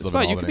sisters live in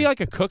Spot, Albany. You could be like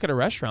a cook at a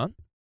restaurant.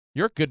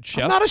 You're a good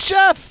chef. I'm not a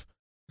chef.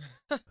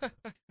 I'm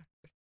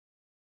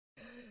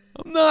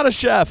not a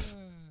chef.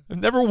 I've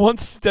never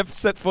once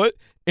set foot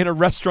in a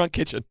restaurant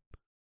kitchen.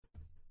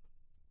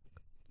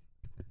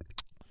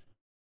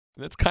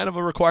 That's kind of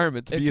a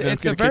requirement to be in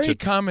It's a a very kitchen.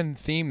 common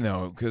theme,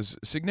 though, because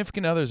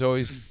significant others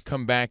always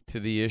come back to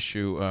the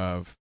issue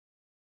of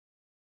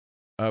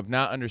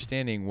not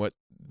understanding what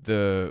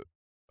the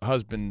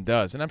husband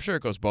does, and I'm sure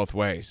it goes both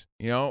ways,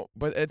 you know.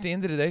 But at the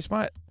end of the day,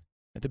 Spot,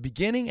 at the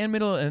beginning and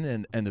middle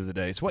and end of the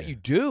day, it's what you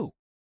do.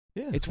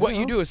 Yeah, it's what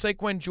you do. It's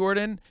like when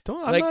Jordan, I'm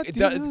like, not it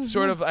doing does,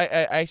 sort of.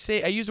 I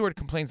use the word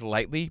complains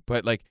lightly,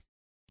 but like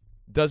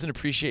doesn't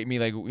appreciate me,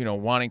 like, you know,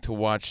 wanting to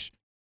watch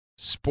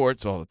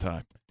sports all the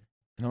time.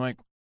 And I'm like,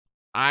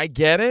 I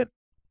get it,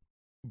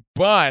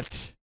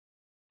 but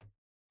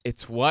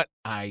it's what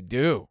I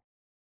do.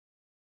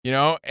 You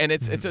know, and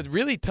it's a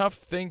really tough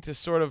thing to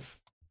sort of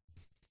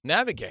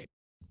navigate.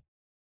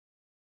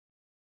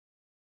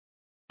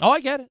 Oh, I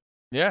get it.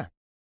 Yeah.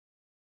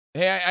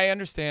 Hey, I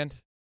understand.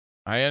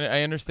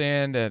 I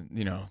understand that,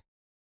 you know,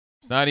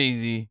 it's not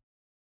easy.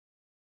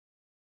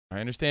 I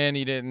understand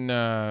you didn't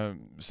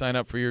sign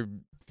up for your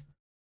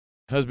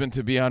husband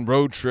to be on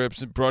road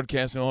trips and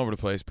broadcasting all over the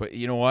place, but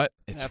you know what?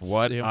 It's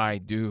what I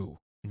do.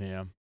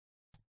 Yeah.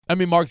 I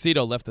mean, Mark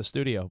Zito left the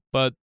studio,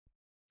 but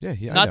I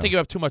not know. to give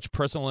up too much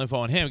personal info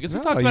on him, because he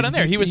No, talked about it on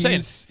there. He was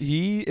saying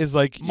he is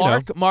like, you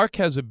Mark. know, Mark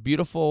has a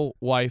beautiful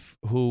wife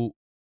who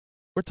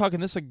we're talking.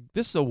 This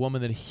is a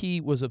woman that he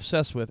was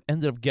obsessed with.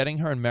 Ended up getting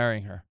her and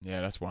marrying her.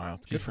 Yeah, that's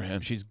wild. Good for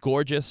him. She's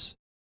gorgeous.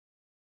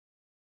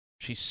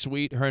 She's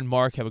sweet. Her and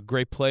Mark have a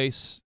great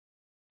place.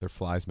 their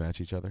flies match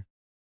each other.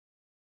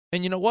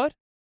 And you know what?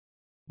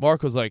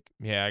 Mark was like,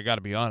 yeah, I got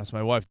to be honest.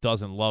 My wife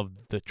doesn't love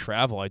the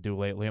travel I do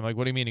lately. I'm like,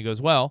 what do you mean? He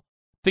goes, well,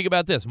 think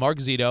about this. Mark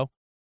Zito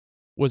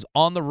was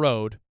on the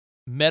road,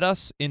 met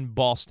us in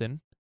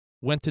Boston,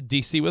 went to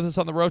D.C. with us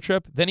on the road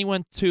trip. Then he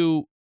went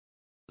to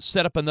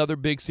set up another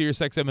big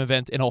SiriusXM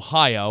event in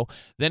Ohio.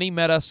 Then he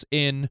met us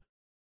in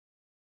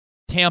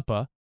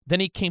Tampa. Then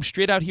he came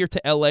straight out here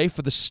to L.A.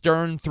 for the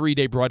Stern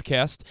 3-day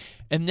broadcast.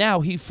 And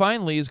now he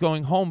finally is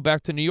going home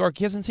back to New York.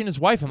 He hasn't seen his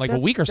wife in like a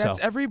week or so. That's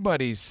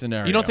everybody's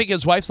scenario. You don't think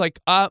his wife's like,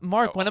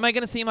 Mark, when am I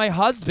going to see my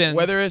husband?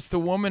 Whether it's the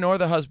woman or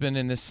the husband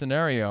in this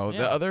scenario,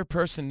 Yeah. the other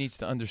person needs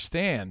to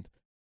understand.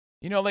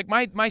 You know, like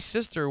my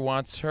sister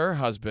wants her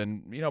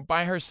husband, you know,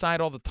 by her side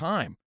all the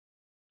time.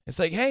 It's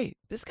like, hey,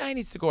 this guy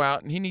needs to go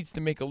out and he needs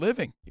to make a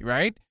living,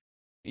 right?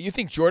 You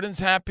think Jordan's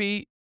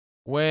happy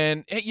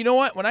when, hey, you know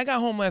what? When I got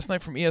home last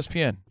night from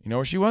ESPN, you know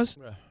where she was?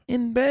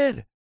 In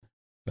bed.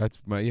 That's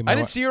my. I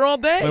didn't see her all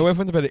day. My wife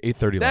went to bed at 8:30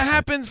 That last night.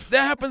 happens.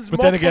 That happens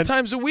But then multiple again-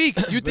 times a week.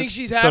 You think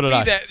she's So happy did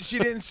I. that she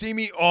didn't see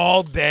me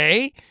all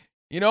day?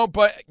 You know,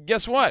 but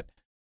guess what?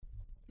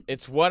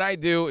 It's what I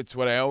do. It's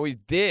what I always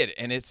did,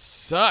 and it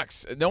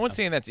sucks. No one's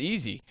saying that's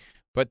easy,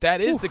 but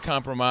that is the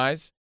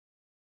compromise.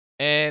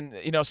 And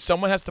you know,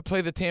 someone has to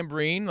play the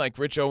tambourine, like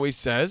Rich always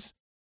says.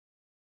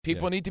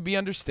 People need to be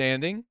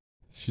understanding.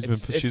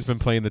 She's been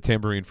playing the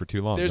tambourine for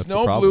too long. There's That's the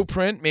no problem.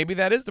 blueprint. Maybe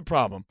that is the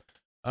problem.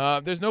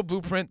 There's no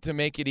blueprint to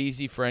make it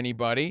easy for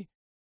anybody,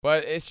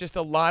 but it's just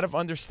a lot of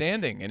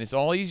understanding, and it's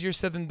all easier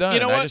said than done. You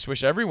know And I what? just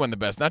wish everyone the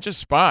best, not just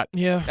Spot.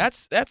 Yeah.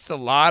 That's a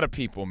lot of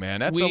people, man.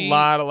 That's a We-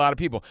 lot of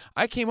people.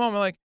 I came home, I'm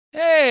like,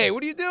 hey,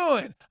 what are you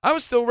doing? I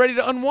was still ready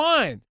to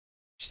unwind.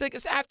 She's like,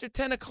 it's after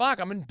 10 o'clock.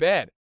 I'm in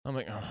bed. I'm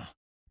like,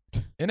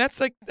 ugh. And that's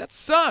like, that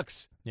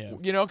sucks. Yeah.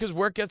 You know, because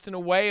work gets in the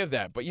way of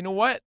that. But you know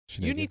what?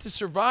 She You naked? need to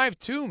survive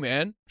too,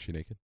 man. She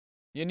naked?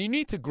 And you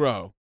need to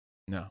grow.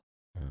 No.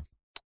 Yeah.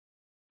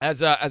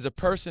 As a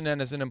person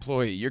and as an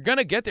employee, you're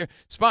gonna get there.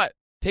 Spot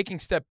taking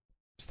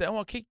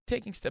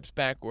taking steps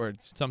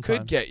backwards could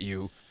Sometimes. get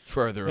you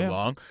further Yeah.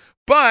 along,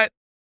 but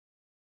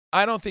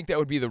I don't think that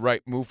would be the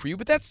right move for you,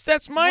 but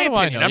that's my What do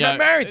I opinion. know? I'm Yeah. not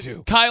married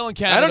to. Kyle in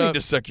Canada. I don't need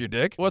to suck your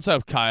dick. What's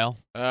up, Kyle?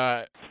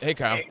 Hey,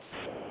 Kyle.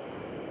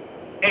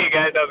 Hey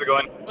guys, how's it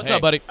going? What's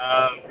up, buddy?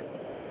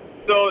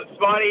 So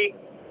Spotty,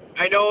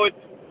 I know it's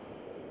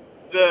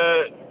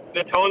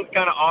the tone's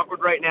kind of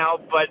awkward right now,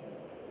 but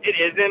it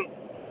isn't.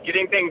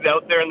 Getting things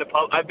out there in the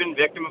public, I've been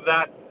victim of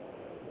that.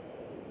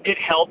 It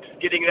helps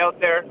getting it out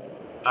there.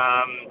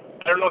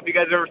 I don't know if you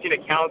guys have ever seen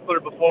a counselor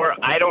before.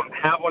 I don't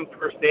have one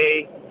per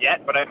se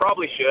yet, but I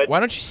probably should. Why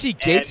don't you see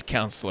Gates'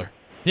 counselor?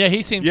 Yeah,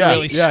 he seemed to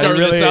really stir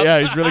really, this up. Yeah,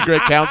 he's a really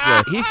great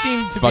counselor. He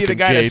seemed to be Fucking the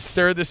guy Gates. that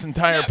stirred this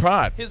entire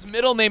pot. His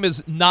middle name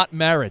is Not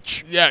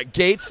Marriage. Yeah,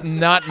 Gates,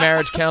 not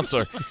marriage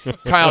counselor.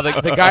 Kyle,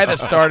 the guy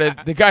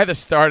that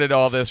started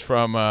all this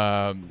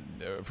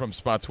from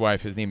Spot's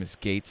wife, his name is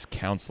Gates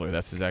Counselor.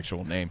 That's his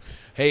actual name.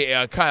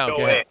 Hey, Kyle. No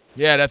go ahead. way.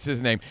 Yeah, that's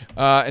his name.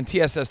 And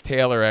TSS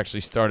Taylor actually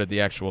started the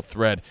actual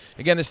thread.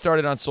 Again, it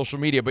started on social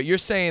media, but you're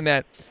saying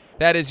that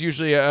is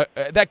usually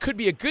that could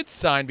be a good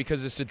sign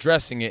because it's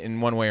addressing it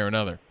in one way or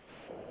another.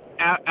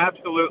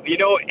 Absolutely. You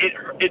know,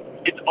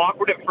 it's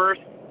awkward at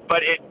first,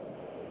 but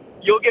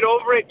you'll get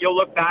over it. You'll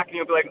look back and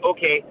you'll be like,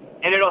 okay,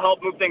 and it'll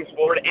help move things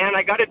forward. And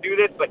I got to do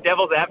this, but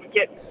devil's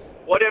advocate.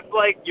 What if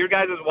like your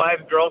guys'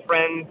 wives,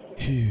 girlfriends,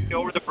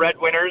 were the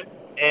breadwinners,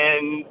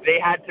 and they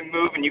had to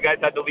move, and you guys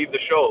had to leave the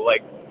show?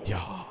 Like,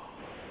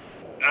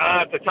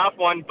 it's a tough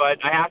one, but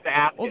I have to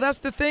ask. Well, that's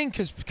the thing,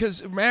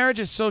 because marriage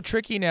is so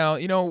tricky now.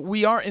 You know,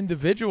 we are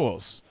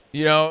individuals.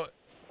 You know,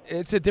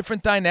 it's a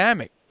different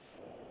dynamic.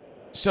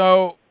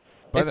 So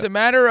it's a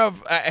matter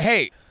of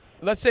hey,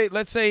 let's say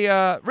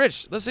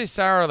Rich, let's say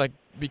Sarah like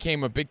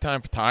became a big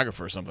time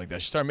photographer or something like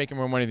that. She started making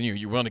more money than you.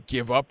 You willing to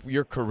give up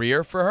your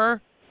career for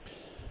her?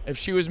 If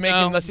she was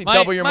making, let's say,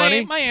 double your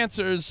money? My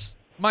answers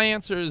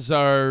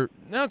are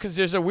no, because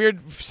there's a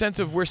weird sense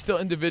of we're still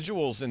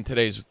individuals in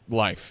today's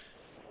life.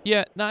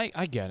 Yeah, no,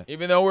 I get it.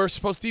 Even though we're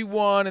supposed to be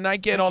one, and I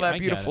get all that I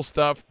get beautiful it.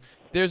 stuff,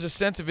 there's a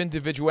sense of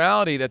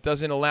individuality that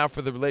doesn't allow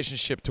for the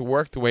relationship to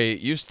work the way it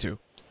used to.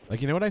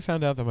 Like, you know what I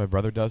found out that my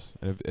brother does?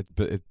 And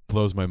it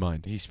blows my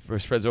mind. He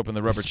spreads open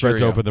the rubber Spreads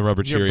Cheerio. open the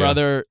rubber Your Cheerio.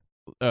 brother,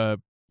 well,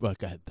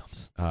 go ahead.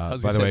 By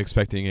the way,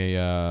 expecting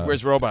a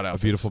Where's robot a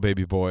outfits? beautiful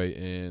baby boy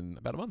in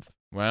about a month.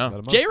 Wow. About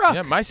a month. J-Rock.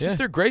 Yeah, my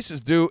sister Grace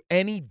is due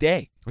any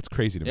day. That's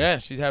crazy to me. Yeah,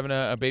 she's having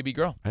a baby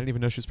girl. I didn't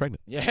even know she was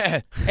pregnant.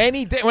 Yeah,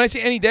 any day. When I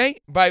say any day,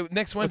 by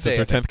next What's Wednesday. this,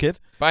 her 10th kid?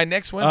 By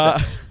next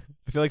Wednesday.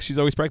 I feel like she's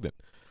always pregnant.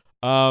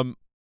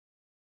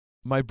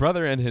 My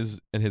brother and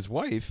his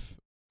wife,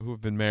 who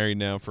have been married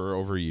now for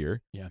over a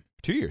year. Yeah.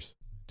 2 years.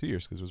 2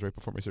 years, because it was right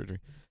before my surgery.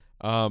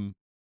 When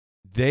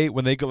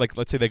they go, like,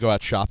 let's say they go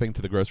out shopping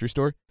to the grocery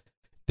store,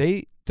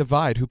 they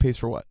divide who pays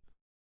for what.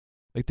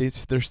 Like,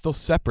 they're still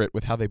separate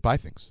with how they buy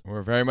things.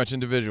 We're very much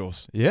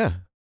individuals. Yeah.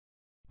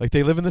 Like,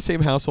 they live in the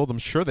same household. I'm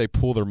sure they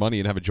pool their money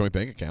and have a joint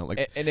bank account.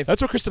 Like, and if,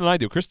 that's what Kristen and I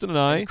do. Kristen and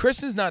I,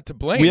 Kristen's not to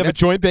blame. we have a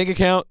joint bank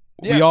account.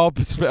 Yeah. We all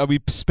we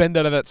spend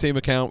out of that same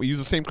account. We use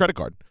the same credit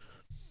card.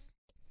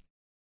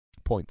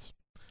 Points.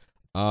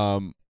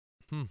 What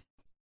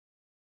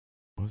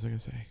was I gonna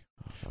say?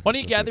 Why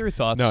don't you gather your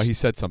thoughts? No, he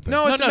said something.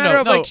 No, it's a matter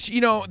of like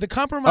the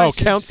compromise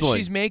counseling.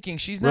 she's making.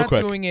 She's Real not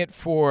quick. doing it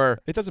for.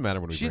 It doesn't matter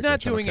when we. She's break not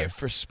Rich, I don't doing care. it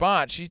for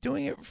Spot. She's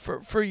doing it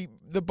for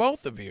the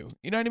both of you.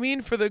 You know what I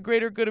mean? For the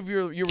greater good of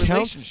your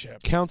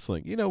relationship.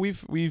 Counseling. You know,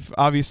 we've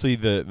obviously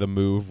the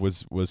move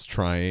was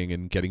trying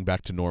and getting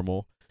back to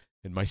normal,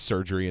 and my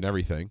surgery and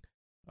everything.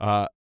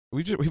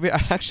 We've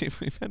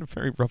had a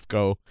very rough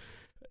go.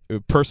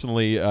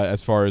 Personally,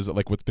 as far as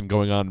like what's been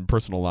going on in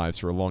personal lives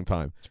for a long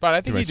time. Spot, I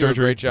think you do a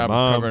great job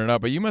of covering it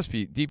up, but you must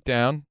be deep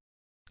down.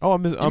 Oh,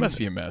 you must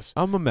be a mess.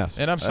 I'm a mess,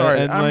 and I'm sorry.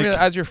 and I'm like, really,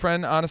 as your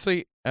friend,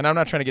 honestly, and I'm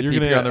not trying to get you're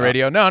deep gonna, here on the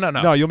radio. No.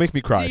 No, you'll make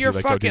me cry. Your if you,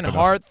 like, go fucking deep enough.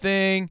 heart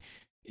thing,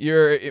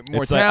 your mortality,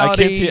 it's like, I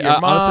can't see, your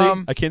mom.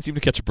 honestly, I can't seem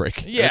to catch a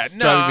break. Yeah, it's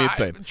driving me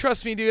insane.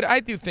 Trust me, dude.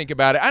 I do think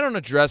about it. I don't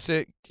address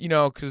it,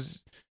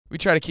 because we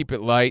try to keep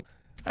it light.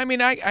 I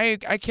mean, I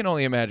can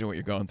only imagine what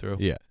you're going through.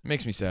 Yeah, it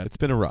makes me sad. It's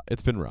been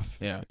rough.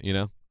 Yeah, you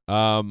know.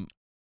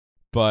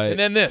 But and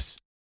then this,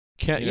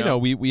 you know,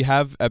 we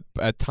have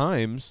at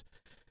times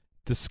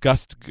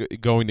discussed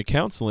going to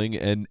counseling,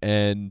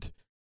 and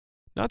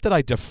not that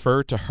I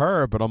defer to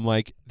her, but I'm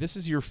like, this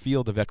is your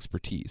field of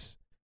expertise.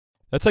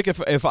 That's like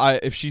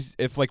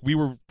if we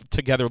were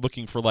together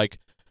looking for, like,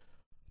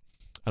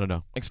 I don't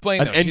know,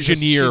 explain an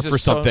engineer for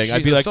something,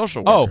 I'd be like,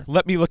 oh,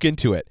 let me look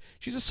into it.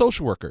 She's a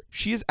social worker.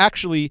 She is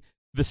actually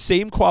the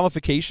same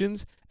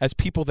qualifications as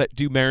people that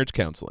do marriage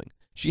counseling.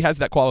 She has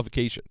that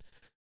qualification.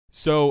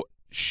 So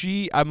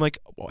I'm like,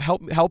 well,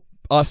 help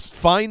us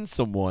find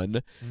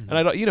someone. And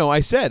I don't, I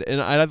said, and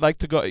I'd like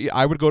to go.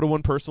 I would go to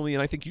one personally,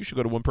 and I think you should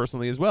go to one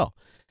personally as well.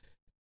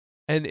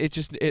 And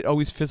it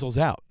always fizzles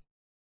out.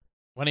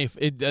 When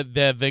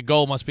the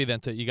goal must be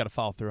then you got to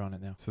follow through on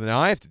it now. So now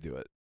I have to do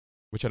it,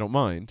 which I don't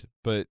mind,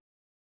 but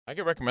I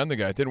could recommend the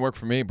guy. It didn't work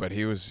for me, but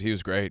he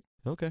was great.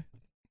 Okay,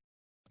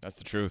 that's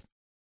the truth.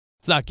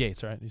 It's not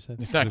Gates, right? You said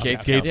it's not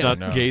Gates.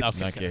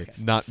 Not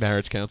Gates. Not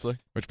marriage counselor.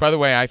 Which, by the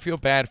way, I do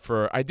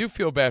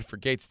feel bad for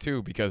Gates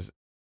too, because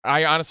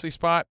I honestly,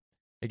 Spot,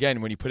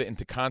 again, when you put it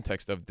into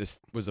context of this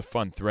was a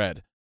fun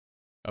thread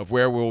of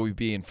where will we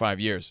be in 5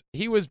 years,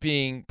 he was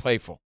being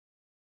playful.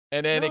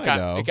 And then it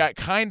got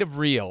kind of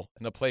real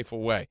in a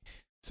playful way.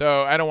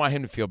 So I don't want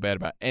him to feel bad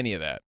about any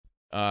of that.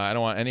 I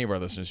don't want any of our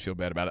listeners to feel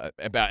bad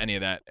about any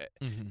of that.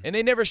 Mm-hmm. And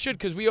they never should,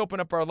 because we open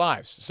up our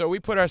lives. So we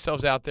put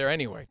ourselves out there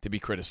anyway to be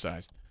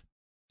criticized.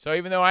 So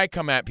even though I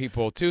come at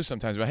people too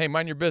sometimes, but hey,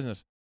 mind your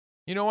business.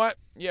 You know what?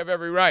 You have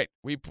every right.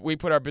 We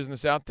put our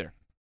business out there.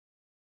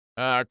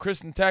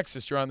 Chris in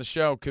Texas, you're on the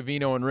show.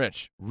 Covino and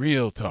Rich.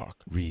 Real talk.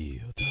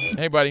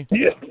 Hey, buddy.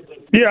 Yeah.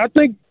 I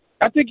think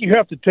you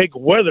have to take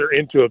weather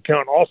into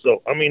account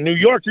also. I mean, New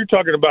York, you're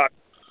talking about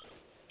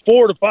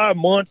 4 to 5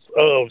 months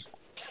of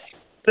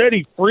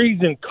steady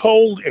freezing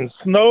cold and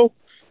snow.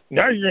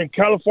 Now you're in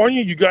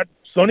California, you got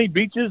sunny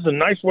beaches and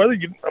nice weather.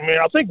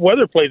 I think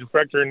weather plays a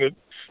factor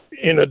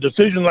in a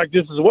decision like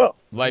this as well.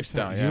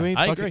 Lifestyle,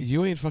 yeah.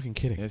 You ain't fucking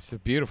kidding. It's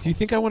beautiful. Do you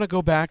think I want to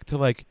go back to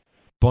like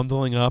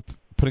bundling up,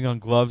 putting on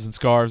gloves and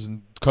scarves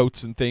and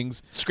coats and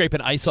things,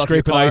 scraping ice off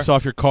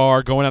your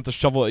car, going out to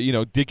shovel,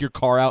 dig your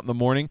car out in the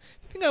morning?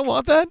 Do you think I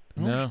want that?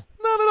 No.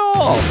 Not at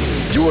all.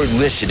 You're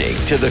listening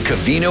to the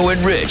Covino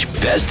and Rich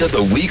Best of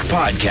the Week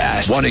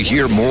podcast. Want to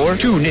hear more?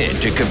 Tune in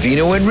to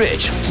Covino and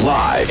Rich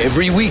live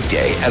every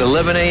weekday at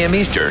 11 a.m.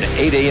 Eastern,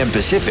 8 a.m.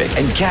 Pacific,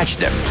 and catch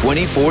them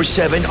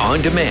 24/7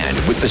 on demand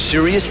with the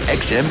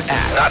SiriusXM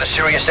app. Not a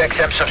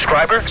SiriusXM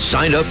subscriber?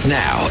 Sign up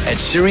now at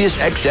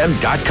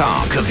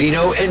SiriusXM.com.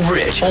 Covino and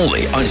Rich,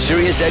 only on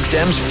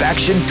SiriusXM's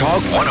Faction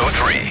Talk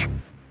 103.